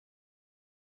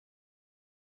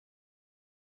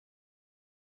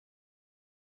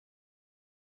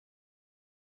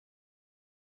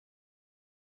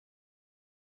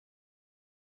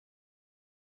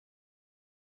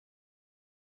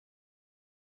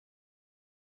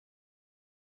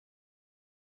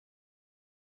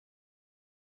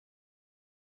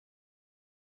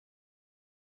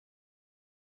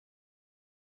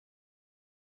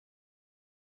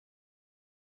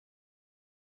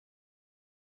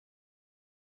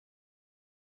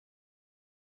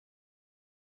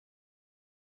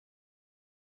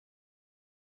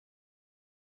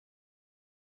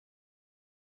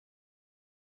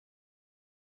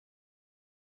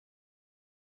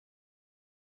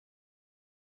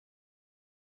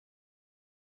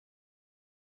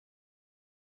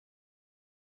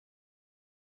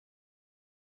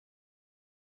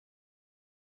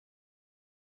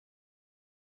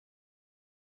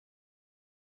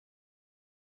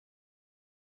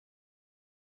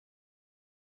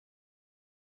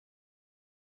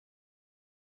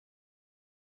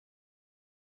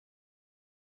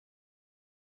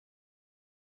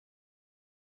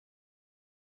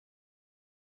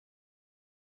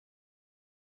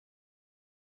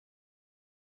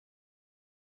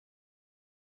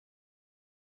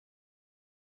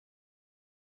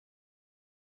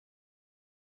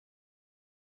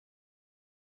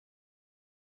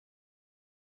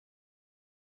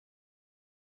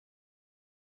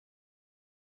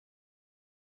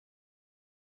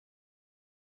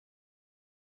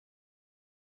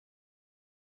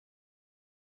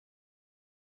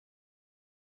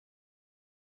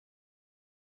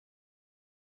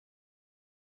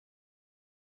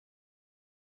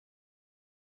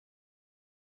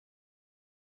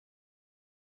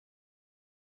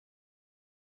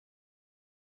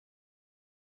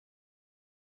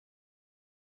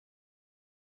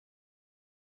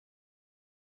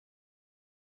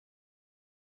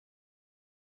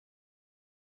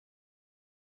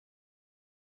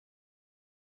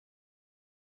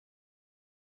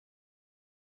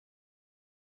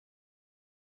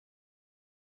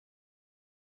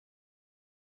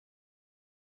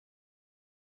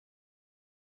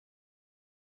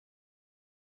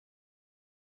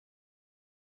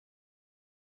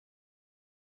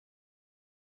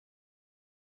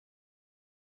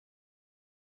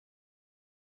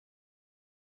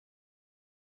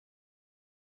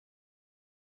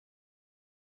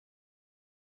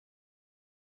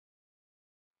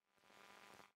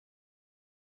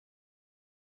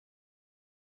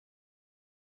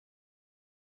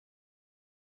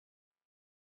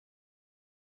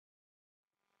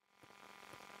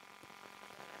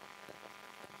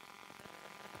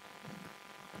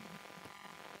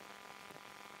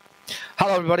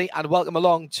Hello, everybody, and welcome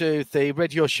along to the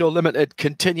Radio Show Limited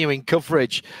continuing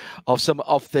coverage of some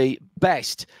of the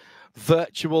best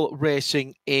virtual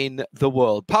racing in the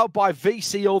world. Powered by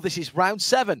VCO, this is round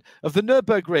 7 of the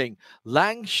Nürburgring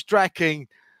Langstrecking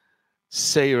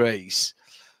Series.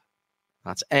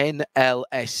 That's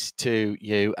NLS to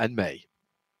you and me.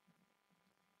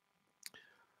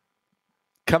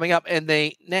 Coming up in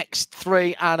the next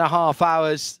 3.5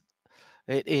 hours,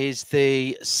 it is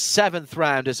the 7th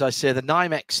round, as I say, the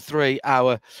NYMEX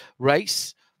 3-hour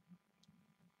race.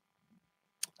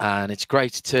 And it's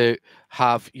great to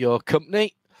have your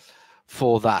company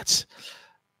for that.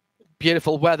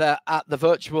 Beautiful weather at the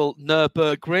virtual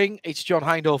Nürburgring. It's John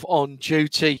Hindhaugh on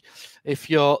duty. If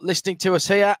you're listening to us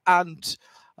here and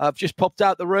I've just popped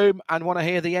out the room and want to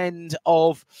hear the end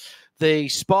of the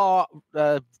Spa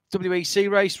WEC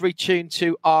race, retune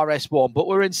to RS1. But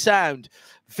we're in sound,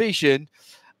 vision,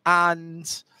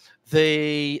 and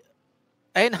the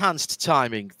enhanced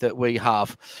timing that we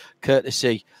have,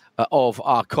 courtesy of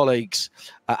our colleagues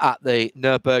at the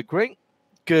Nürburgring.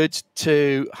 Good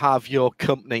to have your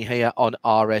company here on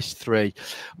RS3.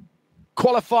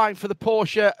 Qualifying for the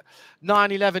Porsche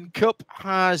 911 Cup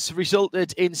has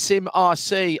resulted in Sim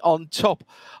RC on top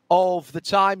of the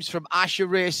times from Asher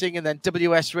Racing and then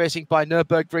WS Racing by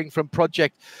Nürburgring from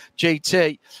Project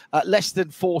GT. Less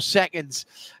than 4 seconds.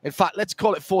 In fact, let's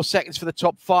call it 4 seconds for the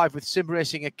top 5 with Sim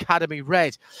Racing Academy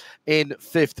Red in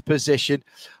 5th position.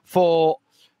 For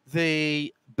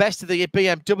the best of the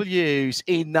BMWs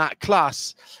in that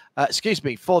class, for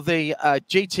the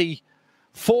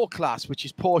GT4 class, which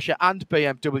is Porsche and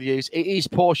BMWs, it is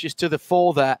Porsches to the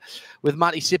fore there, with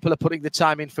Matti Sipilä putting the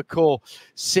time in for Core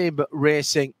Sim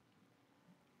Racing.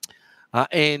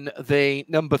 In the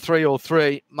number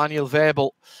 303, Manuel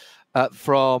Weibel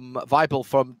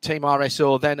from Team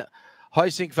RSO, then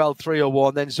Huizingveld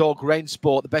 301, then Zorg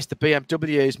Rennsport, the best of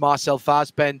BMWs, Marcel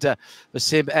Fassbender, the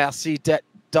Sim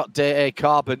RC.de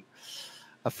Carbon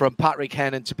from Patrick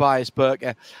Henn and Tobias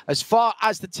Berger. As far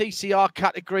as the TCR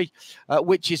category,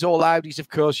 which is all Audis, of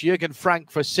course, Jürgen Frank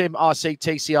for Sim RC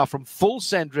TCR from Full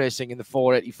Send Racing in the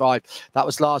 485. That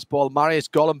was Lars Boll. Marius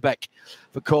Gollenbeck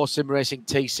for Core Sim Racing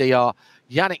TCR.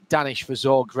 Yannick Danish for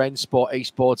Zorg Rennsport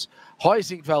Esports.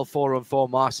 Huizingveld 414,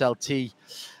 Marcel T.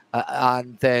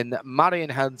 And then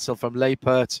Marian Hansel from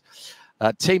Leipert.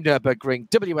 Team Nürburgring,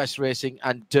 WS Racing,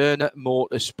 and Derner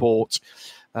Motorsport.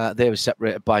 They were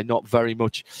separated by not very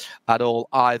much at all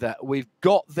either. We've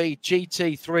got the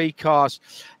GT3 cars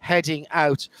heading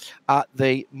out at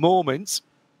the moment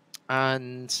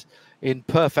and in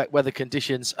perfect weather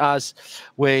conditions, as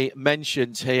we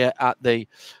mentioned here at the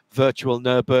virtual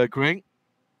Nürburgring,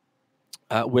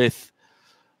 with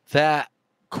their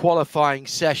qualifying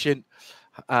session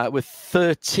with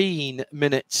 13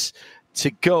 minutes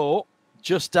to go,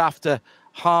 just after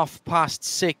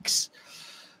 6:30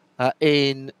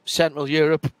 in Central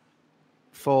Europe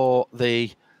for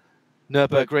the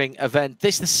Nürburgring event.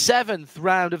 This is the 7th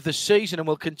round of the season, and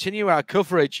we'll continue our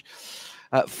coverage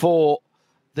for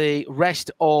the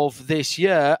rest of this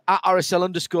year at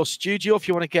RSL_studio. If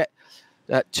you want to get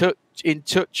in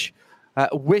touch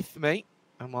with me,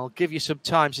 and I'll give you some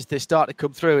times as they start to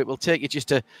come through. It will take you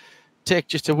just a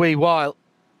wee while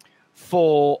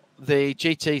for the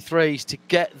GT3s to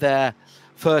get their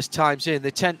first times in.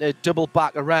 They tend to double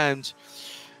back around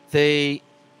the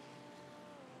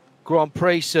Grand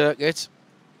Prix circuit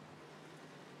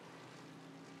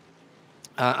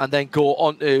and then go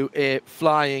onto a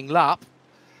flying lap.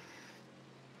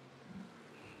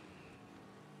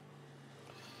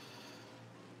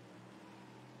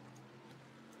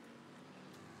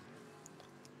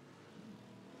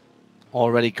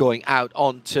 Already going out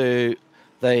onto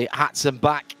the hats and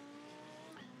back,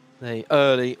 the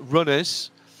early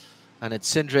runners. And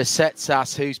it's Sindre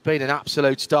Setsas, who's been an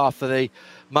absolute star for the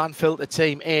Manfilter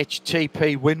team,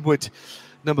 HTP Winwood,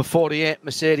 number 48,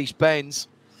 Mercedes-Benz.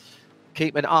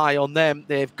 Keep an eye on them.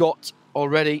 They've got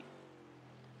already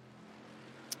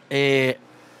a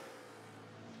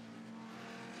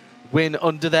win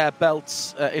under their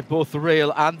belts in both the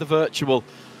real and the virtual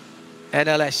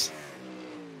NLS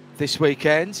this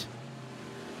weekend.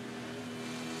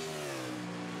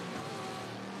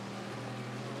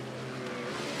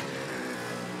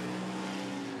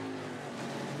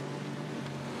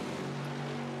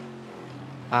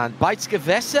 And Beitske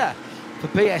Vesser for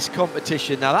BS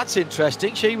competition. Now that's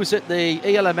interesting. She was at the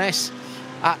ELMS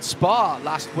at Spa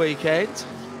last weekend.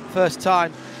 First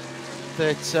time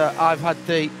that I've had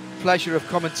the pleasure of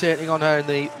commentating on her in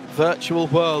the virtual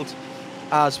world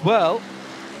as well.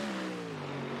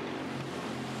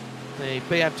 The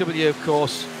BMW, of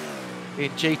course,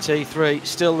 in GT3,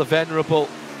 still the venerable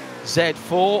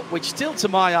Z4, which still to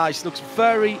my eyes looks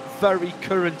very, very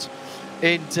current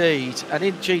indeed. And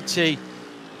in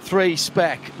GT3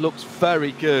 spec looks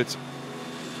very good.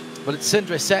 But it's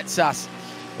Sindre Setsas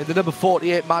in the number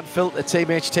 48 man filter Team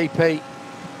HTP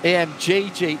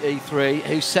AMG GT3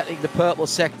 who's setting the purple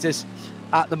sectors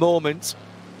at the moment.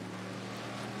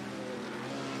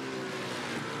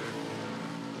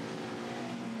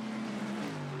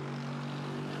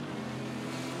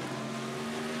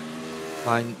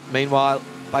 And meanwhile,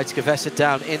 Bijtskevessa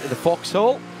down into the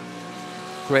foxhole.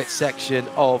 Great section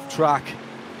of track.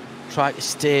 Try to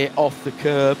stay off the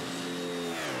curb.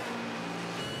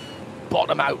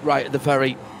 Bottom out right at the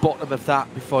very bottom of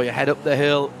that before you head up the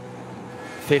hill.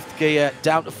 Fifth gear,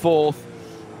 down to fourth.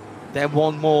 Then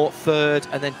one more, third,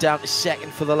 and then down to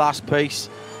second for the last piece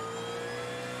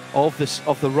of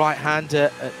the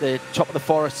right-hander at the top of the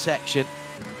forest section.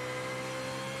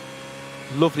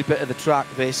 Lovely bit of the track,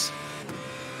 this.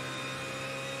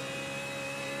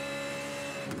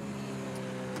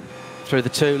 Through the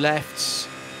two lefts.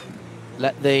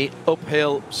 Let the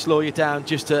uphill slow you down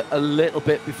just a little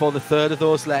bit before the third of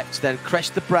those lefts. Then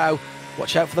crest the brow.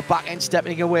 Watch out for the back end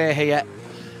stepping away here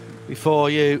before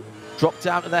you drop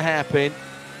down to the hairpin.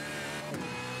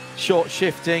 Short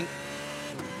shifting.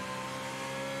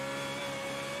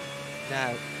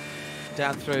 Now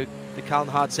down through the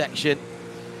Kalmhard section,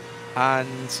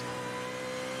 and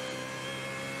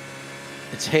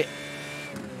it's hit.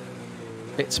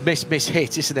 It's miss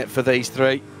hit, isn't it, for these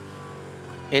three?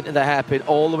 Into the hairpin,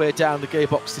 all the way down the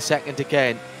gearbox to second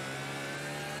again.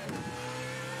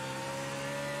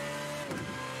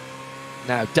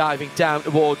 Now diving down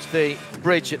towards the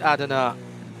bridge at Adana.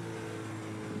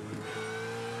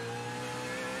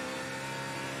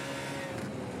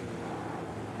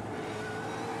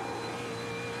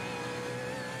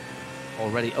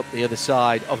 Already up the other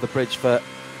side of the bridge for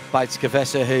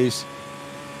Bijtskevessa, who's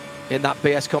in that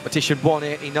BS competition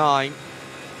 189.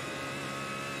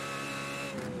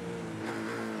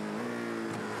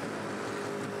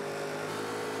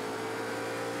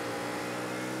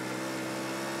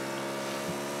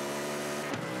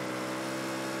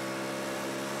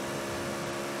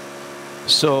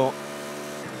 So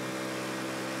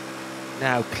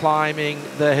now climbing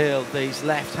the hill, these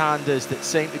left-handers that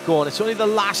seem to go on. It's only the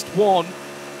last one,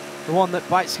 the one that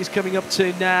Bijtsk is coming up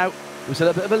to now. There's a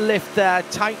little bit of a lift there,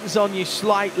 tightens on you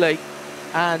slightly,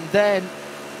 and then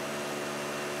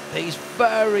these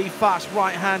very fast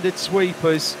right-handed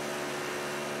sweepers.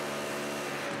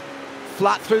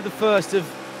 Flat through the first of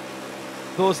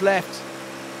those left.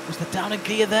 Was there down in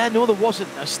gear there? No, there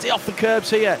wasn't. Now stay off the curbs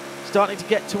here. Starting to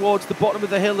get towards the bottom of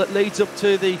the hill that leads up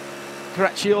to the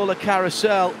Caracciolo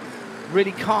carousel.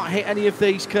 Really can't hit any of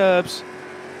these curbs.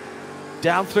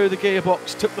 Down through the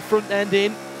gearbox, took the front end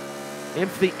in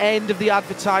for the end of the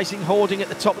advertising hoarding at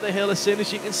the top of the hill as soon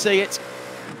as you can see it.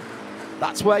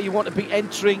 That's where you want to be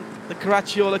entering the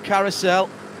Caracciolo carousel.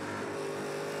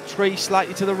 Tree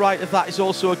slightly to the right of that is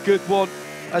also a good one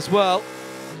as well.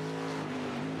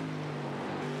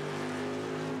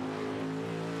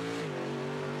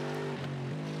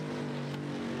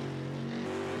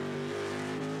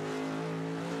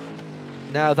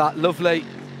 Now that lovely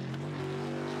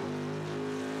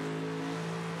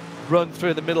run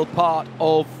through the middle part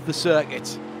of the circuit,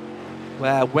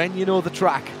 where when you know the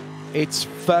track, it's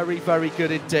very, very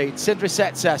good indeed. Sindre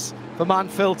Setsas for man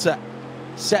filter,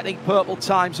 setting purple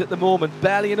times at the moment.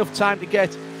 Barely enough time to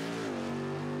get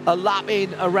a lap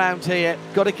in around here.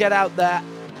 Got to get out there.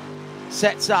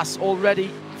 Setsas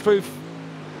already through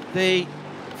the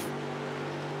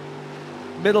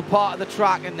middle part of the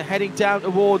track and heading down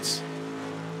towards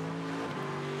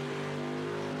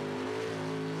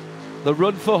the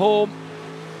run for home,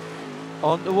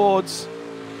 on towards,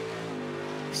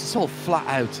 this is all flat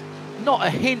out. Not a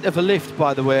hint of a lift,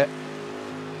 by the way.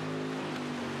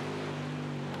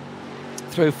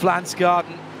 Through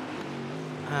Flansgarden,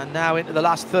 and now into the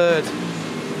last third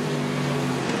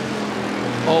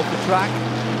of the track.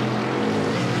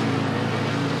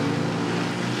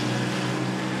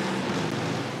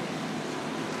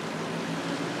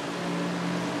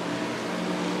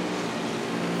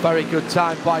 Very good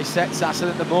time by Setsas, and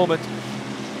at the moment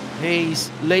he's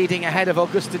leading ahead of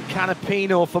Augustin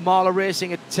Canapino for Marla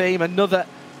Racing Team, another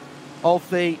of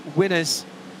the winners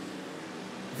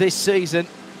this season.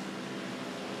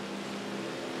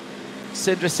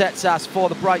 Sindre Setsas for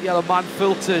the Bright Yellow Man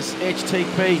Filters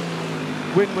HTP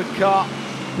Winward car,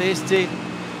 based in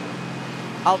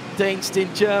Altendienst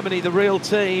in Germany, the real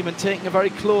team, and taking a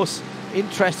very close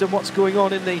interest in what's going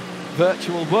on in the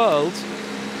virtual world.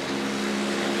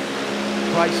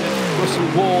 Bryson Russell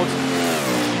Ward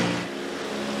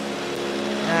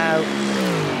now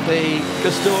the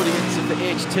custodians of the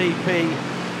HTP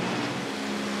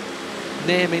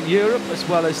name in Europe, as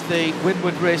well as the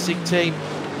Winwood Racing team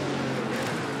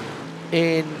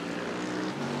in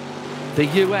the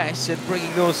US, and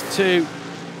bringing those two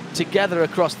together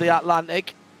across the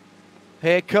Atlantic.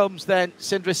 Here comes then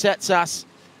Sindre Setsas.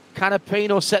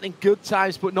 Canapino setting good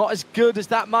times, but not as good as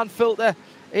that Manfilter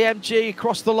AMG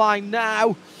across the line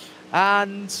now,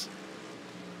 and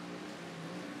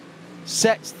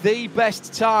sets the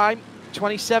best time.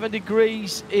 27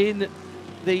 degrees in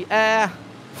the air,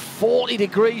 40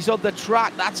 degrees on the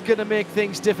track. That's going to make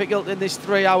things difficult in this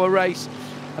 3-hour race,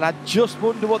 and I just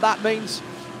wonder what that means.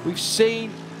 We've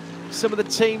seen some of the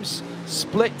teams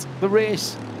split the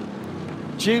race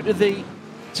due to the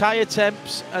tyre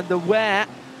temps and the wear.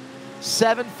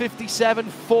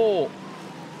 7:57.4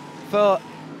 for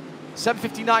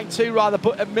 7:59.2 rather,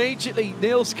 but immediately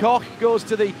Niels Koch goes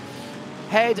to the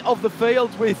head of the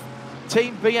field with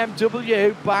Team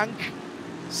BMW Bank.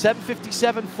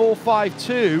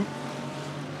 7:57.452.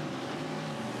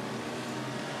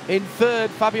 In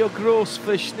third, Fabio Gross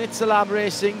for Schnitzelam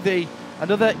Racing,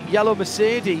 another yellow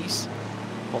Mercedes,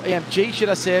 or AMG should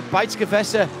I say.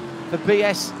 Beitz-Gewesser for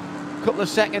BS, a couple of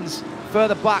seconds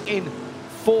further back in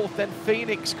fourth. Then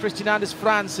Phoenix, Christian Anders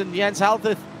France and Jens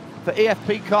Halteth for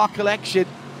AFP Car Collection,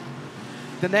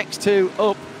 the next two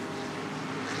up.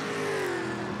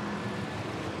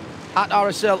 At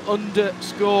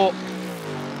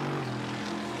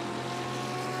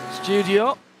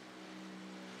RSL_studio.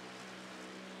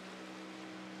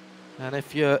 And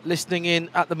if you're listening in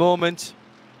at the moment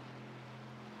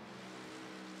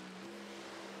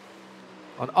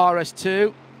on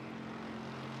RS2,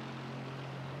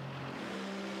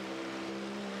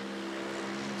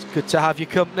 it's good to have your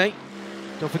company.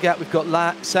 Don't forget, we've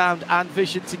got sound and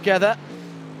vision together.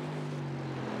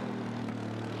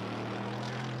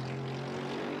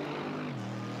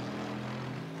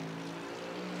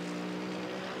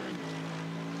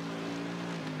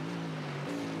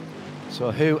 So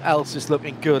who else is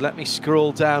looking good? Let me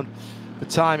scroll down the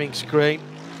timing screen.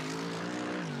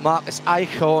 Marcus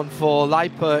Eichhorn for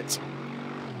Leipert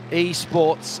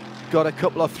Esports got a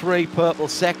couple of 3 purple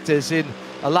sectors in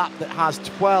a lap that has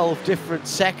 12 different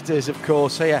sectors, of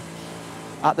course, here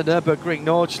at the Nürburgring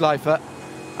Nordschleife.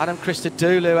 Adam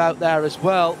Christodoulou out there as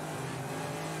well.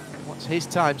 What's his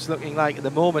times looking like at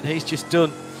the moment? He's just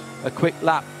done a quick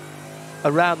lap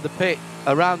around the pit,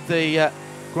 around the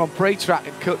Grand Prix track,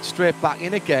 and cut straight back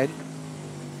in again.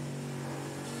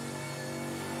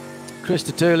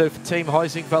 Christodoulou for Team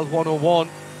Heusingfeld 101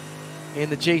 in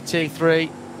the GT3.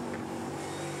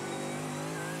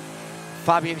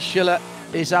 Fabian Schiller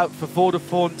is out for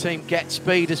Vodafone Team Get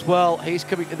Speed as well. He's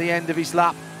coming to the end of his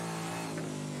lap.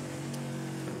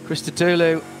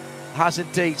 Christodoulou has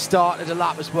indeed started a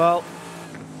lap as well.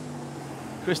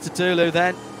 Christodoulou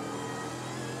then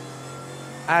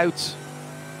out,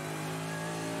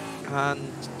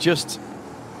 and just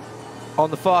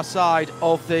on the far side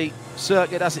of the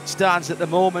circuit as it stands at the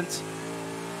moment,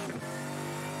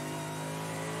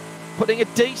 putting a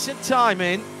decent time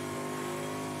in.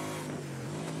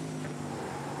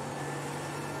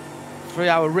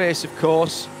 3-hour race, of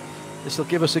course. This will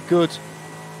give us a good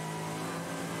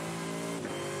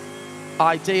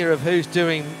idea of who's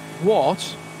doing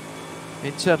what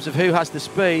in terms of who has the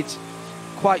speed.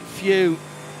 Quite few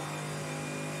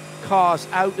cars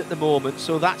out at the moment,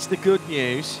 so that's the good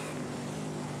news.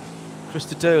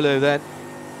 Christodoulou then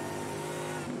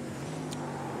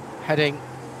heading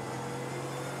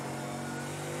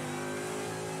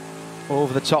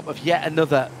over the top of yet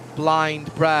another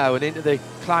blind brow and into the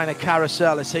Kleiner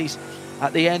Carousel as he's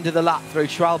at the end of the lap through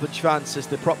Schwalbenschwanz, is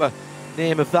the proper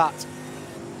name of that,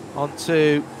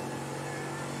 onto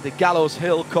the Gallows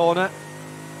Hill corner.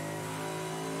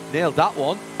 Nailed that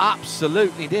one,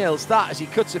 absolutely nails that as he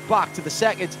cuts it back to the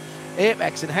second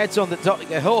apex and heads on the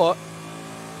Dottinger Hohe.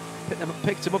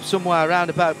 Picked him up somewhere around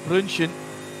about Brunchen,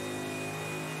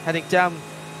 heading down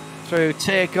through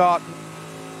Tiergarten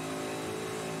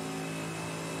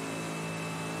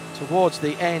towards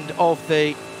the end of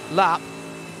the lap.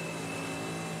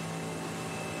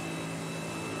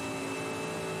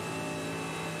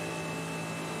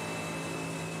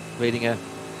 Reading a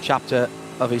chapter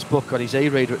of his book on his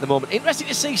e-reader at the moment. Interesting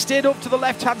to see, stayed up to the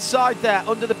left-hand side there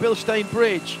under the Bilstein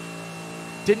Bridge.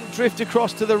 Didn't drift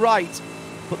across to the right,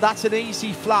 but that's an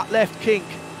easy flat left kink.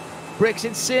 Brakes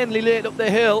insanely late up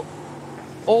the hill,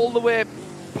 all the way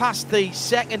past the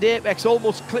second apex,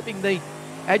 almost clipping the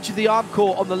edge of the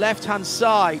Armcore on the left-hand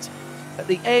side. At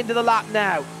the end of the lap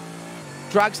now,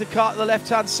 drags the car to the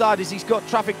left-hand side as he's got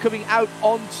traffic coming out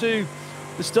onto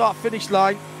the start-finish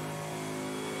line.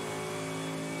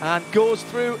 and goes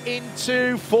through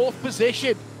into 4th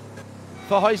position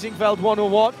for Huizingveld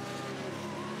 101.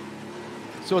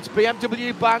 So it's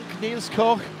BMW Bank, Niels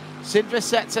Koch, Sindre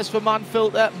Setzes for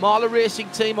Manfilter, Marla Racing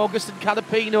Team, Augustin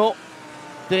Canapino,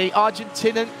 the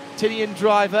Argentinian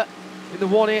driver in the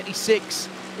 186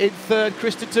 in 3rd.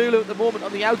 Christodoulou at the moment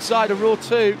on the outside of row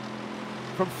 2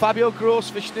 from Fabio Gross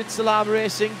for Schnitzelarm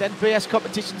Racing, then BS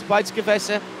Competitions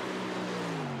Beitsgewässer.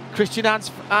 Christian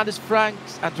Andreas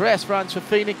Franks for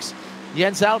Phoenix.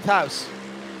 Jens Althaus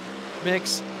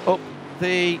makes up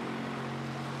the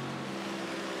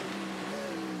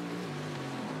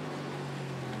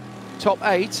top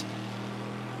 8.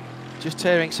 Just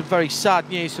hearing some very sad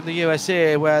news from the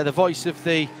USA, where the voice of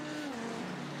the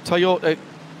Toyota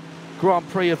Grand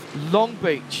Prix of Long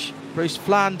Beach, Bruce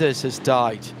Flanders, has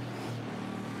died.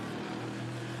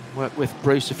 Worked with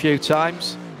Bruce a few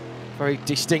times. Very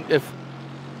distinctive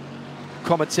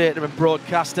commentator and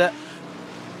broadcaster.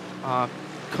 Our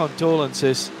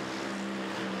condolences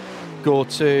go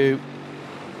to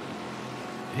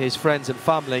his friends and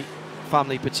family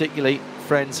particularly.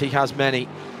 Friends, he has many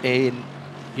in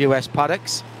US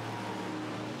paddocks.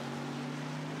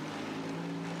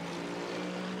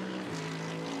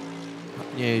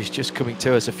 News just coming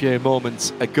to us a few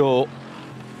moments ago.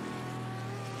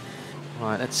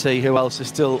 Right, let's see who else is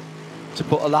still to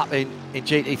put a lap in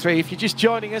GT3. If you're just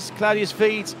joining us, Claudius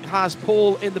Veed has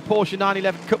pole in the Porsche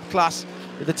 911 Cup class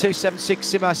with the 276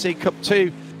 Sim RC Cup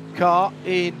 2 car.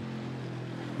 In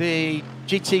the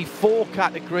GT4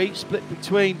 category, split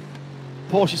between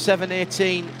Porsche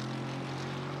 718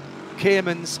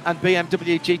 Caymans and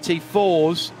BMW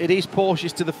GT4s, it is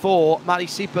Porsches to the fore. Matti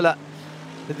Sipilä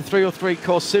in the 303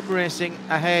 Course Sim Racing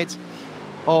ahead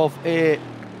of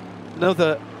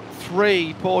another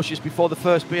 3 Porsches before the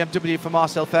first BMW for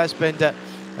Marcel Fassbender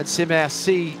and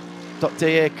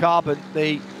SimRC.de Carbon,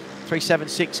 the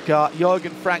 376 car.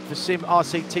 Jürgen Frank for Sim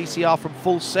RC TCR from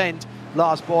Full Send.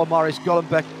 Lars Bohr, Maurice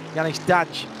Gollenbeck, Janis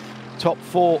Danch, top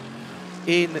 4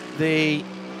 in the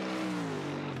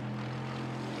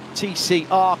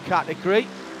TCR category.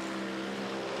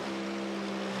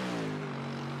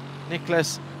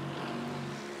 Nicholas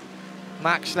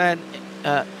Max Schlein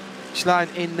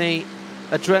in the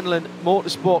Adrenaline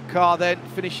Motorsport car, then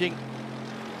finishing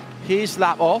his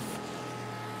lap off.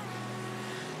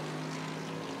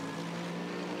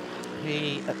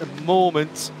 He, at the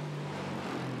moment,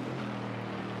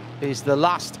 is the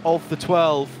last of the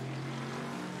 12.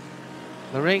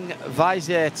 The Ring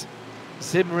Weisert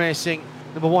Sim Racing,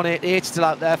 number 188, still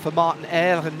out there for Martin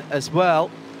Ehren as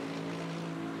well.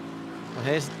 Well,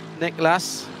 here's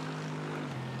Nicholas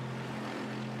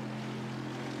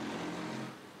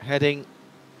heading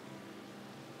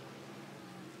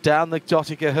down the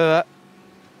Dottinger Höhe.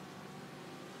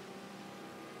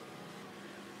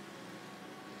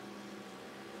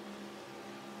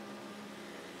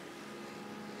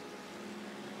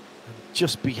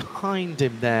 Just behind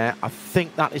him there, I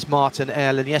think that is Martin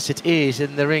Ehrlen. Yes, it is,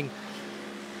 in the Ring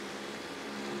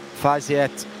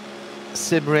Weisert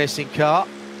Sim Racing car.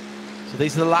 So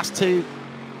these are the last 2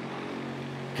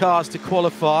 cars to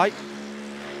qualify.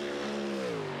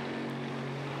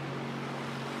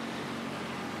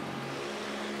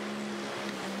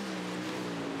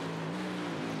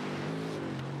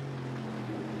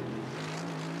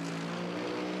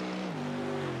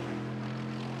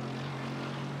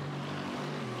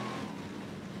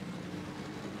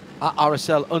 At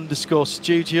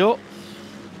RSL_studio.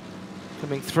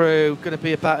 Coming through, going to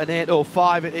be about an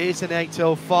 8:05. It is an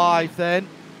 8:05 then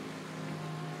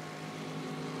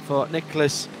for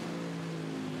Nicholas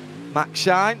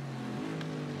Maxshine.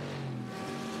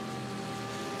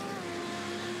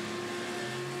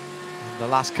 The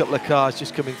last couple of cars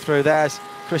just coming through. There's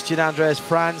Christian Andreas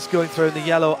Franz going through in the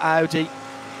yellow Audi.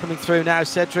 Coming through now,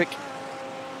 Cedric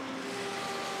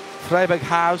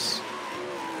Freiberghaus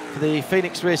for the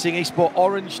Phoenix Racing Esport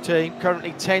Orange team,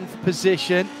 currently 10th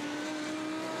position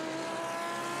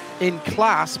in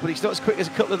class, but he's not as quick as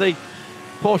a couple of the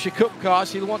Porsche Cup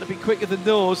cars. He'll want to be quicker than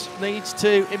those, needs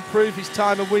to improve his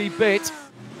time a wee bit.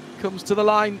 Comes to the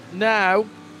line now,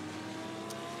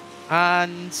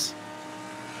 and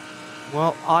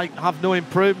well, I have no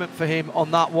improvement for him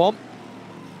on that one.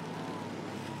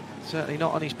 Certainly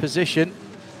not on his position.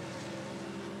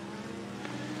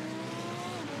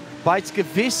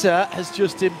 Beitsgewässer has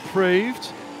just improved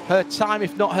her time,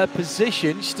 if not her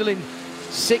position. Still in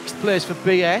 6th place for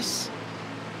BS.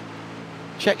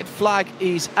 Checkered flag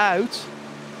is out.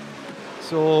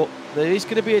 So there is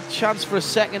going to be a chance for a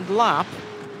second lap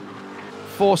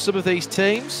for some of these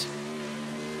teams.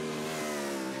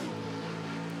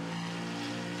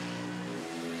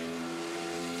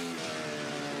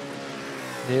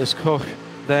 Here's Koch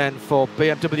then for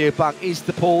BMW Bank, is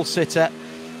the pole sitter.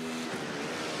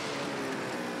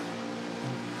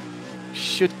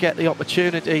 Should get the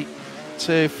opportunity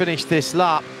to finish this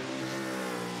lap.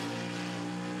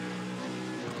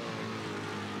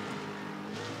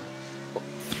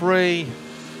 Three.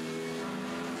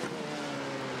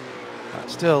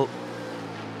 Still,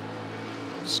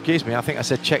 excuse me, I think I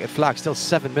said checkered flag. Still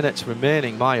 7 minutes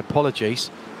remaining. My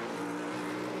apologies.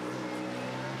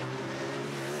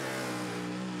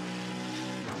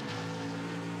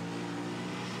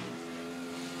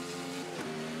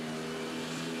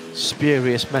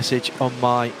 Spurious message on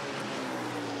my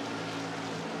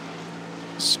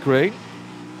screen.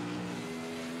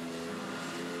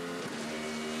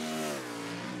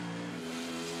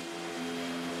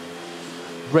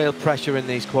 Real pressure in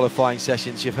these qualifying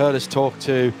sessions. You've heard us talk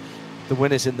to the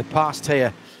winners in the past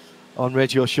here on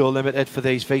Radio Show Limited for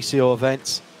these VCO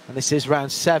events, and this is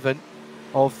round 7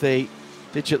 of the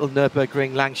Digital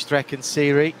Nürburgring Langstrecken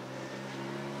Series,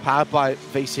 powered by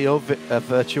VCO, a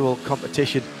virtual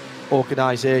competition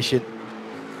organisation.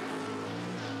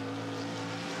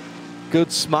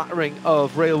 Good smattering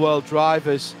of real-world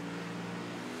drivers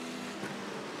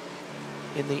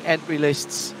in the entry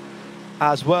lists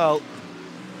as well.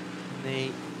 In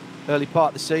the early part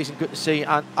of the season, good to see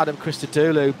Adam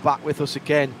Christodoulou back with us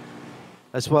again,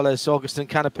 as well as Augustin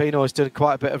Canapino has done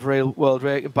quite a bit of real-world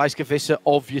racing. Bicycle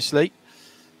obviously.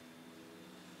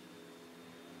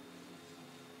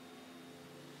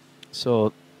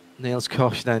 So Niels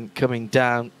Koch then coming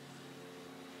down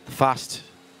the fast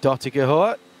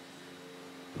Dottigerhohe.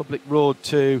 Public road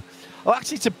to, well,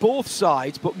 actually to both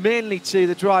sides, but mainly to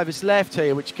the driver's left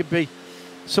here, which can be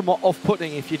somewhat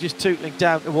off-putting if you're just tootling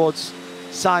down towards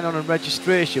sign-on and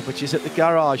registration, which is at the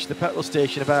garage, the petrol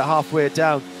station, about halfway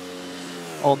down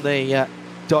on the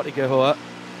Dottigerhohe,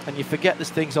 and you forget there's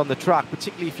things on the track,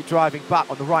 particularly if you're driving back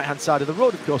on the right-hand side of the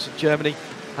road, of course, in Germany,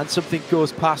 and something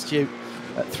goes past you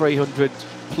at 300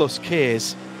 plus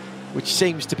Ks, which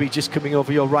seems to be just coming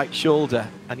over your right shoulder,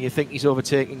 and you think he's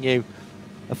overtaking you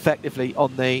effectively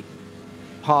on the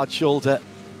hard shoulder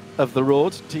of the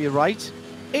road to your right.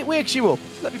 It wakes you up,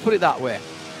 let me put it that way.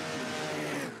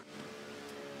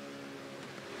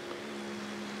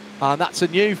 And that's a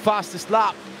new fastest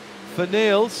lap for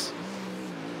Niels.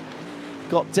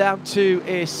 Got down to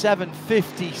a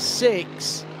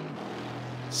 7:56.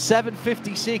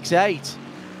 7:56.8.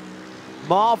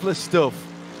 Marvellous stuff.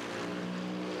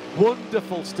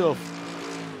 Wonderful stuff.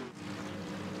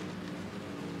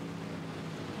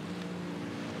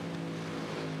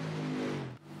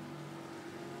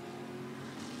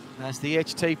 There's the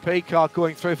HTP car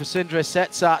going through for Sindre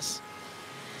Setsats.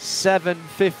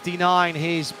 7:59,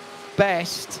 his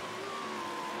best.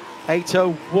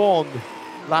 8:01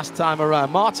 last time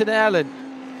around. Martin Erlen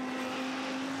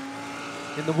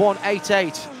in the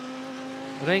 1:88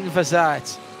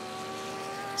 Ringverzeit.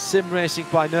 Sim racing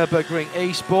by Nürburgring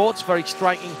Esports. Very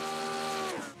striking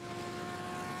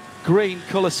green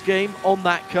colour scheme on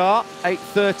that car.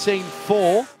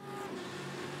 8:13.4.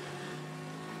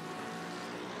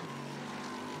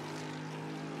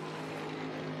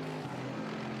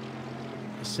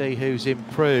 See who's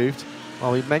improved.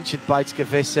 Well, we mentioned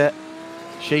Beitske.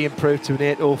 She improved to an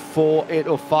 8:04,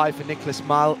 8:05 for Nicholas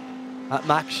Mal at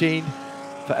Maxine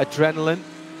for Adrenaline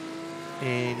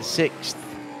in 6th.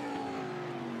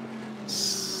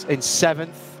 In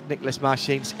 7th, Nicholas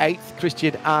Machines. 8th,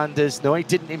 Christian Anders. No, he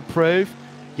didn't improve.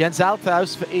 Jens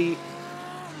Althaus for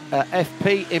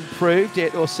FP improved,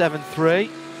 8:07.3.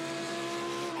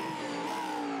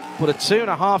 But a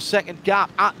 2.5 second gap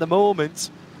at the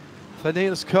moment for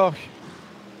Niels Koch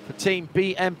for Team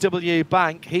BMW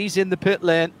Bank. He's in the pit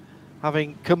lane,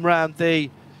 having come round the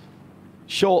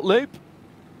short loop.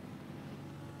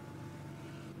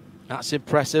 That's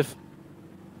impressive.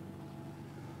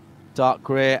 Dark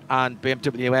grey and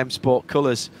BMW M Sport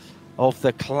colours of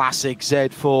the classic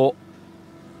Z4.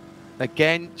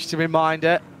 Again, just a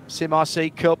reminder, Sim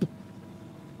RC Cup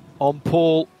on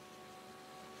pole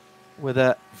with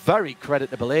a very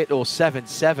creditable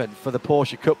 8:07.7 for the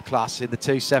Porsche Cup class in the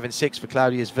 276 for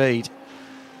Claudius Veed.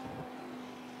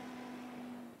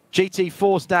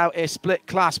 GT4's now a split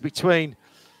class between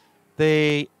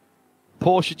the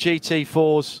Porsche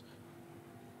GT4s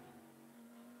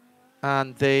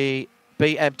and the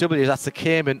BMWs. That's the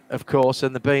Cayman, of course,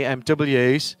 and the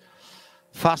BMWs.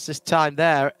 Fastest time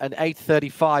there, an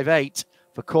 8:35.8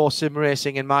 for Core Sim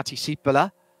Racing and Marty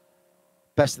Sipala.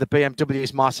 Best of the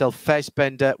BMWs, Marcel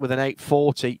Fassbender with an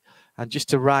 8:40. And just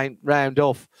to round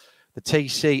off the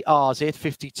TCRs,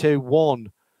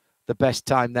 8:52.1, the best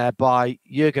time there by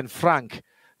Jürgen Frank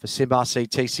for Sim RC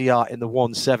TCR in the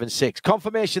 176.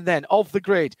 Confirmation then of the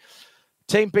grid.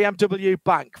 Team BMW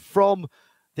Bank from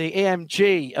the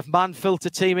AMG of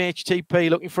Manfilter Team HTP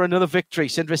looking for another victory.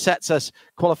 Sindre Setsas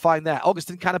qualifying there.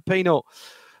 Augustin Canapino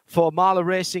for Marla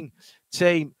Racing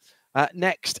Team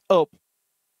next up.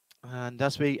 And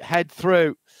as we head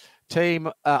through,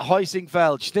 Team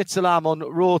Heusingfeld, Schnitzelam on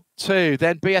row 2,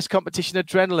 then BS Competition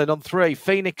Adrenaline on 3,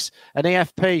 Phoenix and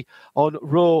AFP on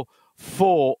row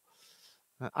 4.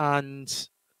 And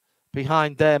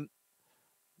behind them,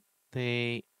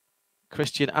 the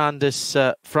Christian Anders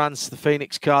France, the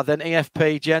Phoenix car, then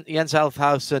AFP, Jens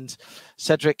Alfhaus and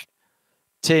Cedric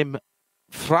Tim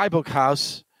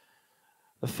Freiburghaus,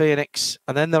 the Phoenix,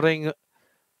 and then the Ring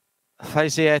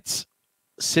Faisiet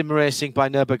Sim Racing by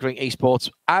Nürburgring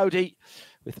Esports, Audi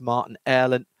with Martin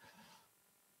Erlen.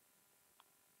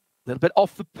 A little bit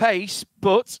off the pace,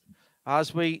 but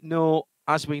as we know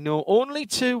only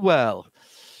too well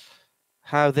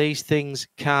how these things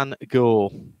can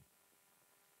go.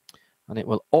 And it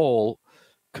will all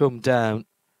come down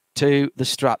to the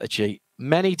strategy.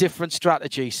 Many different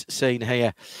strategies seen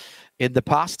here in the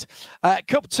past.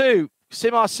 Cup 2,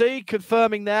 Sim RC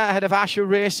confirming there ahead of Asher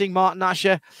Racing, Martin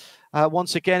Asher,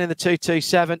 once again in the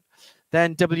 227.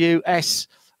 Then WS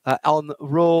on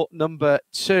row number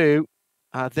 2.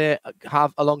 They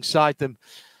have alongside them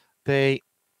the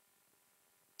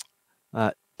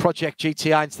Project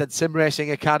GT Einstein Sim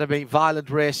Racing Academy, Violent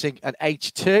Racing and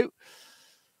H2.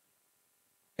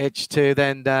 H2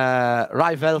 then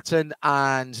Rivelton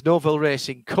and Noville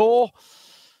Racing Core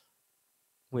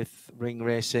with Ring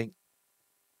Racing.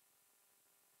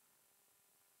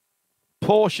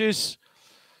 Porsches,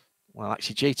 well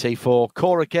actually GT4,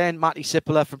 Core again, Matti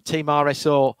Sippola from Team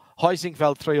RSO,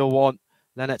 Heusingfeld 301,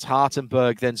 then it's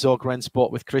Hartenberg, then Zorg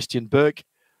Rennsport with Christian Berg.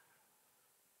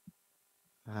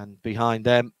 And behind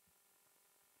them,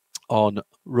 on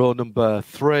row number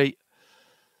 3,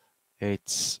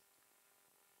 it's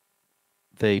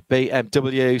the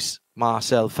BMWs,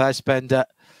 Marcel Fassbender,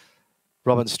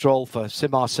 Robin Stroll for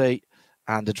Sim RC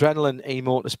and Adrenaline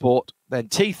E-Motorsport. Then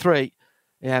T3,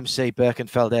 AMC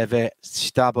Birkenfeld EV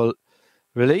Stabel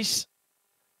Release.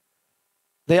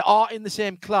 They are in the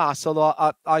same class,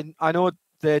 although I know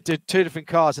they're two different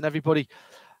cars and everybody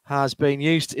has been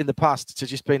used in the past to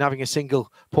just been having a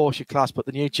single Porsche class, but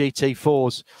the new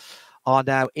GT4s are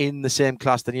now in the same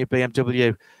class, the new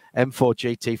BMW M4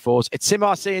 GT4s. It's Sim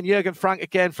RC and Jürgen Frank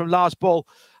again from Lars Bull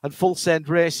and Full Send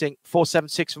Racing,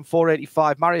 476 from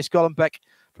 485. Marius Gollenbeck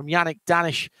from Yannick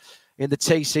Danish in the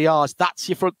TCRs. That's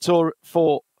your front tour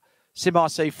for Sim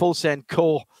RC, Full Send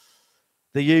Core.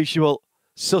 The usual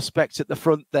suspects at the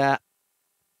front there.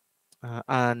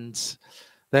 And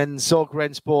then Zorg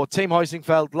Rennsport, Team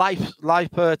Heusingfeld,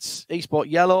 Leipertz,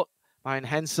 Esport Yellow, Marian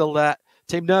Hensel there.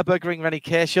 Team Nürburgring, Renny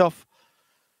Kirchhoff.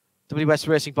 WS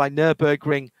Racing by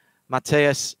Nürburgring,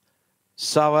 Matthias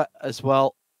Sauer as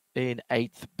well in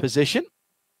 8th position.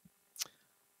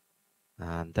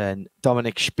 And then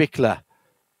Dominik Spickler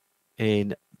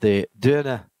in the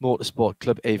Dörner Motorsport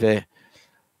Club EV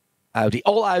Audi.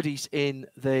 All Audis in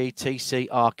the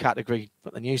TCR category.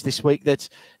 But the news this week that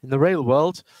in the real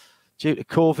world, due to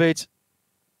COVID,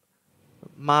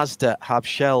 Mazda have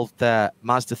shelved their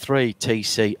Mazda 3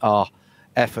 TCR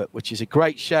effort, which is a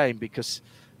great shame because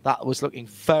that was looking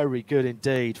very good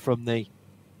indeed from the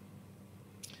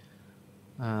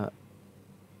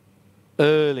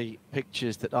early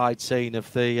pictures that I'd seen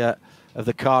of the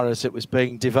car as it was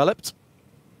being developed.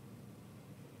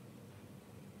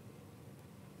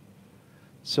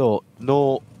 So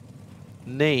no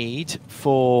need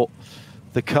for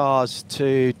the cars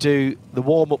to do the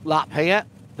warm-up lap here.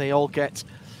 They all get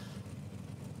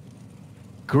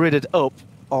gridded up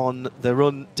on the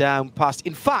run down past.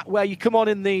 In fact, where you come on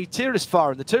in the tourist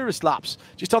far and the tourist laps,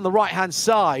 just on the right-hand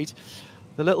side,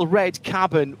 the little red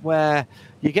cabin where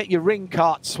you get your ring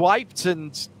cart swiped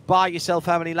and buy yourself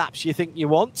how many laps you think you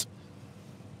want,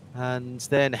 and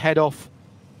then head off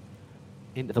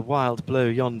into the wild blue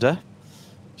yonder.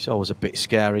 It's always a bit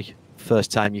scary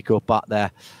first time you go back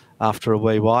there after a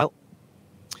wee while.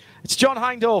 It's John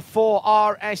Hindhaugh for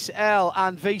RSL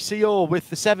and VCO with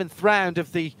the 7th round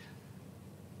of the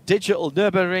digital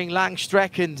Nürburgring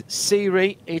Langstrecken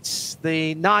Series. It's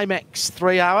the NYMEX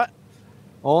 3-hour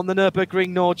on the Nürburgring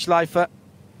Nordschleife.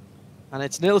 And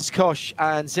it's Nils Koch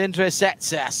and Sindre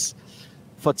Setsas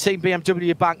for Team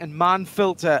BMW Bank and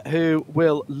Manfilter who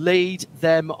will lead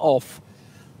them off.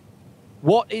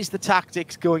 What is the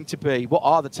tactics going to be? What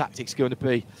are the tactics going to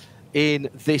be in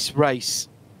this race?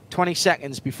 20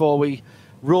 seconds before we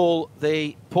roll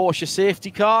the Porsche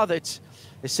safety car that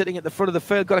is sitting at the front of the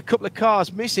field. Got a couple of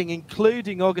cars missing,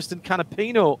 including Augustin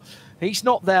Canapino. He's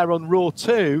not there on row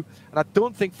 2, and I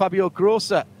don't think Fabio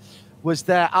Grosser was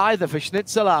there either for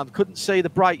Schnitzelarm. Couldn't see the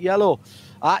bright yellow.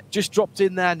 Just dropped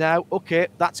in there now. Okay,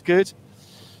 that's good.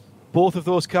 Both of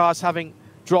those cars having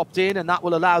dropped in, and that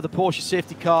will allow the Porsche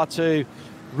safety car to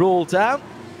roll down.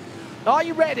 Are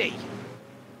you ready?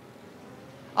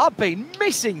 I've been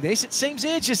missing this. It seems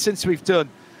ages since we've done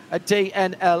a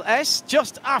DNLS.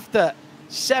 Just after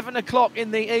 7 o'clock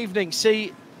in the evening,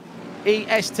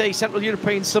 CEST, Central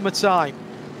European Summertime.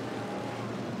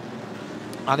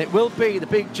 And it will be the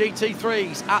big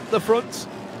GT3s at the front.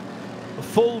 A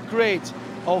full grid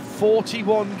of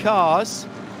 41 cars.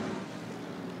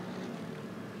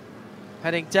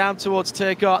 Heading down towards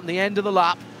Tiergarten, the end of the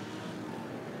lap.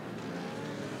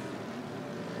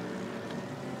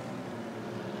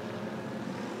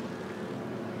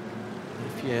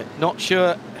 If you're not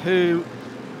sure who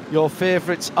your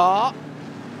favourites are,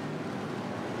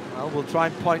 well, we'll try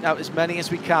and point out as many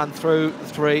as we can through the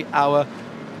 3-hour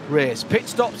race. Pit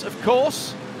stops, of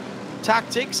course.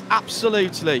 Tactics,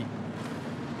 absolutely.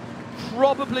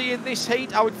 Probably in this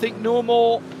heat, I would think no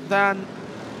more than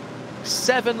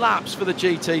 7 laps for the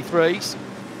GT3s.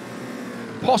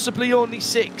 Possibly only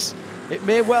 6. It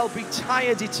may well be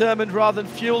tyre determined rather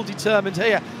than fuel determined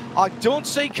here. I don't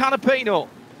see Canapino.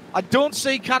 I don't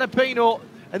see Canapino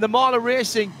in the Marla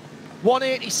Racing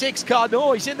 186 car.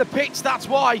 No, he's in the pits. That's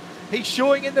why he's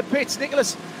showing in the pits.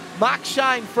 Nicholas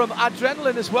Maxshine from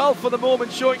Adrenaline as well for the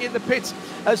moment, showing in the pits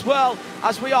as well,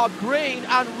 as we are green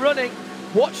and running.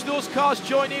 Watch those cars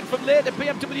join in from later.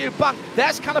 BMW back.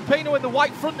 There's Canapino in the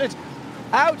white fronted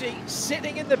Audi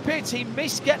sitting in the pits. He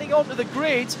missed getting onto the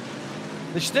grid.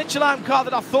 The Schnitzelarm car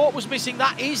that I thought was missing,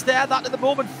 that is there. That at the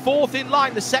moment 4th in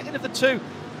line. The second of the 2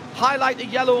 highlight the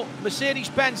yellow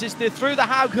Mercedes-Benz is through the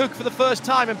Haug hook for the first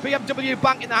time, and BMW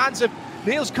Bank in the hands of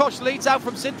Niels Koch leads out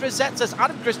from Sintra Zetzes,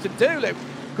 Adam Christian Dulu.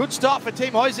 Good start for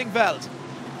Team Heusingveld.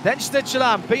 Then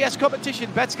Schnitzelarm, BS Competition,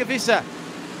 Betzgewisser,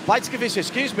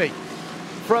 excuse me,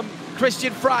 from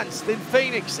Christian France, then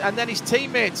Phoenix, and then his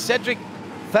teammate Cedric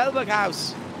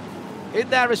Velberghaus in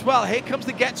there as well. Here comes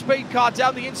the Get Speed car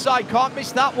down the inside, can't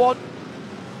miss that one,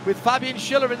 with Fabian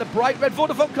Schiller in the bright red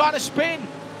Vodafone kind of spin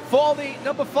for the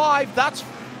number 5. That's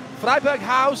Freiburg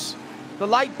House. The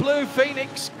light blue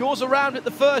Phoenix goes around at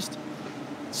the first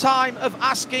time of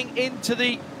asking into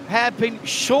the hairpin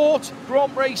short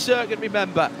Grand Prix circuit,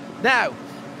 remember. Now,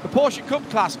 the Porsche Cup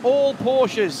class, all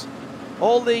Porsches,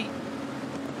 all the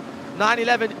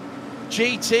 911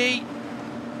 GT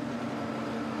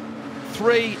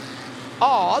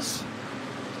 3Rs,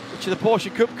 which are the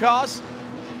Porsche Cup cars.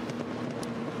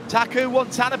 Taku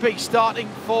Watanabe starting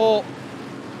for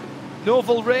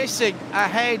Novel Racing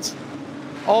ahead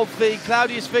of the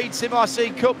Claudius Feed Sim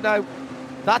RC Cup. Now,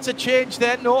 that's a change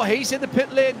then. No, he's in the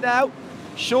pit lane now.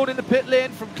 Shown in the pit lane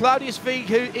from Claudius Feed,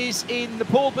 who is in the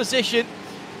pole position.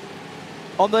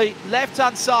 On the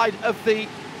left-hand side of the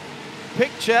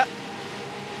picture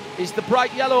is the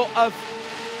bright yellow of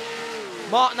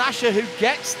Martin Asher, who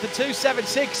gets the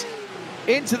 276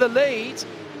 into the lead.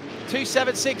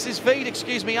 276 is Feed,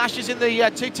 excuse me. Asher's in the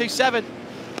 227.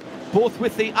 Both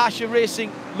with the Asher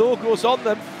Racing logos on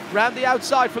them. Round the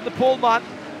outside from the pole man.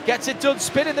 Gets it done,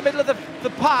 spin in the middle of the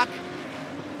pack.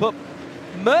 But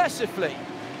mercifully,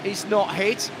 is not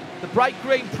hit. The bright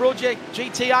green Project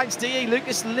GT1 DE,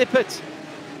 Lucas Lippert.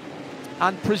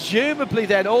 And presumably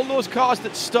then, all those cars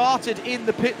that started in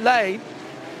the pit lane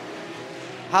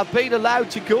have been allowed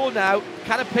to go now.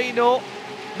 Canapino,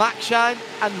 Maxshine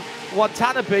and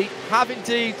Watanabe have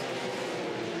indeed,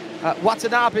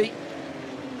 Watanabe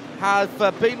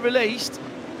have been released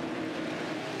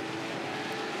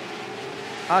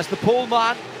as the pole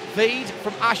man, Veed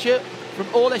from Asher, from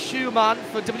Ole Schumann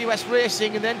for WS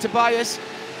Racing, and then Tobias.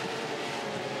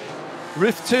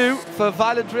 Ruth 2 for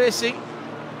Violent Racing.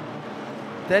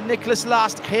 Then Nicholas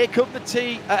last. Here comes the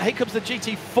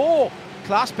GT4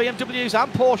 class, BMWs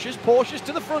and Porsches. Porsches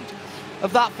to the front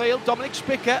of that field. Dominic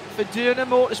Spicker for Dürner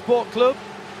Motorsport Club.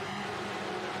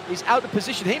 He's out of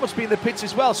position. He must be in the pits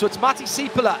as well. So it's Matti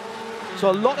Siepeler. So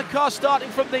a lot of cars starting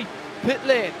from the pit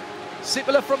lane.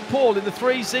 Siepeler from pole in the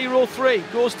 303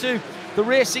 goes to the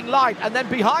racing line, and then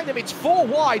behind him it's 4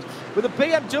 wide with a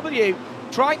BMW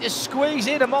trying to squeeze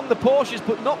in among the Porsches,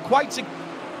 but not quite so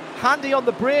handy on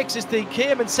the brakes as the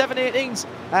Cayman 718s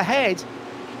ahead.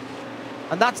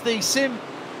 And that's the Sim.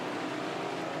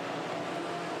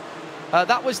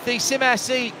 That was the Sim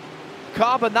RC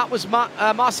Carbon. That was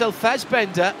Marcel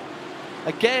Fassbender,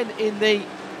 again in the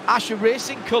Asher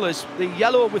Racing colours, the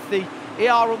yellow with the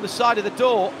AR on the side of the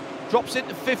door. Drops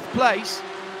into 5th place.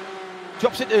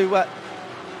 Drops into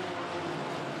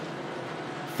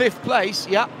 5th place,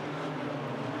 yeah.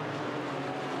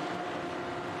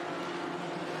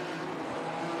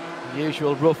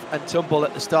 Usual rough and tumble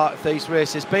at the start of these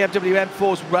races. BMW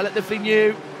M4's relatively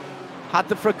new. Had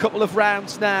them for a couple of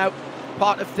rounds now.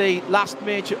 Part of the last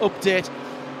major update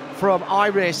from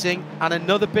iRacing, and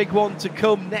another big one to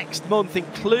come next month,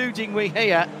 including, we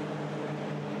hear,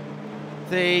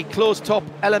 the closed-top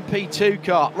LMP2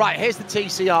 car. Right, here's the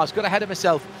TCRs. Got ahead of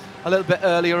myself a little bit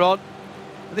earlier on.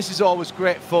 This is always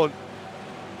great fun.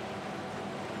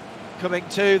 Coming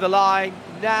to the line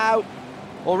now.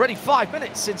 Already 5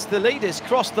 minutes since the leaders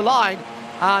crossed the line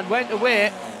and went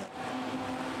away.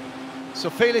 So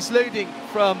Felix Luding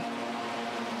from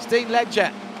Steen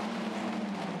Ledger.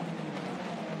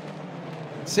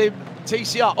 Sim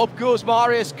TCR, up goes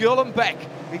Marius Gullenbeck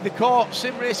in the car,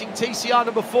 Sim Racing TCR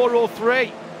number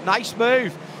 403. Nice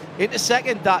move. Into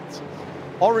second, that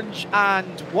orange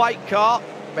and white car.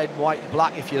 Red, white and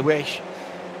black if you wish.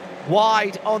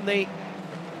 Wide on the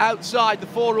outside, the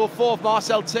 404 of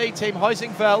Marcel T, Team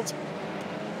Huizingveld.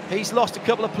 He's lost a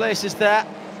couple of places there.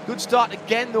 Good start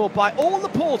again, though, by all the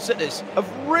pole sitters.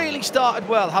 Have really started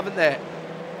well, haven't they?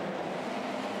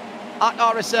 At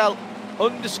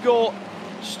RSL_studio,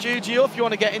 if you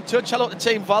want to get in touch. Hello to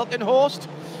Team Valkenhorst,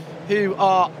 who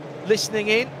are listening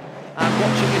in and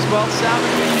watching as well. Sound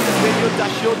and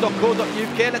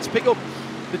video-show.co.uk. Let's pick up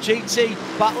the GT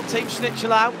Battle Team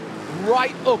Schnitzel out,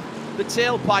 right up the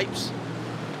tailpipes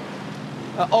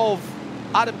of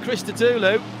Adam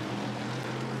Christodoulou,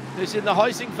 who's in the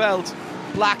Huizingveld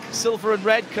black, silver and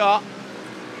red car,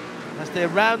 as they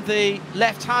round the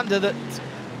left-hander that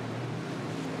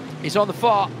is on the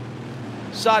far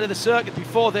side of the circuit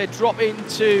before they drop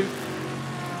into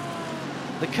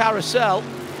the carousel.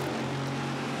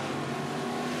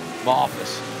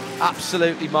 Marvellous,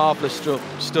 absolutely marvellous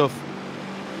stuff.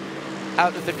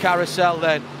 Out of the carousel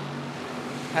then,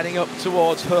 heading up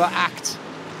towards her act.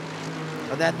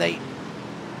 And then the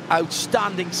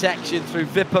outstanding section through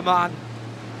Wipperman,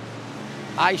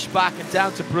 Eichbach and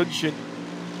down to Brunchen.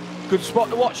 Good spot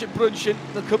to watch at Brunchen.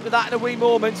 They'll come to that in a wee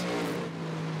moment.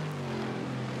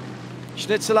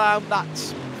 Schnitzelbaum, that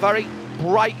very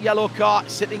bright yellow car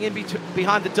sitting in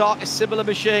behind the darkest similar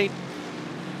machine.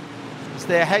 As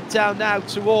they head down now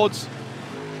towards,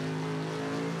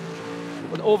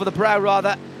 well, over the brow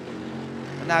rather,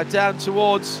 and now down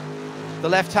towards the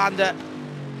left-hander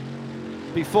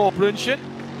before Brunchen.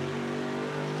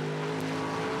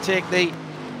 Take the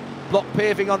block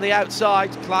paving on the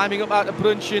outside, climbing up out of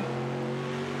Brunchen.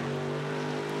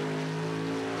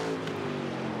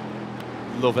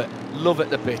 Love it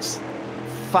to bits.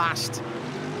 Fast,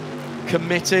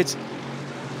 committed,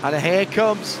 and here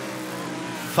comes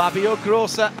Fabio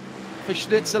Grosser for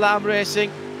Schnitzelbaum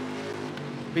Racing.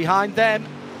 Behind them,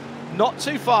 not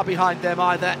too far behind them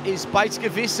either, is Beitske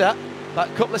Visser. But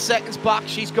a couple of seconds back,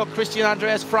 she's got Christian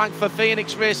Andreas Frank for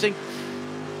Phoenix Racing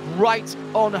right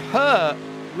on her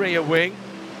rear wing.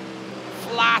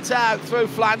 Flat out through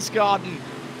Flansgarden,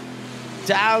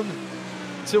 down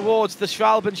towards the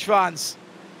Schwalbenschwanz.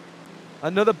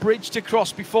 Another bridge to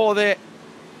cross before they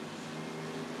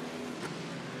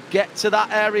get to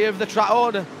that area of the track. Oh,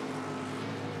 no.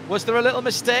 Was there a little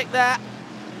mistake there?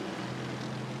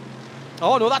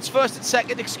 Oh no, that's first and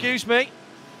second, excuse me.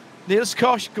 Niels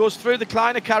Koch goes through the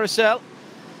Kleiner carousel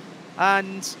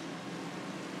and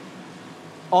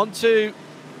onto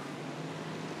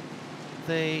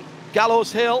the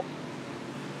Gallows Hill.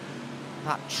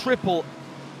 That triple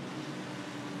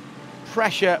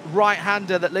pressure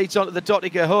right-hander that leads onto the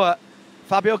Dottinger Hohe.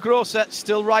 Fabio Grosser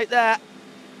still right there.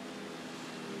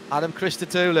 Adam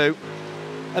Christodoulou.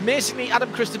 Amazingly,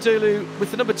 Adam Christodoulou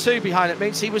with the number 2 behind it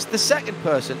means he was the second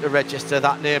person to register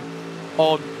that name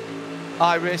on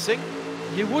iRacing.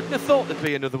 You wouldn't have thought there'd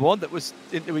be another one that was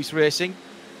into his racing.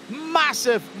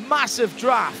 Massive, massive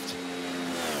draft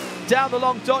down the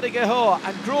long Dottinger Hohe,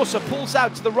 and Grosser pulls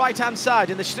out to the right-hand side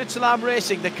in the Schnitzelbaum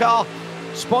Racing, the car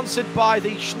sponsored by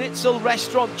the Schnitzel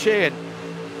restaurant chain.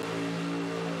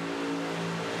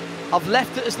 I've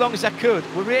left it as long as I could.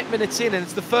 We're 8 minutes in and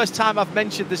it's the first time I've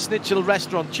mentioned the Schnitzel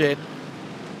restaurant chain.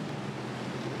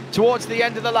 Towards the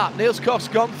end of the lap, Niels Koch's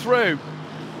gone through.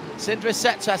 Sindre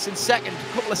Settas in second,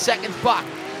 a couple of seconds back,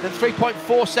 then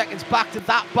 3.4 seconds back to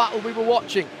that battle we were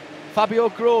watching. Fabio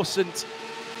Gross and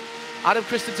Adam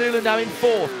Christodoulou now in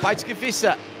fourth. Beitske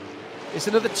Visser is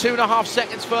another 2.5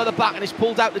 seconds further back and is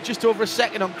pulled out to just over a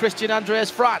second on Christian Andreas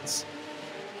Franz.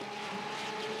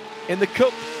 In the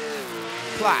Cup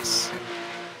class,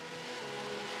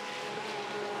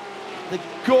 the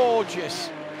gorgeous,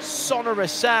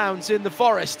 sonorous sounds in the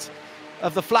forest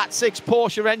of the flat 6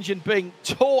 Porsche engine being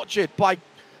tortured by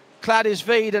Claudius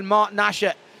Wied and Martin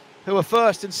Ascher who are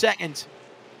first and second,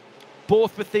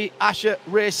 both with the Asher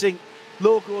Racing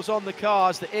logos on the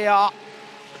cars. The AR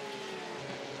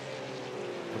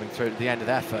coming through to the end of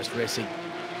their first racing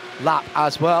lap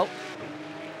as well.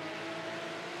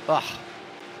 Ah,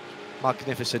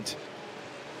 magnificent.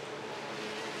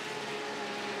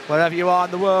 Wherever you are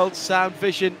in the world, sound,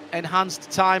 vision,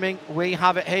 enhanced timing, we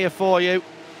have it here for you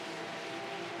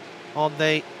on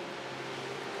the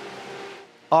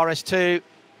RS3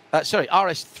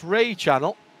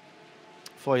 channel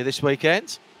for you this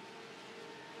weekend.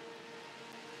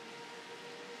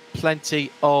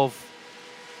 Plenty of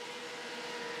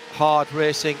hard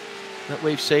racing that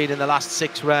we've seen in the last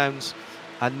 6 rounds,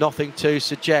 and nothing to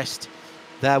suggest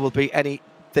there will be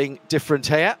anything different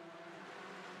here.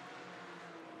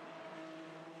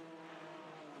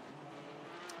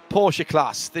 Porsche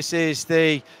class. This is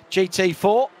the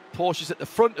GT4. Porsche's at the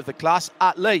front of the class,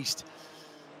 at least,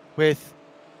 with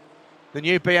the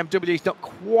new BMWs not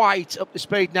quite up to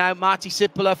speed now. Marty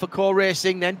Sippeler for Core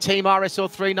Racing, then Team RSO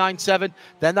 397,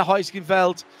 then the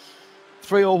Heusgenfeld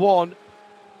 301.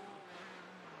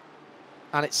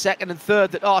 And it's second and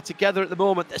third that are together at the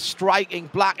moment. The striking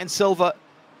black and silver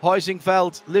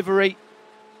Heusgenfeld livery.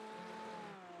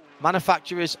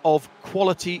 Manufacturers of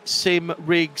quality sim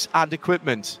rigs and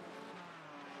equipment.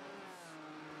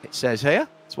 It says here,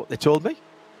 that's what they told me.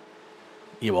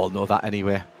 You all know that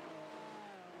anyway.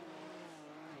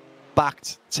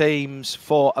 Backed teams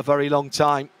for a very long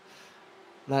time.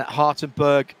 Then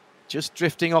Hartenberg just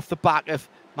drifting off the back of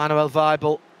Manuel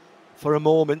Weibel for a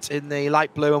moment in the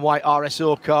light blue and white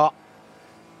RSO car.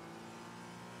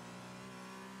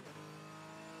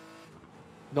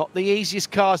 Not the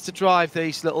easiest cars to drive,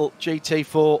 these little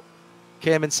GT4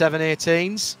 Cayman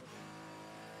 718s.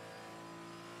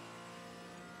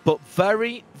 But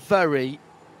very, very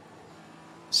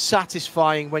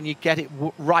satisfying when you get it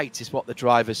right, is what the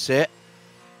drivers say.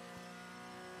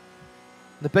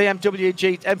 The BMW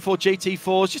M4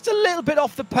 GT4 is just a little bit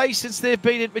off the pace since they've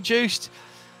been introduced.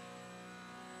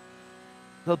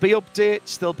 There'll be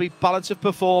updates, there'll be balance of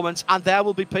performance, and there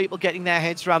will be people getting their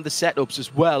heads around the setups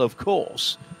as well, of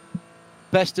course.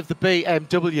 Best of the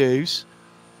BMWs.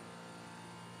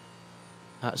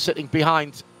 Sitting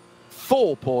behind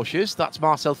 4 Porsches. That's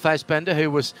Marcel Fassbender, who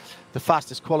was the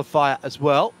fastest qualifier as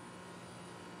well.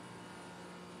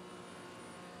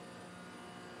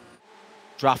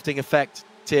 Drafting effect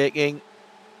taking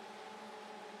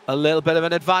a little bit of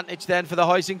an advantage then for the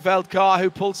Heusgenfeld car, who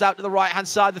pulls out to the right-hand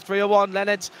side. The 301,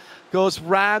 Leonard goes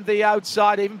round the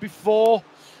outside even before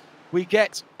we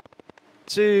get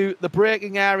to the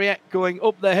braking area going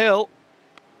up the hill.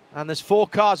 And there's 4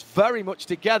 cars very much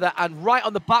together, and right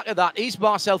on the back of that is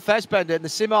Marcel Fassbender in the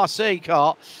Sim RC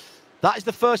car. That is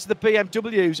the first of the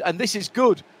BMWs, and this is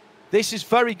good. This is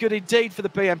very good indeed for the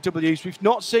BMWs. We've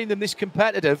not seen them this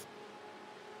competitive.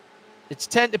 It's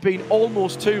tended to be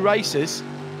almost 2 races.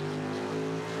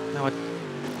 Now, I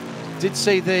did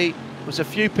see there was a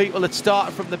few people that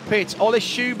started from the pits. Ole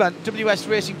Schumann, WS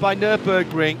Racing by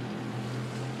Nürburgring,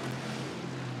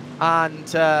 and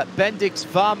Bendix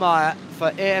Warmeyer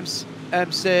for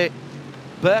AMC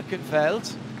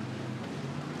Birkenfeld.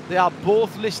 They are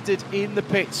both listed in the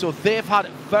pit, so they've had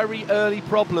very early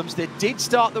problems. They did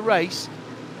start the race,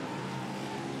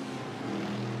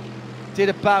 did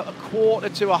about a quarter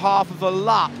to a half of a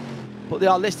lap, but they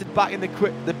are listed back in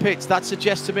the pits. That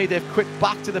suggests to me they've quit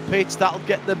back to the pits. That'll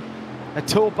get them a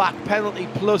tow-back penalty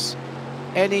plus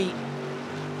any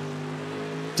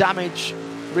damage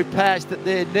repairs that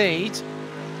they need.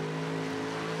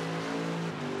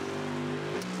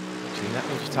 Actually, let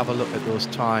me just have a look at those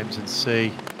times and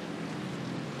see.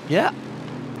 Yeah.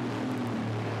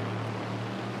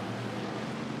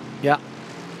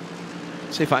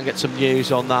 See if I can get some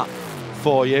news on that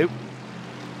for you.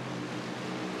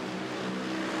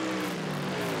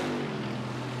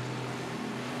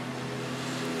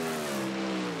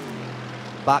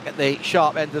 Back at the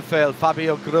sharp end of the field,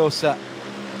 Fabio Grossa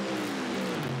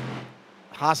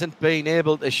hasn't been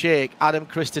able to shake Adam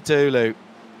Christodoulou.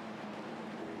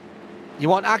 You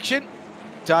want action?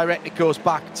 Directly goes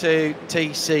back to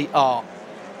TCR.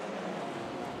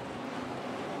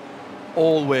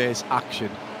 Always action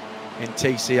in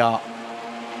TCR.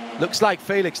 Looks like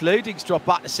Felix Luding's dropped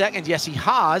back to second. Yes, he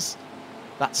has.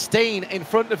 That's Steen in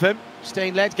front of him,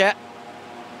 Steen Ledger.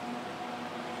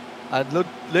 And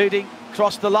Luding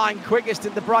crossed the line quickest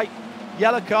in the bright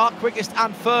yellow car, quickest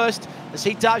and first, as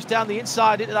he dives down the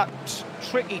inside into that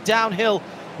tricky downhill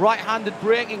right-handed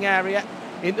braking area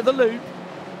into the loop.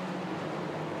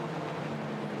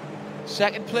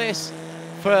 Second place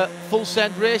for Full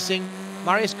Send Racing.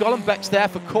 Marius Golombek's there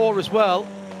for Core as well.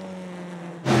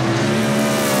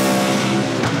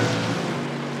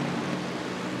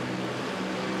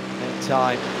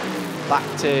 time. Back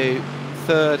to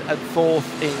 3rd and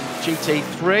 4th in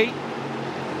GT3,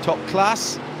 top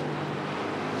class.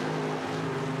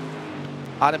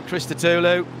 Adam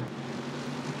Christodoulou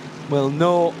will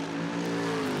know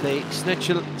the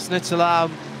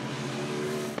Snitzelam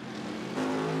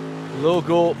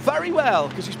logo very well,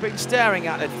 because he's been staring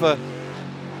at it for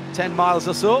 10 miles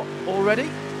or so already.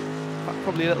 In fact,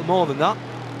 probably a little more than that.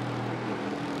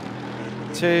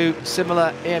 Two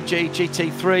similar AMG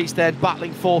GT3s then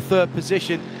battling for 3rd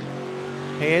position.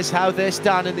 Here's how they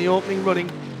stand in the opening running.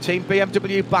 Team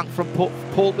BMW back from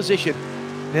pole position.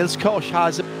 Nils Koch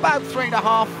has about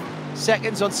 3.5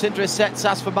 seconds on Sindre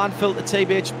Setsas for Manfilter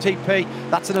TP.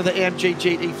 That's another AMG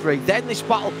GT3. Then this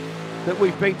battle that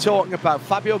we've been talking about,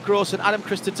 Fabio Gross and Adam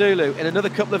Christodoulou in another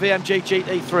couple of AMG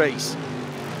GT3s.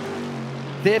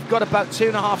 They've got about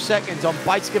 2.5 seconds on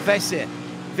Beitske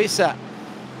Visser,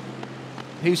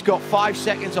 who's got 5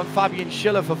 seconds on Fabian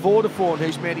Schiller for Vodafone,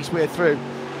 who's made his way through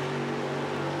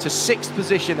to 6th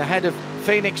position ahead of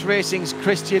Phoenix Racing's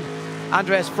Christian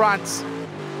Andreas Franz.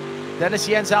 Then it's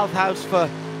Jens Althaus for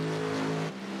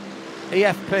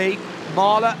EFP.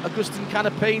 Mahler, Agustin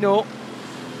Canapino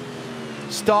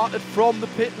started from the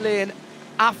pit lane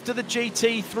after the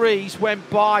GT3s went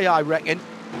by, I reckon,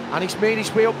 and he's made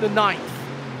his way up to 9th.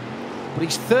 But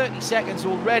he's 30 seconds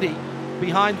already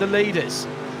behind the leaders.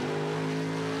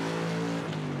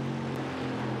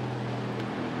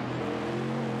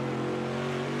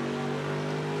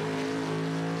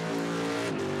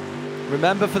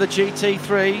 Remember, for the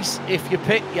GT3s, if you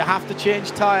pit, you have to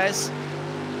change tyres.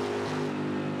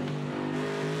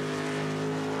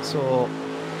 So,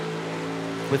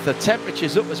 with the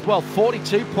temperatures up as well,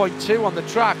 42.2 on the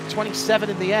track, 27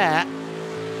 in the air.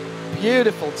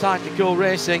 Beautiful time to go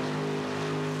racing.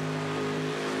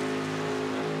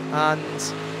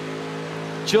 And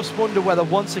just wonder whether,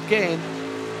 once again,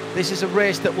 this is a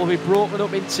race that will be broken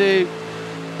up into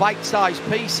bite-sized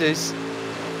pieces,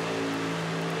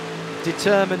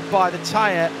 determined by the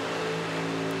tyre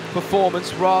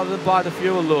performance rather than by the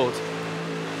fuel load.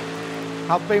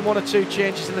 Have been 1 or 2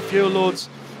 changes in the fuel loads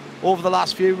over the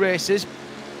last few races,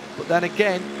 but then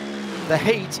again, the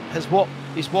heat is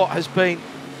what has been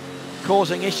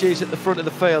causing issues at the front of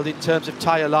the field in terms of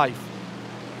tyre life.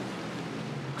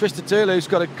 Christodoulou's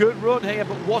got a good run here,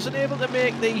 but wasn't able to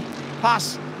make the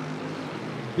pass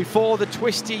before the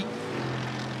twisty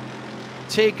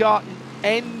Tiergarten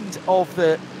end of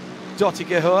the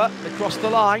Dottigehoer across the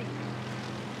line.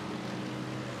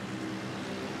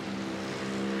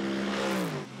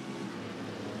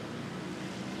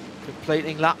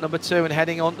 Completing lap number 2 and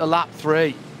heading on to lap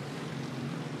 3.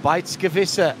 Beitske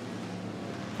Visser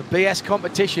for BS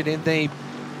competition in the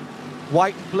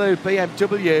white and blue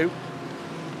BMW.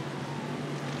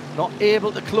 Not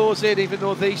able to close in, even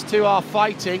though these two are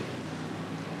fighting.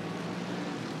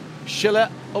 Schiller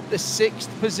up to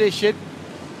 6th position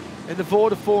in the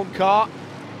Vodafone car,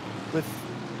 with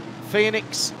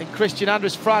Phoenix and Christian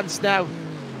Andreas Franz now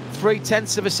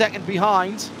 0.3 of a second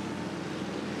behind.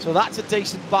 So that's a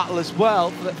decent battle as well.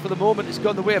 For the moment, it's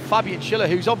gone the way of Fabian Schiller,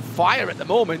 who's on fire at the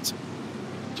moment.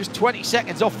 Just 20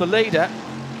 seconds off the leader.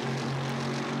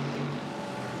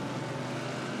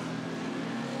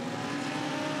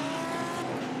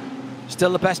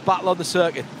 Still the best battle on the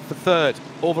circuit for 3rd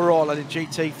overall and in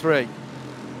GT3.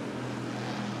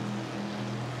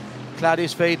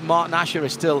 Claudius Veed and Martin Asher are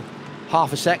still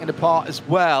half a second apart as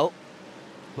well,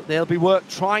 but they'll be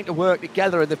trying to work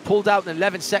together, and they've pulled out an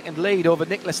 11-second lead over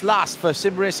Nicholas Last for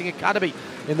Sim Racing Academy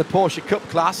in the Porsche Cup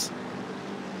class.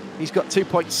 He's got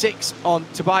 2.6 on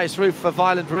Tobias Roof for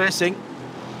Violent Racing.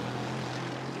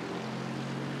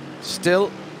 Still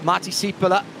Matti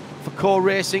Sipilä for Core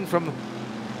Racing from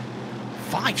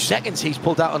 5 seconds he's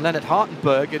pulled out on Leonard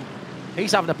Hartenberg, and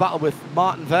he's having a battle with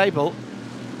Martin Weibel.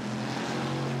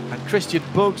 And Christian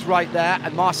Bugs right there,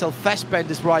 and Marcel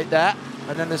Fassbender's right there.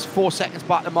 And then there's 4 seconds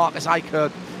back to Marcus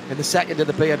Eichhorn in the second of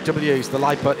the BMWs, the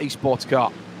Lippert eSports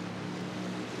car.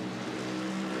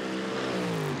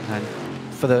 And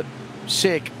for the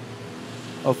sake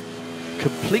of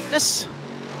completeness,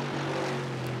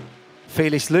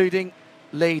 Felix Luding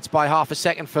leads by half a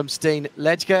second from Steen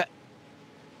Ledger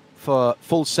for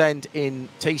full send in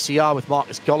TCR, with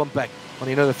Marcus Gollenbeck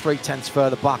only another 0.3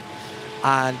 further back.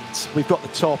 And we've got the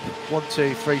top 1,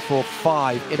 2, 3, 4,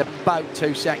 5 in about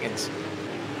 2 seconds.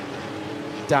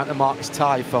 Down to Marcus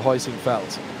Tighe for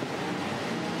Heusingfeld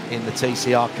in the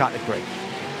TCR category.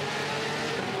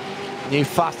 New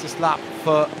fastest lap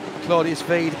for Claudius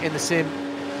Veed in the Sim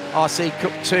RC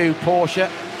Cup 2 Porsche,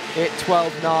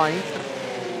 8:12.9.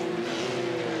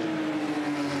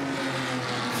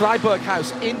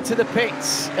 Freiburghaus into the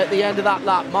pits at the end of that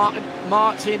lap.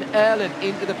 Martin Erlen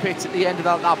into the pits at the end of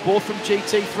that lap, both from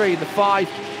GT3 in the 5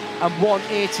 and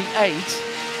 188.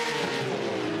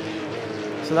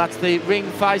 So that's the Ring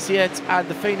Faisiet and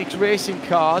the Phoenix Racing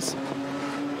cars.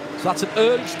 So that's an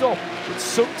early stop, but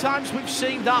sometimes we've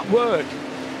seen that work.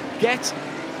 Get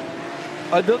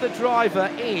another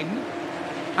driver in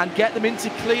and get them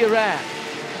into clear air.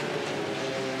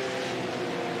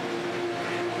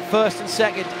 First and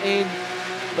second in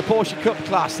the Porsche Cup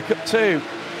class, the Cup 2.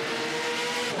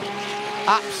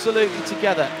 Absolutely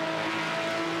together.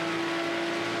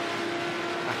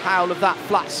 A howl of that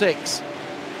flat 6.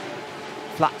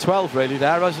 Flat 12 really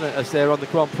there, isn't it, as they're on the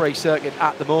Grand Prix circuit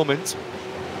at the moment.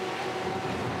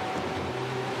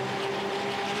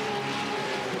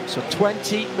 So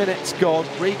 20 minutes gone.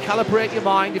 Recalibrate your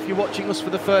mind if you're watching us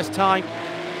for the first time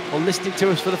or listening to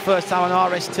us for the first time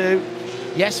on RS2.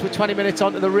 Yes, we're 20 minutes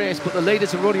onto the race, but the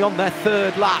leaders are only on their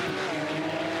 3rd lap,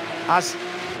 as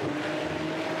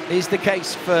is the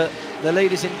case for the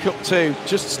leaders in Cup 2,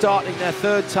 just starting their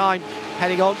 3rd time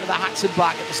heading on to the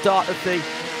Hatzenbach at the start of the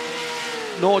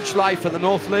Nordschleife, the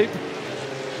North Loop.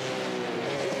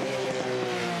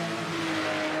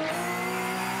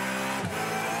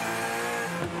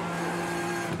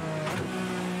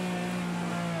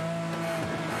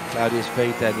 Claudius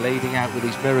Feed then leading out with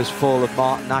his mirrors full of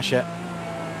Martin Asher.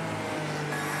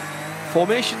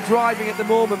 Formation driving at the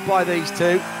moment by these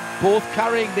two, both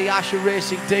carrying the Asher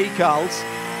Racing decals.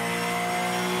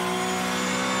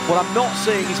 What I'm not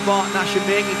seeing is Martin Asher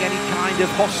making any kind of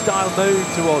hostile move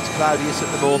towards Claudius at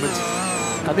the moment.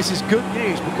 And this is good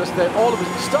news, because they're all of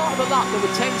us, at the start of the lap they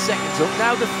were 10 seconds up,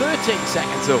 now they're 13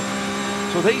 seconds up.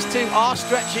 So these two are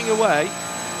stretching away.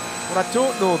 What I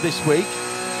don't know this week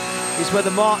is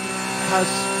whether Martin has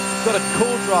got a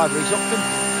co-driver. He's often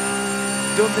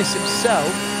done this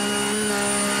himself.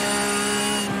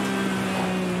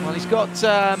 Well, he's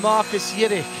got Marcus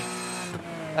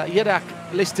Jirak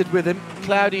listed with him.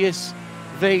 Claudius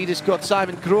Veed has got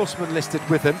Simon Grossman listed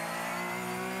with him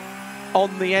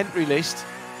on the entry list.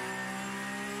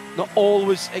 Not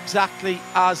always exactly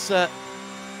as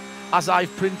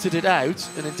I've printed it out,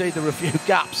 and indeed there are a few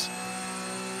gaps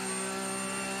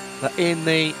in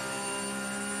the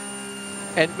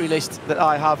entry list that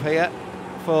I have here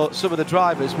for some of the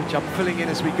drivers, which I'm filling in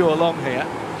as we go along here.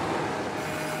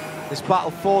 This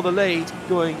battle for the lead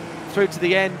going through to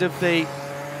the end of the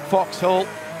Foxhole.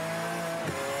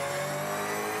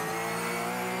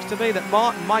 To me that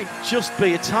Martin might just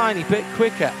be a tiny bit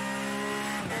quicker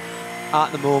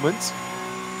at the moment.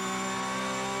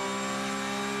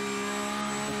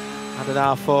 And an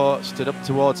R4 stood up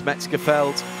towards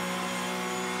Metzgerfeld.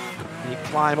 You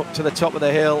climb up to the top of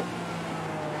the hill,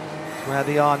 where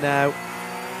they are now.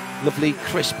 Lovely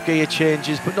crisp gear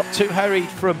changes, but not too hurried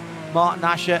from Martin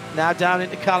Asher. Now down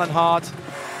into Callenhard.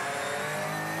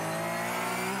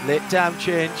 Late down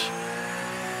change.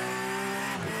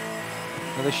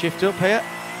 Another shift up here.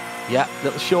 Yeah,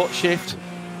 little short shift.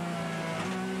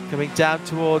 Coming down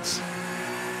towards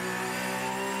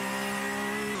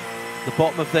the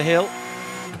bottom of the hill.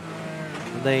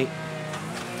 And the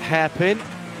hairpin.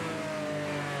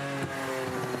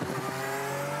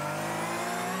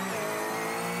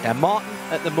 Yeah, Martin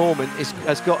at the moment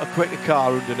has got a quicker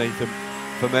car underneath him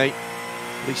for me.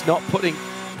 But he's not putting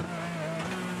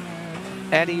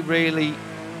any really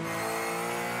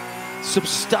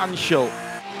substantial,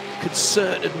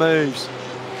 concerted moves.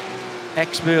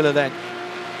 Ex-Müller then,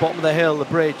 bottom of the hill, the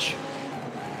bridge.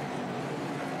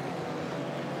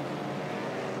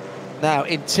 Now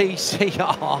in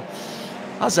TCR,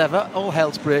 as ever, all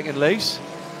hell's breaking loose.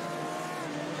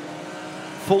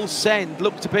 Full Send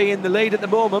look to be in the lead at the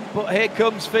moment, but here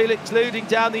comes Felix Luding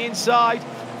down the inside.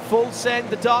 Full Send,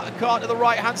 the darker car to the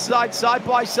right-hand side, side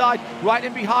by side. Right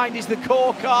in behind is the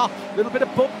core car. A little bit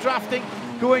of bump drafting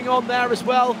going on there as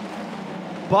well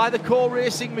by the core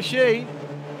racing machine.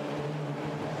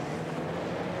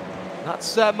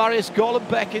 That's Marius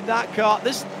Gollenbeck in that car.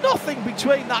 There's nothing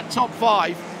between that top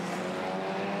 5.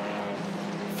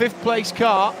 5th place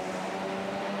car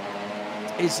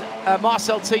is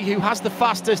Marcel T, who has the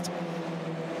fastest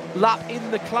lap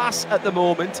in the class at the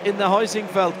moment in the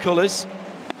Heusingfeld colours.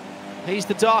 He's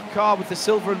the dark car with the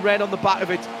silver and red on the back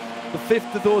of it, the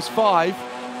 5th of those 5.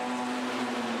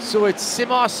 So it's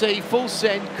Simarcy, Full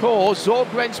Send, Core, Zorg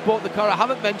Rensport, the car I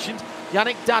haven't mentioned,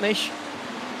 Yannick Danish,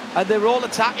 and they're all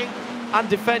attacking and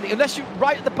defending. Unless you're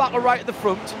right at the back or right at the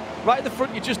front. Right at the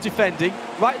front you're just defending,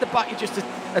 right at the back you're just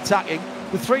attacking.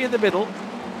 The 3 in the middle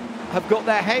have got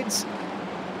their heads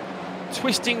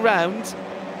twisting round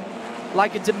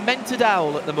like a demented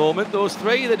owl at the moment. Those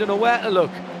 3, they don't know where to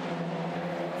look.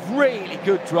 really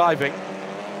good driving.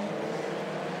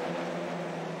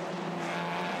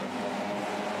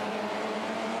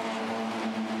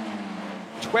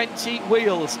 "20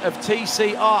 wheels of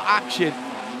TCR action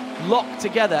locked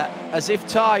together as if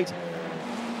tied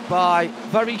by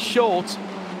very short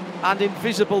and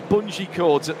invisible bungee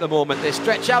cords at the moment. They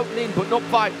stretch out and in, but not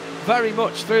by very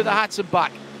much through the hats and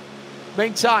back.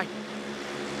 Meantime,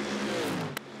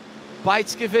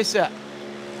 Beitske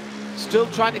still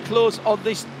trying to close on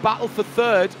this battle for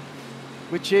third,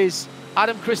 which is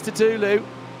Adam Christodoulou,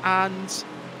 and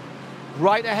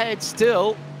right ahead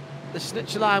still the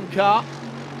Snitchelheim car,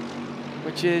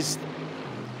 which is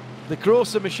the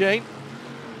Grosser machine.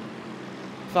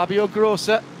 Fabio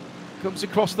Grosser comes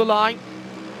across the line.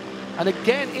 And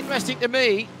again, interesting to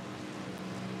me,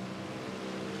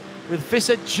 with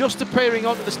Visser just appearing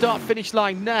onto the start-finish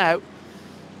line now,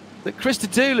 that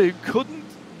Christodoulou couldn't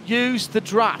use the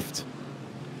draft,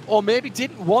 or maybe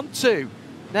didn't want to.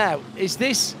 Now, is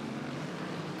this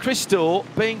Christo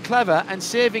being clever and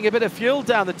saving a bit of fuel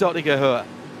down the Dottinger Höhe?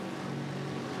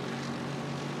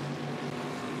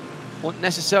 Won't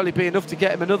necessarily be enough to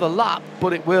get him another lap,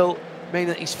 but it will mean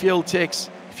that his fuel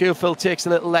fill takes a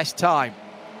little less time.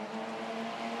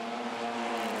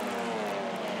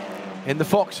 In the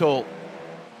Vauxhall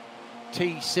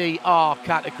TCR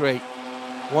category,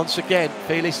 once again,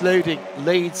 Felix Luding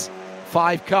leads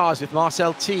 5 cars with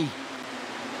Marcel T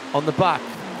on the back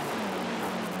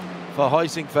for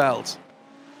Heusingfeld.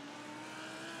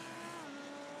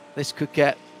 This could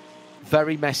get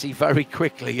very messy very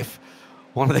quickly if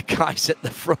one of the guys at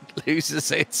the front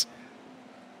loses it.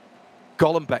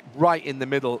 Golombek right in the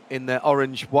middle in the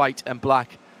orange, white and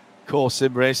black Core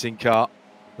Sim racing car,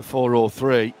 the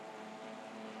 403.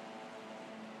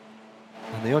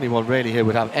 And the only one really who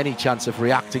would have any chance of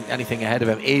reacting to anything ahead of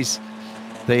him is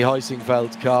the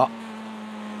Heusingfeld car.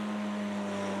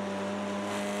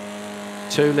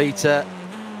 2-litre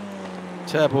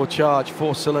turbocharged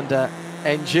 4-cylinder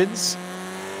engines.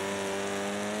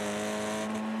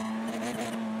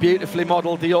 Beautifully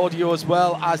modelled, the audio as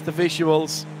well as the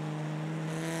visuals.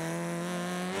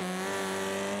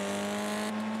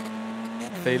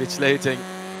 Felix Luding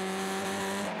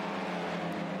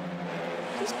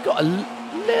just got a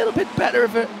little bit better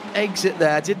of an exit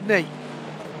there, didn't he?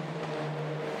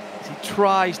 As he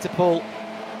tries to pull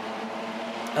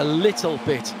a little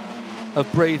bit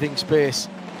of breathing space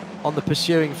on the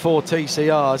pursuing 4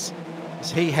 TCRs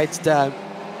as he heads down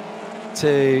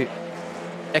to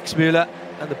Exmüller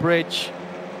and the bridge.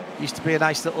 Used to be a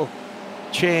nice little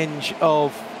change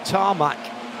of tarmac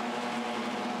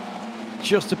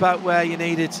just about where you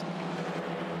needed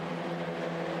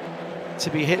to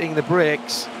be hitting the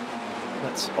brakes.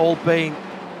 That's all been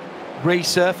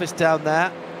resurfaced down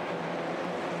there,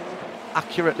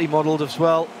 accurately modelled as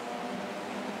well.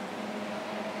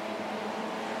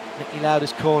 Nicky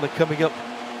Lauda's corner coming up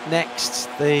next.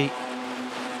 The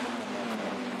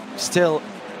still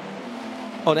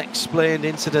unexplained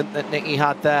incident that Nicky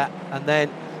had there, and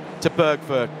then to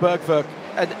Bergwerk. Bergwerk,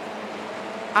 an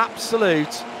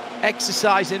absolute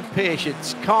exercise in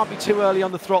patience. Can't be too early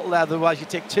on the throttle there, otherwise you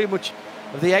take too much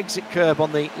of the exit curb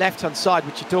on the left-hand side,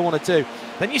 which you don't want to do.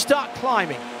 Then you start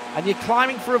climbing, and you're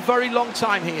climbing for a very long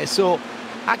time here, so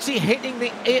actually hitting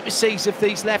the apices of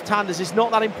these left-handers is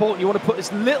not that important. You want to put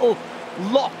as little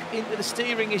lock into the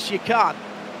steering as you can.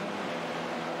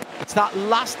 It's that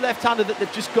last left-hander that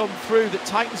they've just gone through that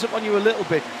tightens up on you a little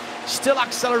bit. Still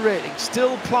accelerating,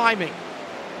 still climbing.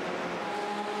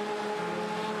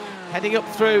 Heading up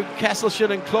through Kesselchen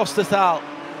and Klosterthal.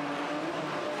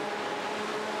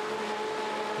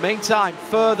 Meantime,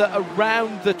 further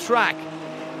around the track,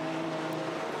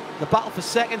 the battle for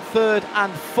second, third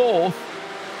and fourth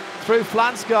through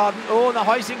Flansgarden. Oh, the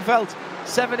Heusingfeld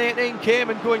 718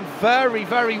 came and going very,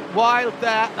 very wild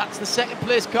there. That's the second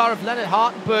place car of Leonard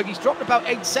Hartenberg. He's dropped about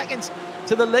 8 seconds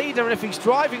to the leader, and if he's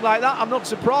driving like that, I'm not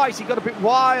surprised. He got a bit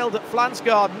wild at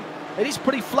Flansgarden. It is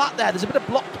pretty flat there. There's a bit of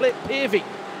block plate paving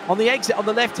on the exit on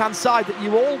the left-hand side that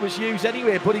you always use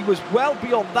anyway, but he was well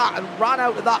beyond that and ran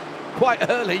out of that quite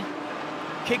early.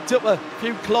 Kicked up a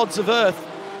few clods of earth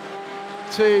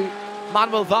to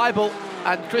Manuel Weibel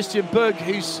and Christian Berg,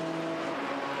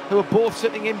 who are both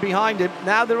sitting in behind him.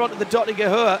 Now they're onto the Dottinger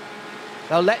Höhe.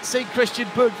 Now let's see Christian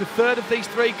Berg, the third of these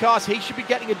 3 cars. He should be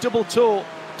getting a double tour.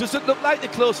 Doesn't look like they're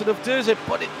close enough, does it?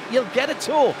 But you'll get a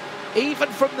tour, even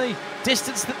from the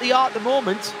distance that they are at the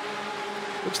moment.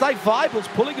 Looks like Weibel's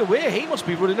pulling away. He must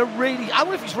be running I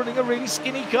wonder if he's running a really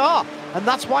skinny car, and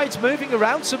that's why it's moving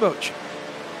around so much.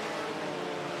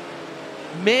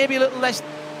 Maybe a little less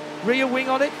rear wing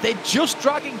on it. They're just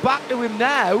dragging back to him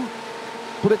now.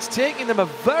 but it's taking them a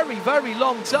very, very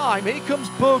long time. Here comes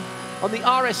Bug on the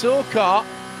RSO car,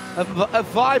 a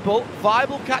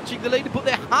Viable catching the leader, but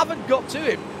they haven't got to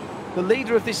him. The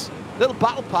leader of this little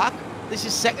battle pack, this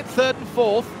is second, third and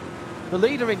fourth. The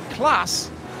leader in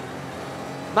class,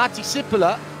 Matti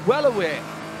Sipilä, well away,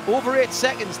 over 8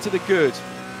 seconds to the good.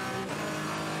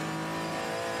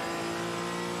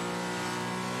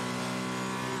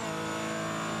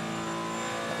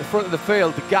 At the front of the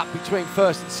field, the gap between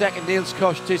first and second, Niels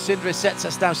Koch to Sindre sets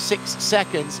us now 6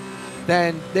 seconds.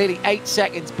 Then nearly 8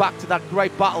 seconds back to that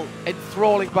great battle,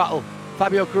 enthralling battle.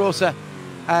 Fabio Grosse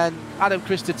and Adam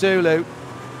Christodoulou.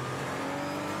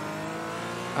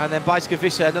 And then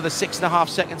Bijska another 6.5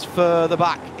 seconds further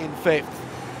back in 5th.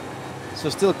 So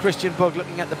still Christian Bug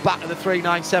looking at the back of the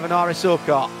 397 RSO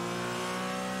car.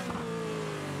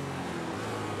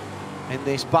 In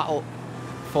this battle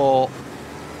for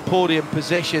podium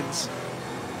positions.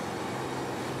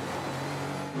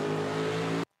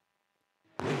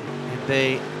 In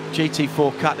the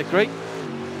GT4 category.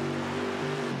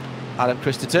 Adam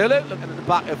Christodoulou looking at the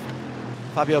back of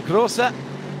Fabio Grosse.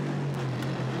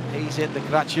 He's in the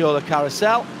Graciola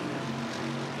carousel.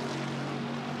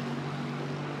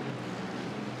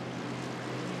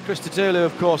 Christodoulou,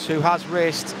 of course, who has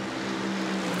raced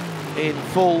in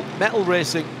full metal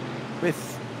racing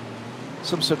with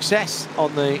some success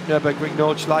on the Nürburgring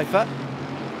Nordschleife,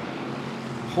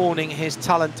 honing his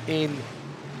talent in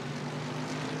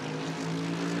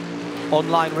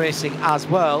online racing as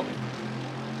well.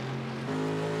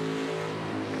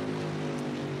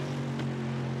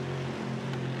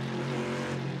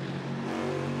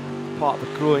 Part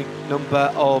of a growing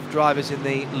number of drivers in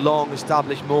the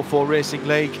long-established Mo4 Racing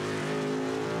League,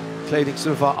 including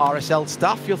some of our RSL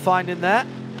staff you'll find in there.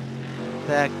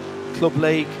 Their club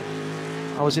league,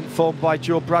 I was informed by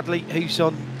Joe Bradley, who's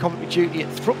on commentary duty at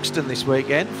Thruxton this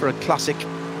weekend for a classic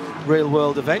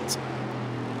real-world event.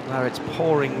 Now it's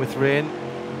pouring with rain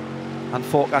and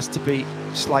forecast to be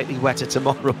slightly wetter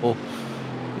tomorrow.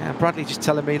 Yeah, Bradley just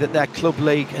telling me that their club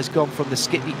league has gone from the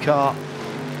Skippy car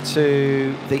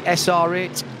to the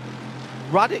SR8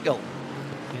 Radical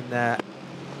in their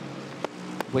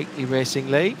weekly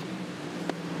racing league.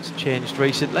 It's changed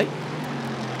recently.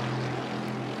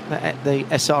 The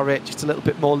SR8 just a little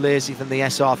bit more lazy than the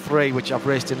SR3, which I've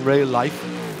raced in real life,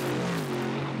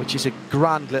 which is a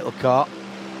grand little car.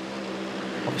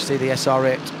 Obviously the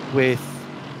SR8 with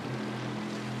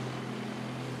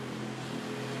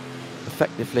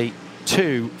effectively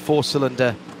 2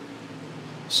 4-cylinder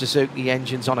Suzuki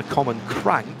engines on a common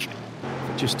crank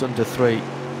for just under 3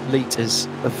 litres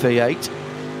of V8.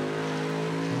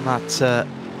 And that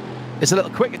is a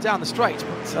little quicker down the straight,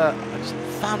 but I just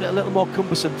found it a little more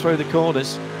cumbersome through the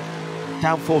corners.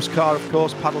 Downforce car, of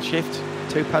course, paddle shift,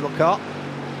 2-pedal car.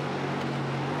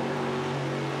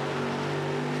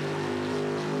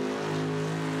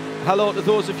 Hello to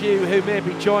those of you who may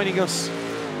be joining us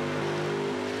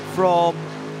from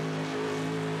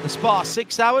the Spa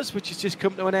 6 hours, which has just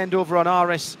come to an end over on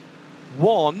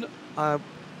RS1.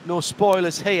 No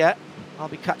spoilers here. I'll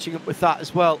be catching up with that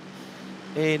as well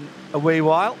in a wee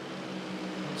while.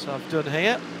 So I've done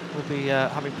here. We'll be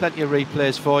having plenty of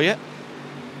replays for you.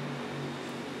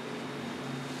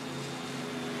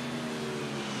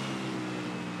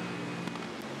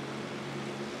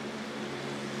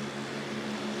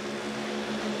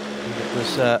 It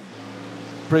was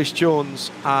Bruce Jones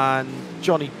and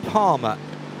Johnny Palmer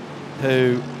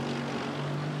who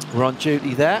were on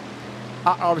duty there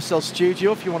at RSL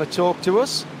Studio if you want to talk to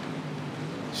us.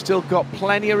 Still got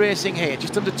plenty of racing here,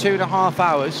 just under 2.5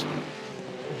 hours,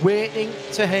 waiting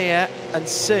to hear and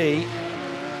see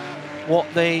what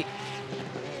the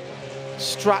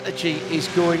strategy is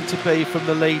going to be from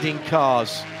the leading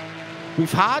cars.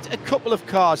 We've had a couple of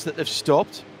cars that have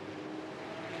stopped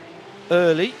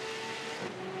early,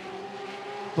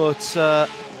 but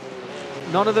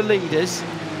none of the leaders.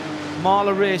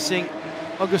 Marla Racing,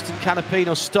 Augustin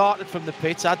Canapino started from the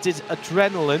pits, as did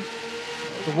Adrenaline,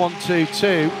 the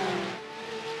 1-2-2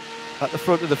 at the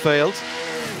front of the field.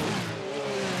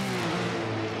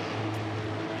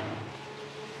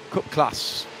 Cup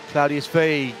class, Claudius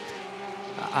V,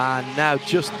 and now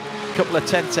just a couple of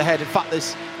tenths ahead. In fact,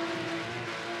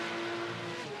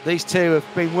 these two have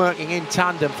been working in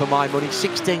tandem for my money.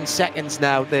 16 seconds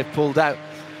now they've pulled out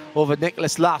over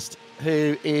Nicholas Last,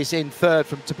 who is in third,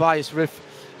 from Tobias Riff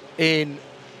in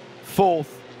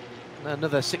fourth, and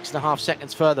another 6.5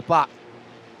 seconds further back.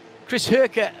 Chris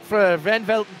Herke for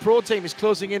Renvelten Pro Team is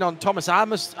closing in on Thomas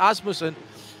Asmussen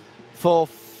for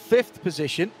 5th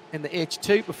position in the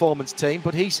H2 Performance team,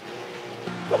 but he's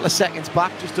a couple of seconds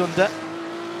back, just under.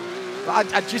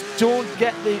 I just don't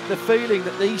get the feeling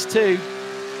that these two,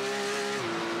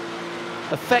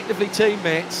 effectively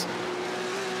teammates,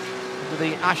 under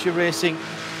the Asher Racing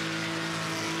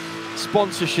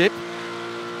sponsorship.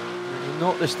 You'll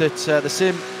notice that the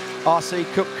Sim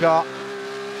RC Cup car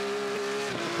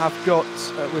have got,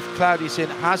 with Claudius in,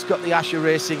 has got the Asher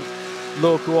Racing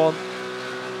logo on.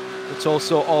 It's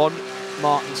also on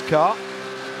Martin's car.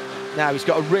 Now he's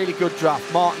got a really good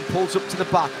draft. Martin pulls up to the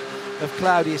back of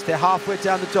Claudius. They're halfway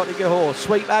down the Dottinger Horse.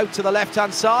 Sweep out to the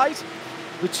left-hand side.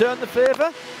 Return the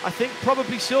favour? I think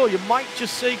probably so. You might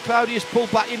just see Claudius pull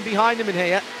back in behind him in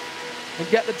here and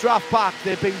get the draft back.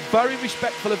 They've been very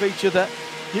respectful of each other.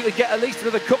 You could get at least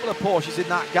another couple of Porsches in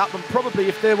that gap, and probably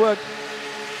if they were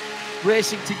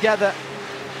racing together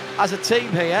as a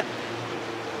team here,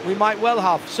 we might well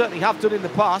have, certainly have done in the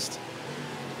past.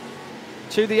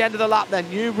 To the end of the lap then,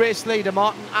 new race leader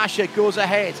Martin Asher goes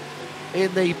ahead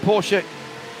in the Porsche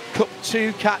Cup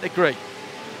 2 category,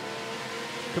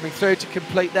 coming through to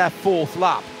complete their 4th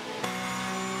lap.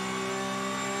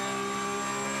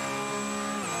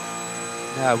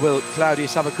 Now will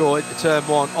Claudius have a go into turn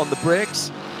 1 on the brakes?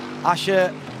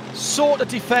 Asher sort of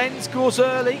defends, goes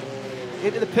early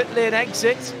into the pit lane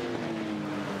exit.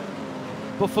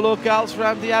 Buffalo Gals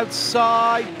around the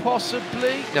outside,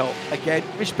 possibly. No, again,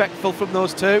 respectful from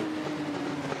those two.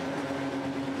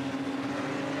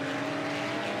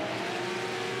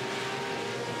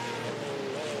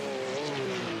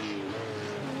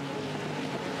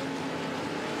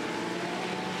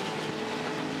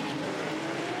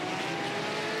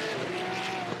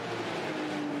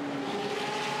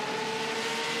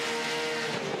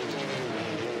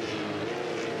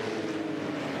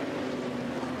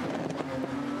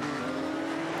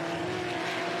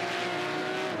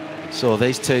 So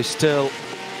these two still,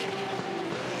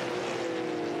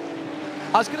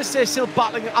 I was going to say still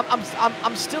battling.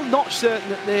 I'm still not certain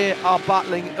that they are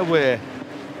battling away.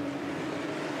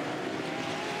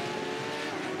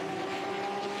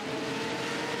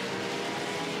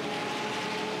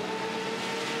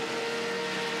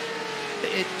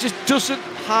 It just doesn't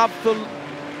have the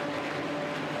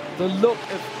look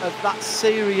of that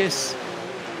serious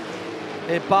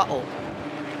a battle.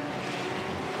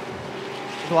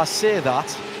 So I say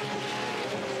that,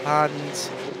 and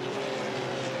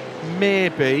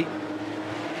maybe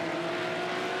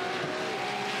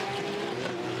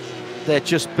they're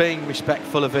just being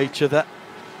respectful of each other.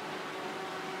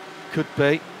 Could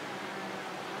be.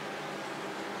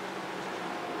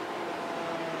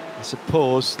 I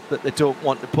suppose that they don't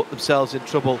want to put themselves in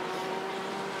trouble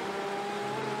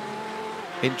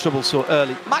so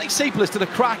early. Matty Seipel has done a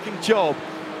cracking job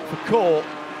for Core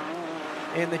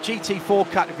in the GT4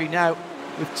 category now,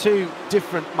 with two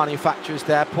different manufacturers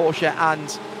there, Porsche and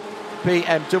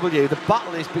BMW. The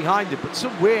battle is behind him, but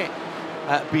some way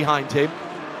behind him.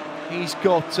 He's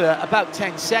got about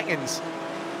 10 seconds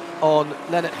on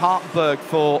Lennart Hartenberg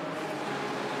for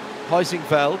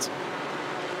Huizingveld.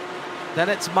 Then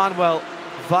it's Manuel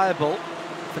Viable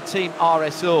for Team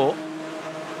RSO.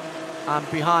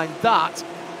 And behind that,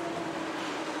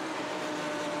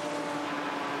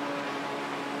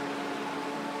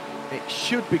 it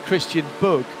should be Christian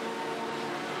Bug.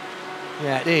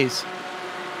 Yeah, it is.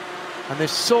 And they've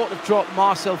sort of dropped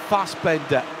Marcel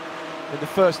Fassbender in the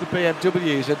first of the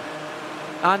BMWs, and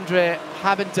Andre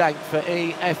Habendank for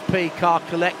EFP Car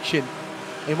Collection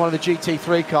in one of the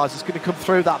GT3 cars is going to come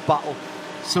through that battle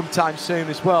sometime soon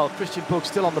as well. Christian Bug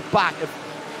still on the back of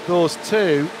those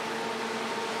two.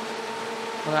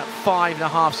 About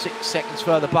 5.5, 6 seconds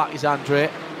further back is Andre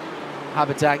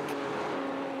Habendank.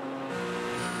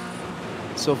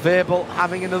 So Weibel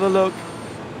having another look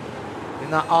in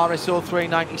that RSO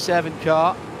 397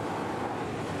 car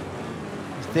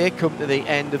as they come to the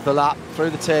end of the lap through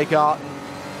the Tiergarten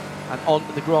and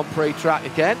onto the Grand Prix track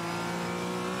again.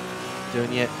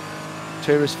 Doing your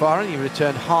tourist foreign, you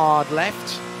return hard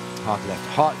left.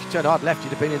 If you turn hard left, you'd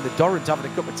have been in the Dorrans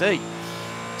having a cup of tea.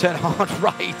 Turn hard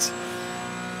right.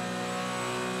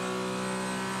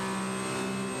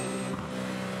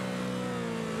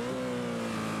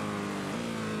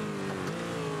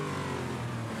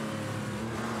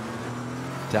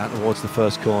 Down towards the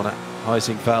first corner,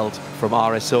 Huizingveld from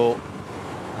RSO,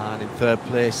 and in third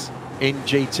place in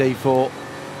GT4.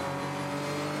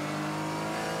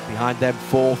 Behind them,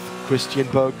 fourth, Christian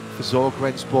Bug for Zorg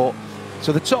Rennsport.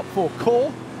 So the top four,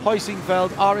 Core, Huizingveld,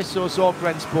 RSO, Zorg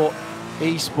Rennsport,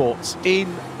 Esports in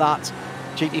that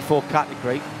GT4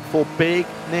 category. For big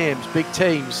names, big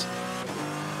teams.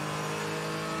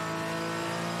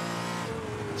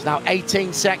 It's now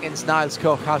 18 seconds Niels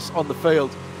Koch has on the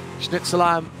field.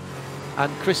 Schnitzelam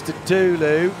and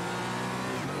Christodoulou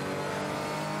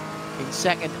in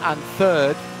second and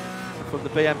third from the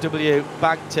BMW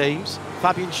bank teams.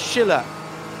 Fabian Schiller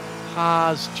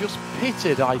has just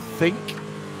pitted, I think.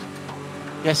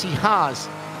 Yes, he has,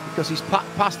 because he's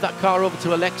passed that car over to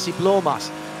Alexi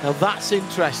Blomas. Now that's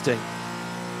interesting.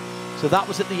 So that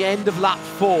was at the end of lap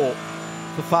 4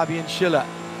 for Fabian Schiller.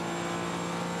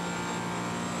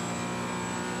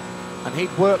 And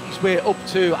he'd worked his way up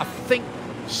to, I think,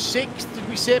 6th, did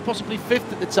we say, possibly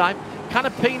 5th at the time.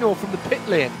 Canapino from the pit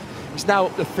lane is now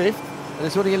up to 5th, and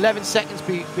there's only 11 seconds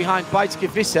behind Beitske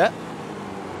Visser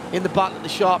in the battle at the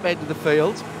sharp end of the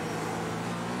field.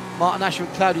 Martin Asher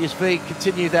and Claudius V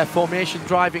continue their formation,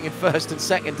 driving in first and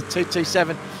second, the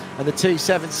 227 and the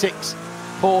 276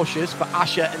 Porsches for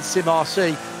Asher and Sim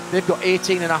RC. They've got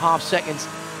 18.5 seconds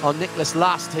on Nicholas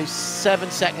Last, who's 7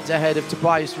 seconds ahead of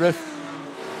Tobias Ruff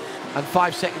and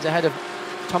 5 seconds ahead of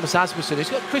Thomas Asmussen. He's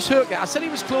got Chris Hurker. I said he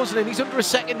was closing in. He's under a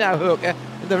second now, Hurker,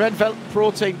 in the Renvelt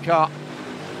Pro Team car.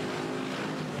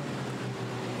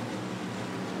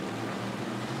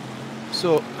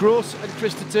 So Gross and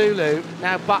Christodoulou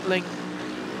now battling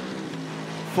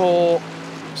for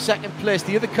second place.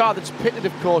 The other car that's pitted,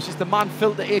 of course, is the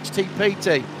Manfilter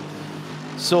HTPT.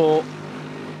 So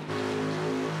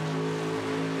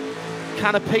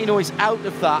Canapino is out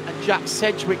of that and Jack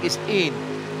Sedgwick is in.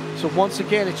 So once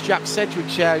again, it's Jack Sedgwick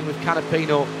sharing with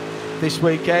Canapino this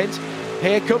weekend.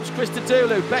 Here comes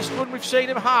Christodoulou, best run we've seen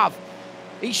him have.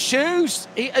 He eschews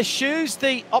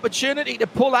the opportunity to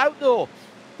pull out though.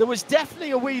 There was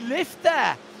definitely a wee lift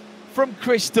there from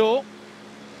Christo.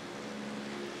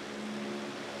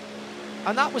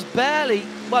 And that was barely,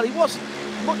 well, he wasn't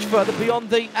much further beyond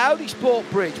the Audi Sport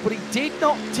Bridge, but he did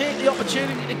not take the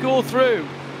opportunity to go through.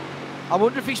 I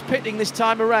wonder if he's pitting this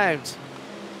time around.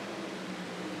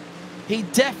 He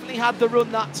definitely had the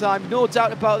run that time, no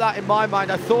doubt about that in my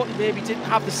mind. I thought he maybe didn't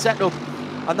have the setup,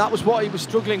 and that was what he was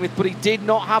struggling with, but he did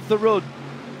not have the run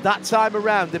that time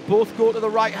around. They both go to the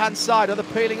right-hand side. Are they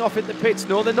peeling off into pits?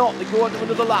 No, they're not. They go on to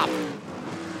another lap.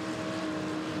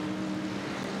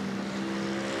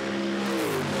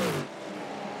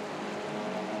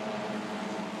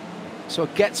 So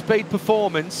get speed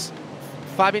performance.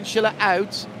 Fabian Schiller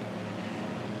out,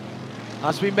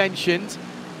 as we mentioned.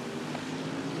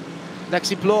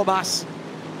 Alexi Blomas,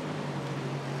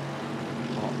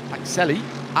 or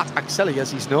Axeli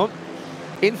as he's known,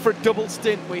 in for a double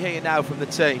stint, we hear now from the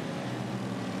team.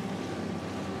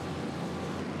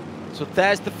 So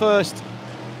there's the first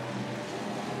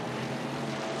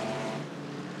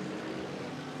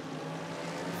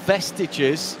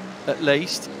vestiges, at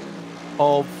least,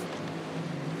 of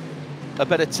a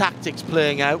bit of tactics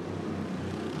playing out.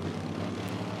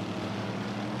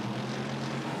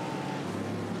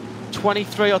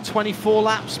 ...23 or 24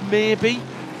 laps, maybe,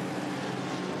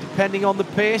 depending on the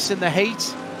pace and the heat.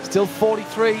 Still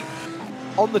 43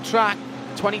 on the track,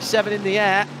 27 in the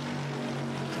air.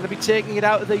 Going to be taking it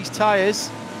out of these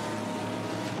tyres.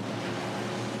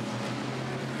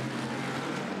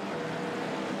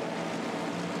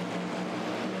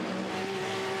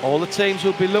 All the teams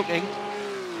will be looking.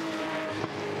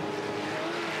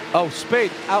 Oh,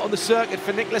 speed out on the circuit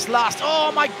for Nicholas Last.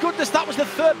 Oh my goodness, that was the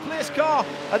third place car,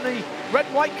 and the red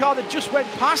and white car that just went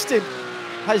past him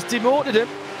has demoted him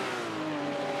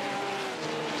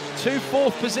to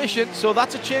 4th position. So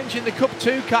that's a change in the Cup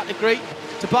 2 category.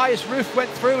 Tobias Ruff went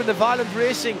through in the Violent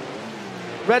Racing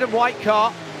red and white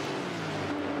car.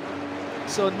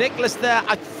 So Nicholas there,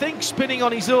 I think, spinning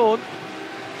on his own.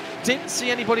 Didn't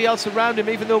see anybody else around him,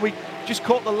 even though we just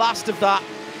caught the last of that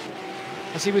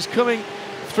as he was coming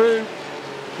through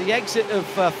the exit of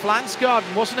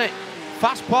Flansgarden, wasn't it?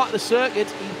 Fast part of the circuit.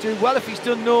 He'd do well if he's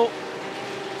done no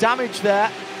damage there.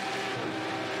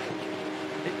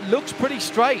 It looks pretty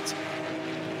straight.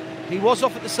 He was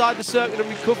off at the side of the circuit and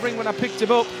recovering when I picked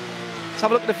him up. Let's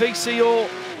have a look at the VCO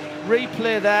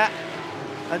replay there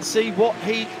and see what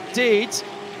he did.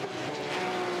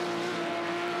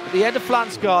 At the end of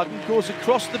Flansgarden, goes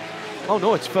across the... Oh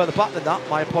no, it's further back than that,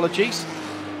 my apologies.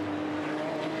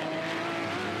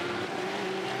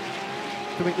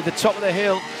 Coming to the top of the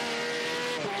hill,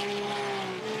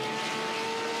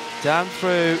 down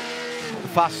through the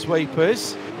fast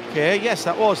sweepers. Okay, yes,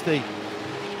 that was the...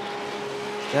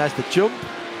 There's the jump.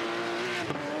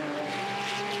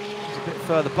 He's a bit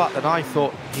further back than I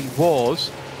thought he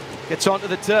was. Gets onto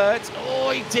the dirt.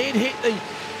 Oh, he did hit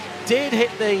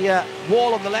the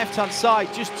wall on the left-hand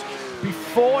side just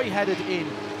before he headed in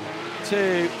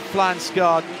to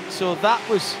Flansgarden. So that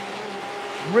was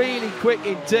really quick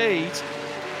indeed.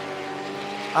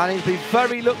 And he's been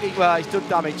very lucky. Well, he's done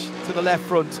damage to the left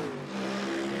front.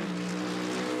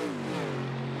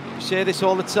 We say this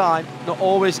all the time, not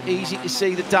always easy to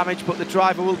see the damage, but the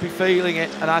driver will be feeling it,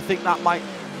 and I think that might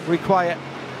require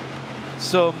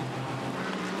some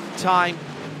time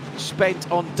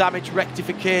spent on damage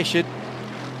rectification.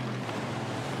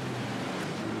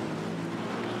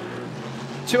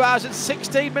 2 hours and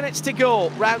 16 minutes to go,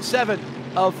 round 7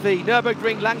 of the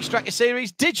Nürburgring Langstrecke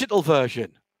Series digital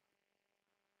version.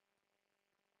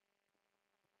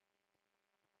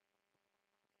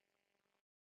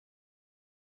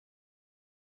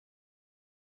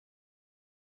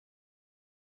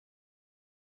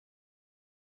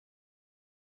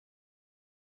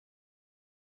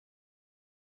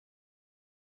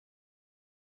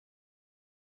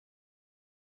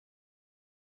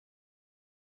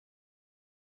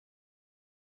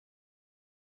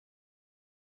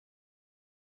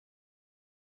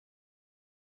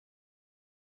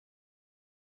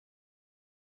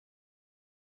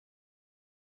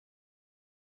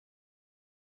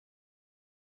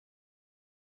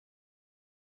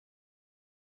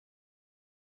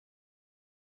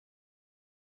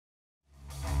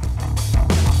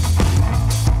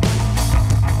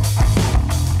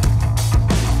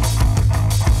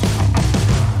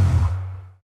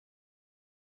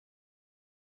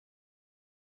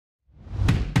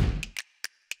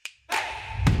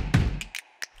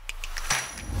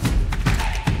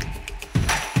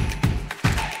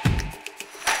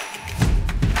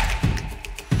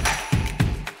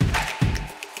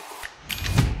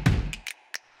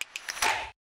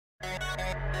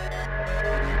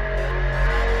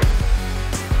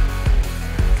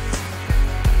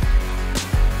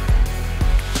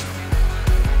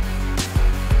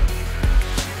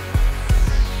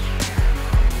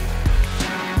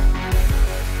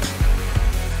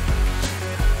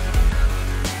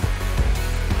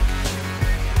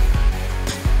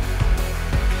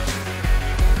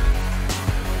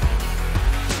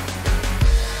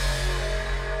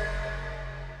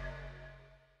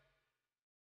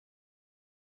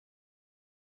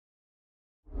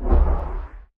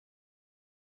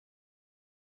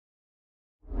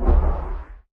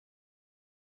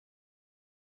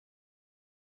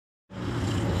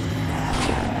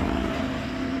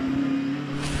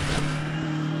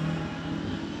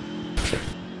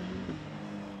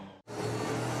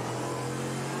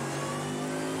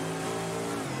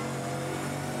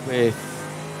 With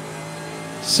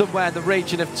somewhere in the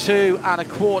region of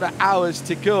 2¼ hours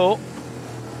to go.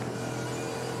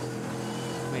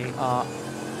 We are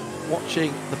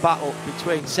watching the battle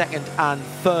between second and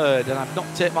third, and I've not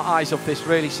taken my eyes off this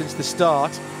really since the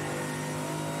start.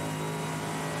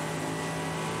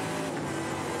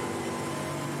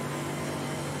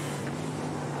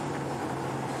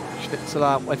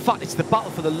 In fact, it's the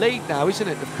battle for the lead now, isn't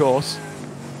it, of course?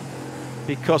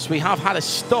 Because we have had a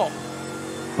stop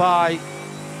by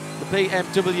the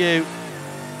BMW,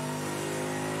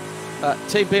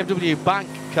 Team BMW bank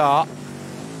car.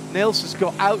 Nils has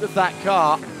got out of that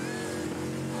car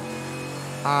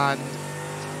and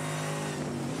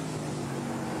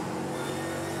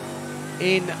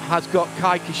in has got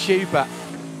Kai Kashuba.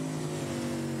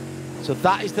 So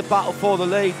that is the battle for the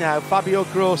lead now. Fabio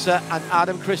Grossa and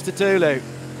Adam Christodoulou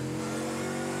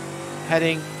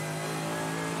heading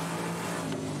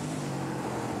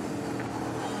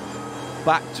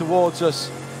back towards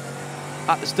us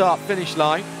at the start-finish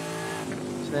line.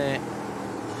 So they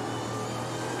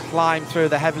climb through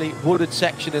the heavily wooded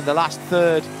section in the last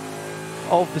third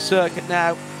of the circuit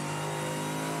now.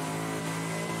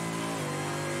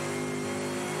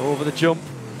 Over the jump.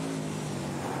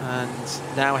 And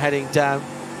now heading down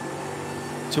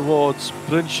towards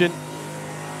Brunchen.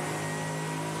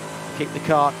 Keep the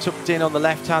car tucked in on the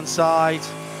left-hand side.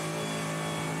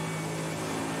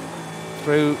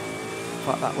 Through, in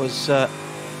fact, that was a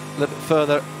little bit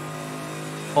further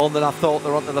on than I thought.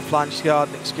 They're onto the flange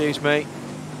garden, excuse me.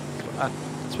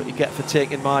 That's what you get for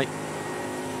taking my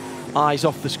eyes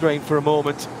off the screen for a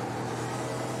moment.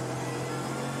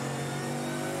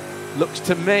 Looks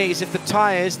to me as if the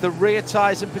tyres, the rear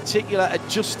tyres in particular, are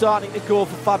just starting to go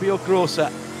for Fabio Grossa.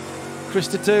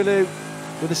 Christodoulou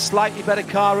with a slightly better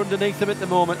car underneath them at the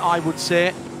moment, I would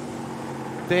say.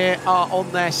 They are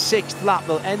on their 6th lap.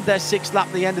 They'll end their 6th lap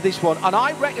at the end of this one. And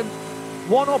I reckon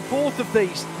one or both of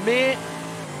these may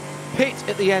pit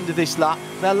at the end of this lap.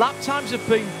 Their lap times have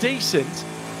been decent,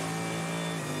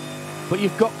 but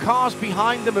you've got cars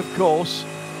behind them, of course,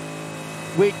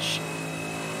 which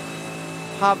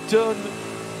have done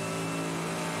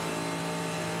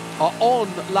are on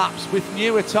laps with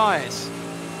newer tyres.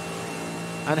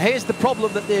 And here's the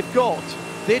problem that they've got.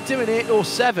 They're doing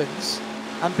 807s,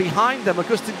 and behind them,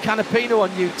 Agustin Canapino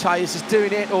on new tyres is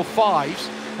doing 805s,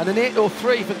 and an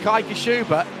 8:03 for Kai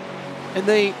Kashuba in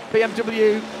the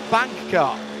BMW bank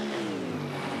car.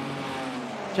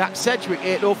 Jack Sedgwick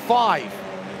 8:05,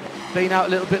 been out a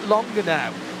little bit longer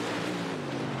now.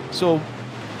 So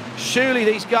surely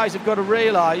these guys have got to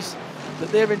realise that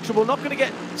they're in trouble. Not going to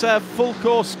get full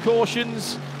course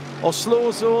cautions or slow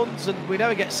zones, and we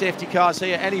never get safety cars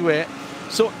here anyway.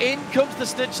 So in comes the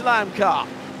Snitchlam car.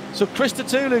 So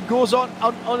Christodoulou goes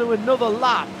onto another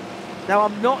lap. Now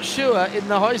I'm not sure in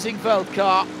the Huizingveld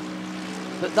car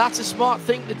that that's a smart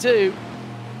thing to do.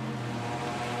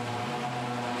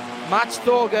 Mats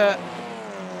Thorger,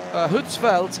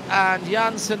 Hutzfeldt and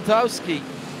Jan Santowski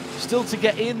still to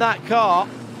get in that car.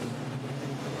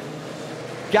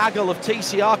 Gaggle of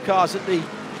TCR cars at the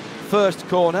first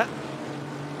corner.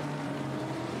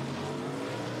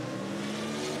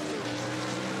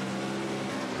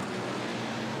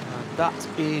 And that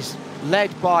is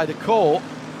led by the core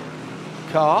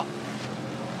car.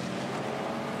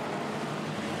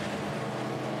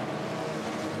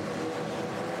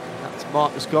 That's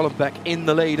Marcus Gollenbeck in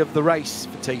the lead of the race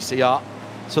for TCR.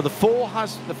 So the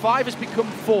 5 has become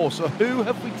 4. So who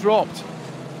have we dropped?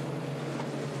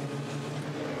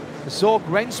 The Zorg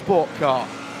Rennsport car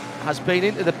has been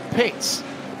into the pits,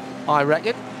 I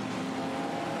reckon.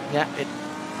 Yeah, it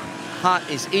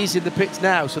is in the pits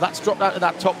now. So that's dropped out of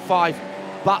that top 5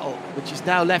 battle, which is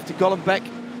now left to Gollenbeck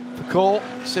for Core.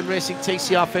 Sim Racing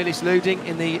TCR Felix Luding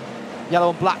in the yellow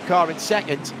and black car in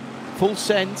second. Full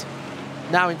Send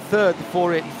now in third, the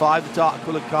 485, the dark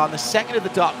coloured car. And the second of the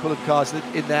dark coloured cars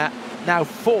in there, now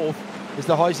fourth, is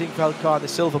the Huizingveld car in the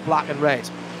silver, black and red.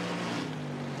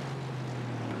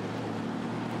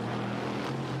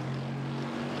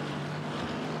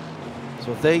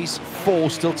 So these 4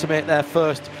 still to make their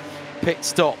first pit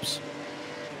stops.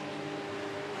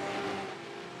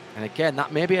 And again,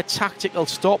 that may be a tactical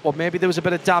stop, or maybe there was a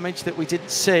bit of damage that we didn't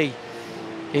see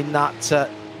in that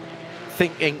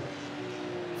thinking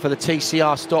for the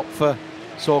TCR stop for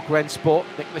Zorg Rennsport.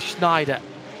 Nicholas Schneider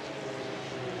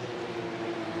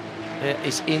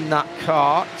is in that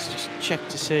car. Let's just check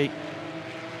to see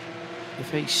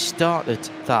if he started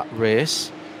that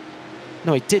race.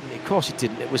 No, he didn't. Of course he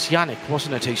didn't. It was Yannick,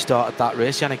 wasn't it, who started that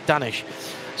race? Yannick Danish.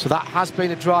 So that has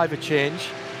been a driver change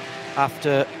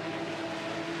after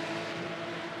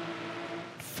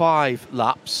 5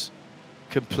 laps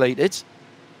completed.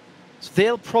 So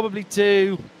they'll probably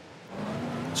do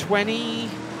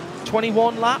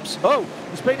 21 laps. Oh,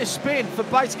 there's been a spin for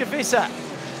Bijtke-Visser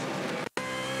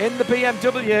in the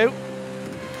BMW.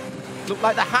 Looked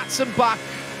like the Hatson back.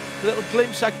 The little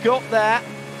glimpse I got there.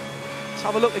 Let's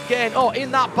have a look again. Oh,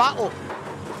 in that battle.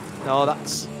 No,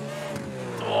 that's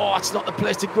not the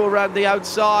place to go around the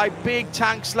outside. Big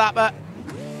tank slapper,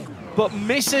 but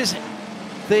misses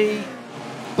the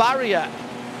barrier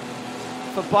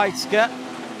for Bijtke.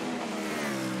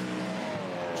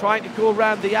 Trying to go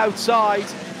around the outside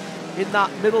in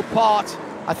that middle part.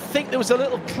 I think there was a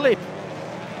little clip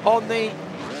on the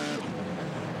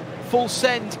Full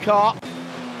Send car.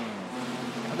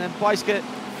 And then Bijtke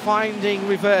finding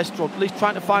reverse, or at least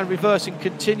trying to find reverse and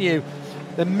continue.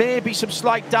 There may be some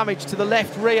slight damage to the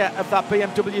left rear of that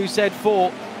BMW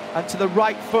Z4 and to the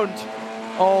right front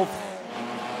of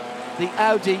the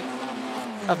Audi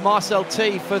of Marcel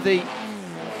T for the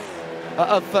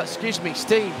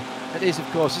Steam. It is, of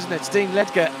course, isn't it? Steen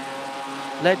Ledger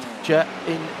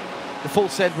in the Full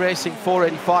Send Racing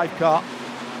 485 car,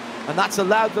 and that's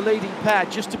allowed the leading pair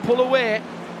just to pull away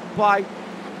by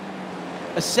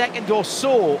a second or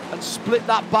so and split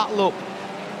that battle up.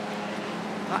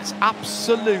 That's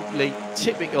absolutely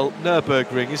typical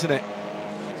Nürburgring, isn't it?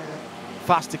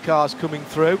 Faster cars coming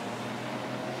through.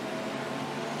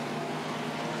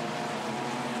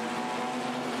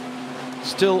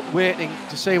 Still waiting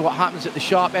to see what happens at the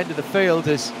sharp end of the field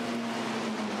as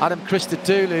Adam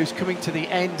Christodoulou's coming to the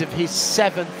end of his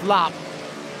 7th lap.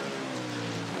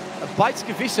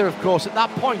 Bijtke-Visser, of course, at that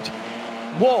point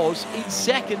was in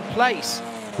 2nd place,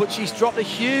 but she's dropped a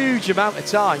huge amount of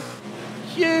time.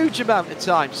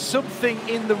 Something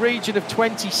in the region of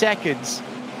 20 seconds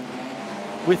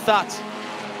with that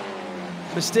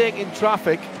mistake in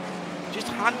traffic. Just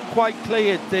hadn't quite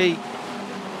cleared the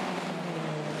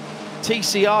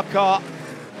TCR car.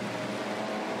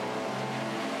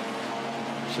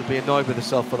 She'll be annoyed with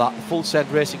herself for that. The Full Send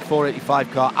Racing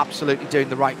 485 car absolutely doing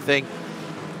the right thing.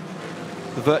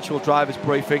 The virtual driver's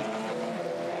briefing.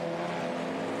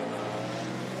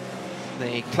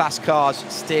 The class cars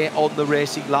stay on the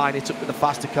racing line. It's up to the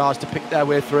faster cars to pick their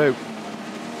way through.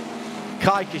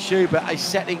 Kai Kashuba is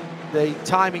setting the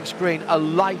timing screen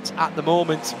alight at the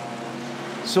moment.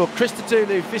 So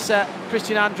Christodoulou, Visser,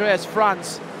 Christian Andreas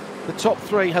Franz the top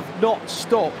three have not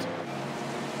stopped.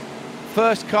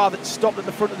 First car that stopped at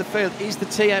the front of the field is the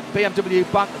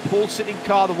BMW Bank, the pole-sitting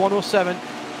car, the 107.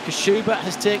 Kashuba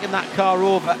has taken that car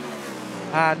over,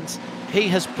 and he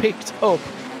has picked up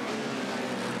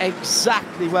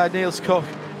exactly where Niels Koch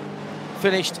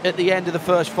finished at the end of the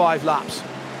first 5 laps.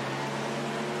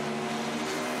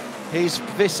 Here's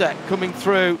Visser coming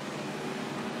through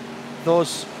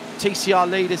those TCR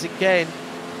leaders again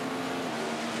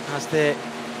as they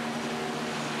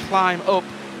climb up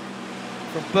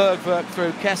from Bergwerk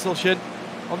through Kesselchen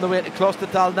on the way to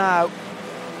Klosterdal now,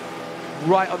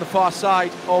 right on the far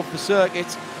side of the circuit.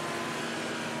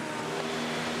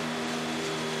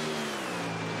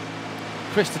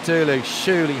 Christodoulou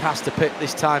surely has to pit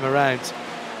this time around.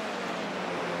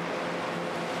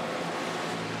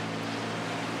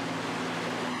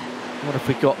 What have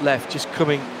we got left? Just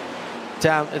coming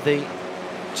down to the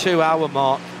 2-hour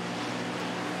mark.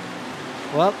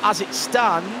 Well, as it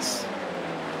stands,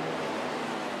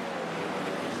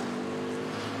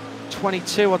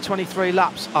 22 or 23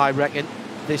 laps, I reckon,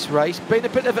 this race. Been a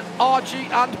bit of an argy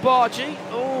and bargy.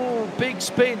 Oh, big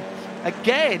spin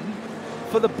again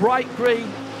for the bright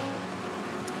green.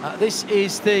 This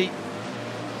is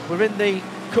we're in the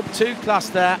Cup 2 class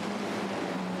there.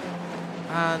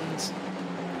 And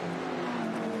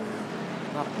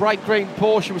that bright green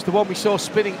Porsche was the one we saw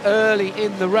spinning early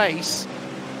in the race.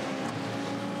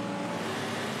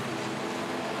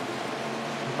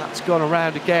 And that's gone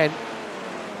around again.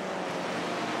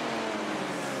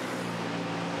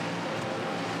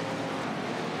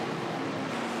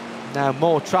 Now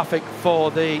more traffic for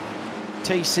the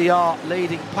TCR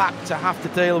leading pack to have to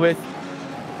deal with.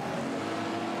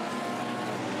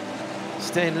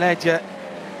 Steen Ledger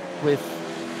with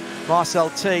Marcel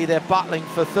T, they're battling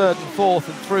for 3rd and 4th,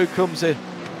 and through comes a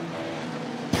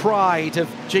pride of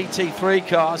GT3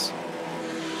 cars.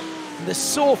 And there's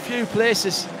so few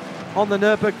places on the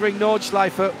Nürburgring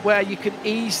Nordschleife where you can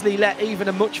easily let even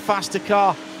a much faster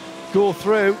car go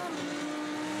through.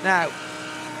 Now,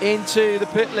 into the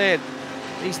pit lane.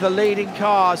 These are the leading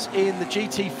cars in the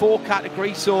GT4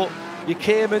 category, so your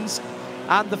Caymans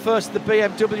and the first of the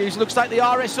BMWs. Looks like the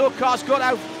RSO car's got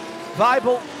out.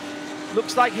 Weibel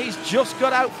looks like he's just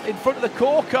got out in front of the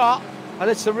core car, and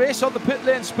it's the race on the pit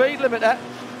lane speed limiter,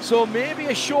 so maybe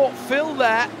a short fill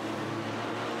there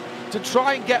to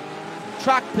try and get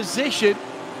track position.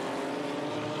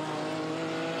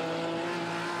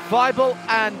 Weibel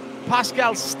and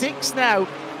Pascal Stix now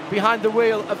behind the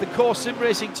wheel of the Core Sim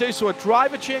Racing 2, so a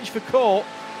driver change for Core,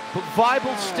 but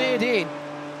Weibel stayed in.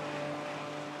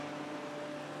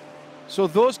 So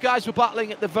those guys were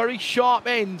battling at the very sharp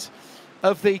end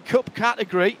of the Cup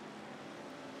category.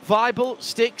 Weibel,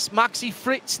 Stix, Maxi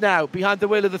Fritz now behind the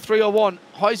wheel of the 301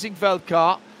 Huizingveld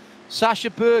car.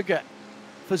 Sascha Berger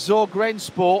for Zorg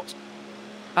Rennsport.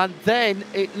 And then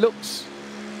it looks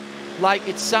like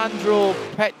it's Sandro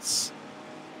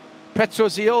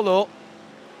Petroziolo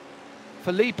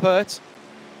for Liepert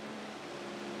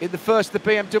in the first of the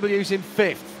BMWs in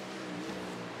 5th.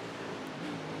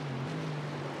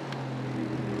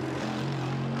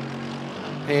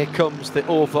 Here comes the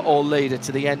overall leader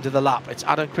to the end of the lap. It's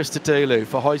Adam Christodoulou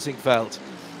for Huizingveld.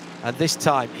 And this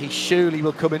time, he surely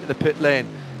will come into the pit lane.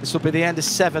 This will be the end of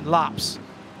 7 laps.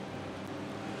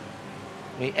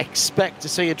 We expect to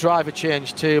see a driver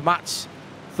change to Mats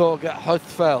Thorger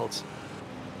Huthfeld.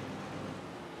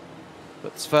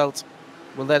 Huthfeld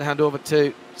will then hand over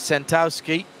to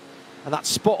Sentowski, and that's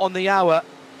spot on the hour,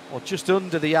 or just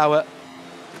under the hour.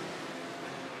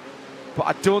 But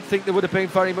I don't think there would have been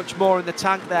very much more in the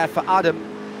tank there for Adam.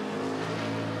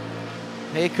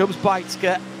 Here comes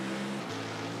Beitske.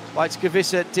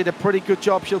 Beitske-Visser did a pretty good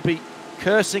job. She'll be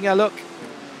cursing her luck.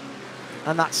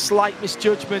 And that slight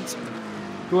misjudgment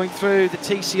going through the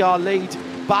TCR lead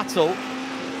battle.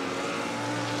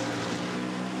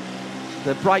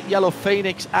 The bright yellow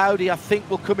Phoenix Audi, I think,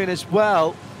 will come in as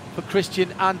well for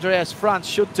Christian Andreas Franz,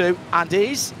 should do, and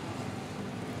is.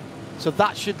 So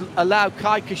that should allow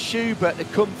Kai Kashuba to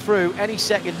come through any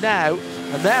second now.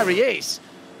 And there he is.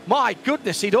 My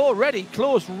goodness, he'd already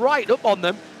closed right up on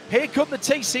them. Here come the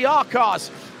TCR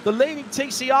cars. The leading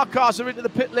TCR cars are into the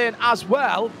pit lane as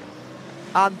well.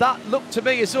 And that looked to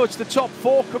me as though it's the top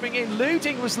 4 coming in.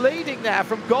 Luding was leading there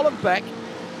from Gollenbeck,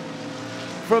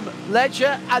 from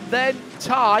Ledger, and then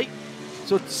Ty.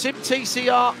 So Sim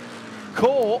TCR,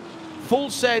 Core,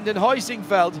 Fulsend and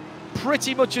Huizingveld,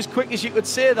 pretty much as quick as you could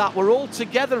say that, were all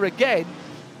together again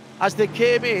as they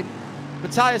came in.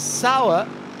 Matthias Sauer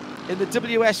in the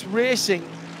WS Racing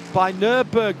by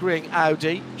Nürburgring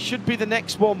Audi should be the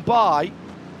next one by.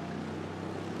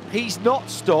 He's not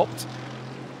stopped.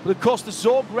 But of course, the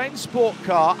Zorg Rennsport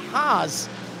car has,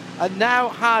 and now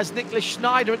has Nicholas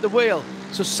Schneider at the wheel.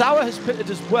 So Sauer has pitted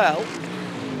as well,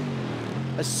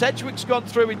 as Sedgwick's gone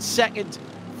through in second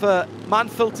for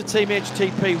Manfilter Team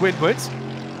HTP Windward.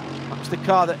 That was the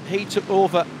car that he took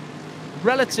over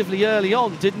relatively early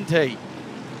on, didn't he?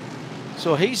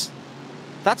 So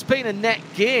that's been a net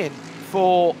gain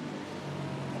for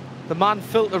the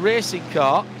Manfilter racing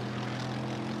car.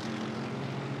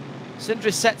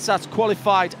 Sindri Setsats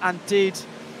qualified and did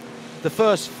the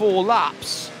first 4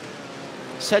 laps.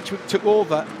 Sedgwick took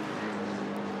over,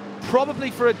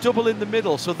 probably for a double in the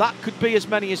middle, so that could be as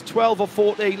many as 12 or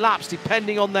 14 laps,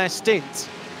 depending on their stint.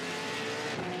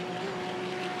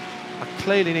 I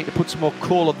clearly need to put some more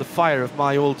coal on the fire of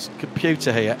my old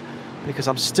computer here, because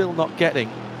I'm still not getting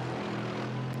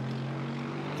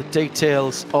the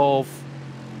details of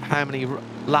how many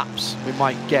laps we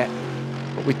might get.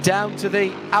 But we're down to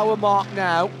the hour mark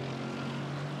now.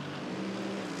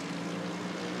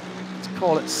 Let's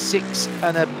call it 6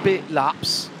 and a bit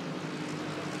laps.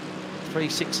 3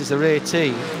 6s are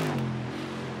 18.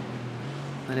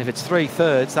 And if it's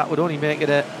 3/3, that would only make it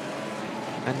a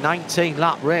 19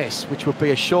 lap race, which would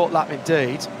be a short lap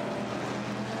indeed.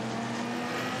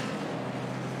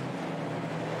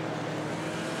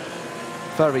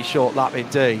 Very short lap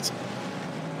indeed.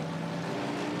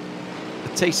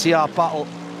 The TCR battle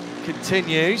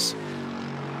continues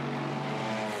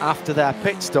after their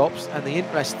pit stops, and the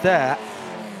interest there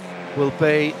will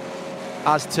be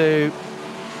as to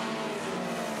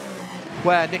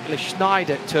where Nicholas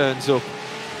Schneider turns up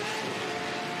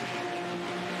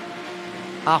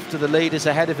after the leaders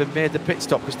ahead of him made the pit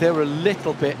stop, because they were a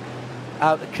little bit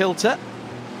out of kilter.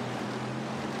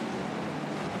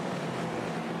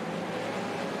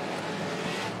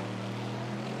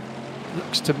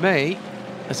 Looks to me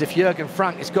as if Jürgen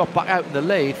Frank has got back out in the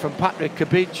lead from Patrick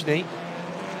Kabinchny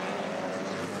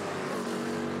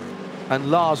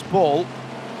and Lars Ball,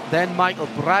 then Michael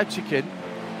Brautiken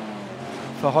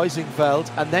for Huizinfeld,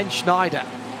 and then Schneider.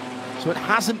 So it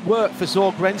hasn't worked for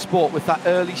Zorg Rennsport with that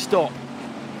early stop.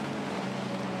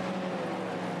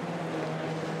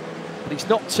 But he's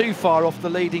not too far off the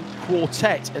leading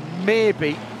quartet, and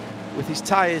maybe with his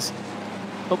tyres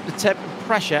up to temp and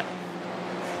pressure,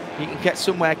 he can get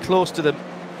somewhere close to them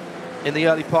in the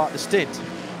early part of the stint.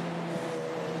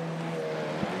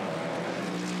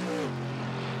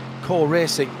 Core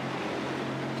Racing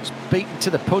just beaten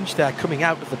to the punch there, coming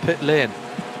out of the pit lane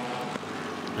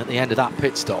at the end of that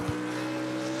pit stop.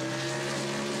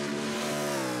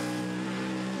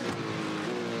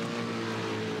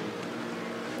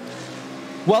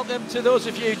 Welcome to those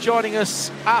of you joining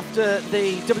us after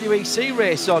the WEC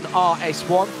race on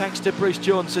RS1. Thanks to Bruce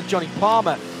Jones and Johnny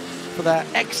Palmer for their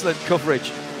excellent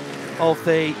coverage of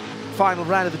the final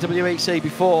round of the WEC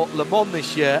before Le Mans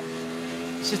this year.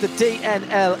 This is the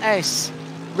DNLS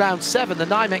round 7, the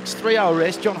NYMEX 3-hour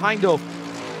race. John Hindhaugh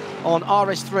on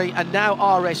RS3 and now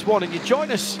RS1, and you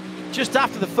join us just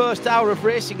after the first hour of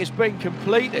racing has been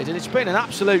completed, and it's been an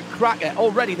absolute cracker.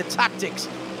 Already the tactics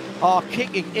are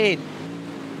kicking in.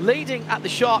 Leading at the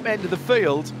sharp end of the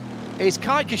field is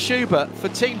Kai Kashuba for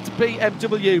Team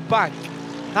BMW Bank.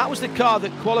 That was the car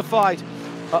that qualified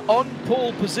on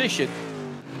pole position.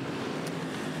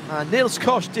 Niels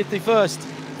Koch did the first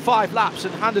 5 laps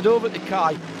and handed over to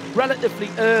Kai relatively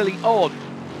early on,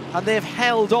 and they've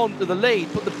held on to the lead.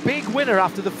 But the big winner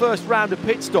after the first round of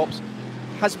pit stops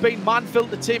has been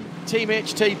Manfilter Team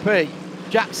HTP.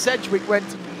 Jack Sedgwick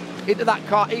went into that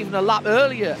car even a lap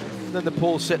earlier than the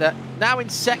pole sitter. Now in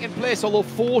second place, although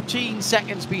 14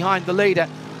 seconds behind the leader.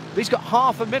 But he's got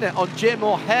half a minute on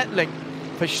J-Mo Hertling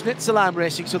for Schnitzelam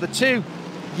Racing. So the 2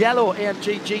 yellow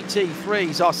AMG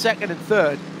GT3s are second and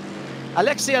third.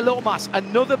 Alexia Lomas,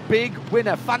 another big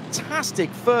winner. Fantastic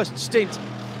first stint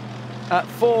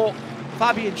for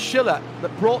Fabian Schiller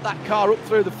that brought that car up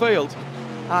through the field.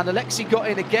 And Alexi got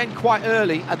in again quite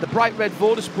early, and the bright red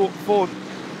Motorsport Ford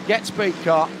Get Speed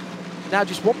car now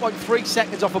just 1.3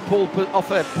 seconds off a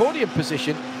podium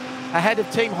position ahead of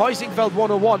Team Huizinfeld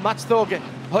 101, Mats Thorge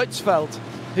Hertzfeld,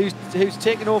 who's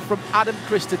taken over from Adam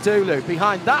Christodoulou.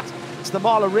 Behind that, it's the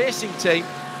Marla Racing team.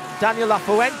 Daniel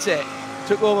Lafuente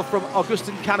took over from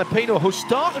Augustin Canapino, who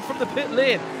started from the pit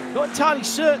lane. Not entirely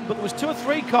certain, but there was 2 or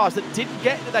 3 cars that didn't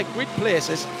get into their grid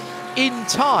places in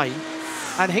time,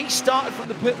 and he started from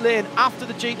the pit lane after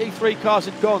the GT3 cars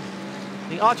had gone.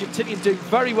 The Argentinian doing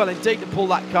very well indeed to pull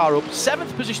that car up.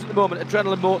 7th position at the moment,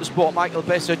 Adrenaline Motorsport. Michael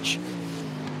Besic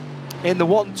in the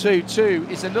 1-2-2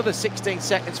 is another 16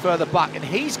 seconds further back, and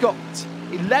he's got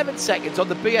 11 seconds on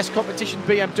the BS Competition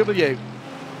BMW.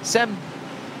 Sem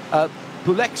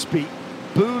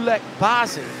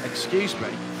Bulekbazi, excuse me,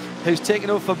 who's taken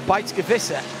over for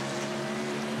Beitske-Visser,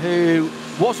 who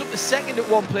was up to second at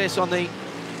one place on the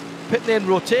pit lane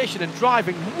rotation and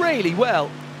driving really well,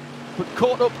 but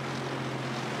caught up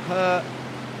her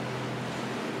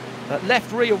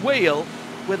left rear wheel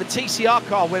with a TCR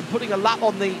car when putting a lap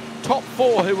on the top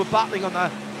four who were battling on the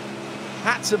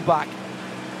hats and back.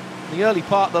 In the early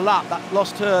part of the lap, that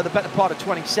lost her the better part of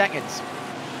 20 seconds.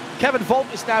 Kevin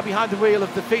Volk is now behind the wheel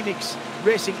of the Phoenix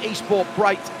Racing eSport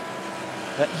Bright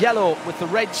yellow with the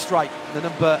red stripe, the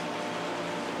number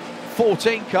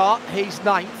 14 car. He's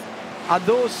ninth, and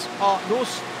those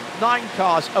 9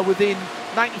 cars are within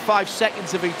 95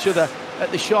 seconds of each other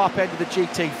at the sharp end of the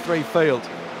GT3 field.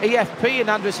 EFP and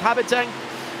Andres Haberding,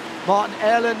 Martin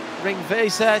Erlen, Ring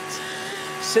Vezet,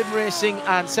 Sim Racing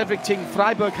and Cedric Ting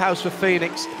Freiburghaus for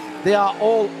Phoenix. They are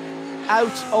all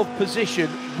out of position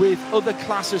with other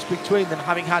classes between them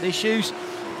having had issues,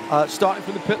 starting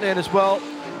from the pit lane as well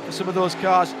for some of those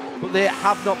cars, but they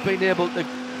have not been able to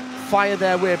fire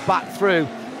their way back through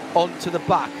onto the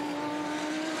back.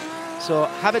 So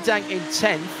Haberdang in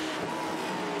 10th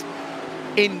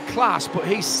in class, but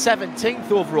he's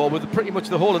 17th overall with pretty much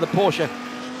the whole of the Porsche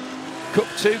Cup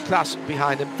 2 class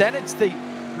behind him. Then it's the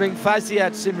Ring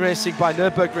Faziad Sim Racing by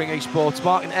Nürburgring Esports,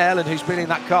 Martin Erlen, who's been in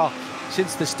that car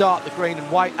since the start, the green and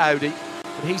white Audi,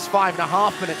 but he's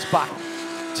 5.5 minutes back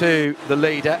to the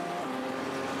leader.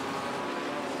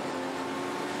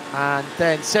 And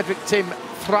then Cedric Tim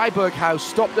Freiburghaus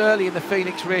stopped early in the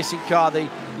Phoenix Racing car, the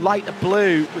lighter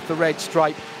blue with the red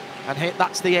stripe, and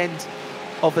that's the end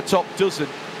of the top dozen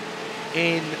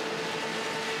in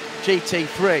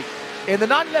GT3. In the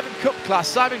 911 Cup class,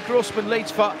 Simon Grossman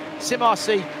leads for Sim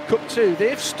RC Cup 2.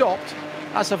 They've stopped,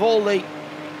 as have all the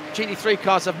GT3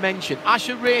 cars I've mentioned.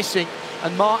 Asher Racing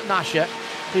and Martin Asher,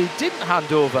 who didn't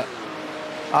hand over,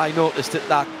 I noticed at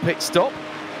that pit stop.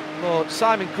 Well,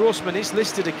 Simon Grossman is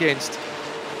listed against,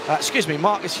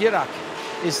 Marcus Hirak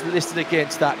is listed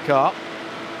against that car.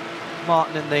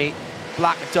 Martin in the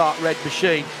black and dark red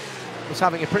machine was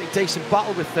having a pretty decent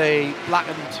battle with the black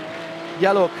and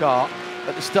yellow car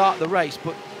at the start of the race,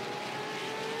 but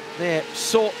they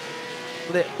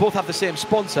both have the same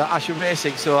sponsor, Asher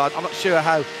Racing, so I'm not sure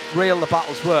how real the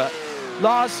battles were.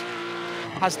 Lars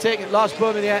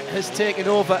Berminier has taken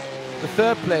over the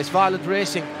third place Violent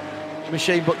Racing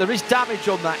machine, but there is damage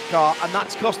on that car, and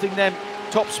that's costing them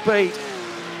top speed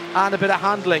and a bit of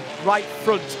handling right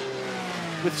front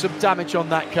with some damage on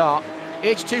that car.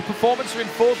 H2 Performance are in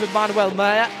fourth with Manuel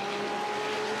Meyer.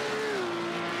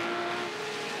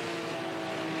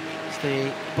 It's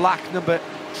the black number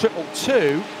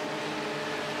 222.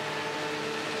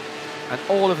 And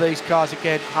all of these cars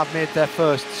again have made their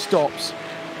first stops.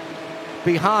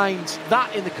 Behind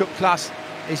that in the Cup class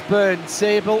is Bernd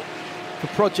Zabel for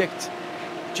Project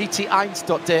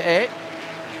GT1.de.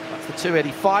 That's the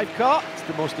 285 car. It's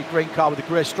the mostly green car with a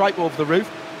grey stripe over the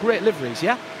roof. Great liveries,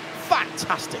 yeah?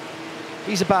 Fantastic.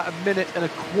 He's about a minute and a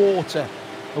quarter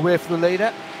away from the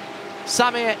leader.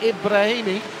 Samir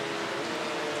Ibrahimi,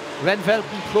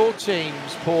 Renvelden Pro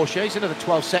Teams Porsche. He's another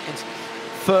 12 seconds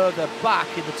further back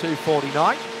in the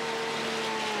 249.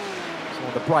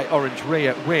 So the bright orange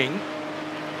rear wing,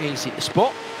 easy to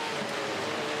spot.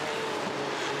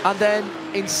 And then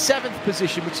in 7th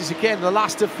position, which is again the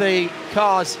last of the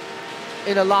cars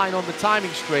in a line on the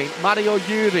timing screen, Mario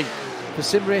Yuri for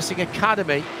Sim Racing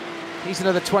Academy. He's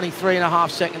another 23.5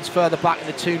 seconds further back in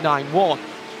the 291.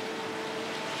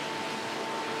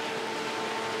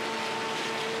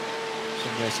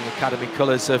 Sim Racing Academy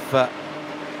colours of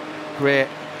grey,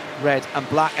 red and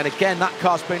black, and again that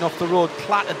car's been off the road,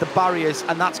 clattered the barriers,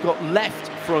 and that's got left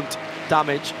front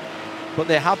damage, but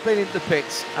they have been into the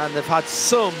pits and they've had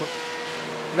some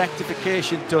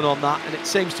rectification done on that, and it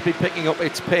seems to be picking up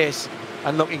its pace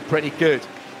and looking pretty good.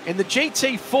 In the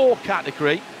GT4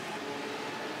 category,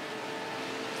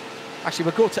 actually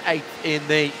we'll go to 8th in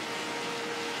the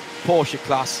Porsche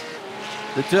class.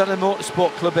 The Derna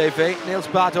Motorsport Club AV, Niels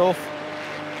Badorf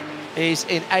is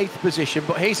in 8th position,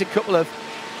 but he's a couple of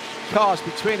cars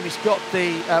between him. He's got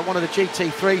the one of the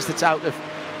GT3s that's out of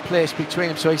place between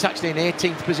him, so he's actually in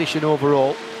 18th position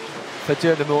overall for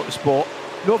Derna Motorsport.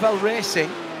 Novell Racing,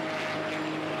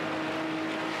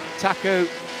 Taku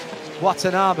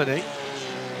Watanabe,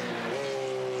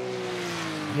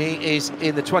 he is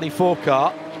in the 24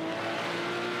 car.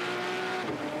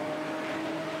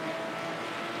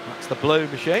 That's the blue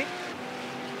machine,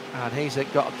 and he's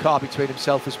got a car between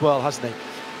himself as well, hasn't he?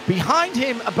 Behind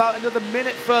him, about another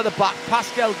minute further back,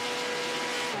 Pascal.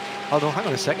 Oh no, hang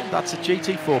on a second. That's a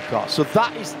GT4 car. So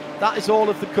that is all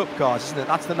of the Cup cars, isn't it?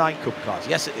 That's the 9 Cup cars.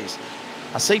 Yes, it is.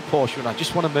 I see Porsche, and I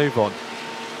just want to move on.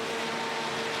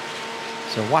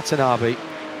 So Watanabe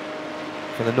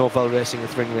for the Norvell Racing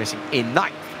with Ring Racing in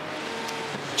 9th.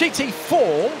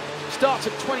 GT4 starts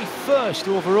at 21st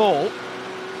overall.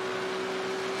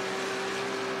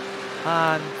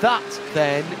 And that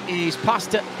then is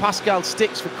Pascal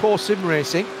Stix for Core Sim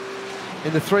Racing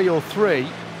in the 303.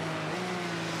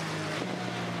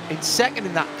 In second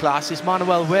in that class is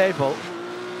Manuel Weibel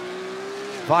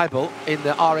in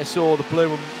the RSO, the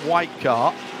blue and white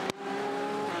car.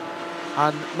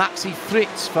 And Maxi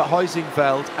Fritz for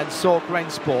Huizinfeld and Sorg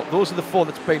Rensport. Those are the four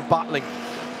that's been battling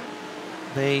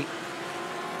the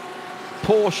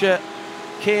Porsche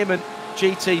Cayman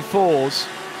GT4s,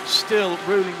 still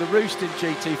ruling the roost in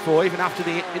GT4, even after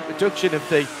the introduction of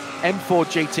the M4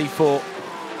 GT4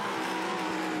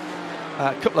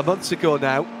 a couple of months ago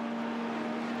now.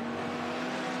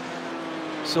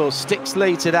 So Stix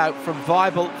leads it out from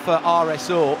Weibel for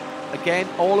RSO. Again,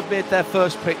 all have made their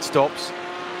first pit stops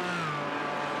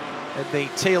in the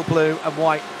teal, blue and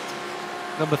white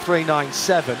number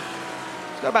 397.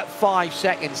 It's got about 5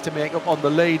 seconds to make up on the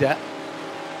leader.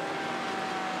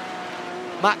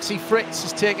 Maxi Fritz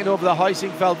has taken over the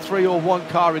Huizinfeld 301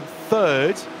 car in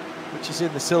third, which is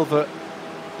in the silver,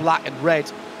 black and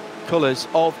red colours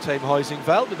of Team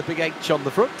Huizinfeld with a big H on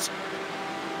the front.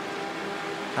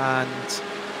 And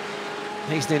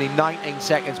he's nearly 19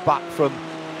 seconds back from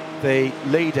the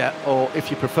leader, or if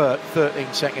you prefer,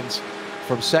 13 seconds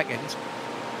from second.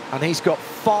 And he's got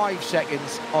 5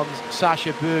 seconds on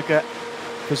Sascha Berger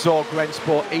for Sorg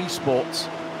Rensport Esports,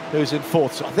 who's in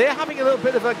fourth. So they're having a little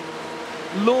bit of a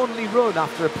lonely run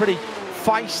after a pretty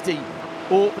feisty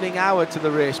opening hour to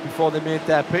the race before they made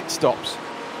their pit stops.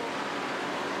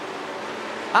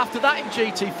 After that in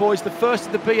GT4 is the first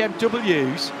of the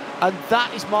BMWs, and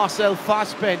that is Marcel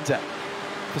Fassbender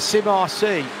for Sim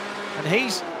RC. And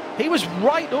he was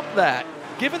right up there,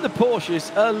 giving the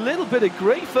Porsches a little bit of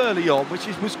grief early on, which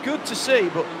was good to see,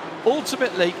 but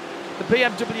ultimately the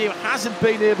BMW hasn't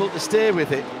been able to stay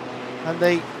with it. And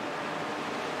the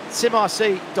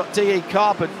SimRC.de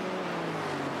Carbon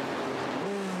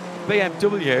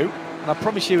BMW, and I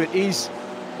promise you it is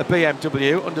a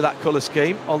BMW under that colour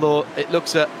scheme, although it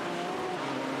looks a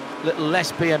little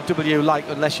less BMW-like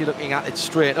unless you're looking at it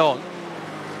straight on.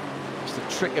 It's the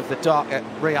trick of the darker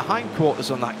rear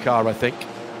hindquarters on that car, I think.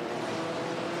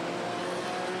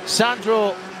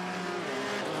 Sandro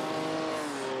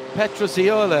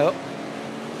Petroziolo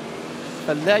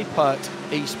for Leopard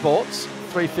Esports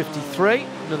 353,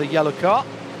 another yellow car.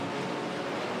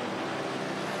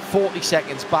 40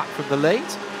 seconds back from the lead.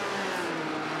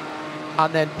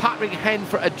 And then Patrick Henn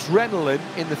for Adrenaline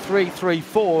in the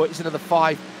 334 is another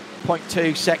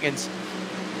 5.2 seconds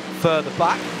further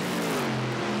back.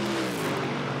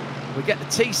 We'll get the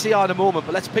TCR in a moment,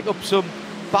 but let's pick up some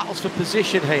battles for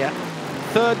position here.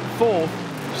 Third and fourth,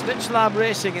 Schnitzelam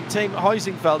Racing and Team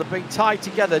Huizinfeld have been tied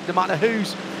together no matter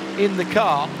who's in the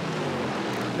car.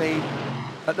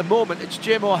 At the moment, it's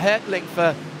Jimo Hertling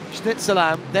for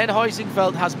Schnitzelam, then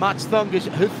Huizinfeld has Mats Thungisch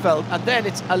Hufveld, and then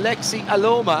it's Alexi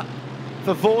Aloma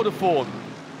for Vodafone.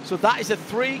 So that is a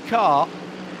 3-car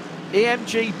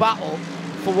AMG battle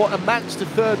for what amounts to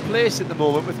third place at the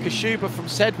moment, with Kashuba from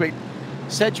Sedgwick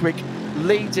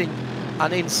leading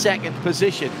and in second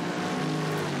position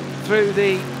through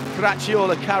the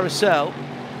Graciola Carousel,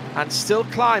 and still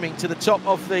climbing to the top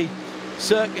of the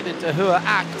circuit into Hua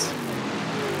Act.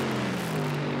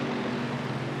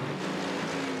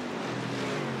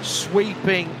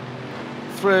 Sweeping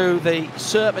through the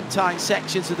serpentine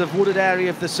sections of the wooded area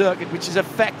of the circuit, which is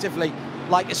effectively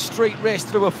like a street race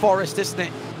through a forest, isn't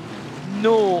it?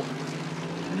 No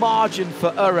margin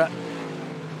for error.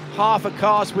 Half a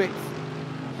car's width,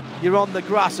 you're on the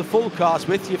grass. A full car's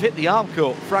width, you've hit the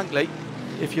Armco, frankly,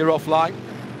 if you're offline.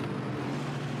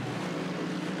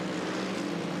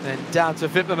 Then down to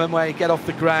Wipperman, where you get off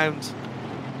the ground.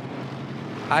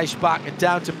 Eisbach, and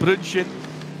down to Brunchen,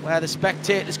 where the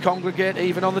spectators congregate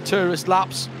even on the tourist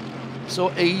laps.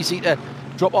 So easy to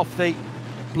drop off the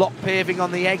block paving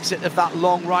on the exit of that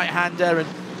long right-hander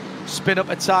and spin up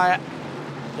a tyre.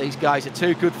 These guys are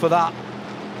too good for that.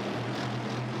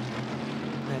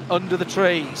 Then under the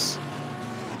trees,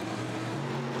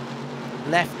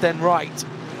 left then right,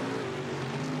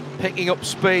 picking up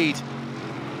speed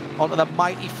onto the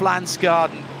mighty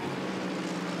Flansgarden.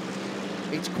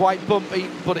 It's quite bumpy,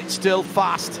 but it's still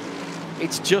fast.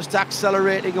 It's just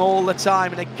accelerating all the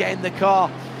time, and again the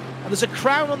car. And there's a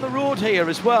crown on the road here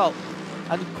as well.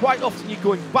 And quite often you're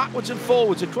going backwards and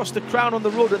forwards across the crown on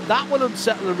the road, and that will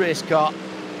unsettle a race car.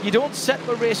 You don't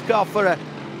settle a race car for a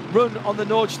run on the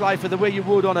Nordschleife the way you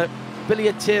would on a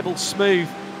billiard table smooth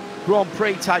Grand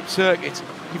Prix type circuit.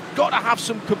 You've got to have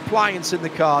some compliance in the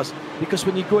cars, because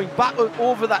when you're going back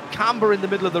over that camber in the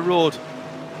middle of the road,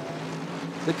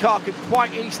 the car can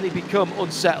quite easily become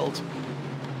unsettled.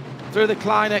 Through the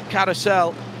Kleiner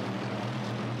carousel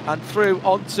and through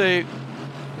onto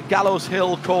the Gallows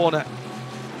Hill corner.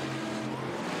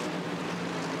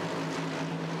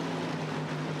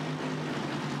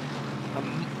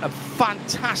 A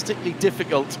fantastically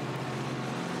difficult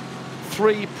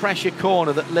 3-pressure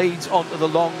corner that leads onto the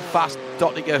long, fast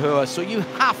Dottinger. So you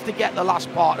have to get the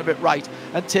last part of it right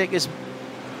and take as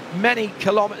many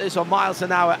kilometres or miles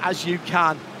an hour as you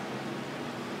can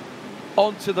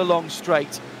onto the long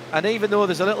straight. And even though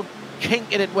there's a little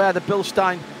kink in it where the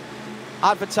Bilstein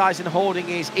advertising hoarding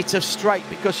is, it's a straight,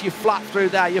 because you're flat through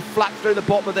there, you're flat through the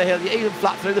bottom of the hill, you're even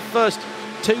flat through the first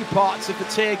 2 parts of the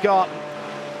Tiergarten.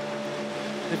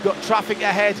 They've got traffic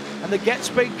ahead, and the Get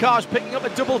Speed car's picking up a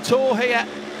double tour here.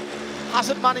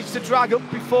 Hasn't managed to drag up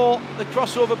before the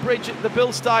crossover bridge at the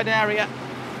Bilstein area.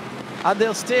 And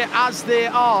they'll stay as they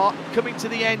are, coming to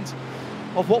the end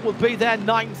of what will be their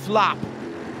 9th lap.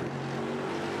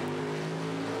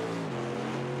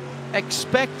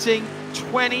 Expecting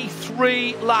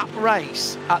 23-lap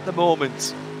race at the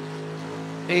moment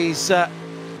is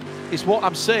what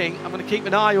I'm seeing. I'm going to keep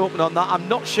an eye open on that. I'm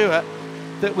not sure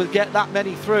that we'll get that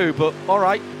many through, but all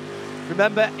right.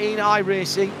 Remember, in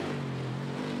iRacing,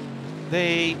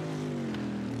 the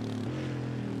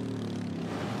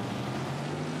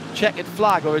checkered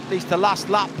flag, or at least the last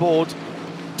lap board,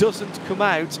 doesn't come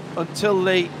out until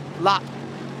the lap,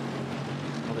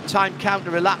 or the time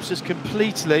counter elapses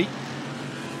completely.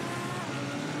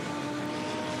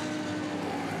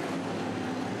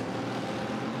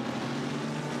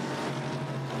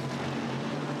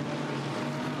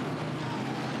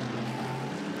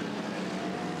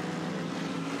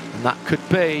 And that could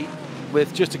be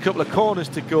with just a couple of corners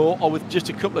to go, or with just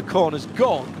a couple of corners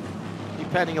gone,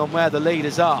 depending on where the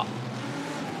leaders are.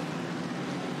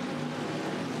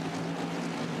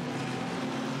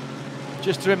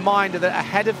 Just a reminder that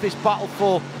ahead of this battle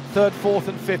for 3rd, 4th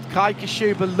and 5th, Kai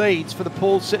Kashuba leads for the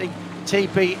pole-sitting Team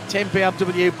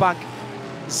BMW Bank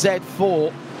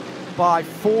Z4 by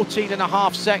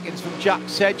 14.5 seconds from Jack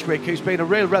Sedgwick, who's been a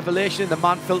real revelation in the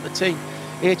Manfilter Team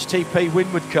HTP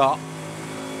Winward car.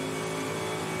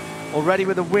 Already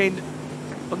with a win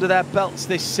under their belts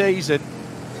this season.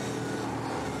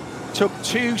 Took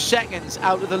 2 seconds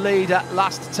out of the leader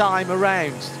last time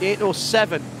around.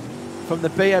 8:07 from the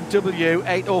BMW,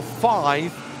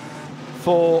 8:05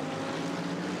 for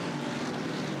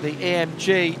the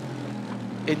AMG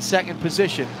in 2nd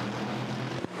position.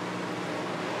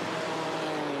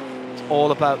 It's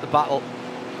all about the battle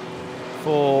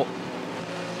for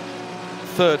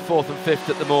 3rd, 4th and 5th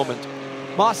at the moment.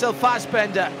 Marcel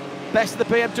Fassbender, best of the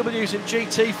BMWs in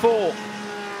GT4.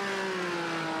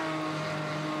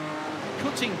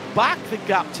 Cutting back the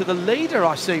gap to the leader,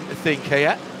 I seem to think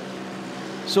here.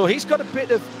 So he's got a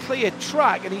bit of clear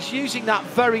track, and he's using that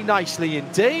very nicely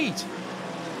indeed.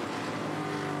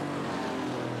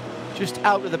 Just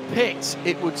out of the pits,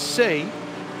 it would seem.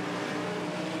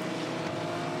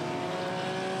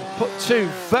 Put 2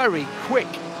 very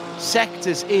quick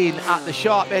sectors in at the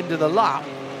sharp end of the lap.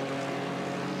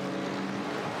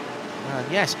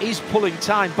 And yes, he's pulling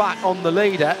time back on the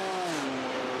leader.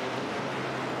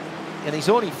 And he's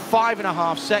only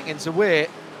 5.5 seconds away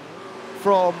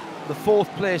from the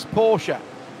 4th place Porsche.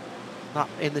 That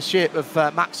in the shape of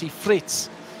Maxi Fritz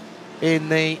in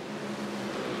the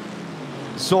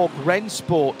Zorg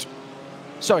Rennsport.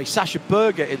 Sorry, Sasha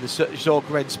Berger in the Zorg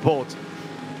Rennsport,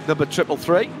 number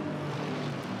 333.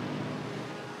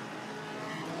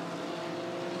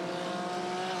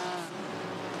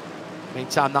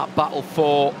 Meantime, that battle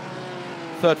for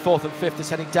 3rd, 4th and 5th is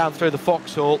heading down through the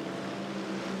foxhole.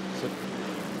 So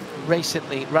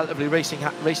relatively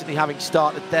recently having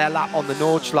started their lap on the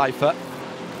Nordschleife.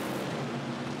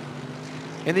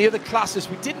 In the other classes,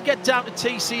 we didn't get down to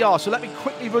TCR, so let me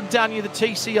quickly run down you the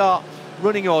TCR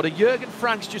running order. Jürgen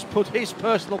Franks just put his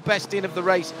personal best in of the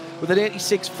race with an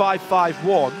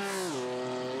 86.551.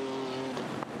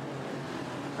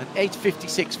 An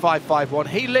 8:56.551.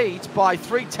 He leads by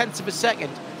 0.3 of a second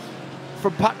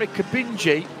from Patrick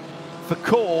Kabinji for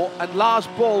Core, and Lars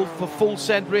Boll for Full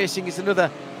Send Racing is another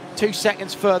 2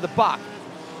 seconds further back.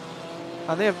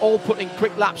 And they're all putting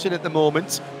quick laps in at the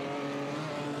moment.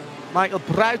 Michael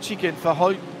Brauchigen for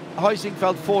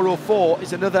Heusingfeld 404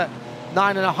 is another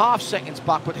 9.5 seconds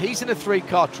back, but he's in a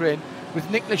 3-car train with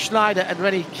Niklas Schneider and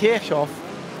René Kirchhoff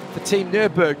for Team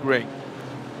Nürburgring.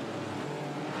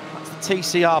 That's the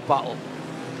TCR battle.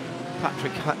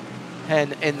 Patrick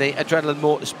Henn in the Adrenaline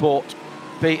Motorsport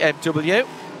BMW.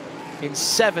 in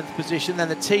 7th position. Then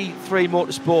the T3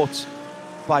 Motorsport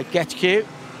by Getq.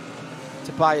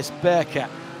 Tobias Berker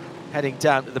heading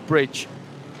down to the bridge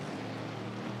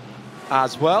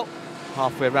as well.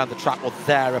 Halfway around the track or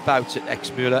thereabouts at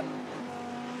Exmüller.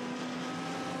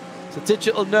 It's a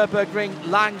digital Nürburgring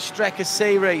Langstrecke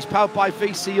series powered by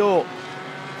VCO.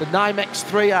 The NYMEX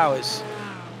 3 hours,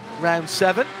 round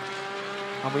 7.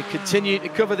 And we continue to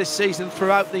cover this season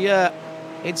throughout the year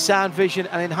in sound vision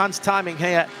and enhanced timing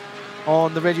here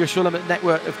on the Radio Schulman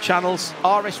network of channels.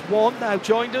 RS1 now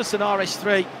joined us and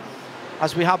RS3,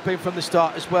 as we have been from the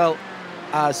start, as well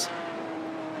as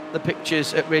the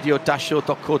pictures at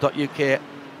radio-show.co.uk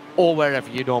or wherever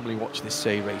you normally watch this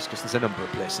series, because there's a number of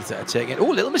places that are taking it. Oh,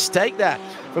 little mistake there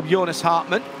from Jonas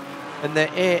Hartmann and the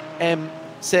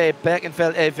AMC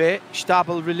Berkenfeld EV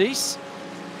Stabel release.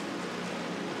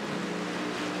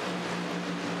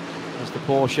 As the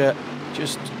Porsche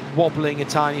just wobbling a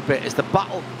tiny bit as the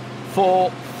battle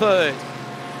for 3rd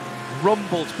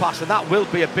rumbles past, and that will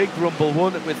be a big rumble,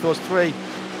 won't it, with those 3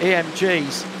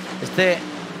 AMGs as they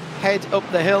head up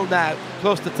the hill now,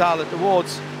 close to Thaler,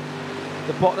 towards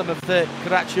the bottom of the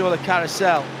Caracciola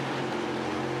carousel.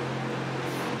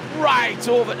 Right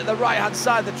over to the right-hand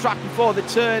side of the track before they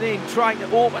turn in, trying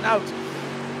to open out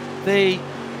the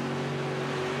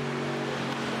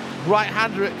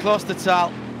right-hander at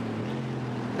Klostertal.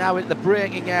 Now into the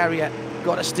braking area,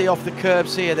 got to stay off the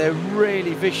curbs here, they're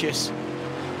really vicious.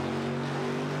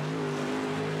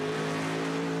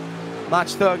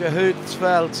 Max Thurger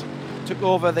Hutzfeld took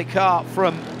over the car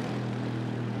from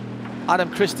Adam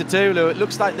Christodoulou. It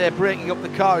looks like they're breaking up the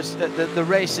cars, the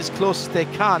race as close as they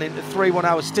can into 3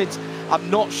 1-hour stints. I'm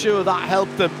not sure that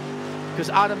helped them, because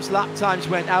Adam's lap times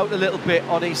went out a little bit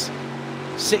on his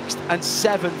 6th and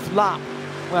 7th lap,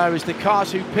 whereas the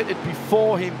cars who pitted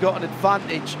before him got an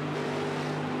advantage.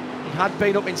 He had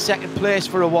been up in 2nd place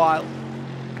for a while.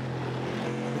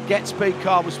 The Get Speed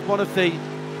car was one of the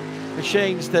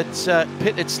machines that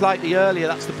pitted slightly earlier.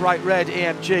 That's the bright red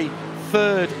AMG,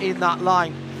 3rd in that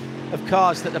line of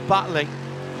cars that are battling.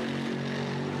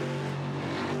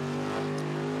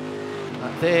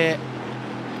 There,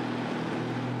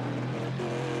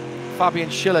 Fabian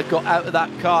Schiller got out of that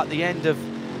car at the end of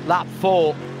lap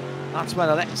 4. That's when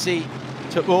Alexei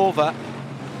took over,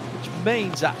 which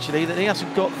means actually that he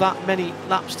hasn't got that many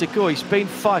laps to go. He's been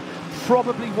 5,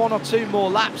 probably 1 or 2 more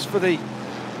laps for the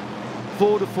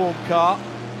Vodafone car.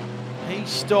 He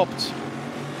stopped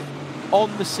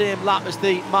on the same lap as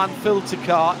the Mann-Filter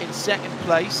car in 2nd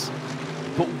place,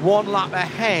 but 1 lap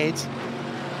ahead,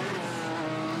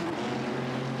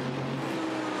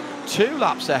 2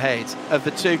 laps ahead of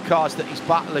the 2 cars that he's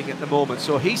battling at the moment.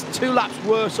 So he's 2 laps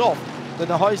worse off than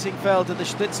the Heusingfeld and the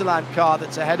Schnitzerland car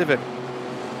that's ahead of him.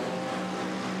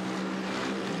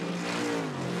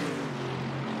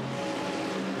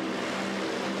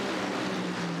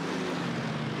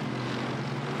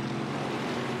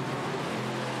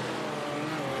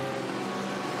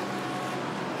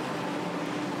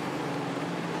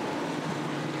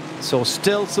 So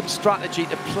still some strategy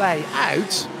to play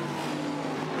out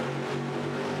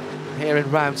here in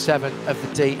round 7 of the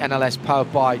DNLS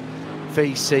powered by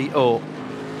VCO.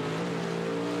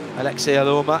 Alexei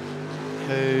Aloma,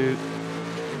 who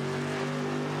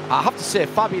I have to say,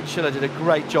 Fabian Schiller did a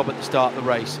great job at the start of the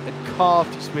race and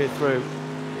carved his way through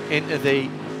into the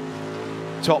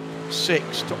top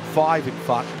 6, top 5 in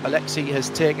fact. Alexei has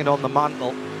taken on the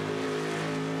mantle.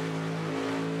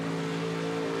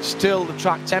 Still the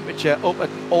track temperature up at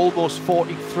almost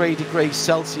 43 degrees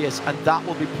Celsius, and that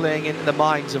will be playing into the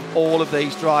minds of all of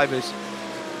these drivers.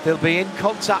 They'll be in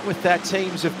contact with their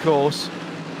teams, of course,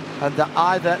 and that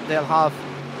either they'll have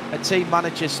a team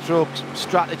manager stroke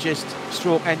strategist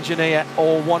stroke engineer,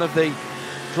 or one of the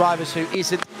drivers who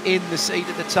isn't in the seat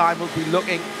at the time will be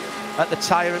looking at the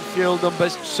tyre and fuel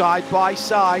numbers side by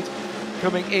side,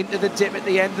 coming into the dip at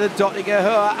the end of the Dottinger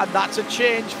Höhe, and that's a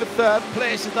change for 3rd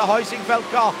place as the Heusingfeld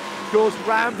car goes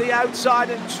round the outside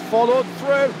and followed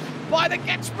through by the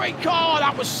Getspray car.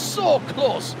 That was so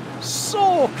close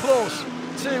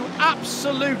to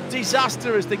absolute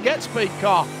disaster as the Getspray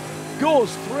car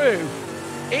goes through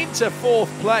into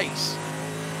 4th place.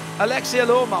 Alexei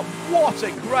Aloma, what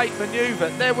a great manoeuvre.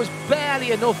 There was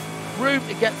barely enough room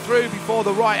to get through before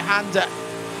the right-hander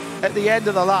at the end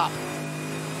of the lap.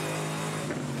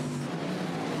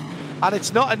 And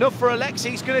it's not enough for Alexei.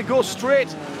 He's going to go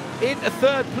straight into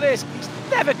 3rd place. He's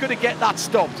never going to get that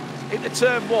stopped into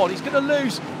turn 1. He's going to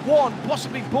lose 1,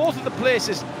 possibly both of the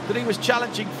places that he was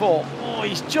challenging for. Oh,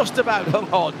 he's just about hung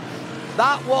on.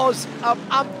 That was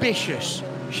ambitious,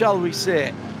 shall we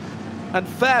say. And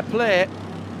fair play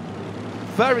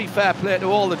very fair play to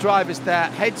all the drivers there.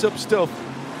 Heads up stuff.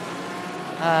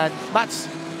 And Mats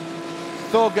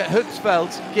Thorgert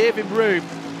Huxfeld gave him room.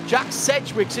 Jack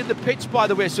Sedgwick's in the pits, by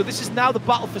the way, so this is now the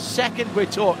battle for second we're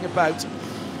talking about.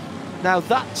 Now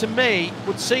that, to me,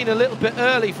 would seem a little bit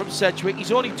early from Sedgwick.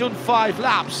 He's only done 5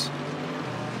 laps.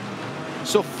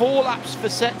 So 4 laps for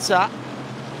Setzer.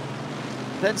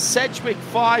 Then Sedgwick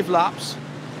 5 laps.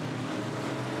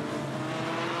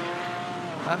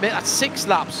 I mean, that's 6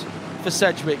 laps for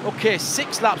Sedgwick. Okay,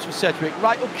 6 laps for Sedgwick.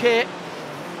 Right, okay.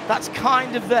 That's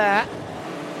kind of there.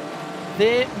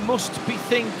 They must be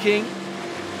thinking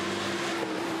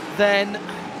then,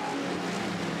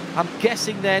 I'm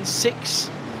guessing then 6,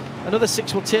 another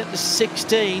 6 will take to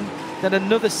 16, then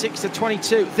another 6 to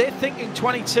 22. They're thinking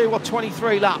 22 or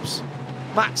 23 laps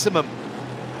maximum.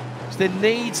 So they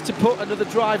need to put another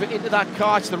driver into that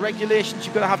car. It's the regulations,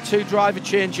 you've got to have 2 driver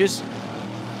changes.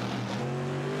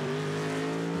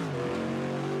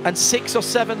 And 6 or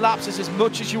 7 laps is as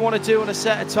much as you want to do on a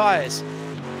set of tyres.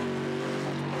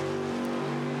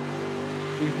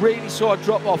 We really saw a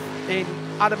drop off in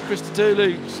Adam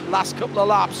Christodoulou's last couple of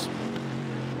laps.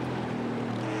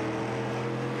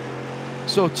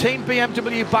 So Team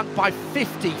BMW back by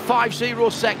 50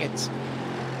 seconds.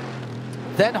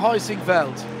 Then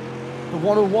Huizingveld, the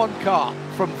 101 car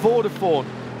from Vodafone.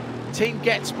 Team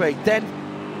Getspeed, then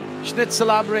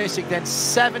Schnitzelam Racing, then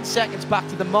 7 seconds back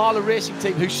to the Mahler Racing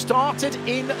team, who started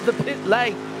in the pit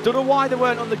lane. Don't know why they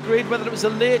weren't on the grid, whether it was a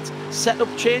late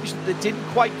setup change that they didn't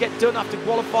quite get done after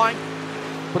qualifying.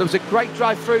 But it was a great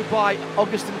drive through by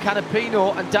Agustin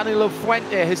Canapino, and Danilo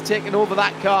Fuente has taken over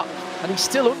that car, and he's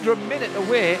still under a minute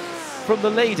away from the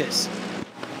leaders.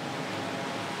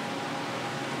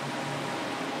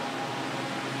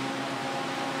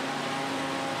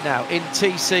 Now in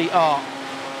TCR,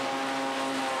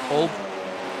 all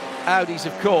Audis,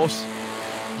 of course,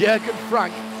 Jürgen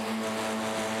Frank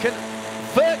can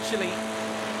virtually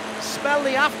smell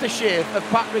the aftershave of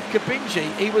Patrick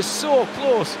Kabinji. He was so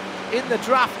close in the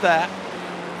draft there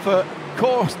for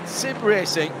Course Sim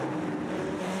Racing.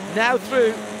 Now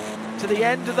through to the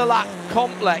end of the lap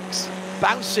complex,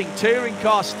 bouncing touring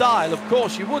car style, of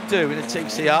course you would do in a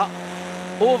TCR,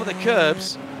 over the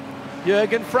curbs.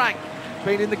 Jürgen Frank,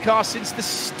 been in the car since the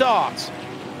start.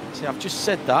 See, I've just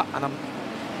said that and I'm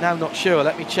now not sure.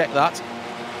 Let me check that.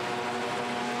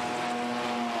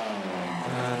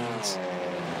 And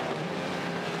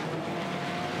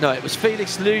no, it was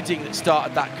Felix Luding that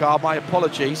started that car. My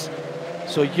apologies.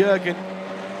 So Jürgen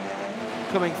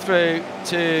coming through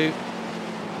to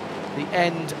the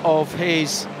end of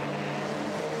his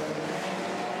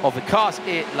the car's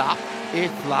 8th lap,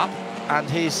 and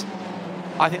his,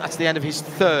 I think that's the end of his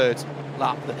 3rd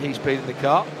lap that he's been in the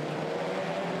car.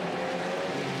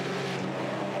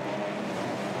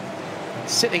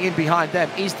 Sitting in behind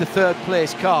them is the 3rd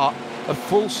place car of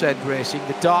Full Send Racing,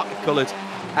 the darker coloured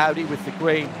Audi with the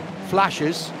green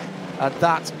flashes, and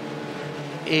that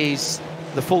is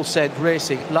the Full Send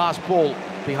Racing. Lars Paul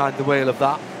behind the wheel of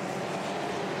that.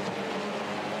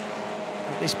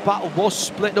 This battle was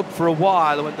split up for a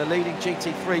while when the leading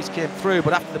GT3s came through,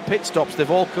 but after the pit stops they've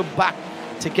all come back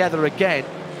together again.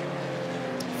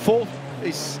 4th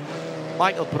is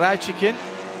Michael Brauchigen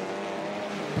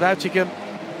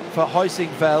for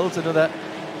Huizingveld, another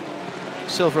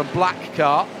silver and black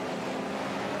car.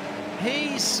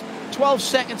 He's 12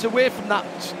 seconds away from that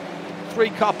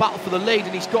 3-car battle for the lead,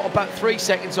 and he's got about 3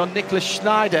 seconds on Nicholas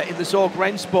Schneider in the Zorg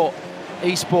Rennsport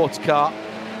eSports car.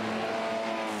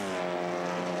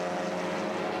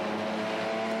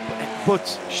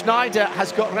 But Schneider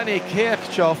has got René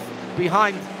Kirchhoff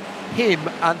behind him,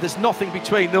 and there's nothing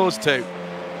between those two.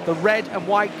 The red and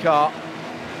white car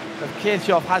of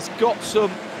Kirchhoff has got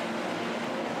some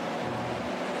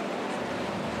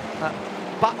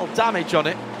battle damage on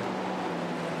it.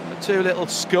 The 2 little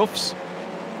scuffs.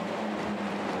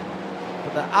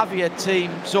 But the Avia team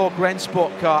Zorg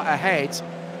Rennsport car ahead.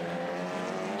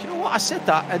 Do you know what? I said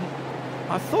that and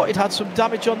I thought it had some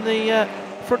damage on the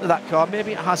front of that car.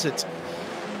 Maybe it hasn't.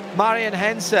 Marian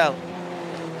Hensel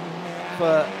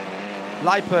for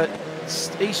Leiper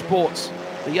eSports,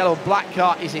 the yellow and black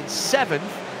car, is in 7th,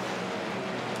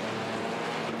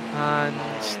 and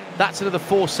that's another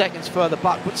 4 seconds further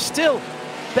back, but still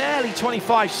barely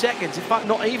 25 seconds, in fact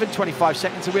not even 25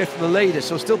 seconds away from the leader,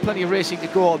 so still plenty of racing to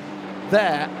go on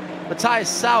there. Matthias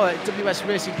Sauer, WS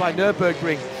Racing by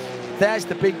Nürburgring, there's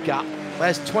the big gap.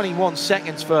 There's 21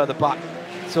 seconds further back,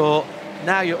 so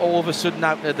now you're all of a sudden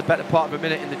out to the better part of a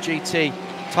minute in the GT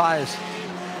tyres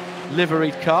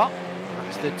liveried car.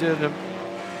 That's the Durham,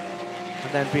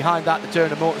 and then behind that the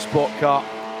Durham Motorsport car.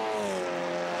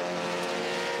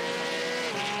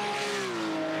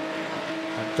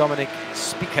 Dominic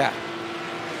Spica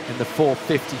in the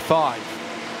 455.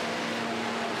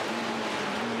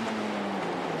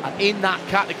 And in that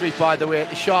category, by the way, at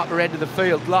the sharper end of the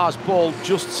field, Lars Ball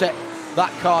just set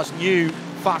that car's new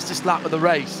fastest lap of the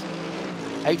race,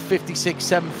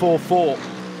 8:56.744,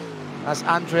 as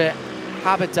Andre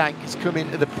Haberdank has come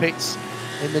into the pits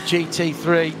in the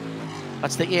GT3.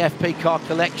 That's the EFP car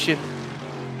collection,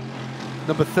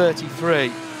 number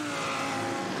 33.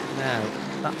 Now,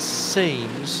 that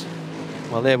seems,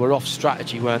 well, they were off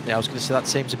strategy, weren't they? I was going to say that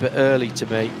seems a bit early to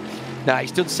me. Now,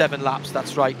 he's done 7 laps,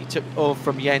 that's right. He took over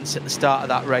from Jens at the start of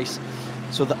that race.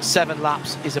 So that 7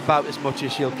 laps is about as much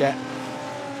as you'll get,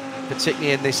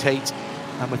 particularly in this heat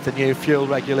and with the new fuel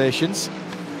regulations.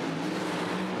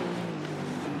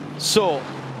 So,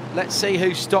 let's see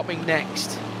who's stopping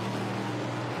next.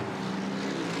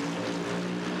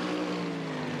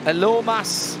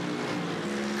 Lomas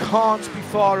can't be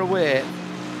far away.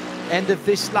 End of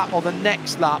this lap or the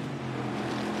next lap,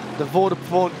 the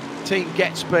Vodafone team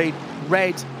Get Speed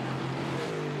red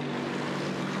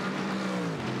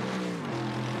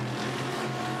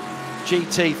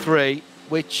GT3,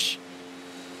 which,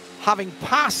 having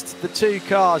passed the 2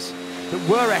 cars that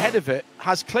were ahead of it,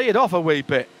 has cleared off a wee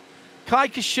bit. Kai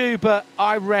Kashuba,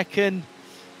 I reckon,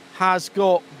 has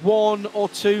got 1 or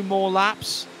 2 more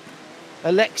laps.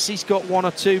 Alexi's got 1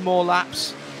 or 2 more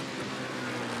laps.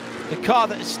 The car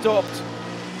that has stopped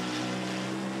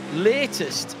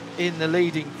latest in the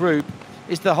leading group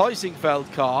is the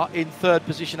Heusingfeld car in 3rd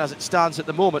position as it stands at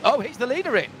the moment. Oh, he's the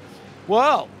leader in.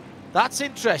 Well, that's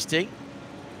interesting.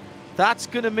 That's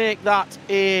going to make that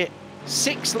a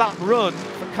 6-lap run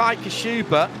for Kai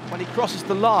Kashuba when he crosses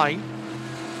the line.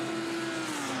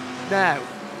 Now,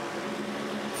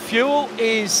 fuel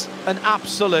is an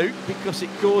absolute because it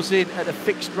goes in at a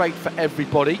fixed rate for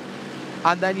everybody,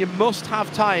 and then you must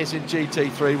have tyres in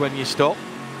GT3 when you stop.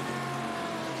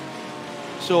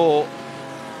 So,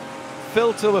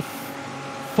 fill to a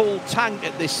full tank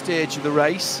at this stage of the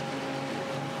race,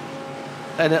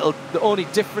 and the only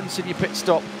difference in your pit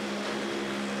stop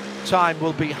time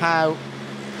will be how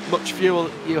much fuel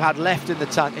you had left in the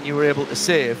tank and you were able to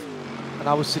save. And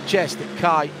I would suggest that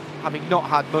Kai, having not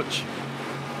had much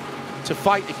to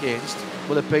fight against,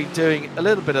 will have been doing a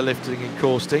little bit of lifting and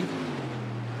coasting.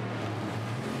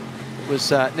 It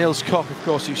was Niels Koch, of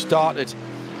course, who started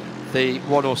the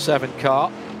 107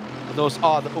 car, and those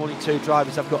are the only 2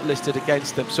 drivers I've got listed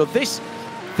against them. So this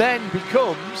then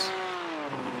becomes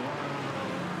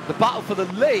the battle for the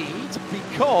lead,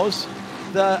 because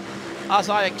as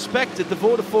I expected, the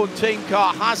Vodafone team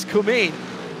car has come in.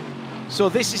 So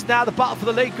this is now the battle for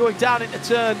the lead, going down into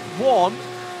turn 1,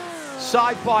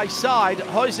 side by side at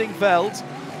Heusingfeld.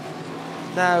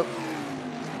 Now,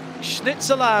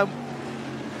 Schnitzelbaum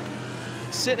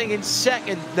sitting in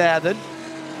 2nd there then,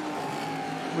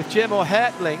 with Jemo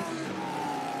Hertling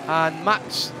and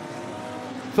Max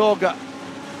Thorger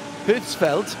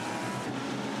Huthsfeld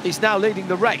is now leading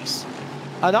the race.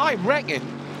 And I reckon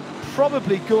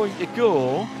probably going to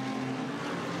go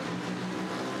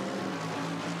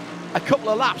a couple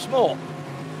of laps more,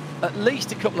 at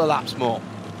least a couple of laps more.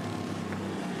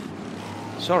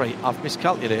 Sorry, I've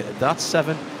miscalculated that.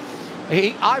 7.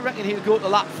 I reckon he'll go to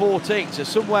lap 14, so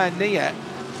somewhere near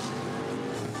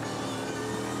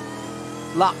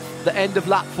the end of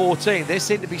lap 14. They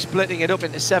seem to be splitting it up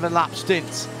into 7-lap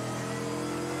stints,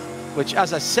 which,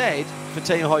 as I said, for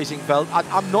Team Heusingfeld,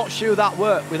 I'm not sure that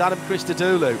worked with Adam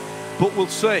Christodoulou, but we'll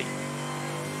see.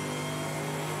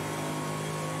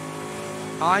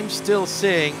 I'm still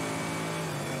seeing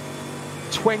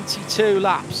 22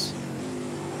 laps.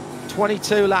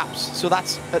 22 laps, so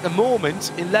that's, at the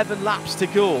moment, 11 laps to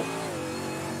go.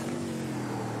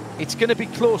 It's going to be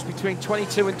close between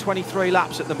 22 and 23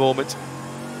 laps at the moment.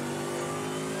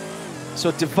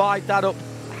 So divide that up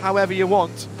however you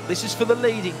want. This is for the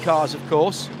leading cars, of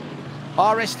course.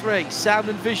 RS3, Sound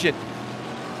and Vision.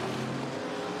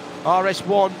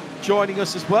 RS1 joining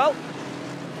us as well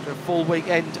for a full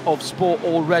weekend of sport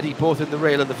already, both in the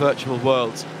real and the virtual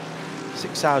worlds.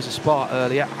 6 hours of Spa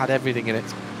earlier, had everything in it.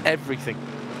 Everything.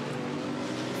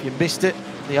 If you missed it,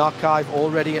 the archive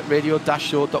already at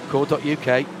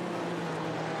radio-show.co.uk.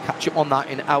 Catch up on that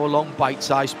in hour-long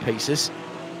bite-sized pieces.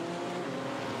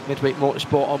 Midweek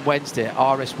Motorsport on Wednesday,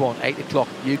 RS1, 8 o'clock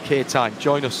UK time.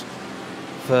 Join us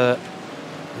for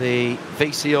the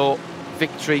VCO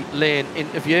Victory Lane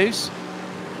interviews.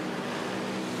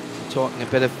 We're talking a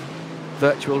bit of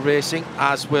virtual racing,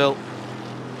 as will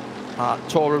our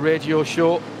Tora radio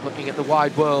show, looking at the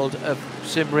wide world of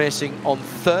sim racing on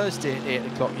Thursday at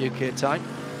 8 o'clock UK time,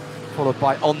 followed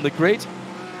by On the Grid.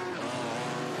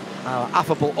 our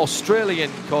affable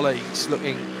Australian colleagues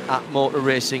looking at motor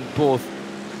racing, both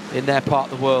in their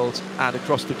part of the world and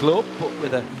across the globe, but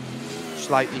with a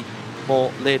slightly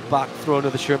more laid-back, throw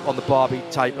another shrimp on the barbie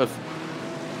type of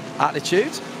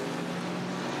attitude.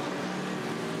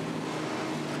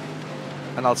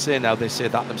 And I'll say now, they say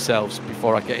that themselves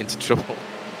before I get into trouble.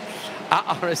 At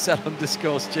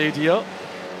RSL_studio,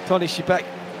 Tony Shebeki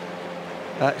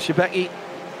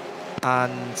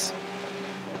and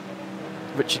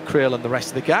Richard Craill and the rest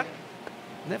of the gang.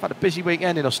 And they've had a busy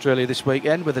weekend in Australia this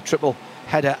weekend with a triple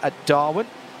header at Darwin,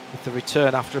 with the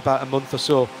return after about a month or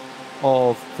so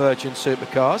of Virgin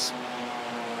Supercars.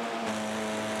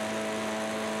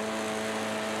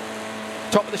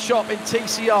 Top of the shop in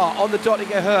TCR, on the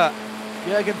Dottinger Hurt.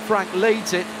 Jürgen Frank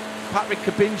leads it. Patrick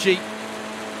Kabinji,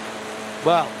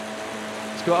 well,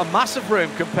 he's got a massive room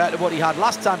compared to what he had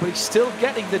last time, but he's still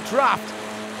getting the draft.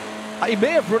 He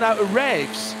may have run out of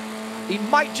revs. He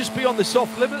might just be on the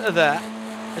soft limiter there,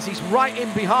 as he's right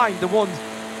in behind the one,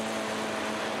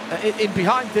 in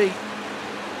behind the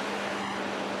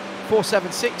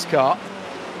 476 car.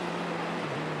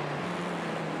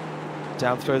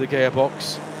 Down through the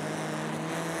gearbox.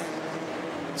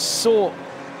 So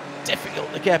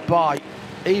difficult to get by,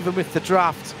 even with the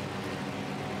draft.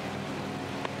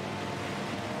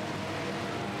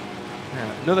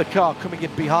 Now, another car coming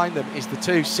in behind them is the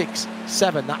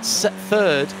 267. That's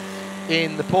third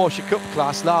in the Porsche Cup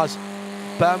class, Lars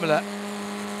Baumler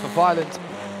for Violent.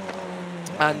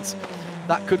 And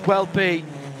that could well be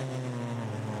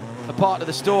a part of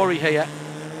the story here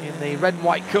in the red and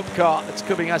white Cup car that's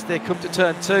coming as they come to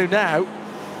turn 2 now.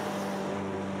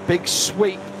 Big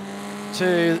sweep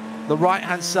to the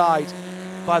right-hand side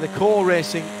by the Core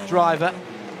Racing driver.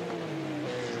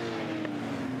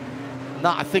 And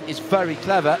that, I think, is very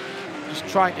clever. Just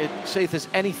trying to see if there's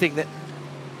anything that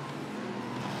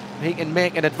he can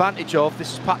make an advantage of.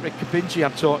 This is Patrick Kabinji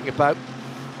I'm talking about.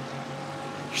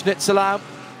 Schnitzelau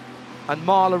and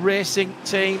Mahler Racing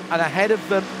team, and ahead of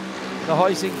them, the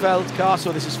Heusingfeld car.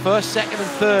 So this is first, second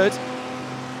and third.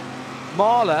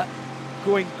 Mahler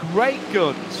going great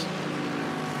guns.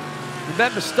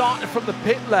 Remember, starting from the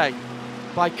pit lane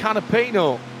by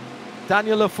Canapino.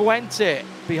 Daniel Lafuente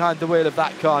behind the wheel of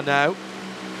that car now.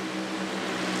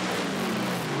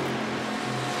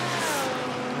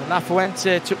 And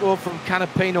Lafuente took over from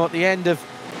Canapino at the end of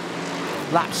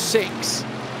lap 6.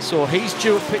 So he's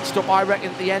due a pit stop, I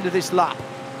reckon, at the end of this lap.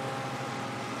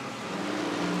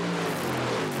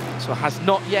 So has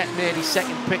not yet made his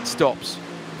second pit stops.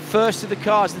 First of the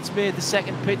cars that's made the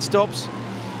second pit stops,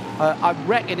 I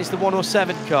reckon, is the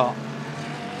 107 car.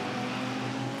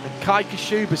 And Kai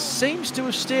Kashuba seems to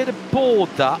have stayed aboard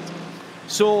that.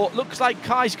 So looks like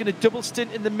Kai's going to double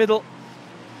stint in the middle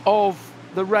of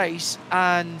the race,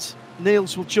 and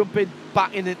Niels will jump in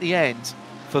back in at the end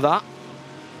for that.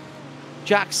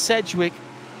 Jack Sedgwick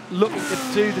looking to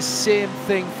do the same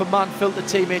thing for Manfilter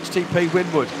Team HTP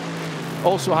Winwood,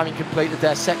 also having completed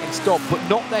their second stop, but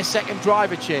not their second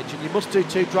driver change, and you must do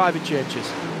 2 driver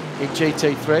changes in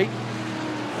GT3.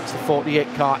 That's the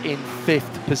 48 car in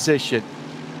 5th position.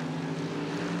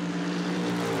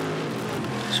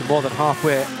 So more than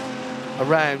halfway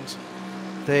around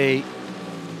the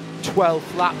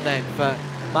 12th lap then for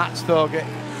Mats Thorge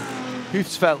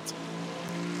Hufsfeldt.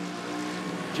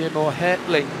 Jim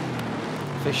O'Hertling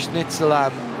for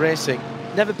Schnitzelau Racing.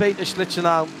 Never been to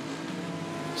Schnitzel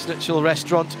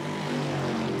restaurant,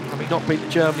 having not been to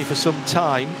Germany for some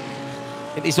time.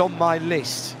 It is on my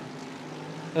list.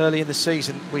 Early in the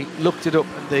season we looked it up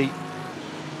and the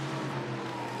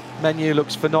menu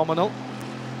looks phenomenal.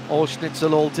 All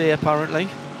schnitzel all day apparently.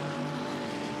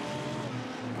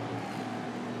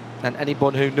 And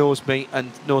anyone who knows me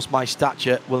and knows my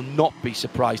stature will not be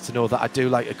surprised to know that I do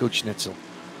like a good schnitzel.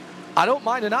 I don't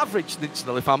mind an average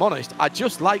schnitzel, if I'm honest. I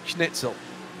just like schnitzel.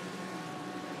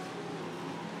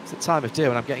 It's the time of day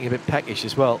when I'm getting a bit peckish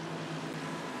as well.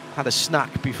 Had a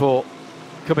snack before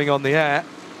coming on the air,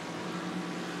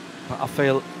 but I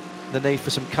feel the need for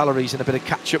some calories and a bit of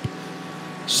catch-up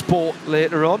sport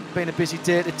later on. Been a busy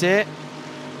day today.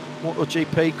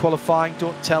 MotoGP qualifying,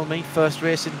 don't tell me. First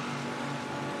race in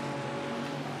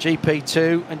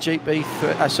GP2 and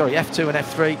F2 and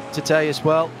F3 today as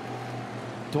well.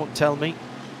 Don't tell me.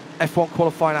 F1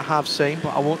 qualifying I have seen,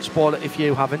 but I won't spoil it if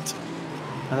you haven't.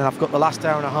 And then I've got the last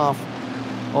hour and a half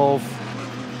of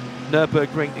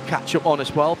Nürburgring to catch up on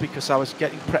as well, because I was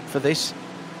getting prepped for this.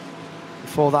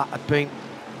 Before that, I'd been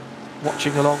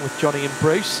watching along with Johnny and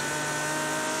Bruce.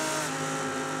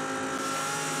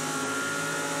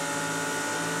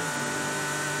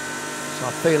 So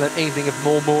I feel an evening of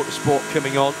more motorsport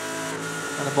coming on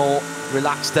and a more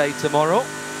relaxed day tomorrow.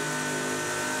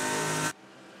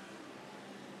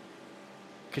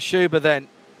 Kashuba then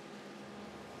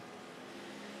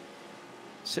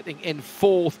sitting in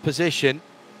 4th position,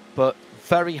 but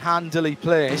very handily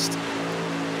placed.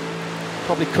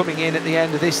 Probably coming in at the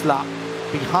end of this lap,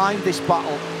 behind this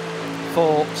battle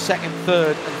for 2nd,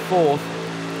 3rd and 4th.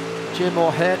 Jim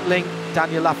O'Hertling,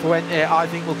 Daniel Lafuente, I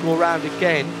think will go around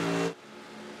again.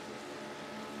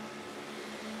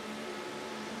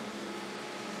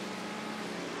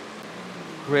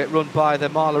 Great run by the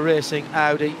Marla Racing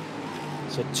Audi.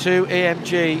 So 2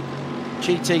 AMG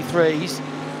GT3s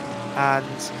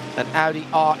and an Audi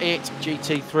R8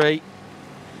 GT3.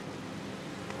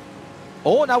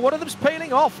 Oh, now one of them's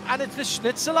peeling off, and it's the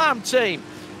Schnitzelam team.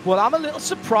 Well, I'm a little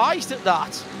surprised at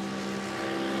that.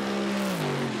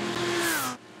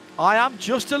 I am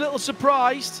just a little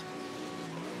surprised.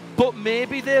 But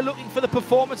maybe they're looking for the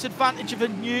performance advantage of a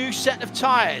new set of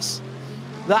tyres.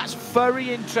 That's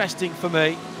very interesting for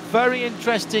me. Very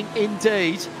interesting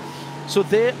indeed. So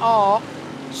they are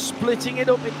splitting it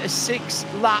up into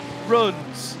 6-lap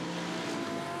runs.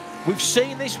 We've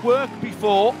seen this work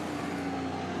before.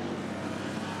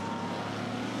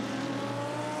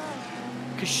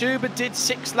 Kashuba did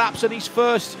 6 laps on his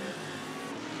first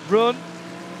run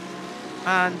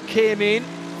and came in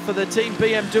for the team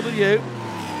BMW.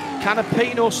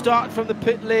 Canapino started from the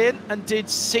pit lane and did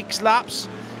 6 laps.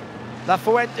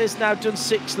 Lafuente's now done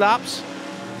 6 laps.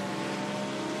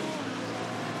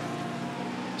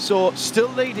 So still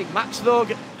leading Max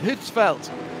Hutzfeldt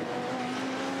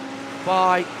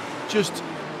by just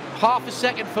half a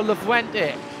second for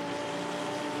Lafuente,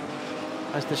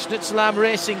 as the Schnitzelam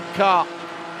racing car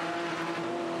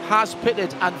has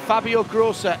pitted and Fabio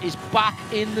Grossa is back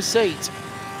in the seat.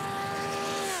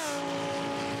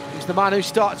 He's the man who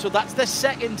started, so that's the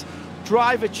 2nd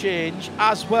driver change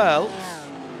as well.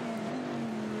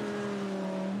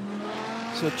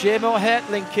 So Jamo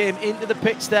Hertling came into the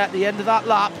pits there at the end of that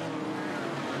lap.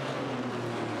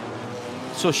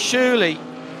 So surely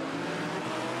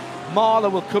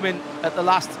Marla will come in at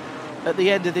the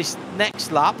end of this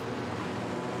next lap.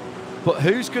 But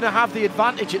who's going to have the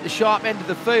advantage at the sharp end of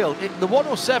the field? In the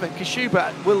 107,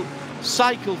 Kashuba will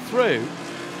cycle through.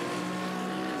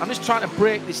 I'm just trying to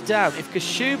break this down. If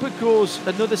Kashuba goes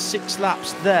another 6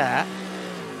 laps there,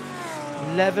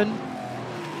 11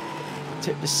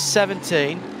 to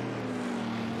 17,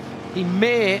 he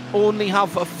may only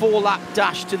have a 4-lap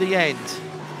dash to the end.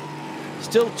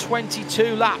 Still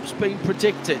 22 laps being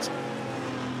predicted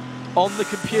on the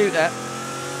computer.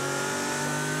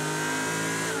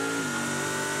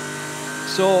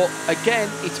 So again,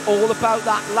 it's all about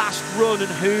that last run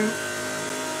and who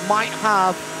might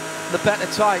have the better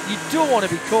tyre. You don't want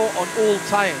to be caught on all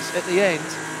tyres at the end.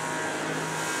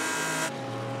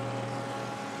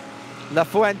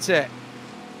 Lafuente,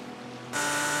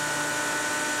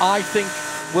 I think,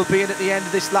 will be in at the end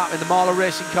of this lap in the Marla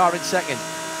racing car in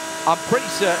 2nd. I'm pretty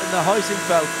certain the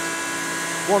Huizenfeld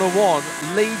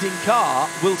 101 leading car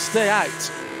will stay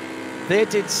out. They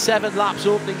did 7 laps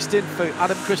opening stint for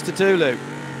Adam Christodoulou.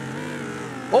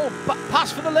 Oh,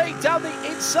 pass for the lead down the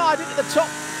inside into the top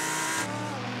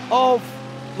of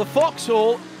the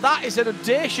foxhole. That is an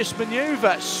audacious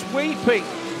manoeuvre, sweeping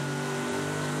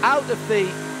out of the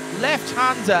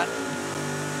left-hander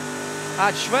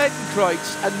at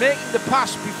Schwedenkreuz and making the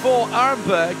pass before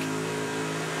Ehrenberg.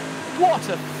 What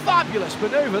a fabulous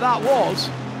manoeuvre that was.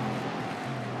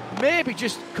 Maybe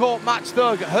just caught Max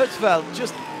Hutzfeldt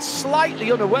just slightly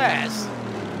unawares.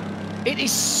 It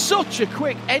is such a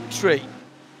quick entry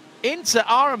into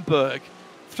Ehrenberg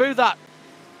through that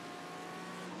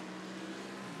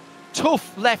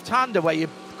tough left-hander where you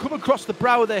come across the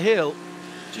brow of the hill,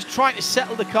 just trying to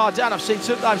settle the car down. I've seen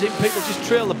sometimes even people just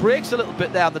trail the brakes a little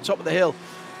bit there on the top of the hill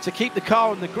to keep the car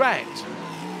on the ground,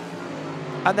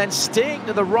 and then staying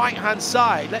to the right-hand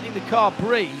side, letting the car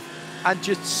breathe, and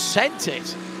just sent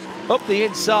it up the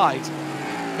inside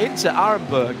into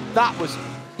Ehrenberg. That was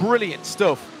brilliant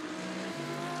stuff.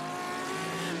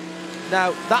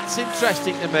 Now, that's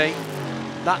interesting to me.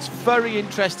 That's very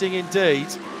interesting indeed.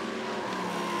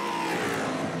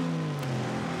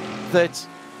 That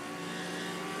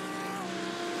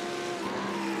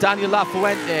Daniel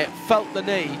Lafuente felt the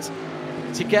need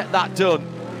to get that done.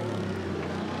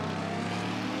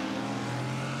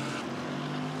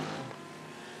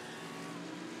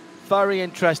 Very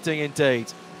interesting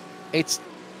indeed. It's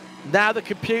now the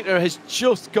computer has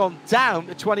just gone down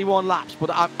to 21 laps,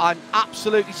 but I'm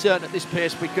absolutely certain at this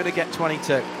pace we're going to get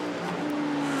 22.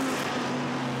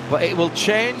 But it will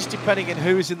change depending on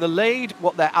who's in the lead,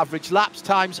 what their average laps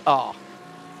times are.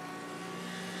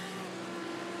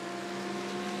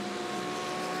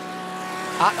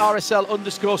 At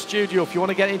RSL_studio, if you want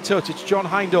to get in touch, it's John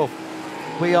Hindhaugh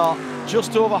We are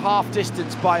just over half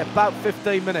distance by about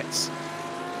 15 minutes.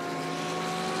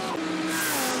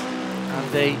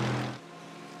 And the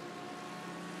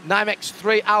NYMEX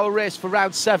 3-hour race for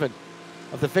round 7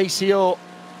 of the VCO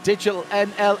Digital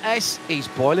NLS is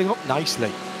boiling up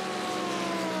nicely.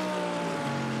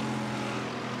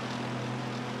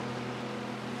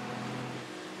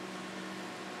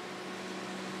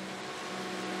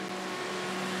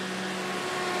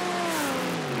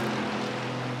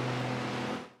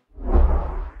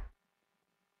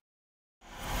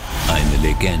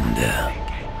 Legende.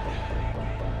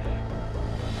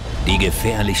 Die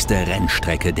gefährlichste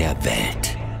Rennstrecke der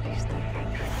Welt.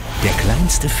 Der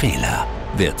kleinste Fehler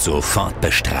wird sofort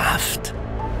bestraft.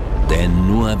 Denn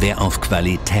nur wer auf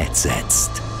Qualität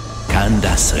setzt, kann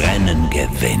das Rennen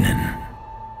gewinnen.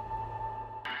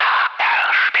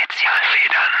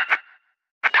 Spezialfedern.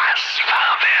 Das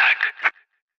Fahrwerk.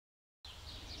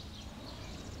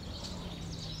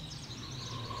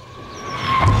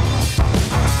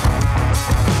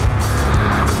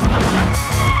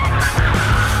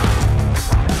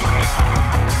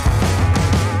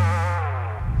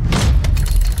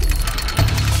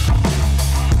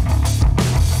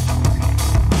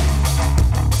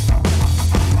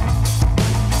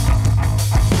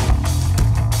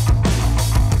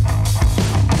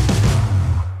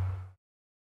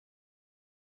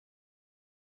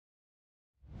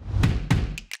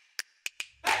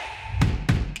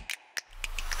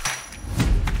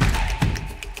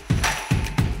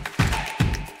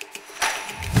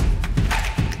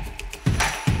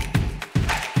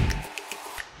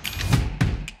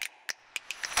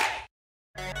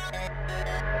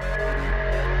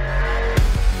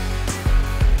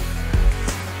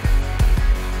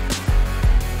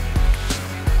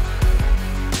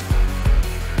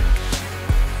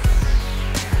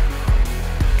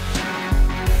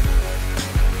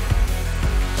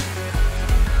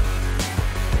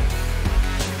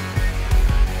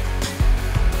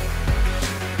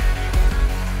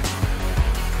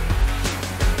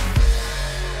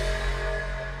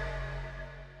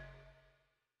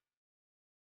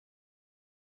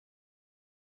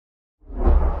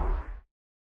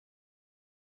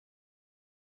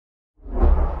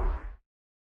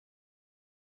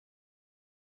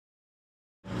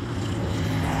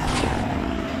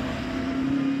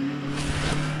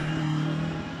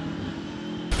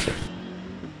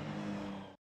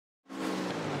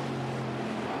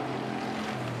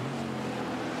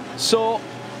 So,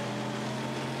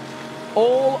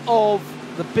 all of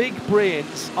the big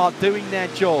brains are doing their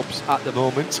jobs at the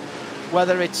moment,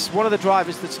 whether it's one of the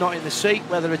drivers that's not in the seat,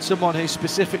 whether it's someone who's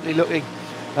specifically looking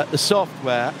at the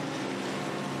software.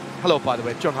 Hello, by the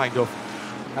way, John Hindhoff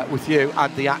with you,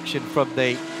 and the action from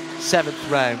the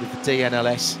 7th round of the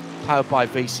DNLS, powered by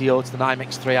VCO. It's the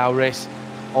NYMEX 3-hour race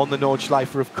on the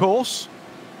Nordschleife, of course.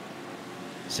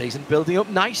 Season building up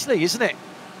nicely, isn't it?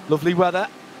 Lovely weather.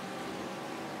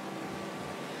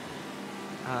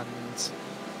 And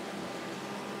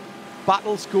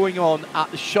battles going on at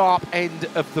the sharp end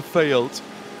of the field,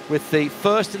 with the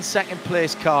first and second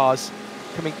place cars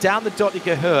coming down the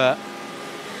Dottinger Höhe,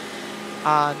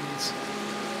 and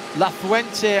La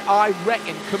Fuente, I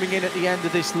reckon, coming in at the end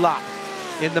of this lap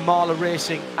in the Mahler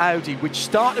Racing Audi, which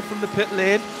started from the pit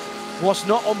lane, was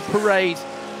not on parade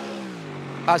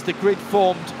as the grid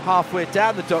formed halfway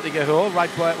down the Dottinger Höhe, right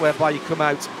whereby you come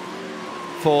out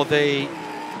for the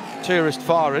tourist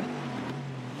fahren.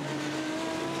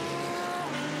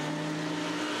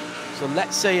 So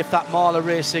let's see if that Mahler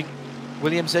Racing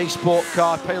Williams E-Sport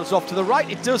car peels off to the right.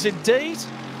 It does indeed.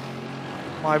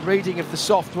 My reading of the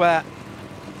software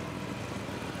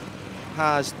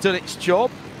has done its job.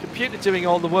 Computer doing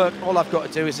all the work. All I've got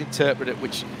to do is interpret it,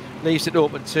 which leaves it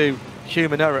open to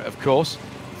human error, of course.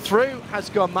 Through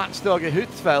has gone Matt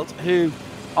Stoger-Huthfeldt, who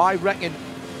I reckon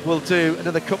will do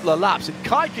another couple of laps. And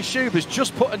Kai Kashuba's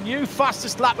just put a new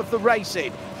fastest lap of the race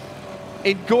in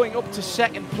going up to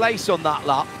second place on that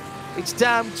lap. It's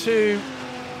down to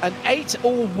an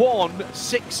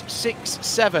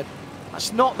 8:01.667.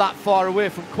 That's not that far away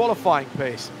from qualifying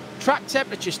pace. Track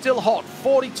temperature still hot,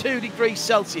 42 degrees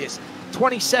Celsius,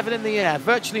 27 in the air,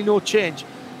 virtually no change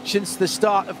since the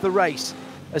start of the race.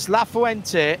 As La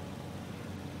Fuente,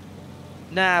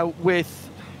 now with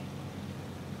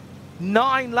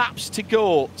 9 laps to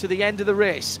go to the end of the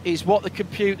race, is what the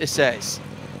computer says.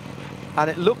 And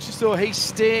it looks as though he's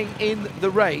staying in the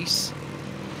race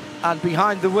and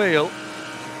behind the wheel.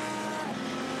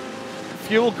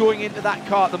 Fuel going into that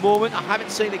car at the moment. I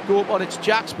haven't seen it go up on its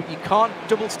jacks, but you can't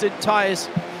double stint tyres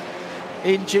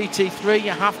in GT3.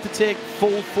 You have to take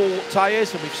full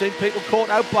tyres, and we've seen people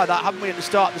caught out by that, haven't we, at the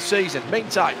start of the season.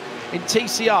 Meantime, In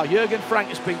TCR, Jürgen Frank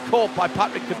has been caught by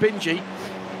Patrick Kabinji.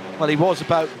 Well, he was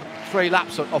about 3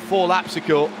 laps or 4 laps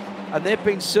ago, and they've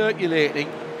been circulating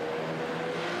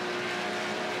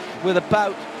with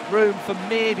about room for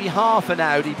maybe half an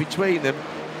Audi between them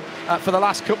for the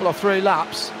last couple of 3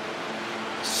 laps.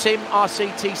 Sim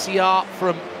RC TCR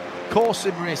from Core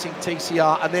Sim Racing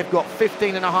TCR, and they've got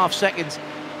 15.5 seconds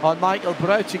on Michael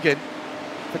Brautigan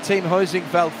for Team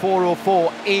Huizinfeld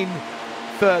 404 in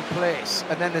 3rd place.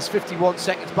 And then there's 51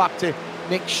 seconds back to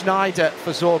Nick Schneider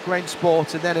for Zorg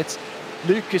Rennsport, and then it's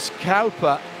Lucas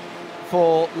Kauper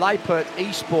for Leipert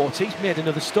Esports. He's made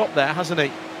another stop there, hasn't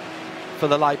he, for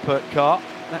the Leipert car?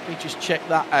 Let me just check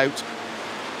that out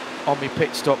on my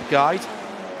pit stop guide.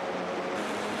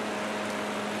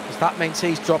 Because that means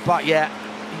he's dropped back. Yeah,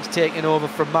 he's taking over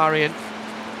from Marion.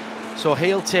 So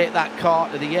he'll take that car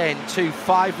to the end. 2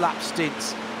 5-lap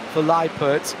stints for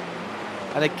Leipert.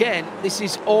 And again, this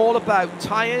is all about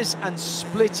tyres and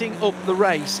splitting up the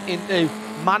race into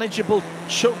manageable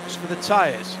chunks for the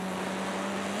tyres.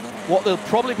 What they'll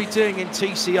probably be doing in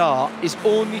TCR is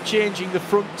only changing the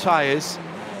front tyres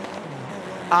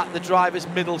at the driver's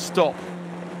middle stop.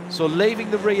 So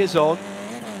leaving the rears on,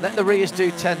 let the rears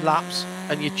do 10 laps,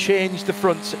 and you change the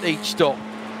fronts at each stop.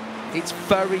 It's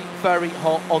very, very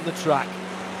hot on the track.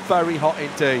 Very hot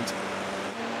indeed.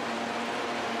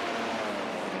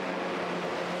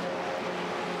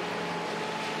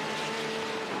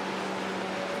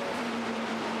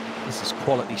 This is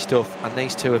quality stuff, and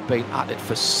these two have been at it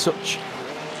for such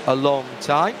a long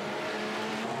time.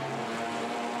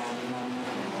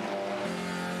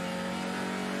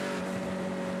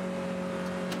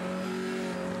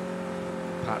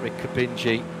 Patrick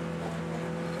Kabinji,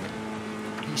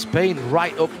 he's been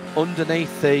right up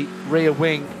underneath the rear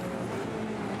wing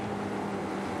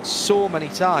so many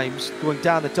times going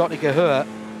down the Dottinger Höhe,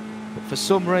 but for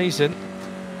some reason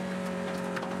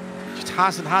just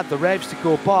hasn't had the revs to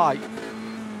go by.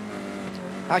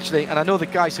 Actually, and I know the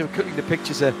guys who are cutting the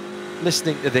pictures are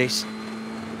listening to this,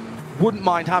 wouldn't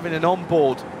mind having an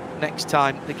onboard next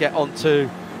time to get onto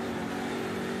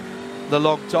the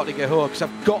long Dottinger Höhe, because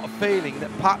I've got a feeling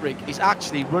that Patrick is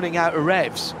actually running out of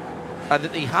revs and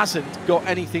that he hasn't got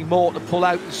anything more to pull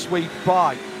out and sweep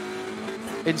by.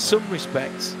 In some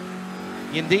respects,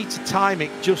 you need to time it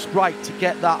just right to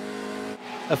get that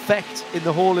effect in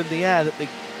the hole in the air that the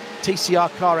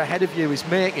TCR car ahead of you is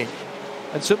making.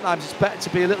 And sometimes it's better to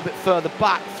be a little bit further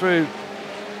back through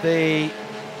the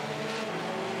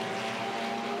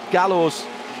Gallows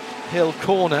Hill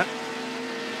corner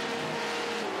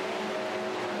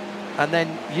and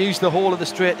then use the whole of the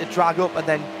straight to drag up and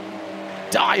then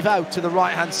dive out to the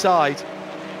right hand side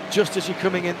just as you're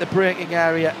coming in the braking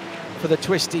area for the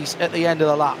twisties at the end of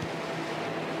the lap.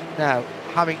 Now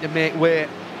having to make way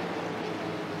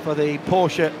for the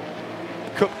Porsche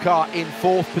Cup car in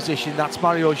 4th position, that's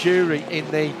Mario Jury in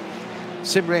the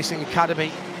Sim Racing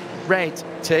Academy red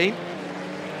team.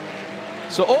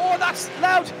 So, oh, that's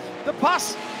loud, the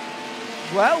pass.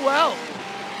 Well,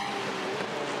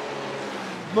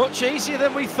 much easier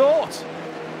than we thought,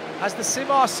 as the Sim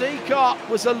RC car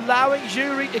was allowing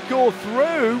Jury to go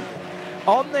through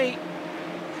on the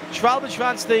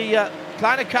Schwalbenschwanz, the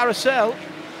Kleine Carousel.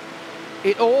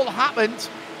 It all happened,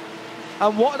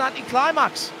 and what an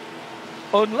anticlimax.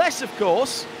 Unless, of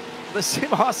course, the Sim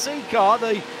RC car,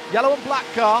 the yellow and black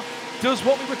car, does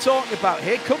what we were talking about.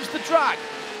 Here comes the drag.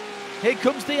 Here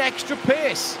comes the extra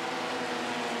pace.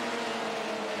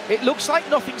 It looks like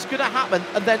nothing's going to happen,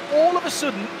 and then all of a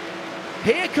sudden,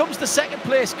 here comes the 2nd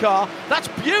place car. That's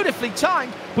beautifully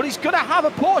timed, but he's going to have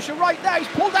a Porsche right there. He's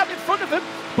pulled out in front of him,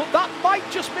 but that might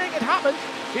just make it happen.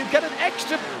 He'll get an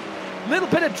extra little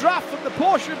bit of draft from the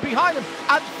Porsche behind him,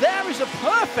 and there is a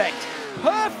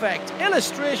perfect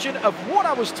illustration of what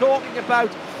I was talking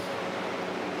about.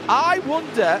 I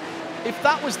wonder if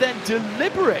that was then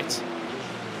deliberate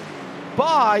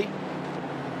by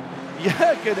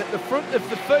Jürgen at the front of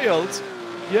the field,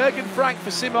 Jürgen Frank for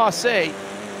Sim RC.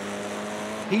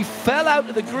 He fell out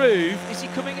of the groove. Is he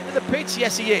coming into the pits?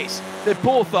 Yes, he is. They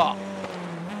both are.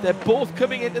 They're both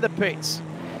coming into the pits.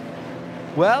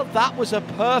 Well, that was a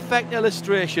perfect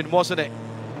illustration, wasn't it?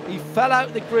 He fell out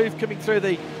of the groove coming through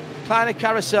the Kleine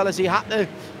Carousel as he had to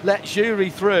let Jury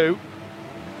through,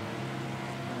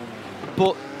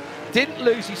 but didn't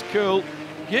lose his cool,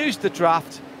 used the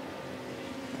draft,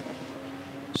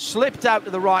 slipped out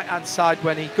to the right hand side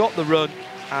when he got the run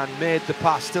and made the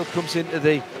pass. Still comes into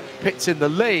the pits in the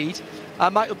lead.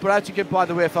 And Michael Brautigan, by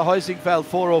the way, for Huizinfeld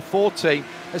 404 team,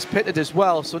 has pitted as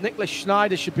well. So Nicholas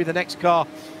Schneider should be the next car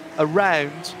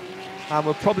around, and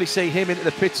we'll probably see him into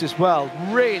the pits as well.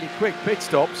 Really quick pit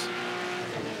stops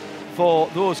for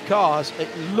those cars. It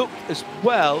looked as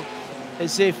well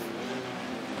as if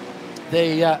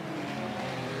the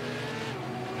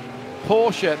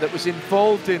Porsche that was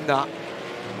involved in that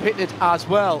pitted as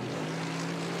well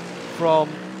from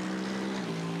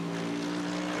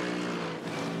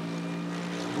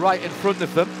right in front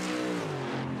of them.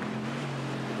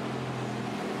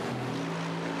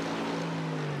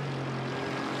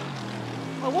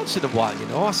 Well, once in a while, you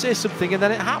know, I say something and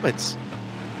then it happens.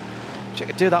 Wish I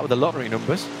could do that with the lottery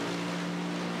numbers.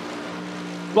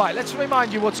 Right, let's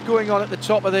remind you what's going on at the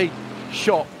top of the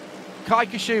shop. Kai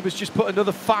Kashuba's just put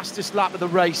another fastest lap of the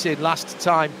race in last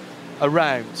time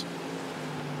around.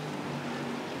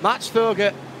 Mats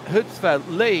Thorge Hudfeldt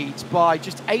leads by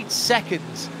just 8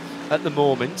 seconds at the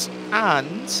moment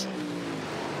and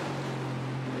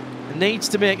needs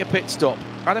to make a pit stop.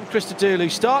 Adam Christodoulou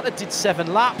started, did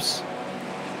 7 laps.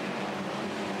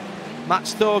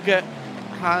 Mats Thorge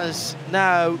is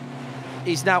now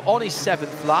on his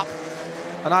 7th lap,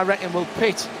 and I reckon will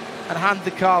pit and hand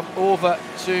the car over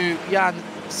to Jan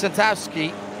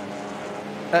Santowski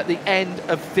at the end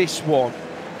of this one.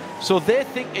 So they're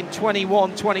thinking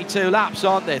 21, 22 laps,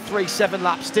 aren't they? 3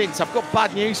 7-lap stints. I've got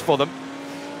bad news for them.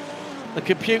 The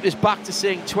computer's back to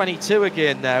saying 22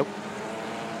 again now.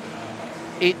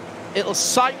 It'll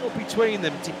cycle between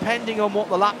them depending on what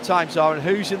the lap times are and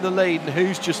who's in the lead and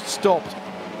who's just stopped.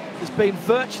 There's been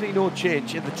virtually no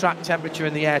change in the track temperature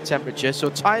and the air temperature,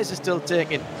 so tyres are still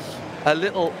taking a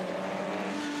little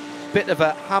bit of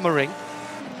a hammering.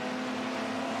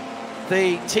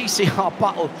 The TCR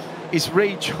battle is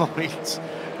rejoined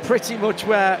pretty much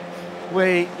where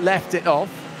we left it off,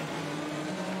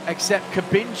 except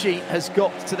Kabinji has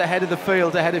got to the head of the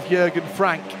field ahead of Jürgen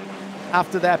Frank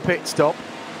after their pit stop.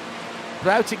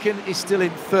 Brautiken is still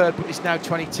in 3rd, but is now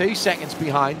 22 seconds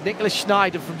behind. Nicholas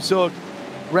Schneider from Zug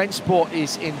Rensport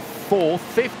is in 4th.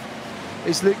 5th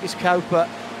is Lucas Kauper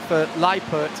for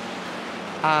Leipert.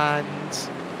 And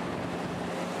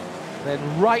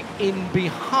then right in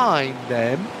behind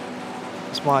them,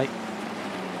 as my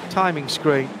timing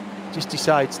screen just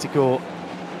decides to go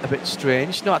a bit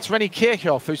strange. No, it's Rennie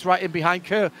Kirchhoff who's right in behind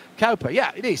Kauper.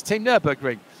 Yeah, it is, Team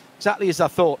Nürburgring. Exactly as I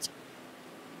thought.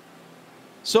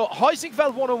 So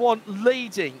Heusingfeld 101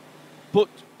 leading, but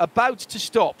about to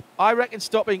stop. I reckon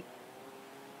stopping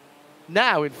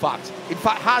now, in fact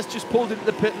has just pulled into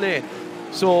the pit lane.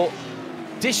 So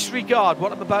disregard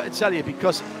what I'm about to tell you,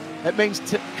 because it means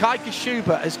Kai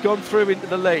Kashuba has gone through into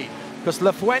the lead, because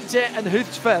Lafuente and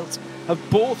Hudfeldt have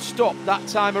both stopped that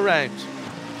time around.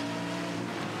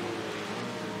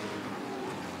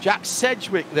 Jack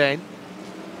Sedgwick then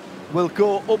will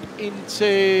go up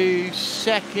into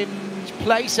 2nd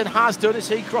place and has done as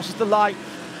he crosses the line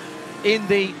in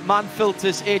the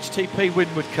Manfilters HTP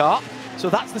Winward car. So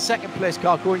that's the 2nd place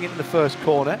car going into the 1st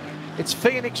corner. It's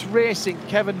Phoenix Racing,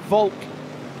 Kevin Volk,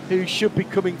 who should be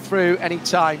coming through any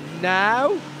time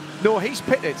now. No, he's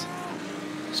pitted.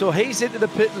 So he's into the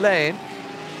pit lane.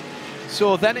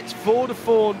 So then it's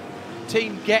Vodafone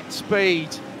Team Get Speed,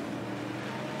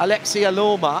 Alexei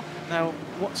Aloma. Now,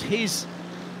 what's his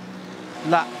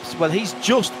laps? Well, he's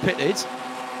just pitted.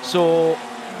 So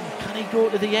can he go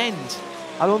to the end?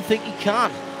 I don't think he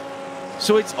can.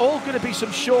 So it's all going to be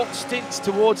some short stints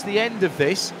towards the end of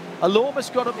this. Aloma's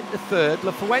got up into 3rd.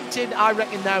 Lafuente, I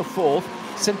reckon, now 4th.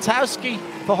 Santowski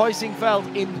for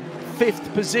Heusingfeld in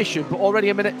 5th position, but already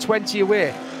a minute 20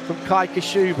 away from Kai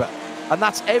Kashuba. And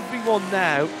that's everyone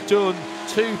now done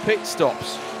 2 pit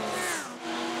stops.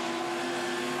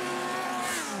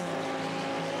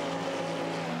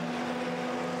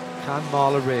 Can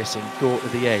Marler Racing go to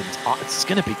the end? Oh, it's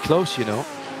going to be close, you know.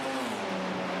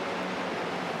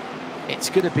 It's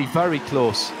going to be very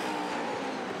close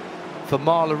for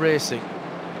Marler Racing.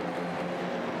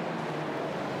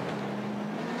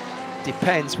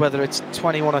 Depends whether it's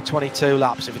 21 or 22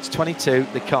 laps. If it's 22,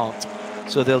 they can't.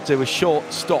 So they'll do a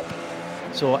short stop.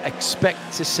 So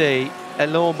expect to see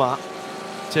Eloma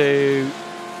do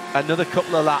another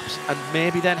couple of laps and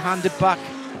maybe then hand it back.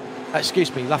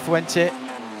 Lafuente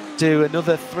do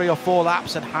another 3 or 4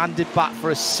 laps and hand it back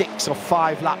for a 6 or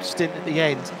 5 lap stint at the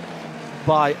end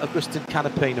by Agustin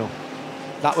Canapino.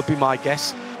 That would be my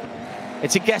guess.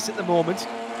 It's a guess at the moment.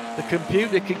 The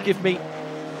computer can give me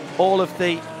all of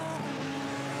the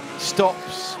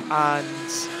stops and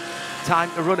time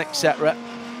to run, etc.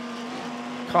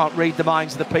 Can't read the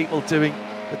minds of the people doing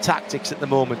the tactics at the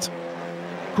moment.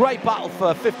 Great battle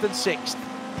for 5th and 6th,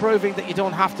 proving that you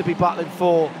don't have to be battling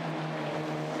for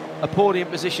a podium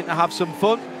position to have some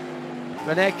fun.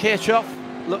 René Kirchhoff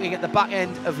looking at the back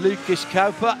end of Lucas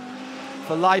Kauper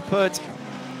for Leipert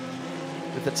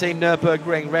with the Team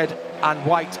Nürburgring red and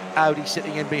white Audi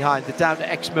sitting in behind. They're down to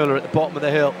X-Miller at the bottom of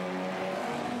the hill.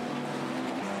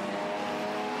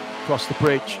 Across the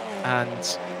bridge and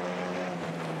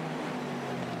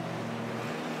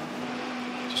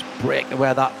just break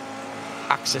where that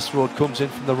access road comes in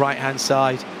from the right-hand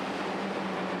side.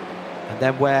 And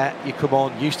then where you come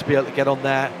on, used to be able to get on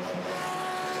there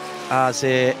as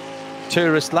a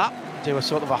tourist lap, do a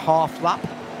sort of a half lap,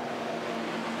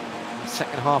 the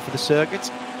second half of the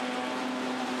circuit.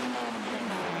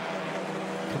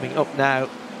 Coming up now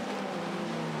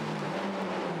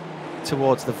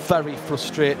towards the very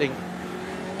frustrating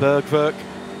Bergwerk.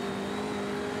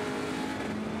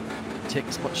 Take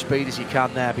as much speed as you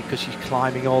can there because she's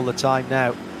climbing all the time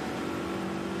now.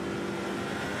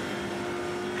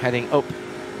 Heading up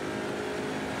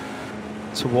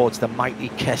towards the mighty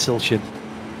Kesselchen.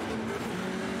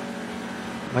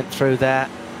 Went through there,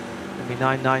 maybe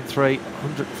 993,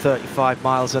 135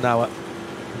 miles an hour.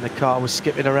 And the car was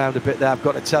skipping around a bit there, I've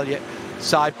got to tell you.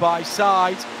 Side by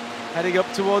side, heading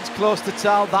up towards close to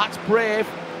Tal. That's brave.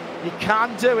 You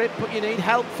can do it, but you need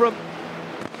help from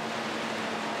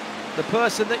the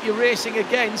person that you're racing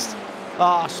against.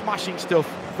 Ah, smashing stuff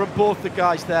from both the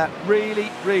guys there. Really,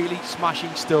 really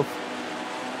smashing stuff.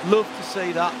 Love to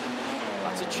see that.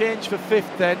 That's a change for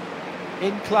fifth then,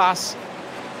 in class.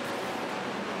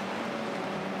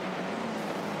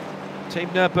 Team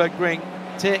Nürburgring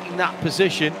taking that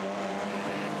position.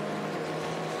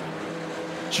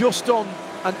 Just on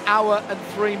an hour and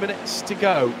 3 minutes to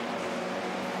go.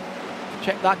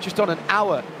 Check that, just on an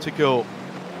hour to go.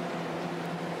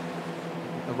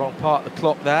 The wrong part of the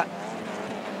clock there.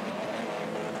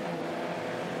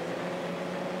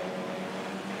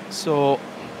 So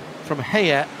from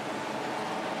here,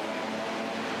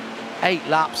 8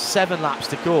 laps, 7 laps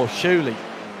to go, surely,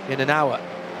 in an hour.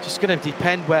 Just going to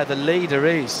depend where the leader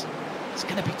is. It's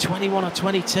going to be 21 or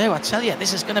 22. I tell you,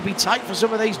 this is going to be tight for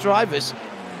some of these drivers.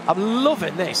 I'm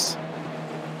loving this.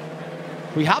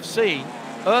 We have seen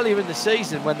earlier in the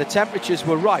season when the temperatures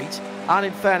were right, and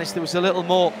in fairness, there was a little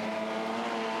more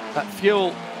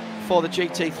fuel for the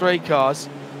GT3 cars.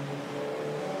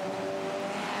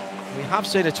 We have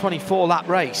seen a 24-lap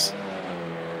race.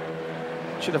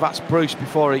 Should have asked Bruce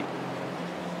before he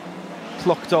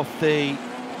clocked off the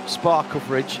Spa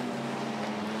coverage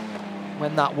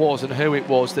when that was and who it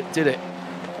was that did it.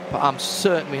 But I'm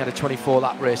certain we had a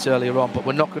 24-lap race earlier on, but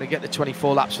we're not going to get the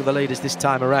 24 laps for the leaders this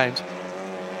time around.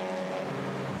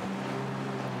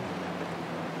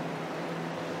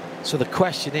 So the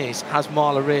question is, has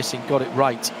Marla Racing got it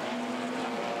right?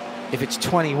 If it's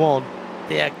 21,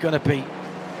 they're going to be...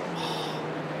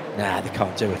 Nah, they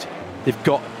can't do it. They've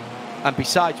got... And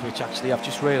besides which, actually, I've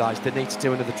just realised they need to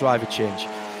do another driver change.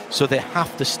 So they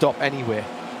have to stop anyway.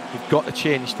 You've got to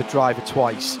change the driver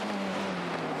twice.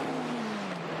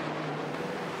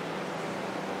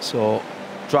 So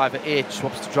driver A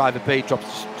swaps to driver B,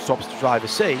 swaps to driver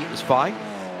C, is fine.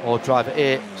 Or driver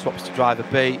A swaps to driver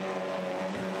B,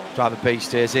 driver B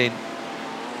stays in,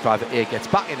 driver A gets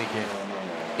back in again,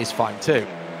 is fine too.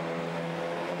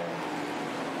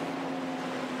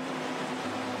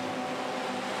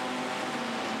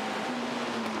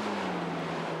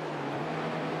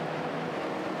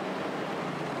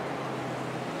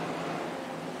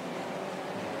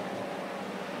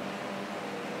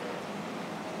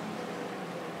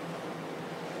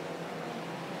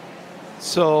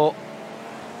 So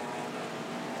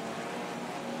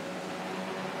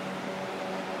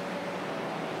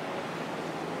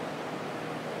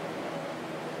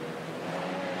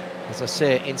as I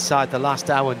say, inside the last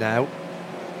hour now,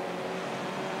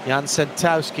 Jan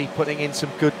Sentowski putting in some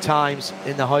good times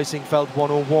in the Heusingfeld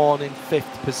 101 in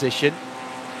 5th position.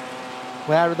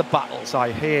 Where are the battles,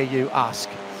 I hear you ask?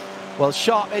 Well,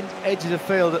 sharp edge of the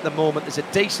field at the moment. There's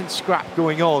a decent scrap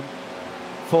going on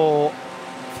for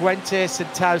Fuente,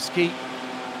 Sentowski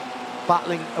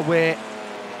battling away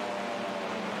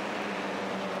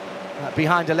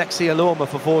behind Alexia Loma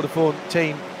for Vodafone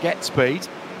Team Get Speed.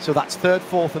 So that's 3rd,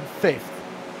 4th and 5th.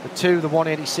 The 2, the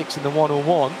 186 and the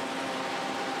 101.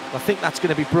 I think that's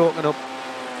going to be broken up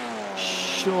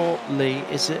shortly,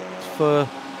 is it, for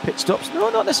pit stops?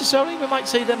 No, not necessarily. We might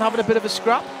see them having a bit of a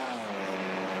scrap.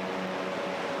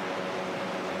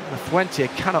 Fuente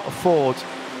cannot afford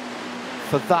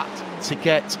for that to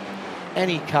get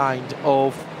any kind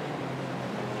of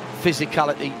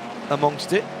physicality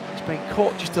amongst it. It's been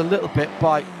caught just a little bit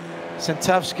by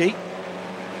Sentowski.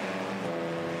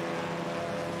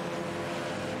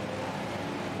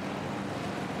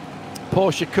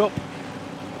 Porsche Cup.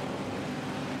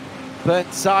 Bernd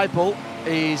Zeibel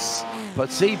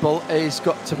is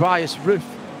got Tobias Ruth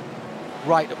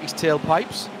right up his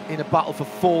tailpipes in a battle for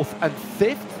 4th and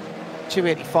 5th.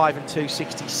 285 and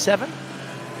 267.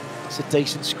 It's a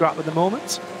decent scrap at the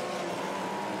moment.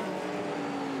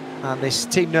 And this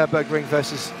Team Nürburgring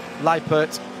versus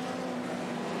Leipert,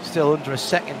 still under a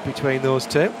second between those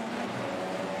two.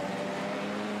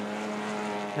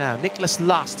 Now, Nicholas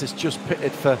Last has just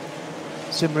pitted for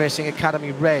Sim Racing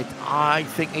Academy Red. I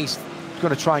think he's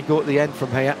going to try and go at the end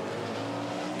from here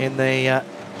in the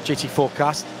GT4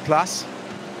 class.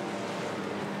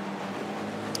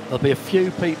 There'll be a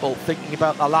few people thinking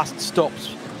about their last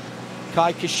stops.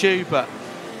 Kai Kashuba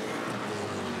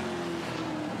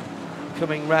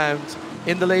coming round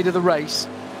in the lead of the race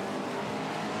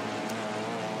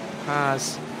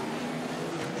has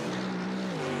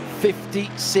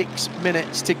 56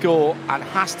 minutes to go and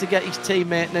has to get his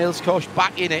teammate Niels Koch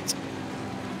back in it.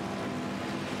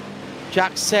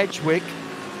 Jack Sedgwick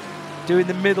doing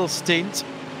the middle stint.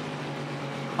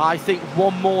 I think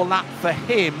one more lap for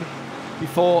him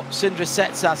before Sindre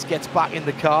Setsas gets back in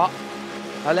the car.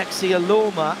 Alexia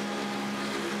Loma,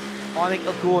 I think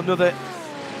he'll go another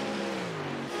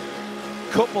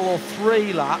couple or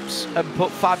 3 laps and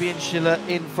put Fabian Schiller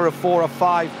in for a 4 or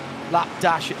 5 lap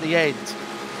dash at the end.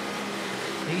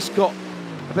 He's got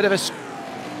a bit of a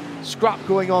scrap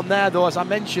going on there, though. As I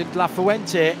mentioned, La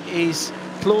Fuente is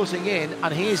closing in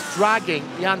and he is dragging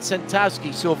Jan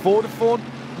Sentowski. So Vodafone,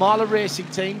 Mahler Racing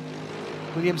Team,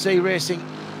 Williams A Racing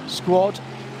Squad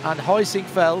and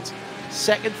Heusingfeld,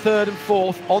 2nd, 3rd and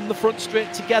 4th on the front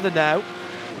straight together now.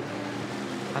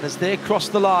 And as they cross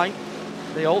the line,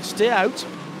 they all stay out.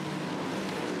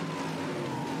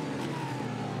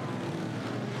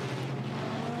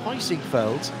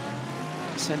 Heusingfeld,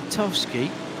 Sentowski.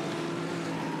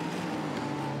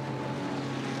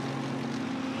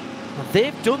 And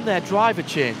they've done their driver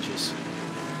changes.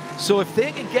 So if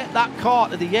they can get that car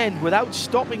to the end without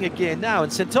stopping again now,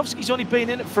 and Sentowski's only been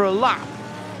in it for a lap.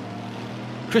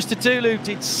 Christodoulou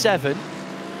did 7.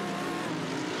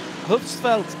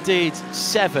 Hufsveld did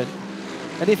 7.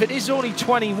 And if it is only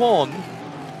 21,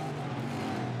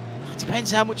 it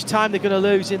depends how much time they're going to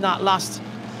lose in that last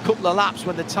couple of laps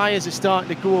when the tyres are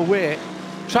starting to go away.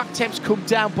 Track temps come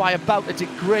down by about a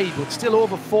degree, but still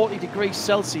over 40 degrees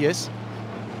Celsius,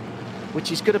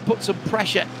 which is going to put some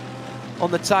pressure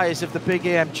on the tyres of the big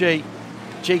AMG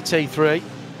GT3.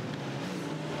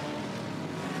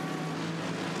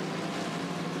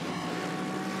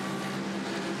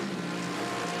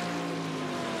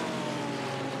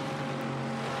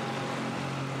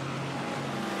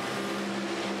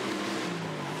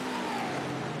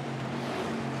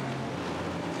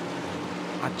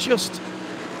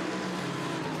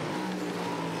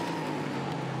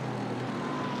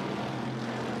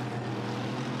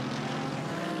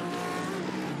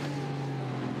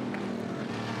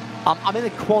 I'm in a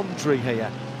quandary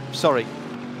here. Sorry.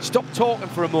 Stop talking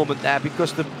for a moment there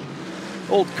because the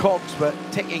old cogs were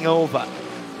ticking over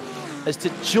as to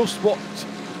just what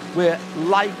we're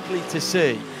likely to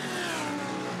see.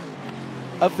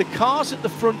 Of the cars at the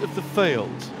front of the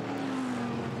field,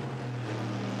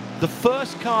 the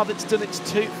first car that's done its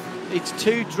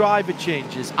two driver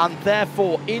changes and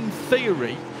therefore, in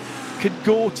theory, could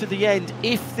go to the end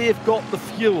if they've got the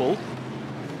fuel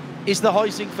is the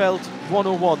Heusingfeld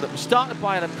 101 that was started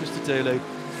by Adam Christodoulou,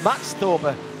 Mats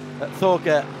Thorger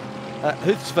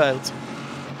Hufsveld,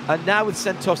 and now with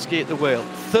Sentowski at the wheel.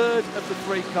 3rd of the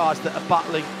 3 cars that are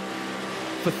battling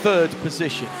for 3rd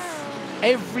position.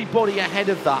 Everybody ahead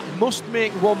of that must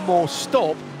make one more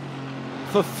stop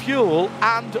for fuel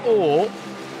and or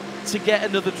to get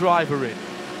another driver in.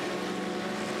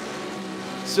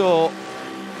 So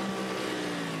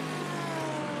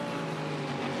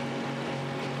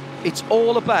it is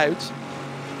all about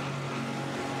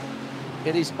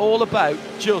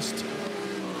just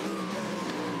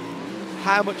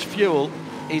how much fuel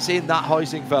is in that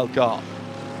Heusingfeld car.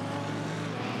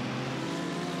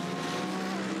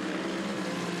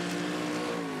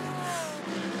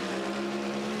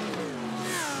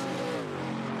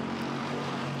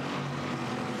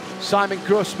 Simon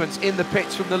Grossman's in the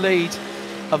pits from the lead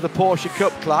of the Porsche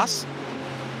Cup class.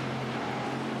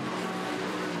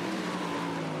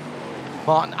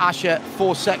 Martin Asher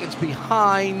 4 seconds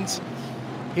behind.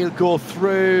 He'll go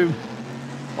through,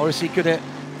 or is he gonna?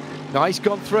 No, he's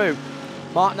gone through.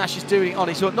 Martin Asher's doing it on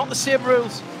his own. Not the same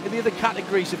rules in the other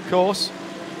categories, of course.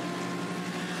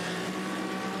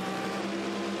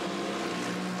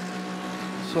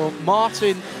 So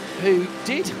Martin, who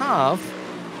did have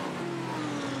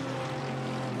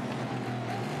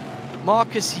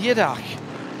Marcus Yidach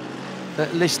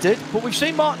listed, but we've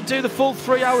seen Martin do the full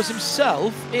 3 hours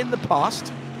himself in the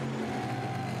past.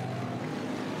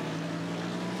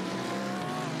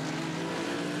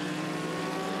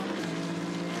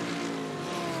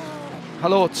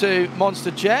 Hello to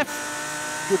Monster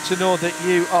Jeff. Good to know that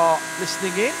you are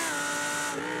listening in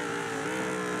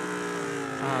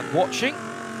and watching.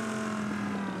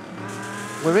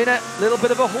 We're in a little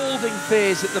bit of a holding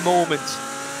phase at the moment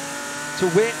to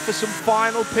wait for some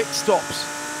final pit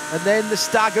stops, and then the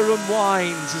stagger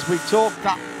unwinds, as we've talked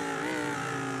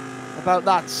about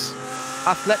that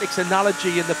athletics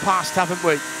analogy in the past, haven't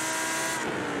we?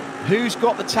 Who's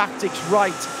got the tactics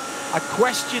right? I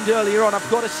questioned earlier on, I've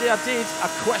got to say I did, I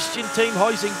questioned Team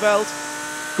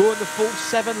Huizinfeld going the full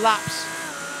 7 laps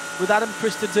with Adam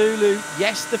Christodoulou.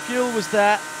 Yes, the fuel was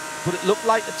there, but it looked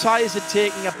like the tyres are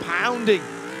taking a pounding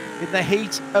in the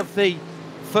heat of the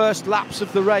first laps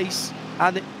of the race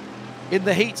and in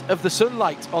the heat of the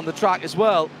sunlight on the track as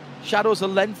well. Shadows are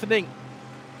lengthening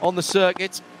on the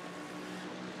circuit.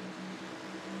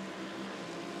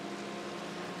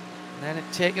 And then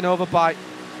it's taken over by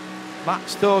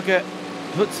Max Stoger,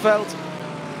 Hutzfeld,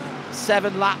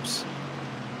 7 laps.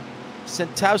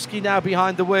 Sentowski now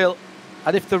behind the wheel.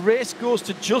 And if the race goes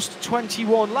to just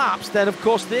 21 laps, then of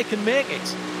course they can make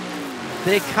it.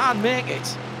 They can make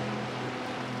it.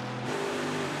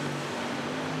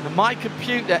 And my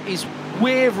computer is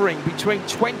wavering between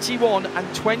 21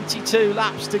 and 22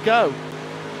 laps to go.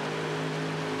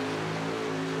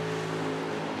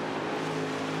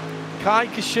 Kai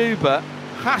Kashuba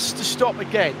has to stop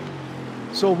again.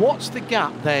 So what's the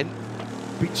gap then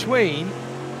between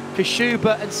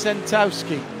Kashuba and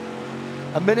Sentowski?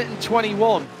 1 minute and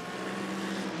 21.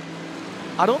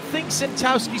 I don't think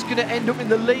Sentowski's going to end up in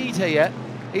the lead here,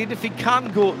 even if he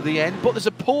can go to the end, but there's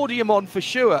a podium on for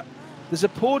sure. There's a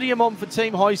podium on for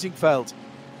Team Huizinfeld.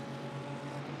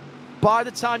 By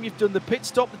the time you've done the pit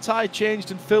stop, the tyre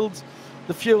changed and filled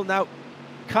the fuel. Now,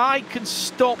 Kai can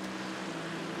stop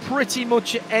pretty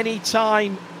much at any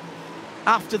time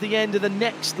after the end of the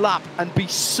next lap and be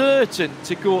certain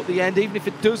to go at the end. Even if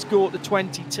it does go at the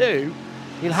 22,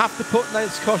 he'll have to put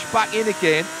Niels Koch back in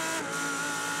again.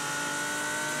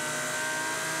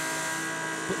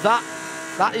 But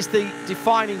that is the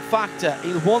defining factor.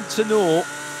 He'll want to know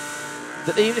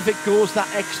that even if it goes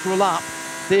that extra lap,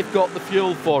 they've got the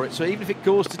fuel for it. So even if it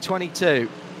goes to 22.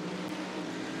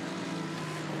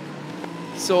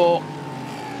 So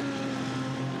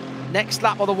next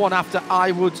lap or the one after,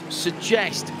 I would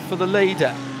suggest for the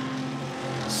leader.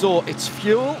 So it's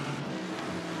fuel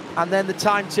and then the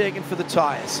time taken for the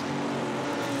tyres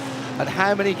and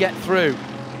how many get through.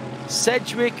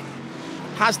 Sedgwick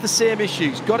has the same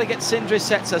issues. Got to get Sindre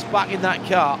Setsas back in that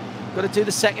car. Got to do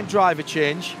the second driver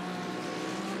change.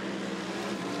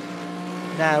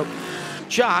 Now,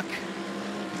 Jack,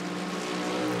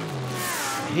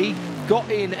 he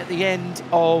got in at the end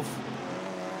of,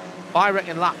 I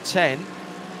reckon, lap 10.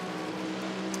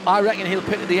 I reckon he'll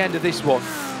pit at the end of this one.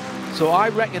 So I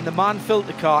reckon the man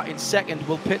filter car in second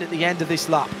will pit at the end of this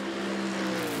lap.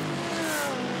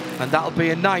 And that'll be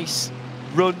a nice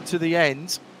run to the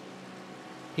end.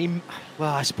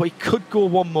 Well, I suppose he could go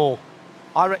one more.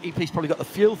 I reckon he's probably got the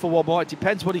fuel for one more. It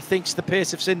depends what he thinks the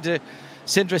pace of Sindre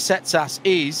Setsas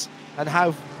is and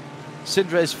how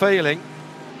Sindre is feeling.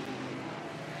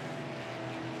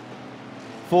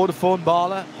 Vodafone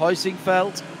Bala,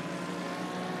 Huizinfeld.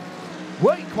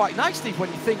 Working quite nicely when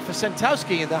you think for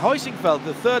Sentowski and the Huizinfeld,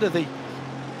 the third of the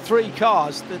 3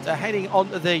 cars that are heading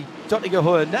onto the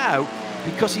Dottinger now,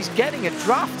 because he's getting a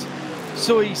draft.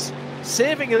 So he's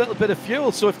saving a little bit of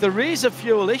fuel. So if there is a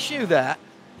fuel issue there,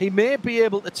 he may be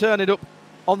able to turn it up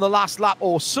on the last lap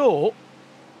or so.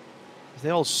 They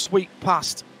all sweep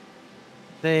past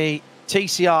the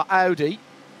TCR Audi.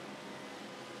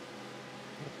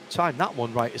 Time that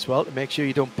one right as well to make sure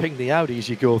you don't ping the Audi as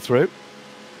you go through.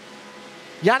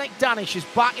 Yannick Danish is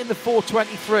back in the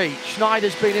 423.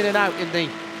 Schneider's been in and out in the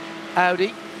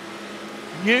Audi.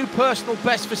 New personal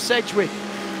best for Sedgwick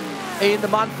in the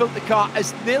man filter car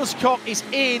as Niels Koch is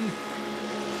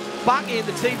back in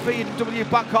the Team BMW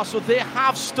back car, so they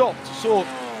have stopped. So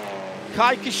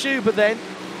Kai Kashuba then,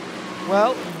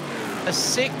 well, a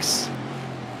 6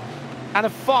 and a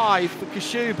 5 for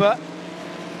Kashuba.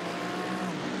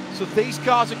 So these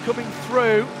cars are coming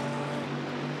through.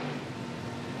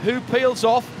 Who peels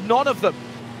off? None of them.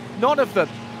 None of them.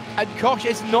 And Koch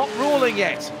is not rolling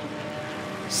yet.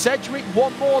 Sedgwick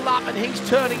one more lap and he's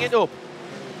turning it up.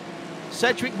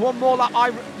 Sedgwick one more lap.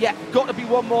 Yeah, got to be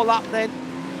one more lap then.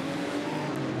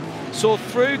 So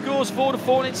through goes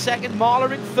Vodafone in second,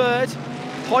 Mahler in third,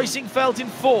 Huizinfeld in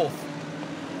fourth.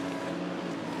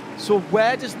 So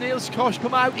where does Niels Koch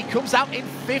come out? He comes out in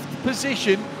 5th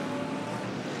position.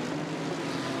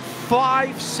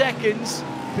 5 seconds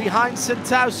behind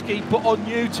Sentowski, but on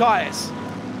new tyres.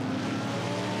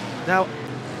 Now,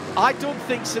 I don't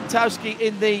think Santowski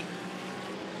in the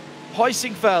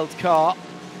Heusingfeld car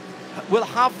will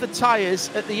have the tyres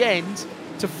at the end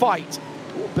to fight.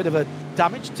 Ooh, a bit of a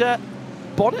damaged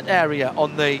bonnet area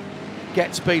on the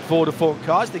Get Speed Vodafone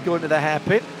cars. They go into the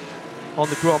hairpin on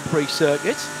the Grand Prix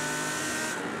circuit.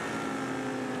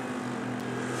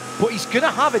 But he's going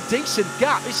to have a decent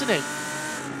gap, isn't he?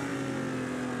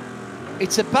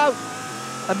 It's about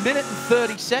 1 minute and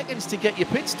 30 seconds to get your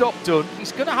pit stop done.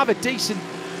 He's going to have a decent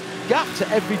gap to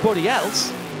everybody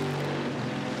else.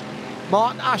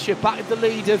 Martin Asher back at the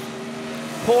lead of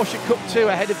Porsche Cup 2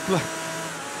 ahead of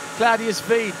Claudius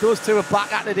Veed. Those two are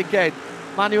back at it again.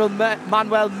 Manuel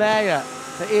Meyer,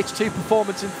 the H2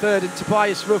 Performance in third, and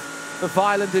Tobias Ruff for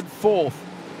Violent in fourth.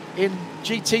 In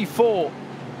GT4,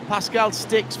 Pascal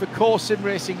Stix for Core Sim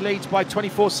Racing leads by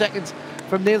 24 seconds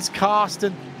from Niels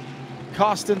Carstensen.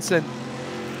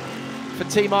 For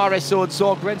Team RSO and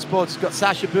Zorg Rennsport has got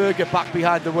Sasha Berger back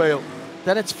behind the wheel.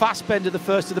 Then it's Fassbender, the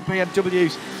first of the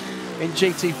BMWs in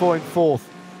GT4 in fourth.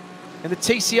 In the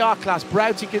TCR class,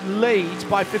 Brautigan leads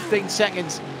by 15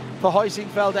 seconds for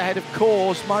Heusingfeld ahead of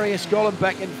Kors, Marius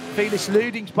Gollenbeck and Felix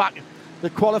Ludingsbach, the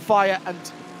qualifier and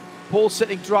pole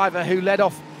sitting driver who led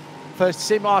off for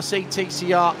Sim RC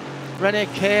TCR. René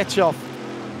Kirchhoff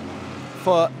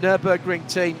for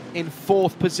Nürburgring team in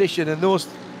fourth position, and those,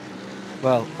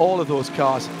 well, all of those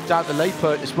cars down to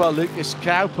Leipert as well. Lucas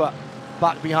Cowper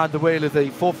back behind the wheel of the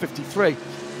 453.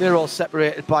 They're all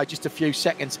separated by just a few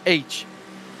seconds each.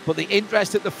 But the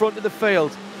interest at the front of the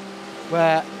field,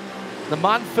 where the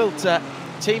Manfilter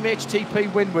Team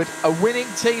HTP Windward, a winning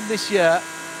team this year,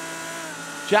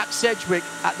 Jack Sedgwick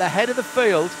at the head of the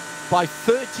field by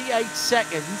 38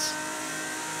 seconds.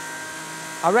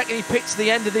 I reckon he picks the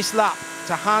end of this lap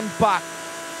to hand back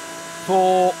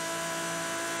for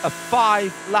a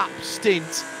 5-lap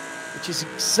stint, which is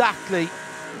exactly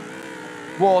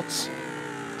what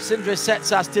Sindre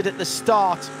Setsas did at the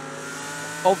start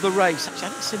of the race. Actually, I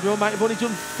think Sindre might have only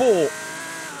done 4,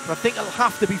 but I think it'll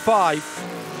have to be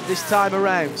 5 this time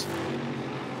around.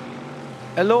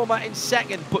 Eloma in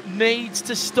second, but needs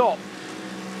to stop.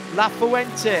 La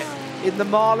Fuente in the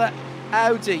Mahler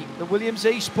Audi, the Williams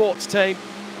Esports team.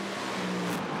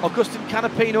 Augustin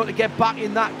Canapino to get back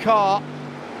in that car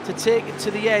to take it to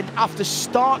the end after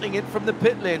starting it from the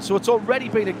pit lane. So it's already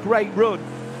been a great run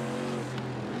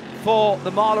for the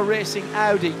Mahler Racing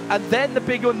Audi. And then the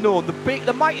big unknown,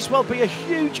 there might as well be a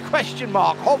huge question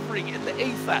mark hovering in the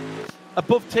ether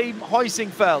above Team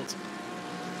Heusingfeld,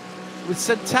 with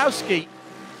Santowski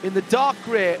in the dark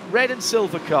grey, red and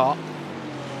silver car.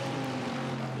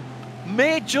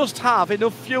 May just have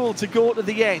enough fuel to go to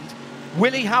the end.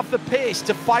 Will he have the pace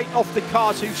to fight off the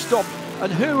cars who stopped,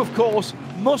 and who, of course,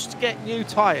 must get new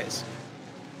tyres?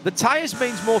 The tyres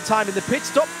means more time in the pit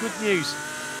stop, good news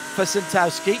for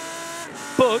Santowski,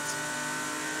 but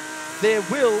they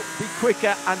will be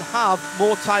quicker and have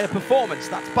more tyre performance.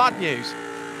 That's bad news.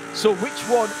 So which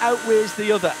one outweighs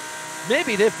the other?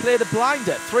 Maybe they've played a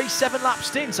blinder, 3 7-lap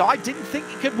stints. I didn't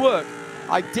think it could work.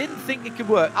 I didn't think it could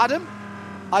work. Adam,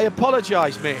 I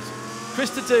apologise, mate.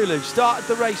 Christodoulou started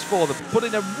the race for them, put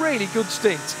in a really good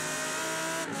stint.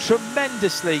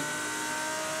 Tremendously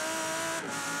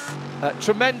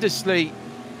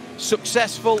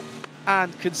successful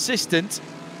and consistent.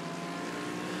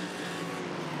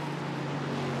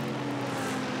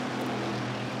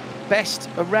 Best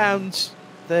around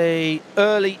the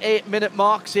early 8-minute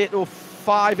marks,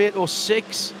 8:05,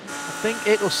 8:06, I think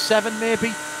 8:07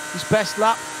 maybe, his best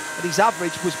lap. And his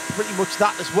average was pretty much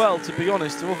that as well, to be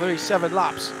honest, over his 7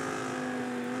 laps.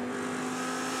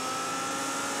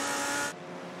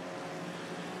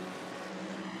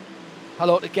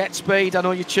 Hello to Get Speed, I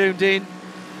know you tuned in.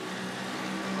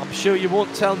 I'm sure you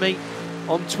won't tell me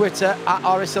on Twitter at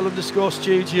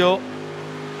RSL_studio.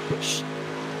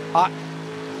 But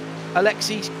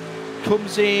Alexei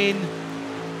comes in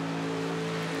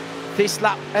this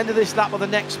lap, end of this lap or the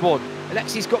next one.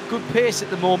 Alexei's got good pace at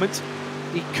the moment.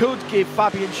 He could give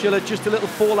Fabian Schiller just a little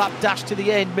 4-lap dash to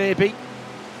the end, maybe.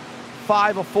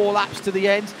 5 or 4 laps to the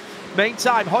end.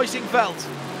 Meantime, Heusingfeld.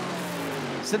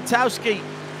 Santowski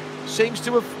seems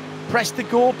to have pressed the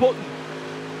go button.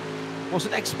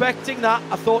 Wasn't expecting that.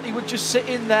 I thought he would just sit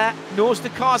in there. Knows the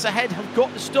cars ahead have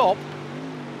got to stop.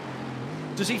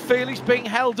 Does he feel he's being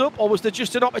held up, or was there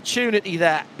just an opportunity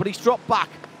there? But he's dropped back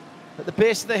at the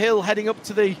base of the hill, heading up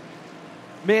to the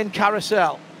main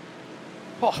carousel.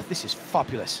 Oh, this is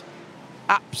fabulous.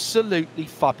 Absolutely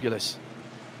fabulous.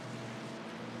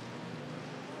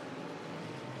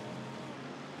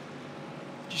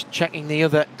 Just checking the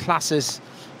other classes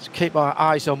to keep our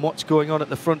eyes on what's going on at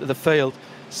the front of the field.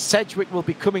 Sedgwick will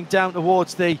be coming down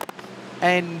towards the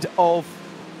end of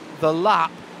the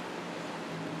lap.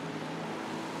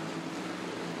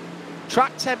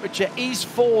 Track temperature is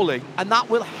falling, and that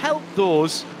will help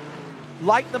those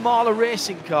like the Marla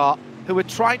racing car who are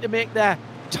trying to make their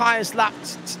tyres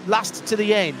last to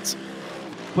the end.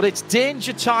 But it's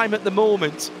danger time at the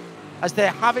moment as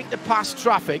they're having to pass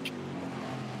traffic.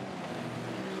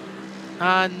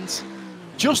 And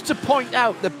just to point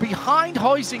out that behind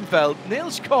Huizinfeld,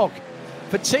 Niels Koch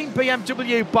for Team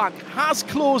BMW Bank has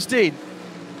closed in.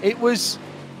 It was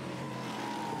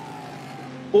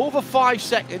over 5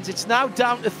 seconds. It's now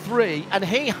down to 3, and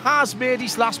he has made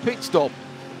his last pit stop.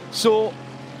 So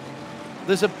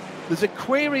there's a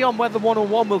query on whether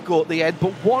 101 will go at the end,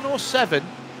 but 107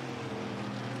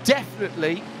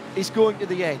 definitely is going to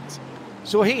the end.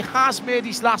 So he has made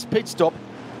his last pit stop.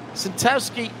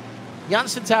 Jan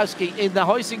Santowski in the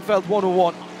Huizinfeld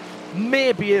 101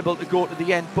 may be able to go to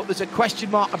the end, but there's a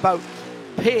question mark about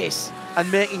pace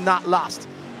and making that last.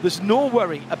 There's no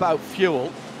worry about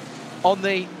fuel on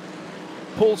the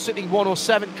pole sitting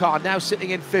 107 car, now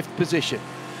sitting in 5th position.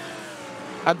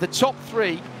 And the top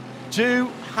 3 do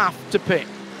have to pit.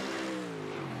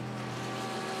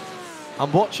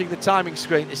 I'm watching the timing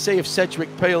screen to see if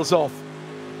Sedgwick peels off.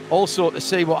 Also to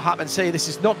see what happens here. This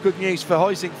is not good news for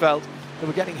Huizinfeld. They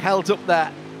were getting held up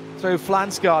there through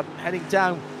Flansgarden, heading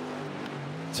down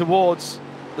towards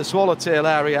the Swallowtail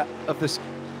area of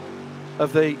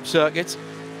the circuit.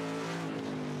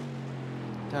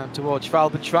 Down towards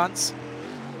Schwalbenschwanz.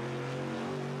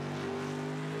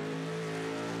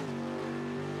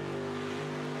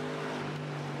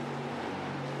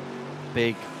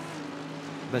 Big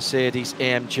Mercedes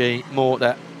AMG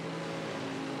motor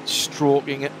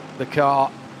stroking the car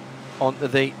onto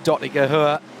the Dottinger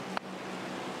Höhe.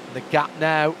 The gap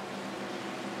now.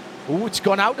 Oh, it's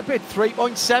gone out a bit.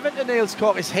 3.7 to Niels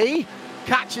Koch as he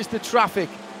catches the traffic.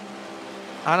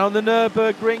 And on the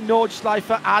Nürburgring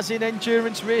Nordschleife, as in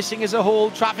endurance racing as a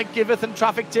whole, traffic giveth and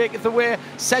traffic taketh away.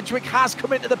 Sedgwick has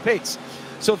come into the pits.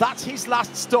 So that's his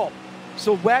last stop.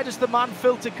 So where does the man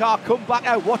filter car come back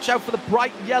out? Watch out for the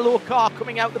bright yellow car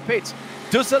coming out the pits.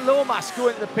 Does the Lomas go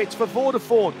into the pits for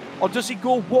Vodafone, or does he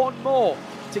go one more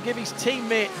to give his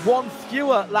teammate one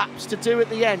fewer laps to do at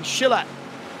the end? Schiller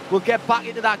will get back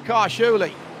into that car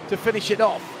surely to finish it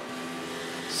off.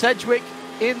 Sedgwick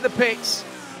in the pits,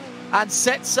 and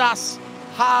Setsas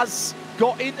has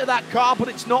got into that car, but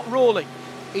it's not rolling.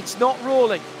 It's not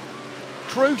rolling.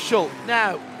 Crucial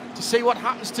now to see what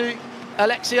happens to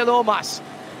Alexia Lomas.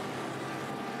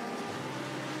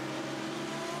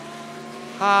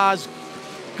 Has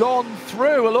gone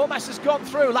through. Lomas has gone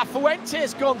through. La Fuente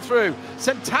has gone through.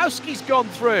 Santowski's gone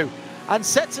through. And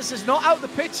Setsas is not out the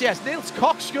pits yet. Niels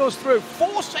Koch goes through.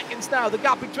 4 seconds now, the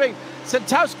gap between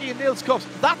Santowski and Niels Koch.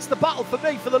 That's the battle for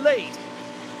me for the lead.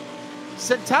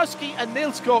 Santowski and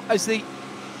Niels Koch as the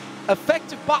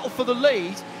effective battle for the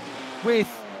lead with,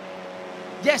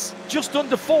 yes, just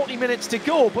under 40 minutes to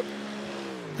go, but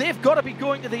they've got to be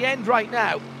going to the end right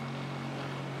now.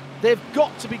 They've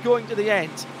got to be going to the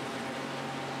end.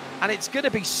 And it's going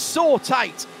to be so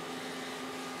tight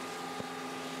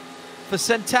for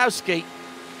Santowski.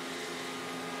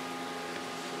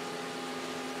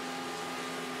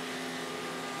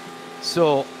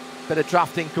 So, bit of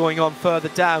drafting going on further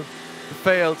down the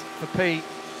field for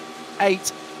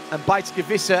P8. And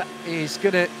Bijtske is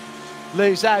going to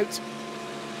lose out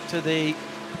to the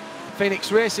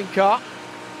Phoenix Racing car.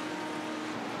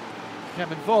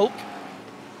 Kevin Volk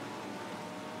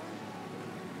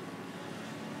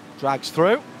drags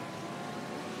through.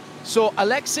 So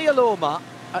Alexei Aloma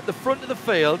at the front of the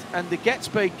field, and the Get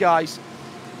Speed guys,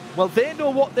 well, they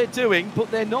know what they're doing,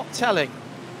 but they're not telling.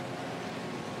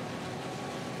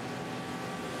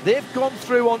 They've gone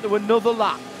through onto another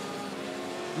lap.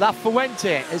 La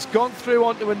Fuente has gone through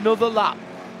onto another lap.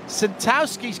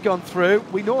 Santowski's gone through.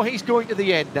 We know he's going to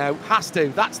the end now. Has to.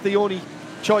 That's the only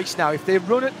choice now. If they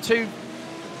run it too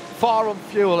far on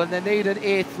fuel and they need an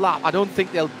 8th lap, I don't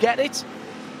think they'll get it.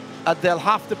 And they'll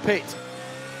have to pit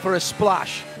for a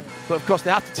splash. But of course,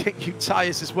 they have to take new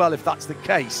tyres as well if that's the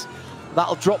case.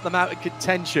 That'll drop them out of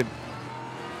contention.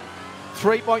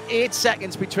 3.8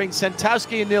 seconds between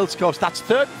Santowski and Niels Koch. That's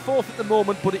 3rd and 4th at the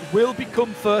moment, but it will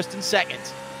become 1st and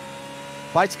 2nd.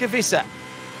 Bijtske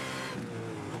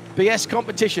BS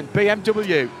competition,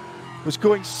 BMW was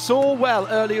going so well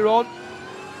earlier on.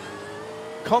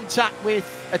 Contact with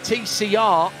a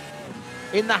TCR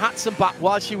in the Hatzenbach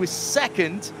while she was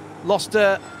 2nd. Lost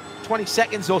 20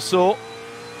 seconds or so.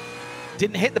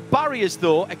 Didn't hit the barriers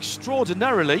though,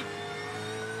 extraordinarily.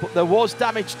 But there was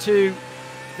damage to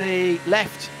the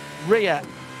left rear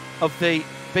of the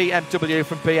BMW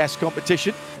from BS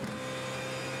competition.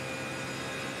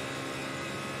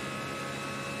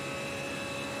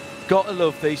 got to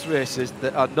love these races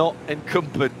that are not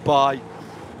encumbered by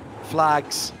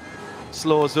flags,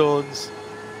 slow zones,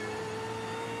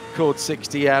 code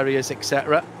 60 areas,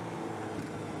 etc.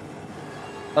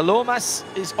 Alomas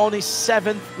is on his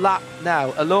 7th lap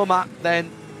now. Aloma then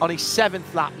on his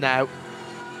 7th lap now,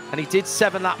 and he did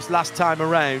 7 laps last time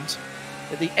around.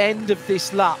 At the end of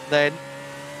this lap then,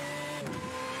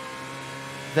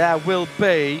 there will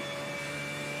be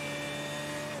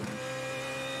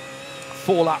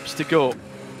 4 laps to go.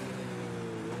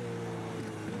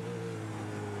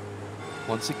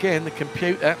 Once again, the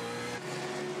computer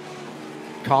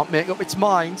can't make up its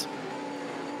mind.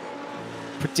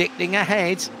 Predicting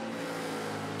ahead.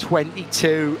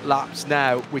 22 laps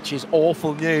now, which is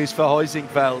awful news for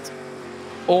Huizinfeld.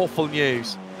 Awful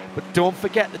news. But don't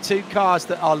forget, the 2 cars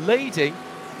that are leading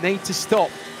need to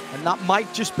stop, and that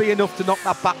might just be enough to knock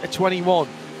that back to 21.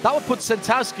 That would put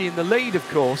Santowski in the lead, of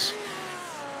course.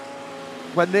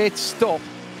 When they stop,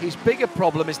 his bigger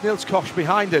problem is Nils Koch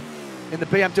behind him in the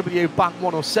BMW Bank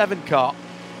 107 car,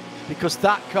 because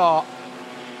that car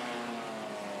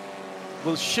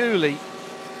will surely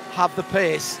have the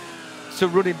pace to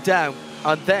run him down,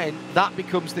 and then that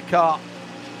becomes the car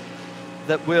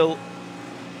that will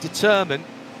determine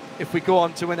if we go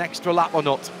on to an extra lap or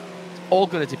not. It's all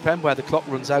going to depend where the clock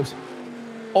runs out.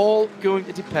 All going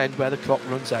to depend where the clock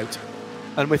runs out.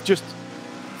 And with just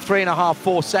 3.5,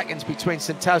 4 seconds between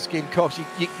Santowski and Koch,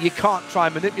 you can't try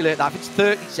and manipulate that. If it's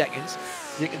 30 seconds,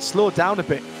 you can slow down a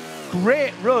bit.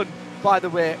 Great run, by the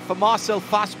way, for Marcel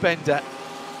Fassbender,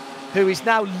 who is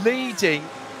now leading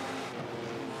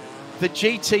the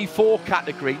GT4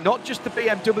 category, not just the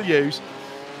BMWs.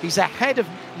 He's ahead of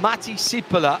Matti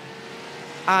Sippola,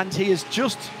 and he has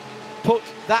just put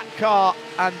that car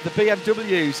and the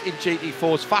BMWs in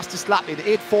GT4's fastest lap in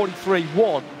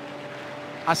 8:43.1,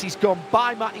 as he's gone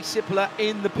by Matti Sippola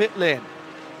in the pit lane.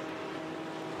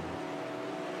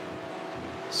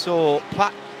 So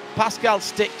Pascal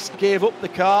Stix gave up the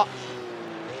car,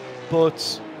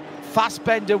 but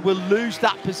Fassbender will lose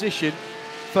that position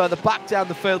further back down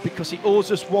the field because he owes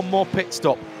us 1 more pit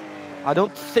stop. I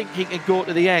don't think he can go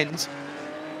to the end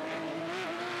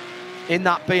in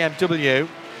that BMW.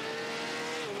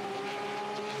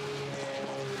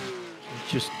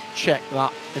 Just check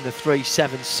that in the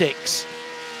 3.76.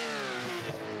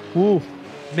 Ooh,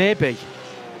 maybe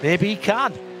he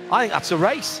can. I think that's a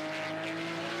race.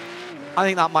 I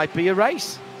think that might be a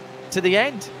race to the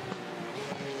end.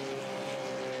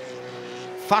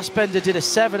 Fassbender did a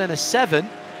 7 and a 7,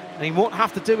 and he won't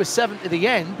have to do a 7 to the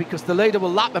end because the leader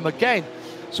will lap him again.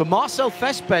 So Marcel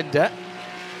Fassbender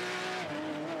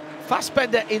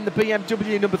in the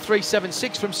BMW number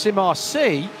 376 from Sim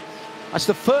RC. That's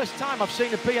the first time I've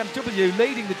seen a BMW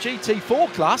leading the GT4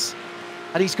 class,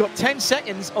 and he's got 10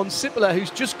 seconds on Sippola,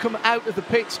 who's just come out of the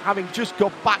pits, having just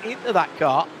got back into that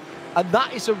car, and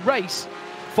that is a race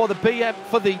for the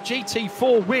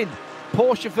GT4 win.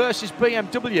 Porsche versus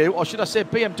BMW, or should I say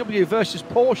BMW versus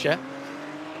Porsche,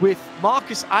 with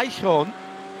Marcus Eichhorn,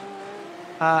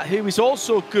 who is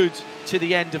also good to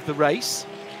the end of the race,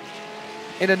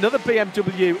 in another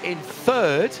BMW in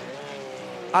 3rd,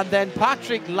 and then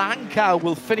Patrick Langkow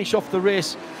will finish off the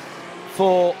race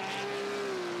for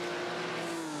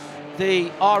the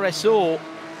RSO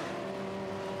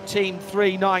Team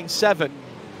 397.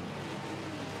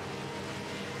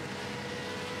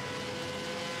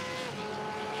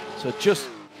 So just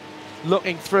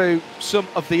looking through some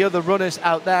of the other runners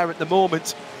out there at the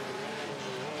moment.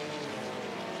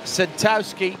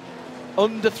 Santowski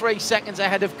under 3 seconds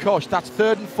ahead of Koch. That's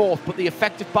 3rd and 4th, but the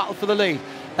effective battle for the lead.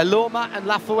 Aloma and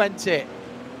Lafuente,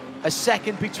 a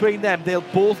second between them. They'll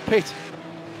both pit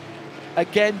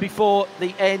again before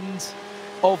the end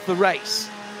of the race.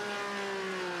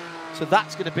 So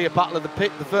that's going to be a battle of the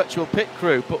virtual pit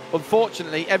crew, but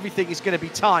unfortunately everything is going to be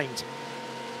timed.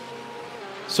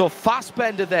 So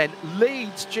Fassbender then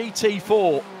leads GT4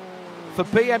 for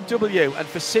BMW and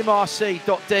for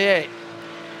SimRC.de.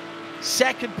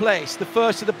 Second place, the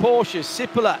first of the Porsches,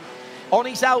 Sippola, on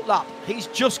his outlap. He's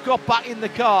just got back in the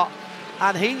car,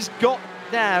 and he's got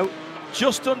now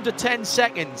just under 10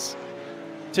 seconds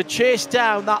to chase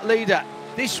down that leader.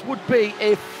 This would be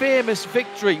a famous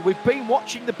victory. We've been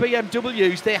watching the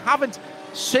BMWs. They haven't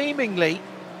seemingly,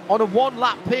 on a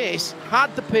 1-lap pace,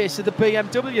 had the pace of the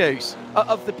BMWs,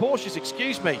 of the Porsches,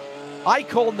 excuse me.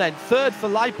 Icon then, 3rd for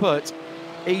Leipert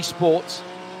Esports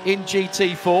in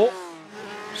GT4.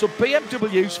 So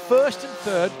BMW's 1st and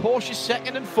 3rd, Porsche's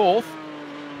 2nd and 4th,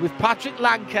 with Patrick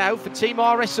Langkow for Team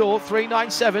RSO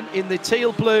 397 in the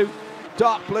teal blue,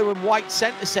 dark blue and white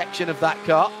centre section of that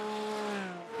car.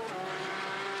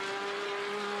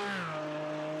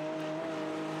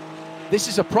 this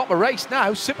is a proper race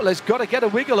now. Simple has got to get a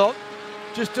wiggle on.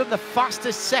 Just done the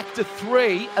fastest sector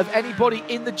 3 of anybody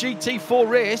in the GT4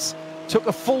 race. Took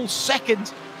a full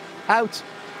second out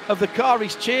of the car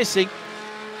he's chasing.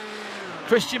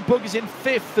 Christian Bugg is in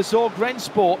 5th for Zorg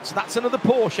Rennsport, so that's another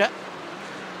Porsche.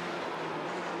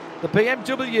 The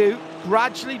BMW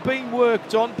gradually being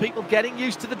worked on, people getting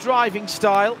used to the driving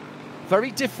style.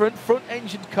 Very different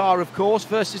front-engined car, of course,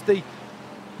 versus the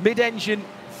mid-engine,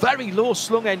 very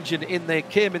low-slung engine in the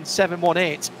Cayman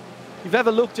 718. If you've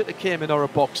ever looked at a Cayman or a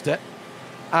Boxster,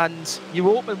 and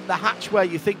you open the hatch where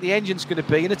you think the engine's going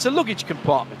to be, and it's a luggage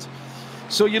compartment.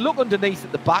 So you look underneath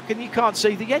at the back and you can't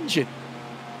see the engine.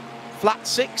 Flat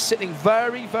 6 sitting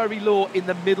very, very low in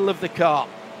the middle of the car.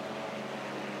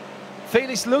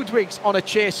 Felix Ludwig's on a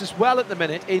chase as well at the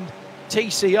minute in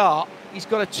TCR. He's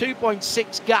got a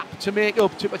 2.6 gap to make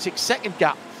up, 2.6 second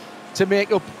gap to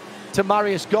make up to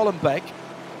Marius Gollenbeck.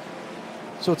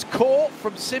 So it's Core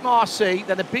from Sim RC,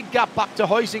 then a big gap back to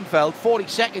Huizingveld, 40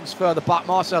 seconds further back,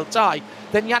 Marcel Tai.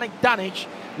 Then Yannick Danich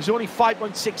is only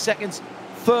 5.6 seconds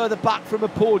further back from a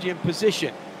podium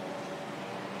position.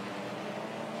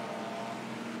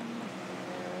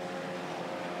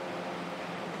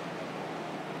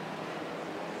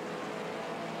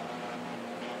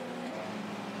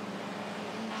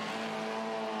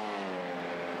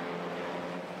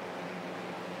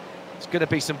 It's going to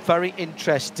be some very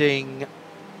interesting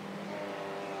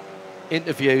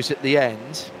interviews at the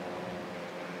end.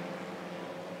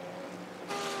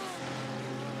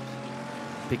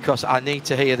 Because I need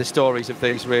to hear the stories of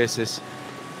these races.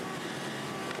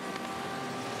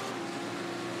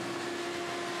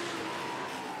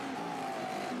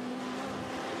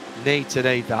 Need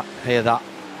that, hear that.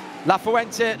 La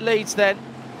Fuente leads then.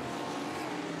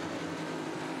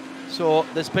 So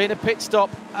there's been a pit stop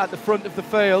at the front of the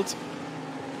field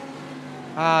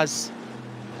as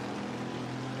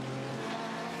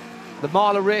the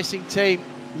Mahler Racing team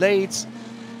leads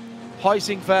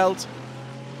Huizingveld.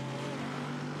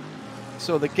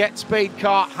 So the Get Speed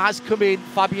car has come in.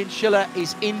 Fabian Schiller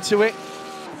is into it,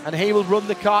 and he will run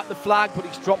the car at the flag, but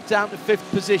he's dropped down to 5th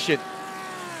position.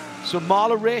 So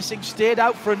Mahler Racing stayed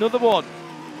out for another one.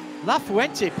 La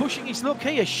Fuente pushing his luck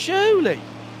here, surely.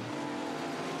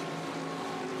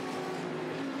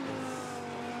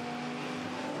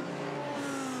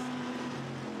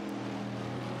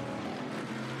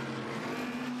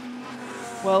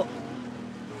 Well,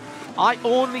 I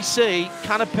only see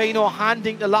Canapino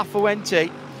handing to La Fuente,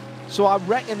 so I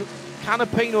reckon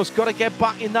Canapino's got to get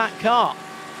back in that car,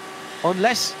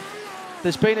 unless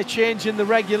there's been a change in the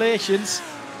regulations.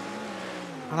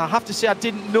 And I have to say I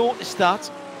didn't notice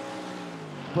that,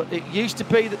 but it used to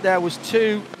be that there was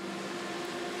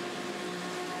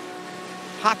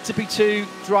had to be two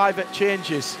driver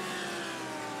changes.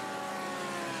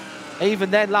 Even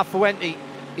then, La Fuente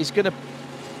is going to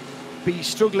be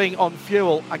struggling on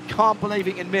fuel. I can't believe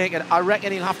he can make it. I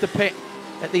reckon he'll have to pit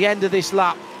at the end of this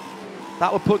lap.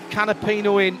 That will put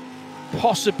Canapino in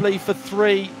possibly for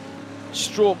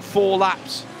 3/4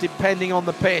 laps, depending on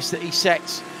the pace that he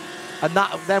sets. And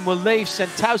that then will leave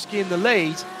Sentowski in the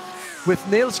lead, with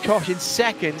Niels Koch in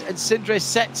 2nd and Sindre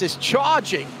Setsis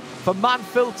charging for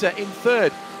Manfilter in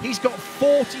 3rd. He's got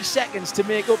 40 seconds to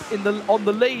make up on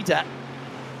the leader.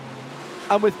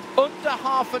 And with under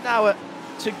half an hour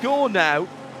to go now,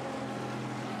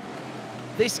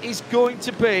 this is going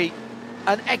to be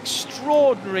an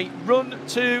extraordinary run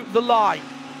to the line.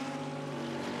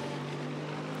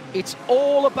 It's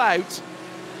all about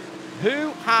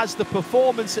who has the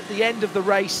performance at the end of the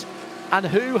race and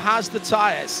who has the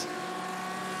tyres.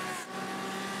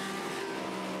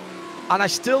 And I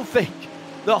still think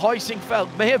that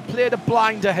Huizingveld may have played a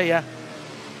blinder here,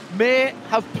 may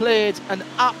have played an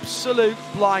absolute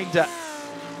blinder.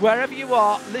 Wherever you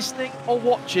are, listening or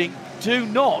watching, do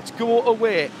not go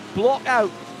away. Block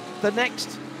out the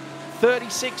next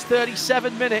 36,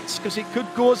 37 minutes, because it could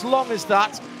go as long as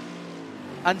that.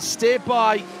 And stay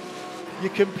by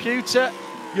your computer,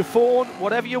 your phone,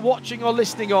 whatever you're watching or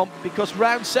listening on, because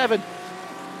round 7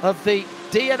 of the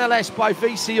DNLS by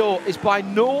VCO is by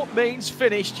no means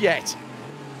finished yet.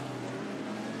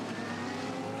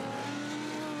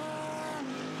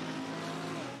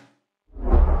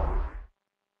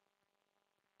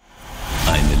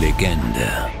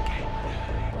 Legende.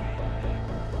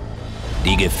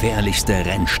 Die gefährlichste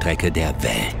Rennstrecke der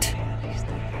Welt.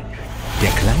 Der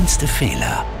kleinste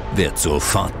Fehler wird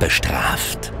sofort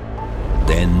bestraft.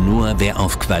 Denn nur wer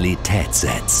auf Qualität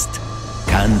setzt,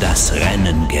 kann das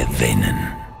Rennen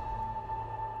gewinnen.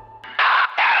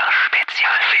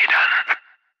 HR-Spezialfedern.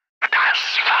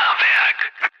 Das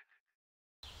Fahrwerk.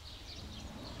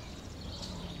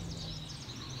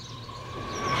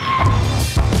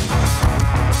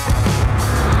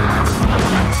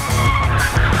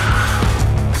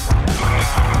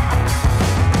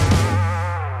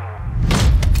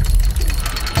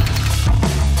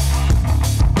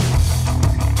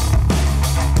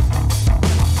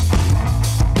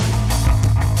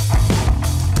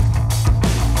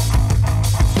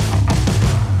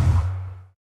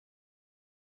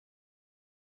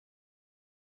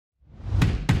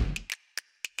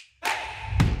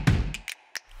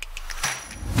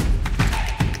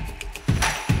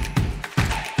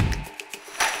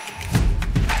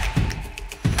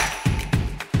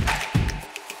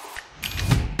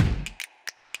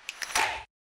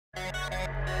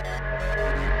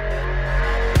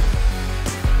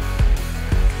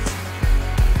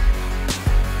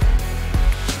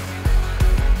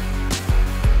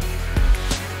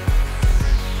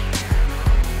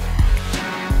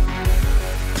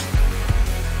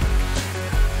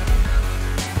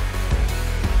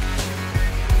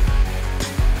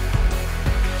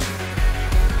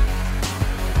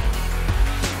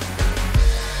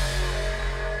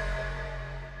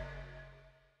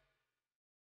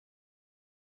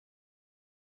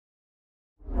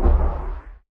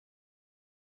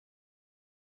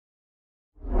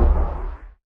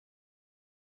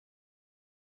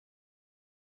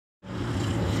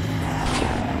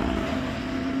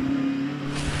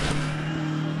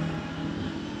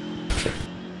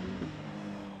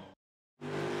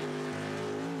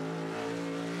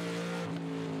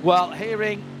 Well,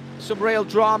 hearing some real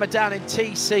drama down in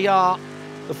TCR,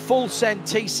 the full send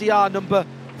TCR number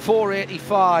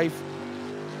 485.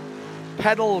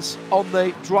 Pedals on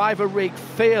the driver rig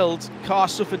failed. Car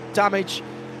suffered damage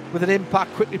with an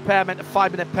impact. Quick repair meant a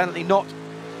 5-minute penalty. Not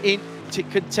into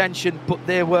contention, but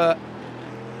they were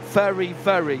very,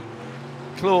 very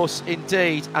close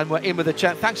indeed, and we're in with a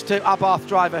chance. Thanks to Abarth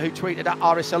driver who tweeted at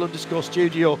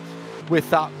RSL_studio with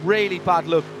that. Really bad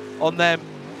look on them,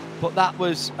 but that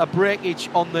was a breakage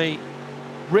on the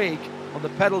rig, on the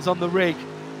pedals on the rig.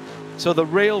 So the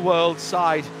real world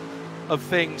side of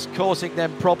things causing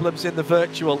them problems in the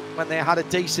virtual when they had a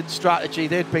decent strategy.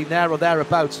 They'd been there or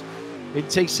thereabouts in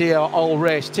TCR all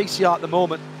race. TCR at the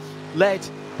moment led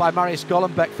by Marius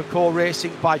Golombek for Core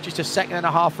Racing by just a second and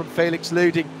a half from Felix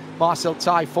Luding. Marcel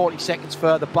Ty 40 seconds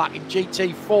further back. In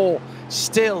GT4,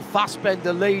 still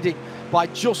Fassbender leading by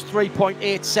just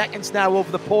 3.8 seconds now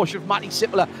over the Porsche of Matty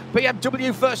Sippler.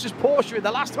 BMW versus Porsche in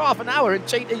the last half an hour in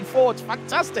GT4. It's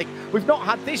fantastic. We've not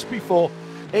had this before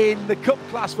in the Cup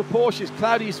class for Porsches.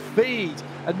 Claudius Feed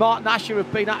and Martin Asher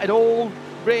have been at it all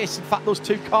race. In fact, those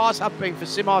two cars have been for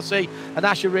Sim RC and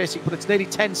Asher Racing, but it's nearly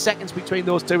 10 seconds between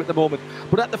those two at the moment.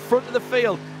 But at the front of the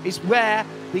field is where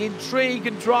the intrigue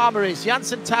and drama is. Jan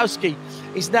Santowski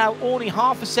is now only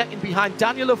half a second behind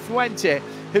Daniel Fuente,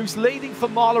 who's leading for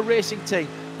Marler Racing Team.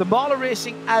 The Marler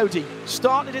Racing Audi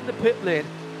started in the pit lane.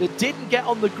 They didn't get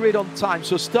on the grid on time,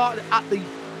 so started at the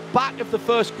back of the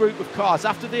first group of cars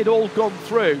after they'd all gone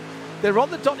through. They're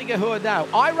on the Dottinger now.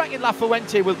 I reckon La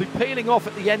Fuente will be peeling off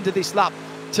at the end of this lap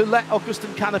to let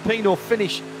Augustin Canapino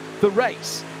finish the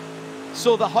race.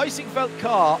 So the Heusingfeld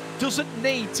car doesn't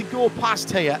need to go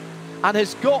past here and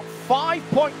has got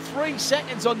 5.3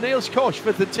 seconds on Niels Koch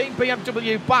for the Team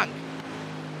BMW bank.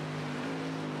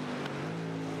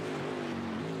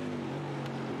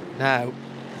 Now,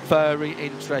 very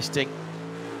interesting.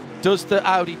 Does the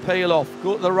Audi peel off?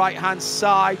 Go to the right-hand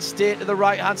side, stay to the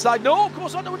right-hand side. No,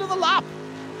 goes on to another lap.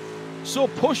 So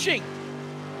pushing,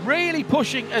 really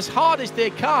pushing as hard as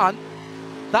they can.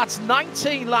 That's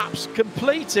 19 laps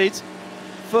completed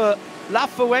for La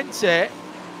Fuente.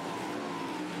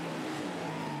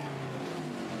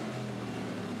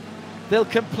 They'll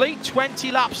complete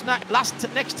 20 laps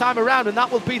next time around, and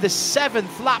that will be the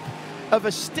 7th lap of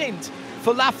a stint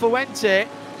for La Fuente.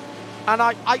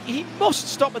 And he must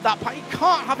stop at that point. He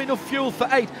can't have enough fuel for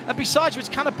 8. And besides which,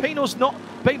 Canapino's not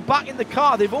been back in the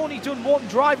car. They've only done one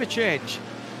driver change.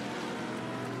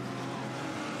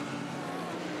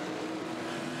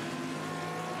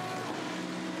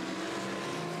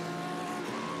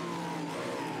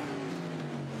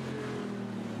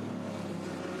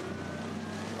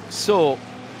 So,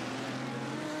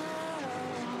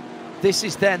 this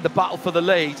is then the battle for the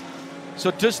lead. So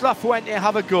does La Fuente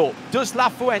have a go? Does La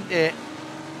Fuente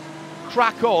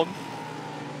crack on?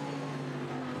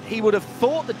 He would have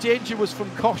thought the danger was from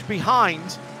Koch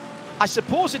behind. I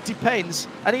suppose it depends,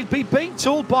 and he'll be being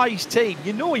told by his team,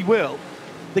 you know he will.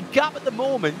 The gap at the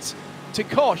moment to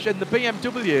Koch and the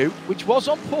BMW, which was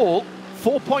on pole,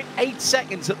 4.8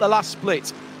 seconds at the last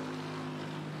split.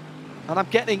 And I'm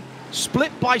getting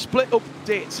split-by-split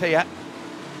updates here.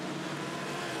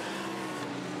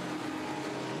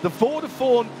 The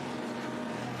Vodafone,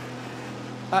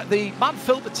 the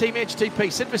Manfilter Team HTP,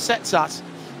 Sindra Setsat,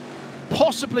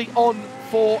 possibly on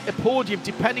for a podium,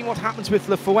 depending what happens with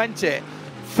La Fuente.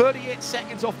 38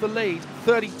 seconds off the lead,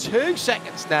 32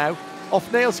 seconds now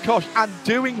off Niels Koch, and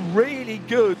doing really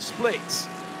good splits.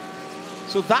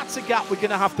 So that's a gap we're going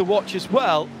to have to watch as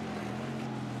well,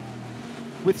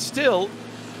 with still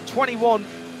 21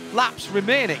 laps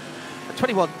remaining,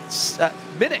 21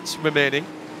 minutes remaining.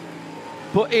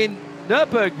 But in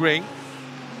Nürburgring,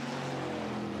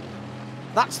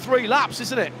 that's 3 laps,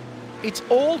 isn't it? It's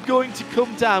all going to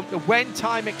come down to when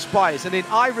time expires. And in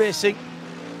iRacing,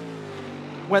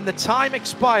 when the time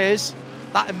expires,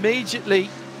 that immediately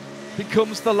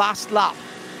becomes the last lap.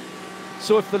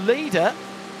 So if the leader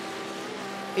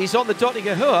is on the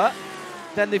Dottinger,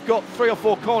 then they've got 3 or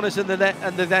 4 corners and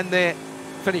then they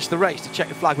finish the race. The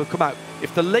checkered flag will come out.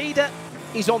 If the leader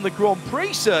is on the Grand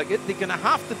Prix circuit, they're going to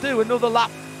have to do another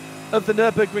lap of the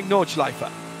Nürburgring Nordschleife.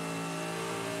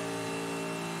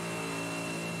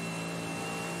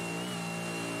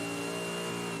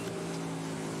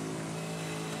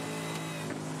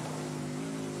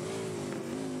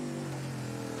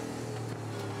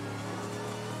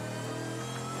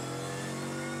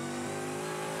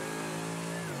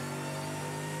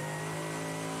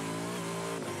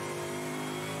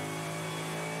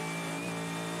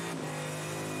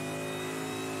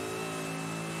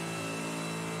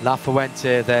 La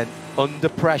Fuente then under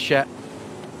pressure.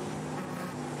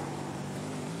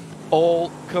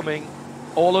 all coming,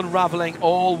 all unravelling,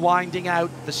 all winding out.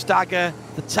 The stagger,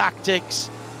 the tactics,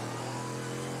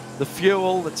 the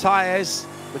fuel, the tyres,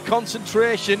 the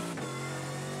concentration,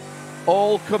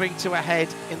 all coming to a head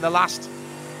in the last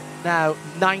now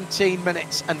 19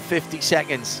 minutes and 50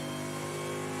 seconds.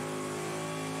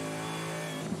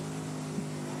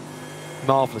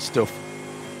 Marvellous stuff.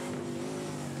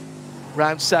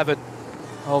 Round 7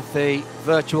 of the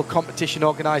virtual competition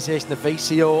organisation, the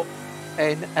VCO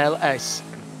NLS.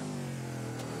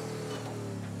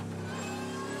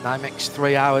 NYMEX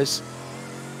 3 hours.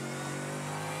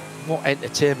 What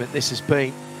entertainment this has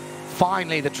been.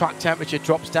 Finally, the track temperature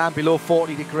drops down below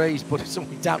 40 degrees, but it's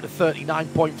only down to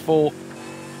 39.4.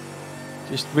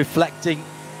 Just reflecting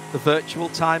the virtual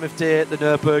time of day at the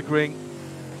Nürburgring.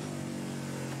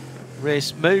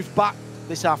 Race moved back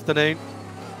this afternoon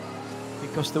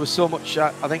because there was so much,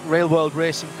 I think, real world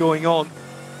racing going on.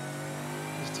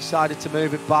 He's decided to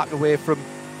move it back away from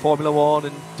Formula 1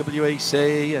 and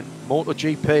WEC and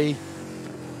MotoGP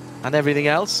and everything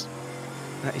else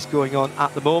that is going on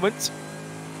at the moment.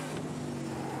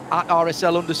 At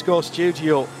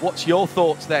RSL_studio, what's your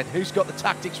thoughts then? Who's got the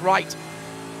tactics right?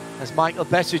 As Michael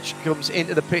Besic comes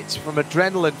into the pits from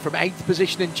Adrenaline from 8th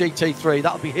position in GT3.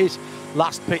 That'll be his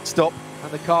last pit stop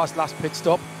and the car's last pit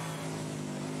stop.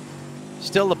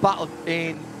 Still the battle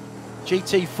in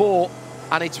GT4,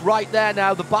 and it's right there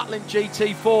now, the battle in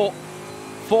GT4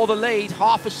 for the lead.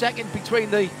 Half a second between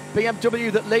the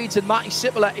BMW that leads and Matti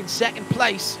Sippola in second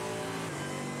place.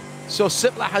 So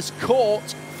Sippola has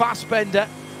caught Fassbender,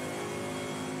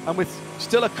 and with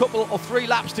still a couple or 3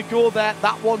 laps to go there,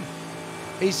 that one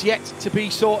is yet to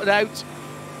be sorted out.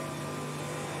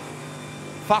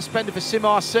 Fassbender for Sim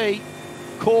RC,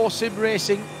 Core Sim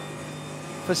Racing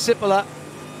for Sippola.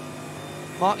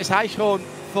 Marcus Eichhorn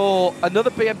for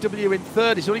another BMW in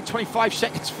third. He's only 25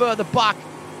 seconds further back.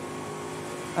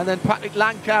 And then Patrick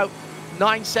Lankow,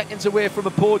 9 seconds away from a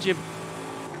podium.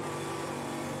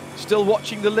 Still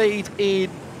watching the lead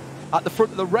at the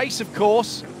front of the race, of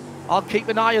course. I'll keep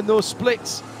an eye on those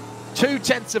splits.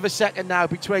 0.2 of a second now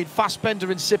between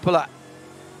Fassbender and Sippola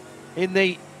in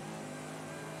the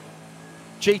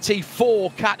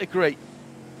GT4 category.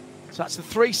 So that's the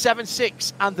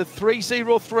 376 and the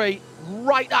 303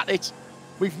 right at it.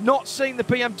 We've not seen the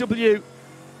BMW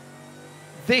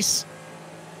this,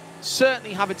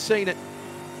 certainly haven't seen it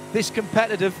this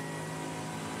competitive.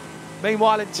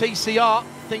 Meanwhile in TCR,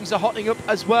 things are hotting up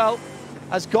as well,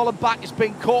 as Golombek is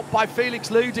being caught by Felix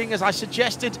Luding. As I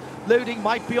suggested, Luding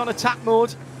might be on attack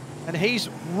mode, and he's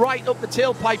right up the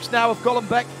tailpipes now of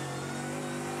Golombek.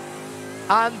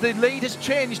 And the lead has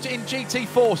changed in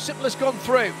GT4. Sippola's gone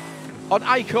through on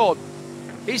Eichhorn.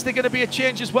 Is there going to be a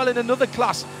change as well in another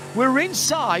class? We're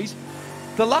inside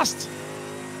the last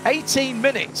 18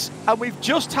 minutes, and we've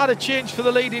just had a change for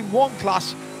the lead in one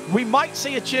class. We might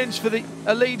see a change for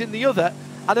a lead in the other,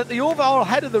 and at the overall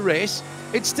head of the race,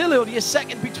 it's still only a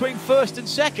second between first and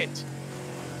second.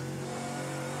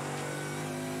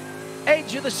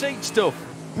 Edge of the seat stuff,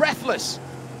 breathless.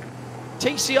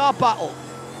 TCR battle.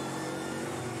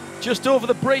 Just over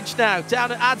the bridge now,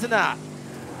 down at Adana.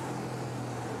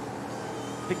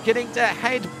 Beginning to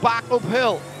head back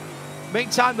uphill.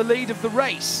 Meantime, the lead of the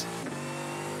race.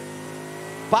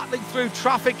 Battling through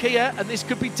traffic here, and this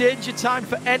could be danger time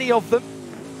for any of them.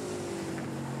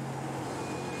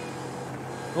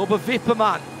 Ober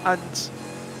Wippermann, and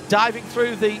diving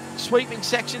through the sweeping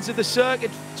sections of the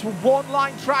circuit. It's a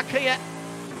one-line track here.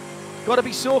 Got to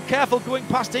be so careful going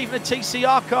past even a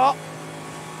TCR car.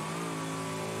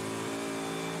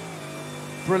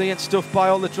 Brilliant stuff by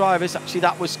all the drivers. Actually,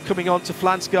 that was coming on to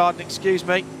Flansgarden, excuse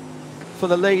me, for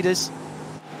the leaders.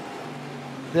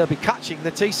 They'll be catching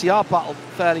the TCR battle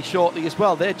fairly shortly as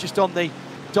well. They're just on the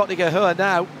Dottinger Höhe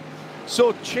now.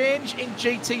 So change in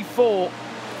GT4.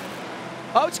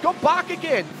 Oh, it's got back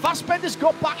again. Fassbender's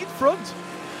got back in front.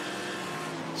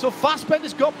 So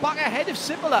Fassbender's got back ahead of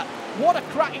Sippola. What a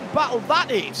cracking battle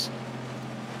that is.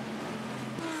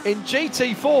 In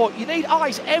GT4, you need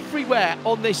eyes everywhere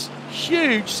on this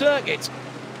huge circuit.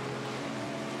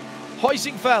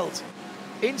 Huizinfeld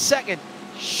in second.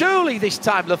 Surely this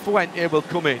time Lafuente will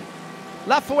come in.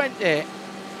 Lafuente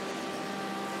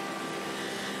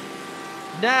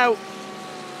now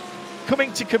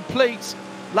coming to complete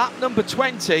lap number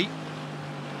 20.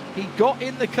 He got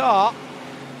in the car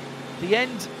the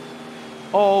end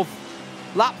of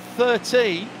lap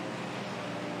 13.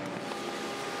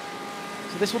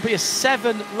 So this will be a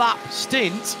 7-lap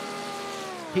stint.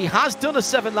 He has done a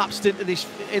 7-lap stint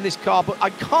in this car, but I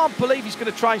can't believe he's going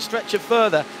to try and stretch it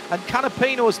further. And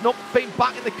Canapino has not been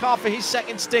back in the car for his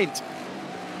second stint.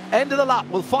 End of the lap,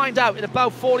 we'll find out in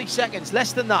about 40 seconds,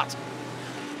 less than that.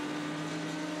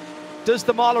 Does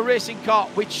the Marlow Racing car,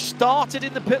 which started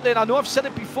in the pit lane, I know I've said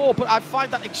it before, but I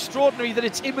find that extraordinary that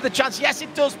it's in with a chance. Yes,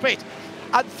 it does pit.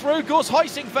 And through goes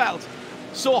Huysingveld.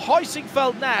 So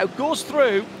Huysingveld now goes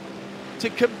through to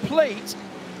complete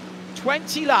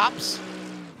 20 laps.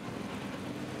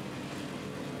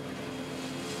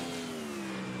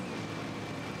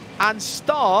 And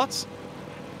start,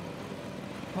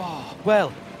 oh,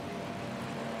 well,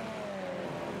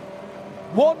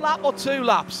 1 lap or 2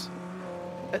 laps.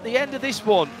 At the end of this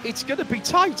one, it's going to be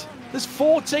tight. There's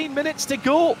 14 minutes to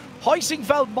go.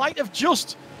 Huysingveld might have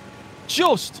just,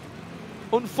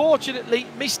 unfortunately,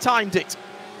 mistimed it.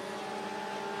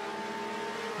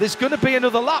 There's going to be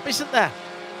another lap, isn't there,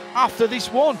 after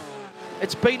this one?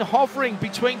 It's been hovering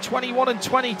between 21 and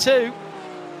 22.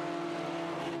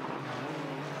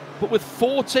 But with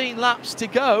 14 laps to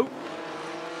go,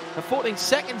 and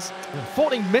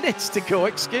 14 minutes to go,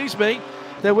 excuse me,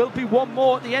 there will be one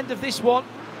more at the end of this one.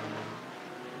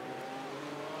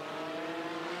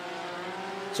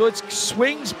 So it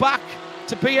swings back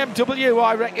to BMW,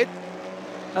 I reckon.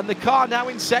 And the car now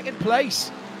in second place.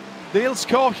 Niels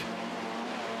Koch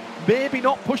maybe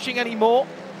not pushing anymore.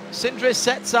 Sindre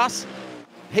Setsas,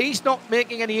 he's not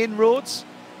making any inroads.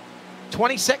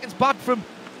 20 seconds back from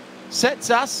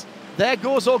Setsas. There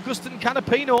goes Augustin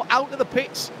Canapino out of the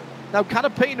pits. Now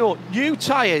Canapino, new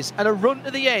tyres and a run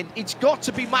to the end. It's got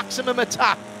to be maximum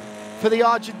attack for the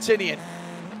Argentinian.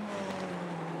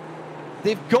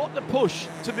 They've got to push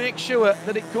to make sure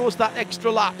that it goes that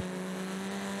extra lap.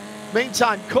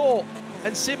 Meantime, Koch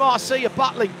and Sim RC are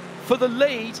battling for the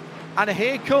lead. And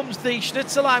here comes the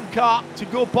Schnitzelheim car to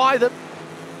go by them.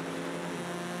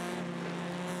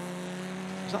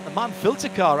 Was that the Man Filter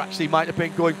car actually might have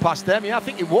been going past them? Yeah, I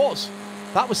think it was.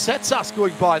 That was Setsas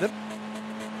going by them.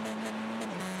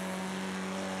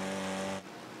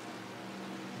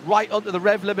 Right onto the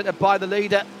rev limiter by the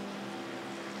leader.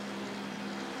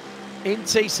 In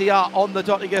TCR on the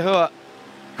Dottinger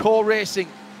Core Racing.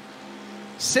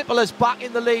 Sippela's back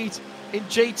in the lead in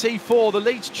GT4. The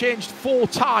lead's changed 4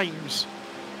 times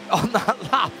on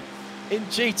that lap in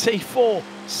GT4.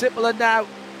 Sippela now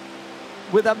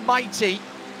with a mighty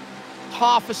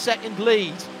half a second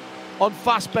lead on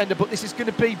Fassbender, but this is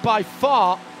going to be by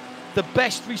far the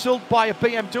best result by a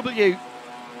BMW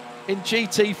in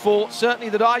GT4, certainly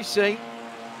that I've seen.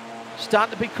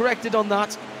 Starting to be corrected on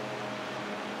that.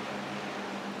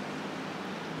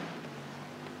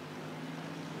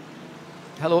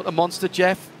 Hello to Monster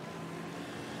Jeff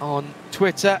on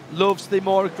Twitter. Loves the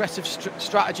more aggressive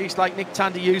strategies like Nick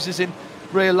Tandy uses in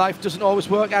real life. Doesn't always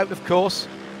work out, of course.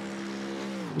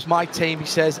 If it was my team, he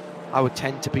says, I would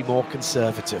tend to be more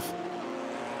conservative.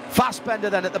 Fassbender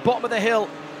then at the bottom of the hill,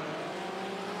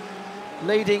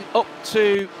 leading up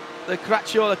to the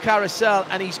Cracciola carousel,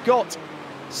 and he's got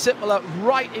Sippela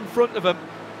right in front of him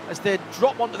as they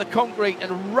drop onto the concrete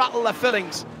and rattle their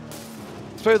fillings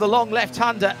through the long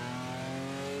left-hander.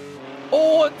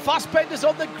 Oh, and Fassbender's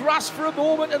on the grass for a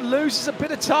moment and loses a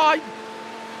bit of time.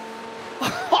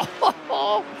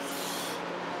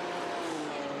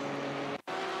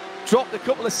 Dropped a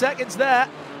couple of seconds there.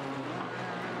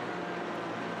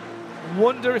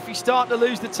 Wonder if he's starting to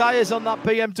lose the tyres on that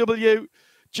BMW.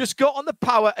 Just got on the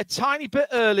power a tiny bit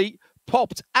early,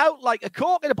 popped out like a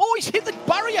cork. Oh, he's hit the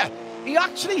barrier. He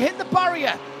actually hit the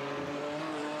barrier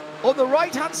on the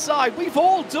right-hand side. We've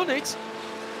all done it.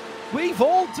 We've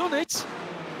all done it.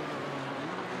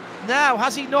 Now,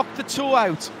 has he knocked the toe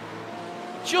out?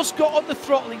 Just got on the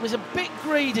throttle. He was a bit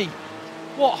greedy.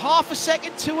 What, half a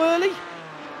second too early?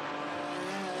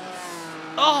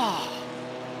 Oh,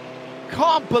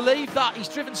 can't believe that. He's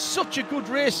driven such a good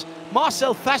race.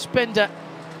 Marcel Fassbender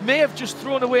may have just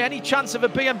thrown away any chance of a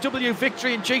BMW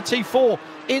victory in GT4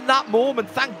 in that moment.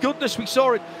 Thank goodness we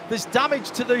saw it. There's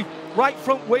damage to the right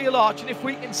front wheel arch, and if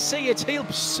we can see it, he'll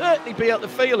certainly be able to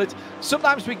feel it.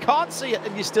 Sometimes we can't see it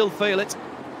and you still feel it.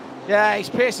 Yeah, his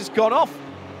pace has gone off.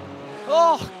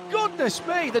 Oh, goodness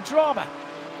me, the drama.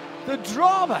 The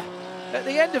drama at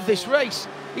the end of this race.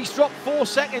 He's dropped 4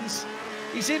 seconds.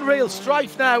 He's in real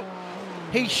strife now.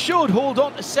 He should hold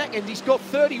on to second. He's got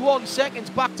 31 seconds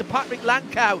back to Patrick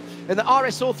Lankow in the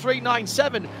RSO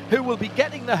 397, who will be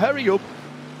getting the hurry up.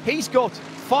 He's got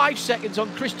 5 seconds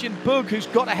on Christian Bug, who's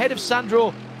got ahead of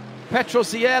Sandro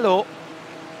Petroziello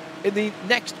in the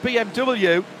next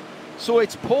BMW. So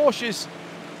it's Porsche's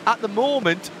at the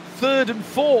moment, 3rd and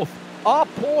 4th. Are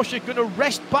Porsche going to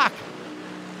wrest back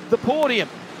the podium?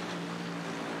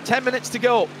 10 minutes to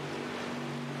go.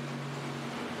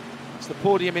 It's the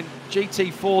podium in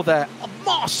GT4 there. Oh,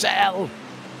 Marcel!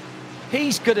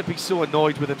 He's going to be so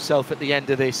annoyed with himself at the end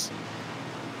of this.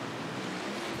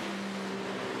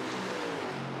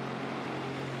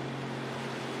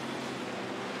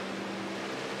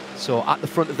 So at the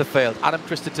front of the field, Adam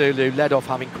Christodoulou led off,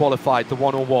 having qualified the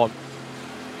 101.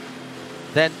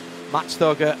 Then Mats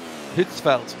Thorger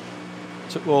Hudsfeld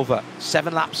took over.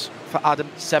 7 laps for Adam,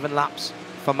 7 laps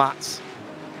for Mats.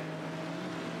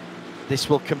 This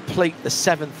will complete the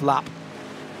 7th lap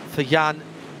for Jan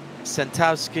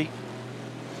Sentowski.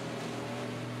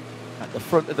 At the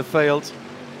front of the field,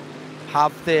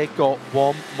 have they got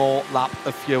one more lap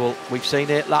of fuel? We've seen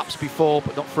 8 laps before,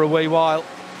 but not for a wee while.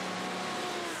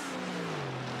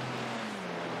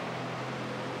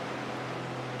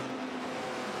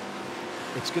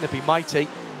 It's going to be mighty.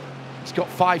 He's got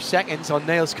 5 seconds on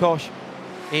Niels Koch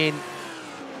in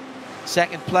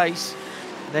 2nd place.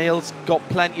 Niels got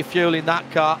plenty of fuel in that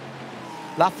car.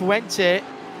 Lafuente,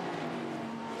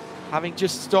 having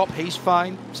just stopped, he's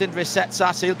fine. Sindre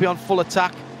Setsas, he'll be on full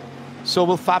attack. So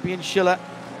will Fabian Schiller.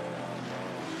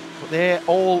 But they're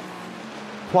all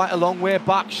quite a long way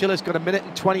back. Schiller's got 1 minute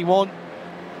and 21.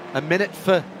 A minute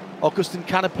for Augustin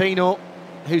Canapino,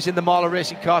 who's in the Marler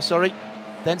Racing car, sorry.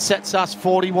 Then Setsas,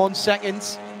 41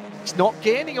 seconds. He's not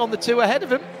gaining on the 2 ahead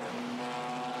of him.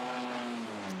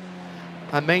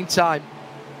 And meantime,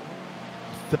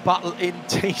 the battle in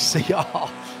TCR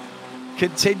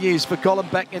continues for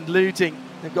Golombek and Luding.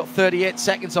 They've got 38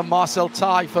 seconds on Marcel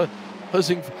Thai for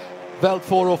Husingveld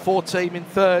 404 team in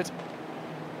 3rd.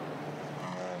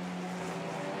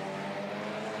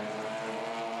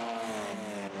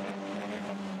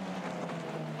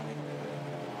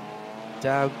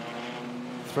 Down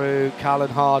through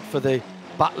Callan-Hard for the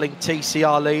battling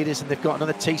TCR leaders, and they've got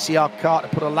another TCR car to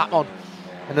put a lap on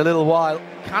in a little while.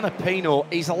 Canapino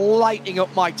is lighting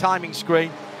up my timing screen.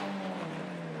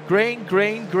 Green,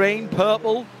 green, green,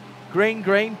 purple. Green,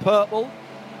 green, purple.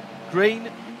 Green.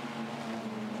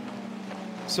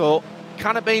 So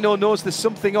Canapino knows there's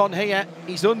something on here.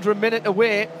 He's under 1 minute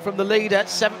away from the leader,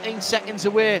 17 seconds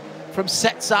away from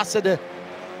Setsas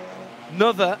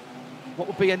at what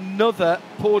would be another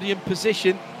podium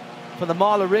position for the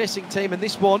Marler Racing team. And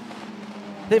this one,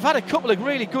 they've had a couple of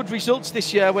really good results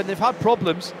this year when they've had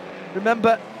problems.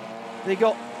 Remember, they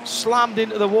got slammed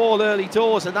into the wall early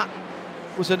doors, and that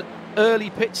was an early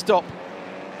pit stop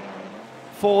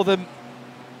for them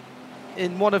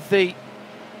in one of the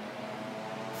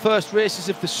first races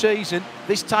of the season.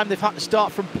 This time they've had to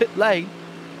start from pit lane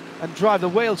and drive the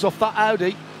wheels off that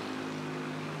Audi.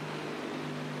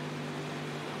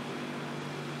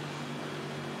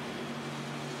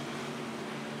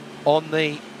 On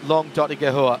the long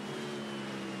Dottinger Hohe,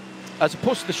 as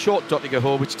opposed to the short Dottinger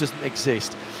Hohe, which doesn't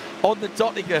exist. On the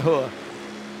Dottinger Hohe,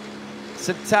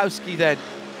 Sentowski then,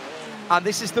 and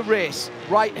this is the race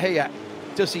right here.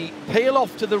 Does he peel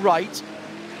off to the right,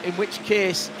 in which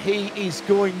case he is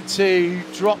going to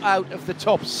drop out of the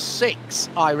top 6,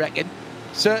 I reckon,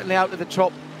 certainly out of the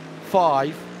top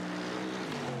 5,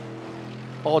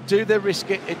 or do they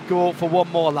risk it and go for one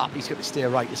more lap? He's going to stay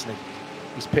right, isn't he?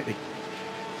 He's pitting.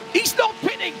 He's not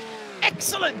pitting.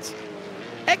 Excellent.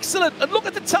 Excellent. And look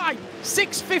at the time.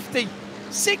 6:50.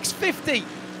 6:50.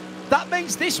 That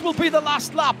means this will be the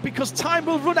last lap, because time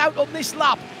will run out on this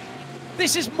lap.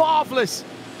 This is marvellous.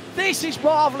 This is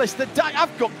marvellous.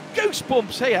 I've got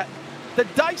goosebumps here. The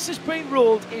dice has been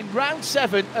rolled in round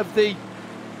 7 of the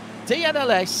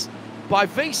DNLS by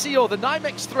VCO, the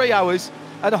NYMEX 3 hours,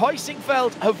 and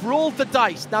Heusinkveld have rolled the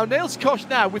dice. Now, Niels Koch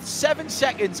now with 7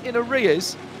 seconds in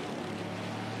arrears.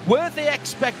 Were they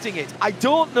expecting it? I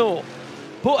don't know.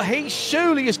 But he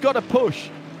surely has got to push.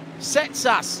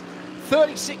 Setsas,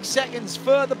 36 seconds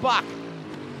further back.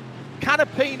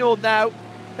 Canapino now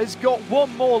has got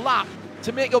one more lap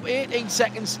to make up 18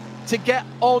 seconds to get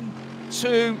on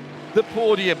to the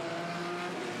podium.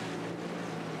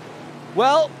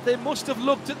 Well, they must have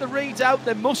looked at the readout.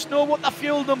 They must know what the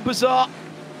fuel numbers are.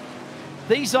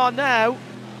 These are now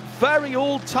very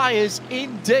old tyres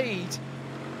indeed.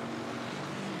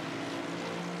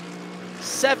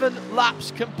 7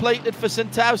 laps completed for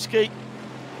Sentowski.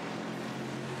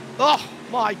 Oh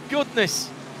my goodness.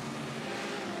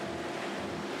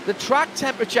 The track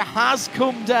temperature has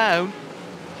come down,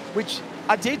 which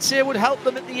I did say would help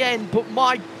them at the end, but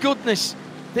my goodness,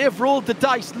 they've rolled the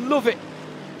dice. Love it.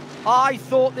 I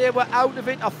thought they were out of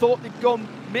it. I thought they'd gone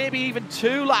maybe even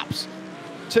 2 laps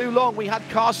too long. We had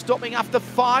cars stopping after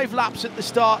 5 laps at the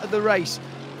start of the race.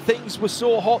 Things were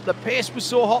so hot, the pace was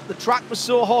so hot, the track was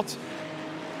so hot.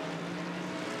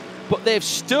 But they've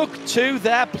stuck to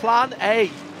their plan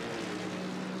A.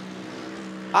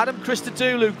 Adam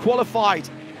Christodoulou qualified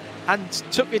and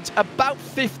took it about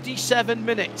 57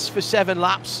 minutes for 7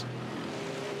 laps.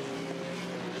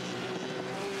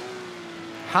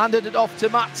 Handed it off to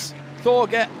Mats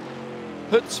Thorge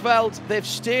Hutzfeld. They've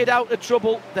stayed out of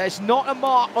trouble. There's not a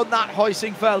mark on that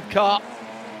Heusingfeld car.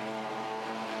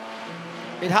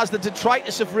 It has the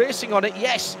detritus of racing on it,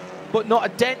 yes, but not a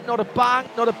dent, not a bang,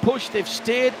 not a push. They've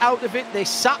stayed out of it. They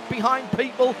sat behind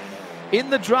people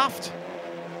in the draft.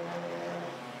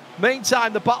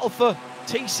 Meantime, the battle for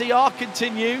TCR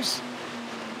continues,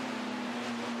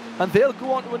 and they'll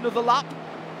go on to another lap.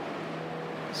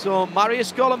 So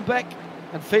Marius Golombek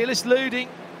and Felix Luding,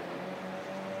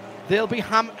 they'll be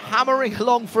hammering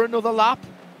along for another lap.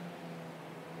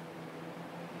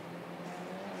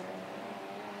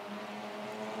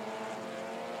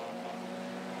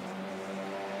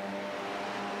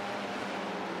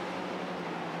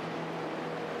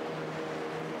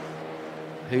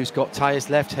 Who's got tyres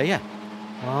left here?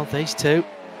 Well, these two.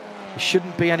 There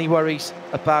shouldn't be any worries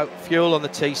about fuel on the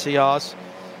TCRs.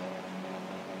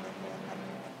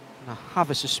 And I have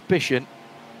a suspicion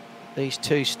these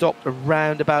two stopped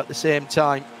around about the same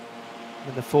time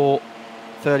in the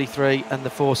 433 and the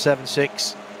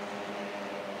 476.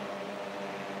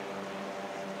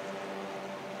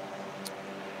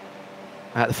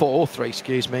 The 403,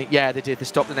 excuse me. Yeah, they did. They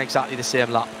stopped in exactly the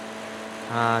same lap.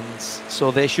 And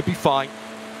so they should be fine.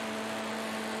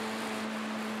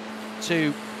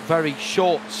 2 very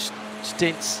short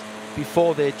stints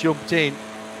before they jumped in.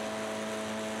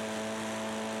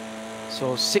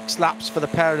 So 6 laps for the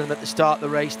pair of them at the start of the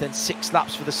race, then 6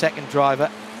 laps for the second driver.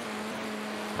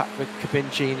 Patrick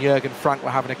Kabinci and Jürgen Frank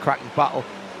were having a cracking battle.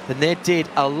 Then they did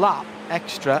a lap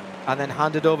extra and then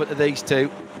handed over to these two.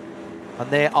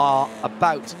 And they are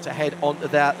about to head onto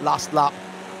their last lap.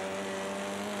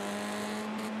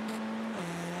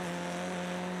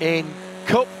 In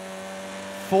Cup,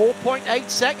 4.8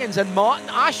 seconds, and Martin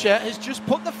Ascher has just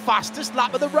put the fastest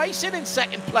lap of the race in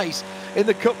second place in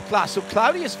the Cup class. So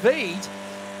Claudius Veed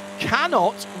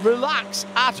cannot relax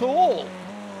at all.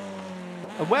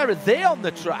 And where are they on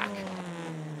the track?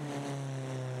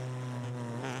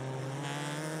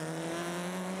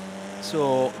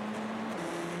 So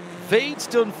Veed's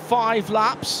done 5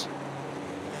 laps.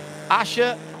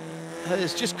 Ascher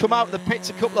has just come out of the pits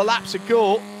a couple of laps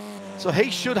ago, so he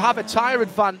should have a tyre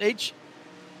advantage.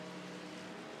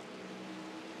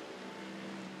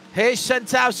 Here's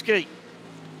Sentowski.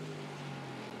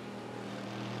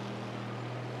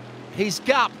 His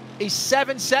gap is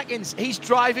 7 seconds. He's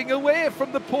driving away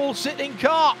from the pole-sitting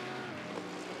car.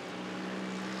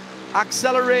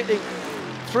 Accelerating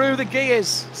through the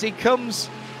gears as he comes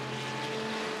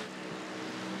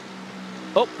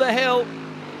up the hill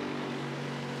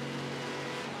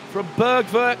from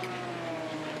Bergwerk.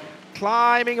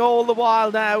 Climbing all the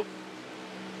while now.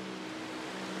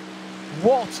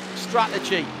 What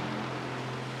strategy.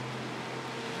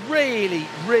 Really,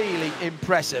 really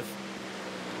impressive.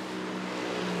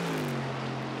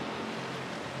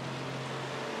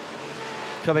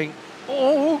 Coming,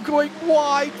 going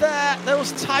wide there.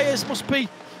 Those tyres must be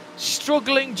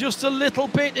struggling just a little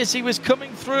bit as he was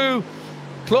coming through.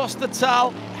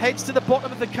 Klostertal heads to the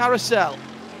bottom of the carousel.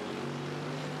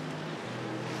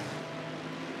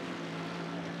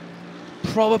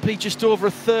 Probably just over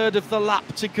a third of the lap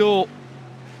to go.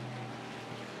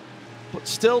 But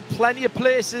still plenty of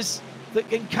places that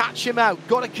can catch him out.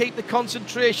 Got to keep the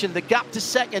concentration. The gap to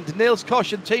second, Niels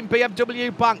Koch and Team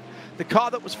BMW Bank. The car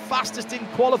that was fastest in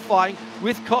qualifying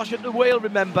with Koch at the wheel,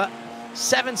 remember.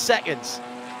 7 seconds.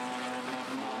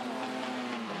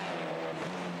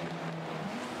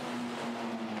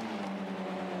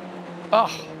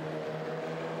 Oh.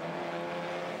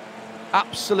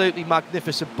 Absolutely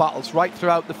magnificent battles right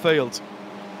throughout the field.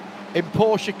 In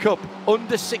Porsche Cup,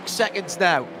 under 6 seconds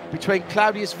now between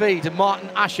Claudius Veed and Martin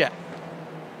Ascher.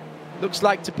 Looks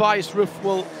like Tobias Ruff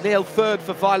will nail third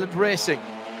for Violent Racing.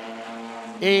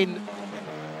 In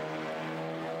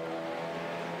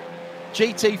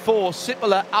GT4,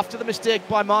 Sippola, after the mistake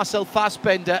by Marcel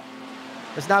Fassbender,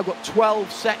 has now got 12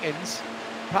 seconds.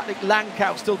 Patrick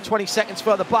Lankau still 20 seconds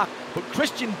further back, but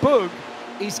Christian Bug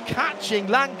is catching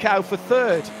Lankau for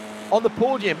third on the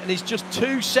podium and is just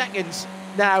 2 seconds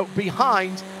now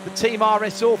behind the Team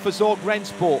RSO for Zorg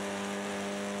Rennsport.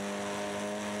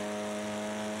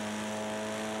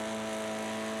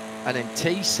 And then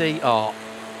TCR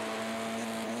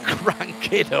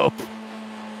crank it up.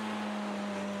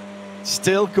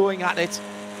 Still going at it.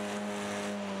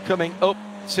 Coming up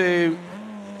to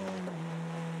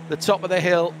the top of the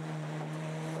hill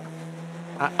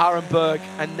at Arenberg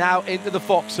and now into the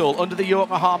Vauxhall under the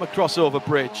Yokohama crossover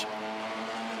bridge.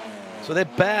 So they're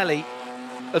barely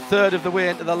a third of the way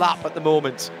into the lap at the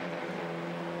moment.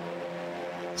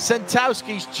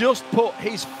 Sentowski's just put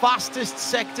his fastest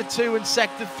Sector 2 and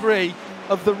Sector 3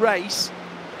 of the race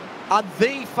and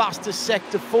the fastest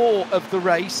Sector 4 of the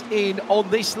race in on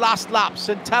this last lap.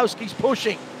 Sentowski's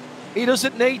pushing. He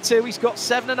doesn't need to. He's got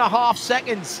 7.5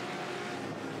 seconds.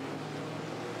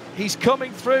 He's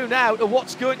coming through now to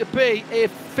what's going to be a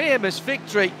famous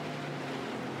victory.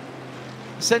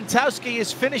 Sentowski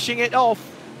is finishing it off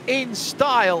in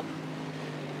style.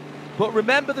 But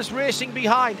remember, there's racing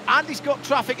behind, and he's got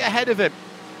traffic ahead of him.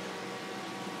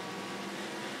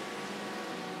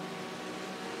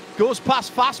 Goes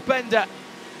past Fassbender,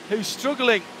 who's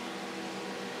struggling.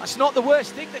 That's not the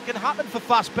worst thing that can happen for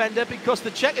Fassbender, because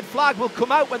the checkered flag will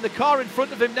come out when the car in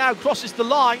front of him now crosses the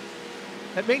line.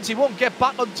 It means he won't get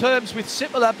back on terms with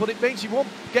Sipala, but it means he won't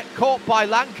get caught by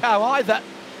Langkow either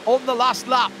on the last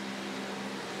lap.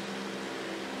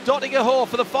 Dottinger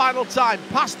for the final time,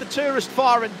 past the tourist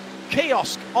foreign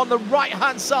kiosk on the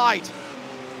right-hand side.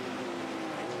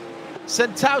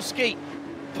 Sentowski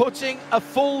putting a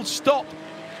full stop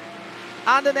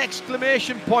and an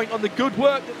exclamation point on the good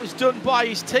work that was done by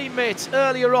his teammates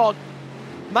earlier on.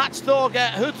 Mats Thorger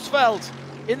Hutzfeld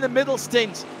in the middle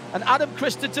stint, and Adam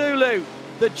Christodoulou.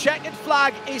 The checkered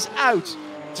flag is out.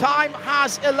 Time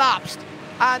has elapsed,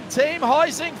 and Team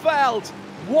Huizingveld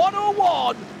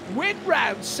 101 win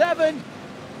round 7,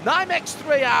 NYMEX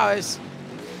 3 hours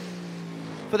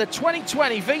for the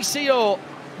 2020 VCO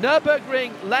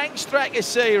Nürburgring Langstrecke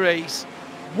Series.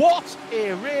 What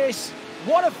a race,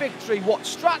 what a victory, what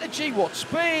strategy, what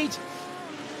speed.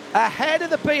 Ahead of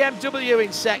the BMW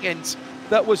in second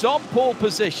that was on pole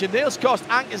position. Niels Kost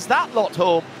anchors that lot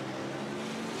home.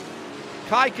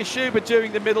 Kai Kashuba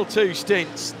doing the middle two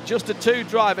stints, just a two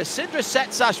driver. Sindre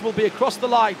Setsash will be across the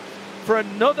line for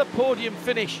another podium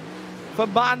finish for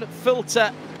Man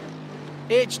Filter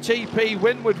HTP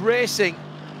Windward Racing.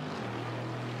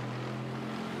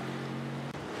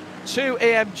 2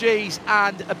 AMGs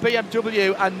and a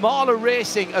BMW, and Marla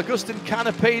Racing, Agustin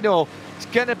Canapino, is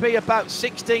going to be about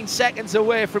 16 seconds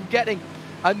away from getting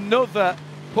another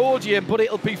podium, but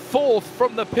it'll be fourth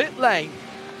from the pit lane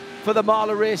for the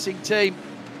Marla Racing team.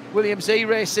 Williams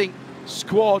E-Racing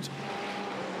squad.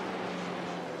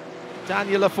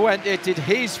 Daniel Lafuente did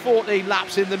his 14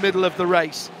 laps in the middle of the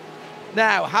race.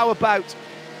 Now, how about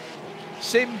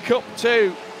Sim Cup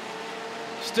 2?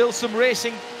 Still some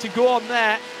racing to go on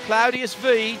there. Claudius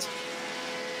Veed.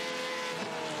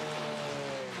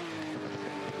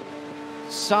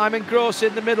 Simon Gross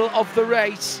in the middle of the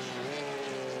race.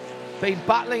 Been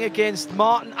battling against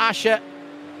Martin Asher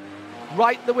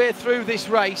right the way through this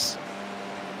race.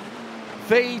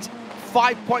 Veed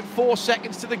 5.4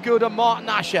 seconds to the good on Martin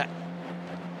Asher.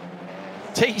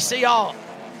 TCR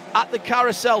at the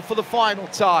carousel for the final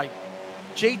time.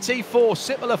 GT4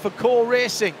 Sipala for Core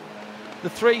Racing, the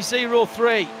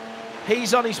 303.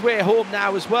 He's on his way home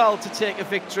now as well to take a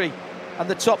victory, and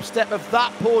the top step of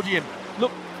that podium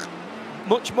looked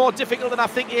much more difficult than I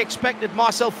think he expected.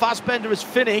 Marcel Fassbender has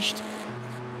finished.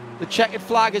 The checkered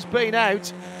flag has been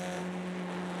out,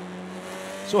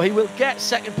 so he will get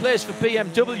second place for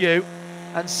BMW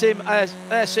and Sim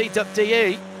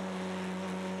RC.de.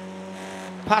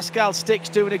 Pascal Sticks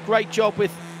doing a great job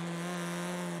with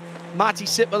Matti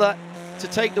Sipala to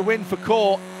take the win for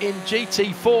Core in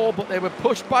GT4, but they were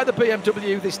pushed by the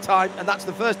BMW this time, and that's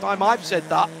the first time I've said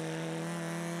that.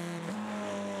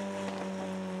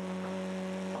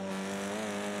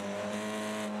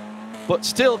 But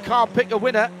still can't pick a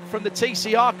winner from the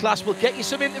TCR class. We'll get you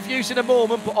some interviews in a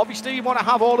moment, but obviously you want to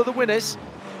have all of the winners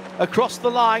across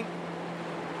the line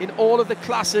in all of the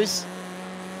classes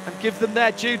and give them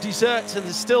their due deserts, and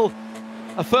there's still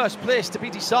a first place to be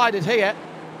decided here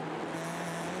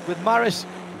with Maris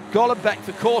Golombek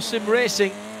for Core Sim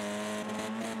Racing.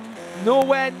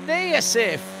 Nowhere near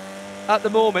safe at the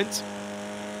moment.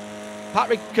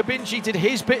 Patrick Kabinji did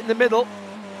his bit in the middle.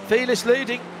 Felix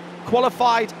Luding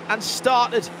qualified and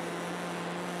started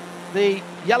the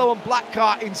yellow and black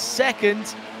car in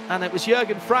second, and it was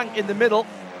Jürgen Frank in the middle.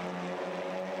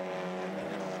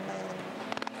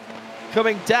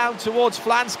 Coming down towards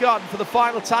Flansgarden for the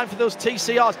final time for those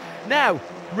TCRs. Now,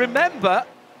 remember,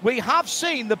 we have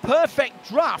seen the perfect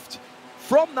draft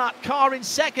from that car in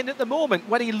second at the moment.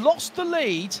 When he lost the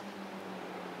lead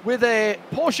with a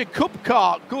Porsche Cup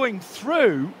car going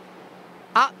through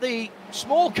at the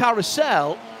small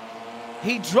carousel,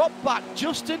 he dropped back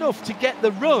just enough to get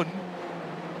the run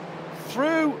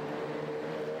through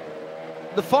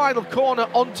the final corner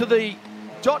onto the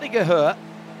Dottinger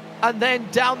and then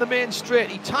down the main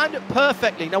straight. He timed it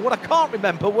perfectly. Now, what I can't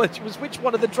remember was which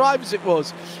one of the drivers it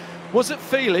was. Was it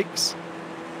Felix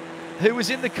who was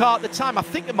in the car at the time. I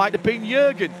think it might have been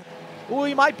Jürgen. Oh,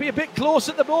 he might be a bit close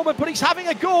at the moment, but he's having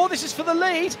a go. This is for the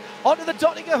lead. Onto the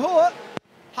Dottinger Hohe.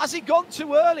 Has he gone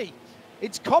too early?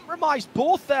 It's compromised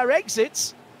both their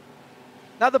exits.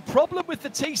 Now, the problem with the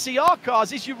TCR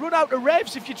cars is you run out of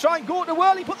revs if you try and go too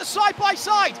early, but they're side by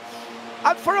side.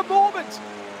 And for a moment,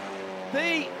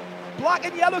 the black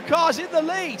and yellow car's in the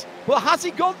lead. Well, has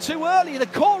he gone too early? The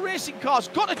core racing car's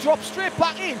got to drop straight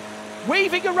back in,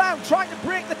 weaving around, trying to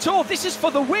break the toe. This is for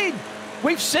the win.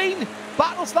 We've seen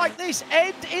battles like this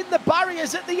end in the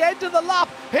barriers at the end of the lap.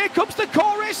 Here comes the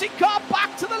core racing car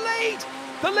back to the lead.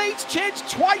 The lead's changed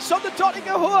twice on the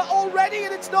Dottinger Hohe already,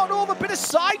 and it's not over. Bit of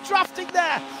side drafting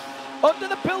there under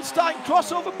the Bilstein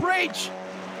crossover bridge.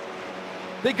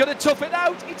 They're going to tough it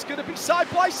out. It's going to be side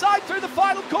by side through the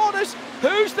final corners.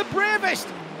 Who's the bravest?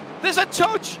 There's a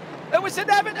touch. It was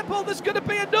inevitable. There's going to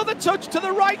be another touch to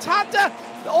the right-hander.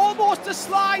 Almost a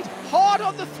slide. Hard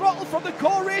on the throttle from the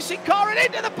core racing car and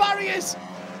into the barriers.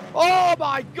 Oh,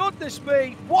 my goodness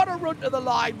me. What a run to the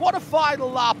line. What a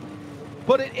final lap.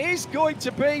 But it is going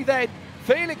to be then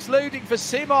Felix Luding for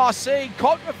Sim RC,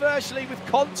 controversially with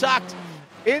contact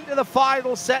into the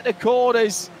final set of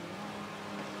corners.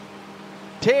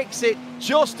 Takes it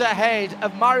just ahead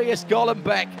of Marius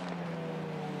Gollenbeck.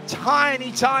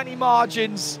 Tiny, tiny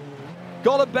margins.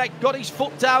 Gollenbeck got his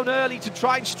foot down early to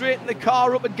try and straighten the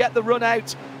car up and get the run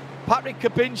out. Patrick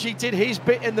Kabinji did his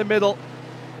bit in the middle.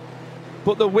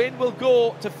 But the win will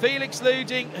go to Felix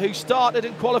Luding, who started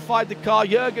and qualified the car.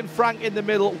 Jürgen Frank in the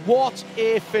middle. What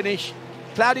a finish.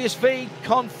 Claudius V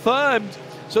confirmed.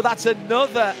 So that's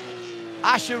another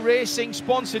Asher Racing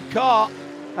sponsored car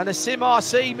and a Sim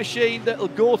RC machine that will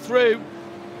go through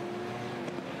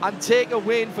and take a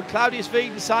win for Claudius V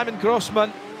and Simon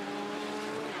Grossman.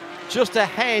 Just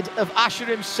ahead of Asher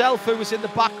himself, who was in the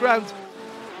background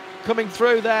coming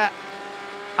through there.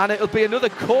 And it'll be another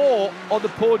core on the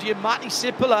podium. Matti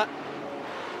Sippola,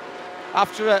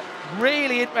 after a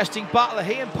really interesting battle,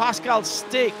 he and Pascal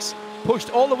Stix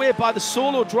pushed all the way by the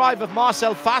solo drive of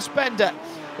Marcel Fassbender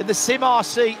in the Sim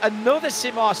RC, another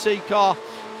Sim RC car.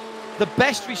 The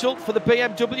best result for the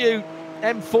BMW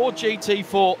M4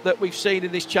 GT4 that we've seen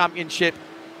in this championship.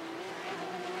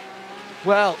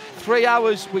 Well, 3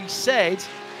 hours we said,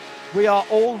 we are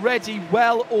already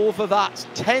well over that,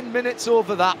 10 minutes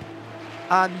over that.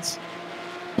 And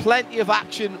plenty of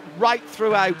action right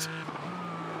throughout.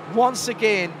 Once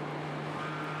again,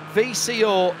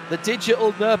 VCO, the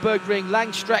digital Nürburgring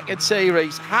Langstrecke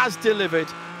series, has delivered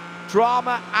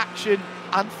drama, action,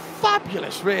 and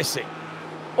fabulous racing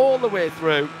all the way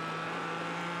through.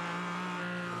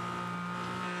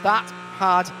 That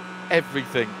had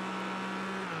everything.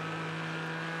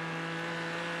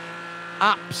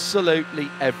 Absolutely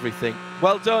everything.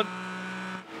 Well done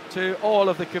to all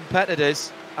of the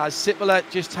competitors, as Sippola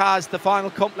just has the final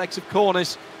complex of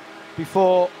corners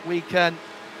before we can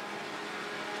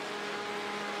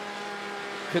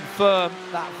confirm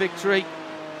that victory.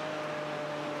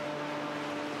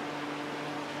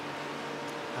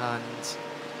 And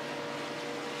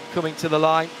coming to the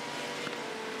line.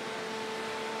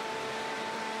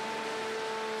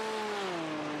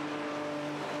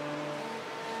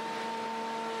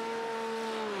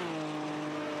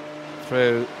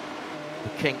 Through the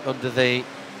kink under the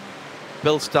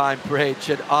Bilstein Bridge,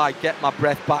 and I get my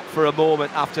breath back for a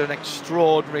moment after an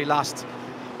extraordinary last,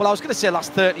 well, I was going to say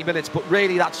last 30 minutes, but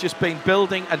really that's just been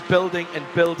building and building and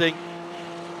building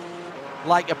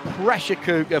like a pressure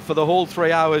cooker for the whole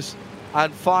 3 hours,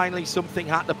 and finally something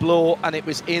had to blow, and it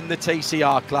was in the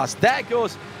TCR class. There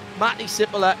goes Matti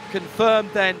Sippola, confirmed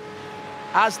then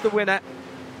as the winner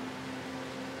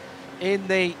in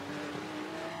the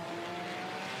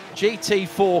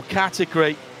GT4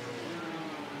 category.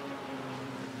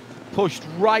 Pushed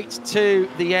right to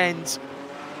the end.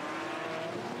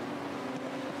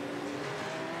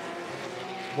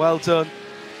 Well done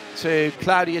to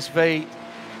Claudius V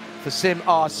for Sim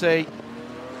RC.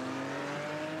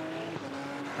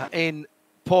 In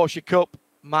Porsche Cup,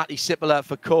 Matti Sippola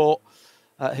for Core,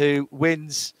 who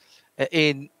wins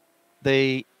in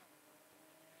the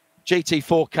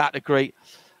GT4 category,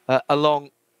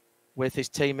 along with his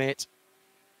teammate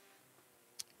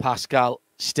Pascal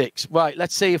Stix. Right,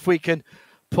 let's see if we can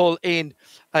pull in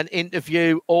an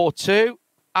interview or two.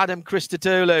 Adam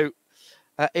Christodoulou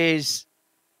is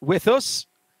with us.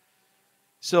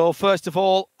 So first of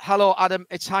all, hello Adam,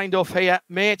 it's Hindhoff here.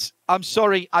 Mate, I'm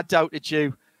sorry I doubted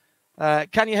you.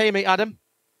 Can you hear me, Adam?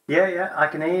 Yeah, I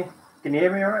can hear you. Can you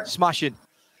hear me all right? Smashing.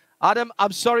 Adam,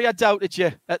 I'm sorry I doubted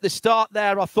you. At the start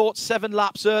there, I thought 7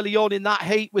 laps early on in that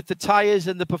heat with the tyres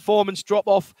and the performance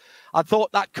drop-off, I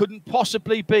thought that couldn't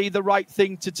possibly be the right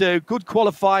thing to do. Good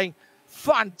qualifying,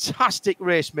 fantastic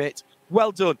race, mate.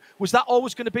 Well done. Was that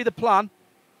always going to be the plan?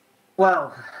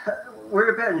 Well,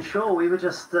 we're a bit unsure. We were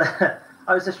just...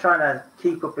 I was just trying to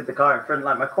keep up with the car in front.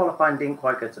 Like, my qualifying didn't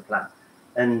quite go to plan.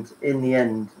 And in the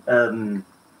end,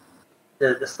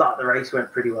 the start of the race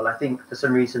went pretty well. I think for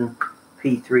some reason...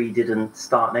 P3 didn't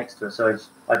start next to us, so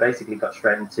I basically got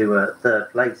straight into third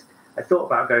place. I thought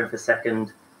about going for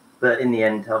second, but in the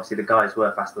end, obviously the guys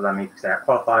were faster than me because they had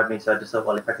qualified me, so I just thought,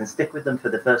 well, if I can stick with them for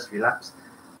the first few laps,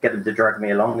 get them to drag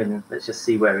me along, and let's just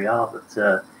see where we are.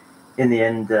 But in the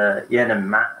end, Yen and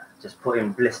Matt just put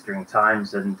in blistering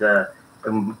times, and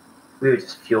we were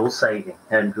just fuel saving,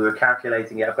 and we were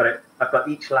calculating it. I've got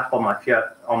each lap on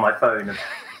my phone of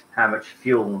how much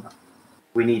fuel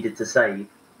we needed to save.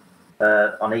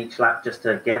 On each lap just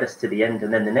to get us to the end.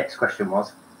 And then the next question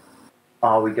was,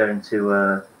 are we going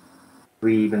to,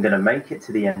 we even going to make it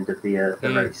to the end of the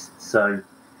race? So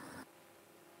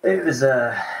it was,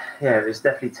 it was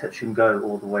definitely touch and go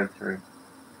all the way through.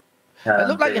 It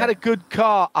looked like you had a good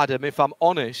car, Adam, if I'm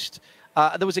honest.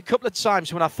 There was a couple of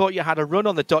times when I thought you had a run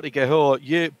on the Dottiger,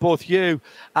 both you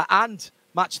and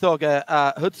Matchthorger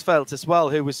Hudsfeld as well,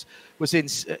 who was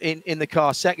in the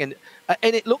car second,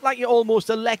 and it looked like you almost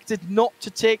elected not to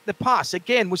take the pass.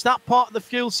 Again, was that part of the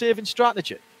fuel-saving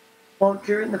strategy? Well,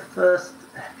 during the first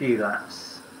few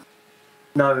laps,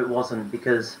 no, it wasn't,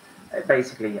 because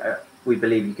basically we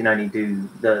believe you can only do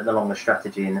the longer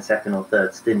strategy in the second or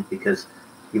third stint, because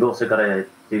you've also got to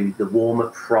do the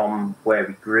warm-up from where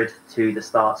we grid to the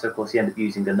start. So, of course, you end up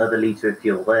using another litre of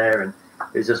fuel there, and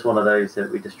it was just one of those that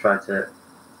we just tried to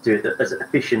do it as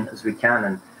efficient as we can.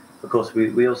 And of course,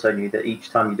 we also knew that each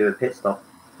time you do a pit stop,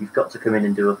 you've got to come in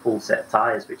and do a full set of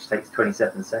tyres, which takes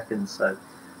 27 seconds. So,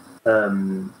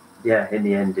 yeah, in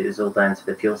the end, it was all down to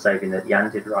the fuel saving that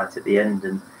Jan did right at the end.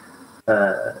 And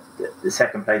the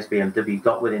second place BMW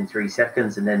got within 3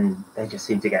 seconds, and then they just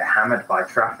seemed to get hammered by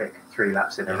traffic 3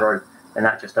 laps in a row. And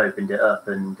that just opened it up.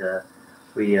 And it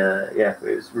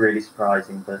was really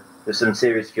surprising. But there's some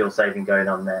serious fuel saving going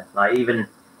on there. Like,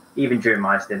 even during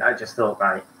my stint, I just thought,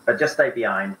 right, I'd just stay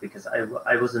behind, because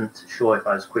I wasn't sure if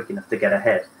I was quick enough to get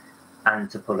ahead and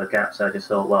to pull a gap. So I just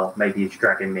thought, well, maybe he's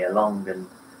dragging me along. And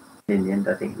in the end,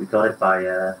 I think we got it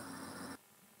by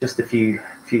just a few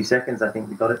seconds. I think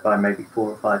we got it by maybe 4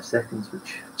 or 5 seconds,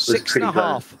 which was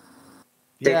 6.5.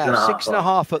 Yeah,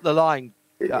 6.5 at the line,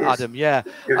 Adam. Yeah,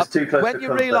 it was too close. When to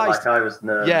you realised, like, I was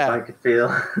nervous, I could feel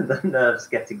the nerves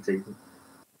getting to me.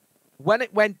 When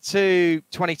it went to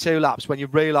 22 laps, when you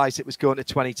realised it was going to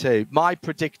 22, my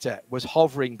predictor was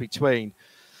hovering between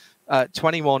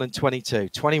 21 and 22,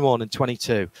 21 and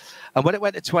 22. And when it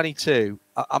went to 22,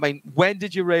 I mean, when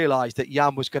did you realise that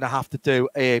Jan was going to have to do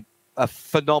a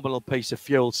phenomenal piece of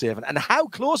fuel saving? And how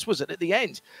close was it at the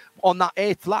end on that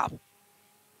 8th lap?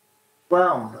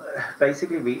 Well,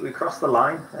 basically, we crossed the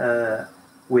line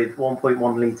with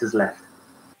 1.1 litres left.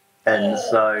 And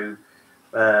so,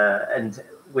 and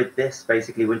with this,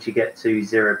 basically, once you get to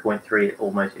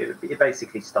 0.3, it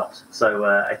basically stops. So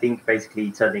I think basically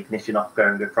you turn the ignition off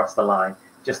going across the line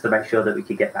just to make sure that we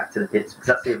could get back to the pits, because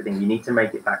that's the other thing. You need to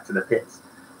make it back to the pits.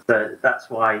 So that's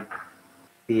why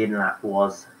the in-lap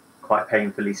was quite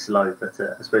painfully slow, but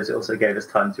I suppose it also gave us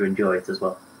time to enjoy it as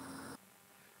well.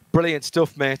 Brilliant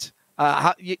stuff, mate.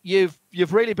 You've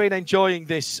really been enjoying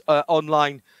this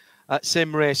online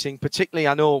sim racing, particularly,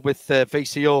 I know, with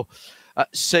VCO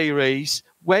series.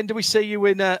 When do we see you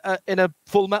in a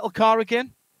full metal car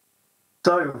again?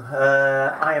 So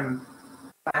I am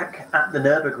back at the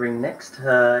Nürburgring next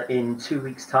in 2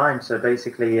 weeks' time. So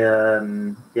basically, a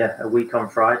week on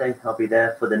Friday, I'll be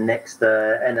there for the next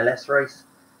NLS race,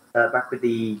 back with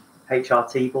the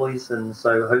HRT boys, and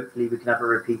so hopefully we can have a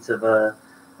repeat of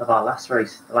our last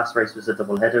race. The last race was a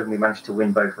double header, and we managed to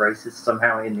win both races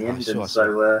somehow in the end. And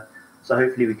so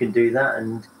hopefully we can do that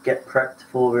and get prepped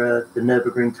for the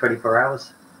Nürburgring 24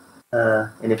 hours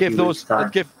in a few weeks'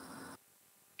 time.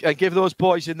 Give those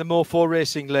boys in the Mo4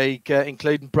 Racing League,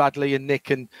 including Bradley and Nick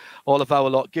and all of our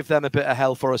lot, give them a bit of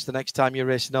hell for us the next time you're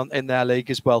racing in their league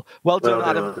as well. Well done,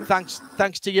 Adam.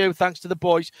 Thanks to you. Thanks to the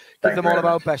boys. Give them all of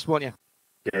our best, won't you?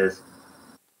 Cheers.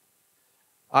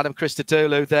 Adam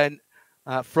Christodoulou then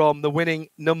from the winning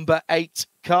number 8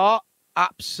 car.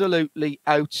 Absolutely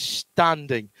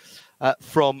outstanding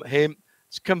from him.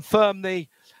 Let's confirm the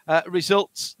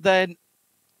results then.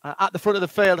 At the front of the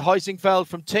field, Huysingveld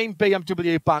from Team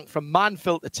BMW Bank, from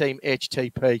Manfield to Team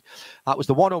HTP. That was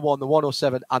the 101, the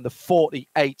 107 and the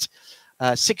 48.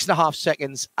 6.5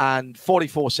 seconds and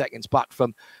 44 seconds back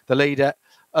from the leader.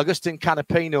 Agustin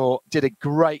Canapino did a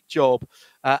great job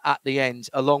at the end,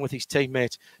 along with his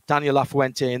teammate Daniel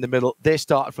Lafuente in the middle. They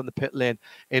started from the pit lane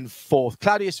in 4th.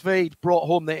 Claudius Veed brought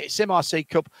home the SimRC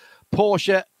Cup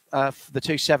Porsche, the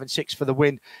 276 for the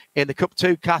win in the Cup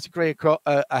 2 category,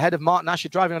 ahead of Martin Asher,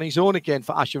 driving on his own again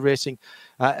for Asher Racing.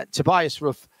 Tobias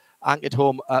Ruff anchored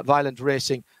home Violent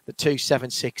Racing, the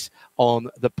 276 on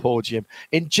the podium.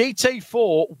 In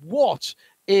GT4, what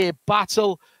a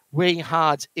battle we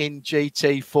had in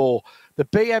GT4. The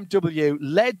BMW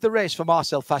led the race for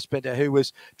Marcel Fassbinder, who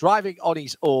was driving on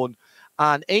his own.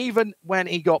 And even when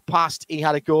he got past, he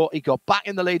had a go. He got back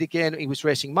in the lead again. He was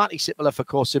racing Matty Sippeler for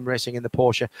Core Sim Racing in the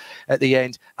Porsche at the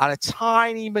end. And a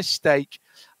tiny mistake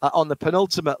on the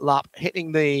penultimate lap,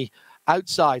 hitting the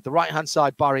outside, the right-hand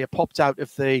side barrier, popped out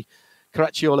of the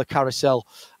Caracciola carousel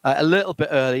a little bit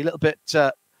early,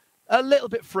 a little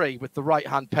bit free with the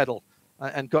right-hand pedal,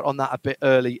 and got on that a bit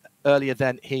earlier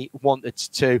than he wanted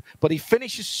to. But he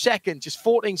finishes second, just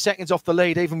 14 seconds off the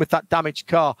lead, even with that damaged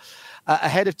car,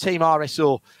 ahead of Team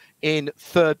RSO in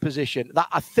 3rd position. That,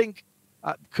 I think,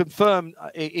 confirmed,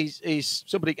 is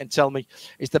somebody can tell me,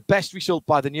 is the best result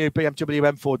by the new BMW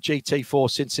M4 GT4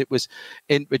 since it was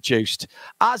introduced.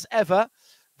 As ever,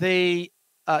 the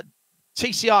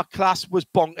TCR class was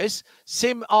bonkers.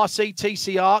 Sim RC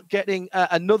TCR getting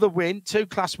another win, 2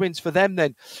 class wins for them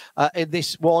then in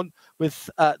this one, with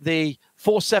the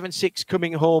 476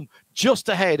 coming home just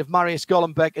ahead of Marius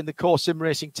Gollenbeck in the Core Sim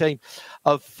Racing team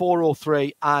of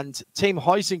 403, and Team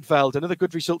Heusingfeld, another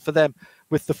good result for them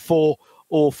with the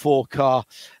 404 car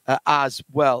as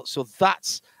well. So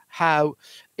that's how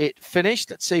it finished.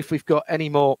 Let's see if we've got any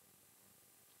more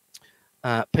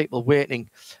people waiting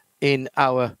in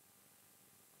our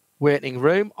waiting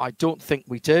room. I don't think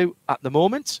we do at the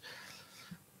moment.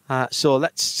 So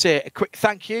let's say a quick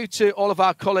thank you to all of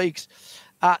our colleagues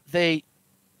at the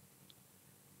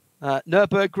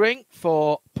Nürburgring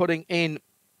for putting in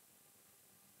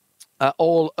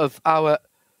all of our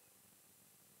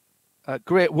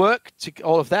great work,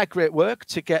 all of their great work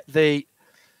to get the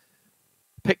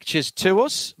pictures to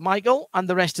us. Michael and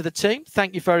the rest of the team,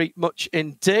 thank you very much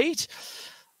indeed.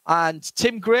 And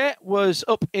Tim Gray was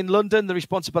up in London. The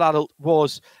responsible adult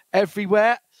was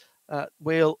everywhere.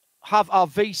 We'll have our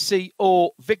VCO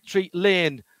Victory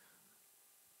Lane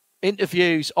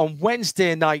interviews on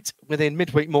Wednesday night within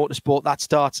Midweek Motorsport. That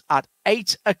starts at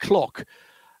 8 o'clock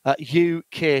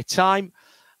UK time.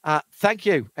 Thank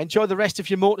you. Enjoy the rest of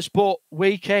your motorsport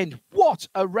weekend. What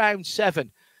a round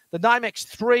 7. The Nymex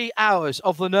 3 hours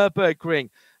of the Nürburgring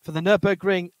for the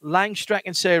Nürburgring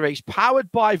Langstrecken Series,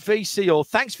 powered by VCO.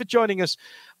 Thanks for joining us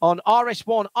on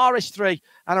RS1, RS3,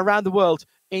 and around the world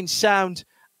in sound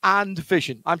and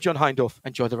vision. I'm John Hindhaugh.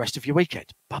 Enjoy the rest of your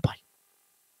weekend. Bye-bye.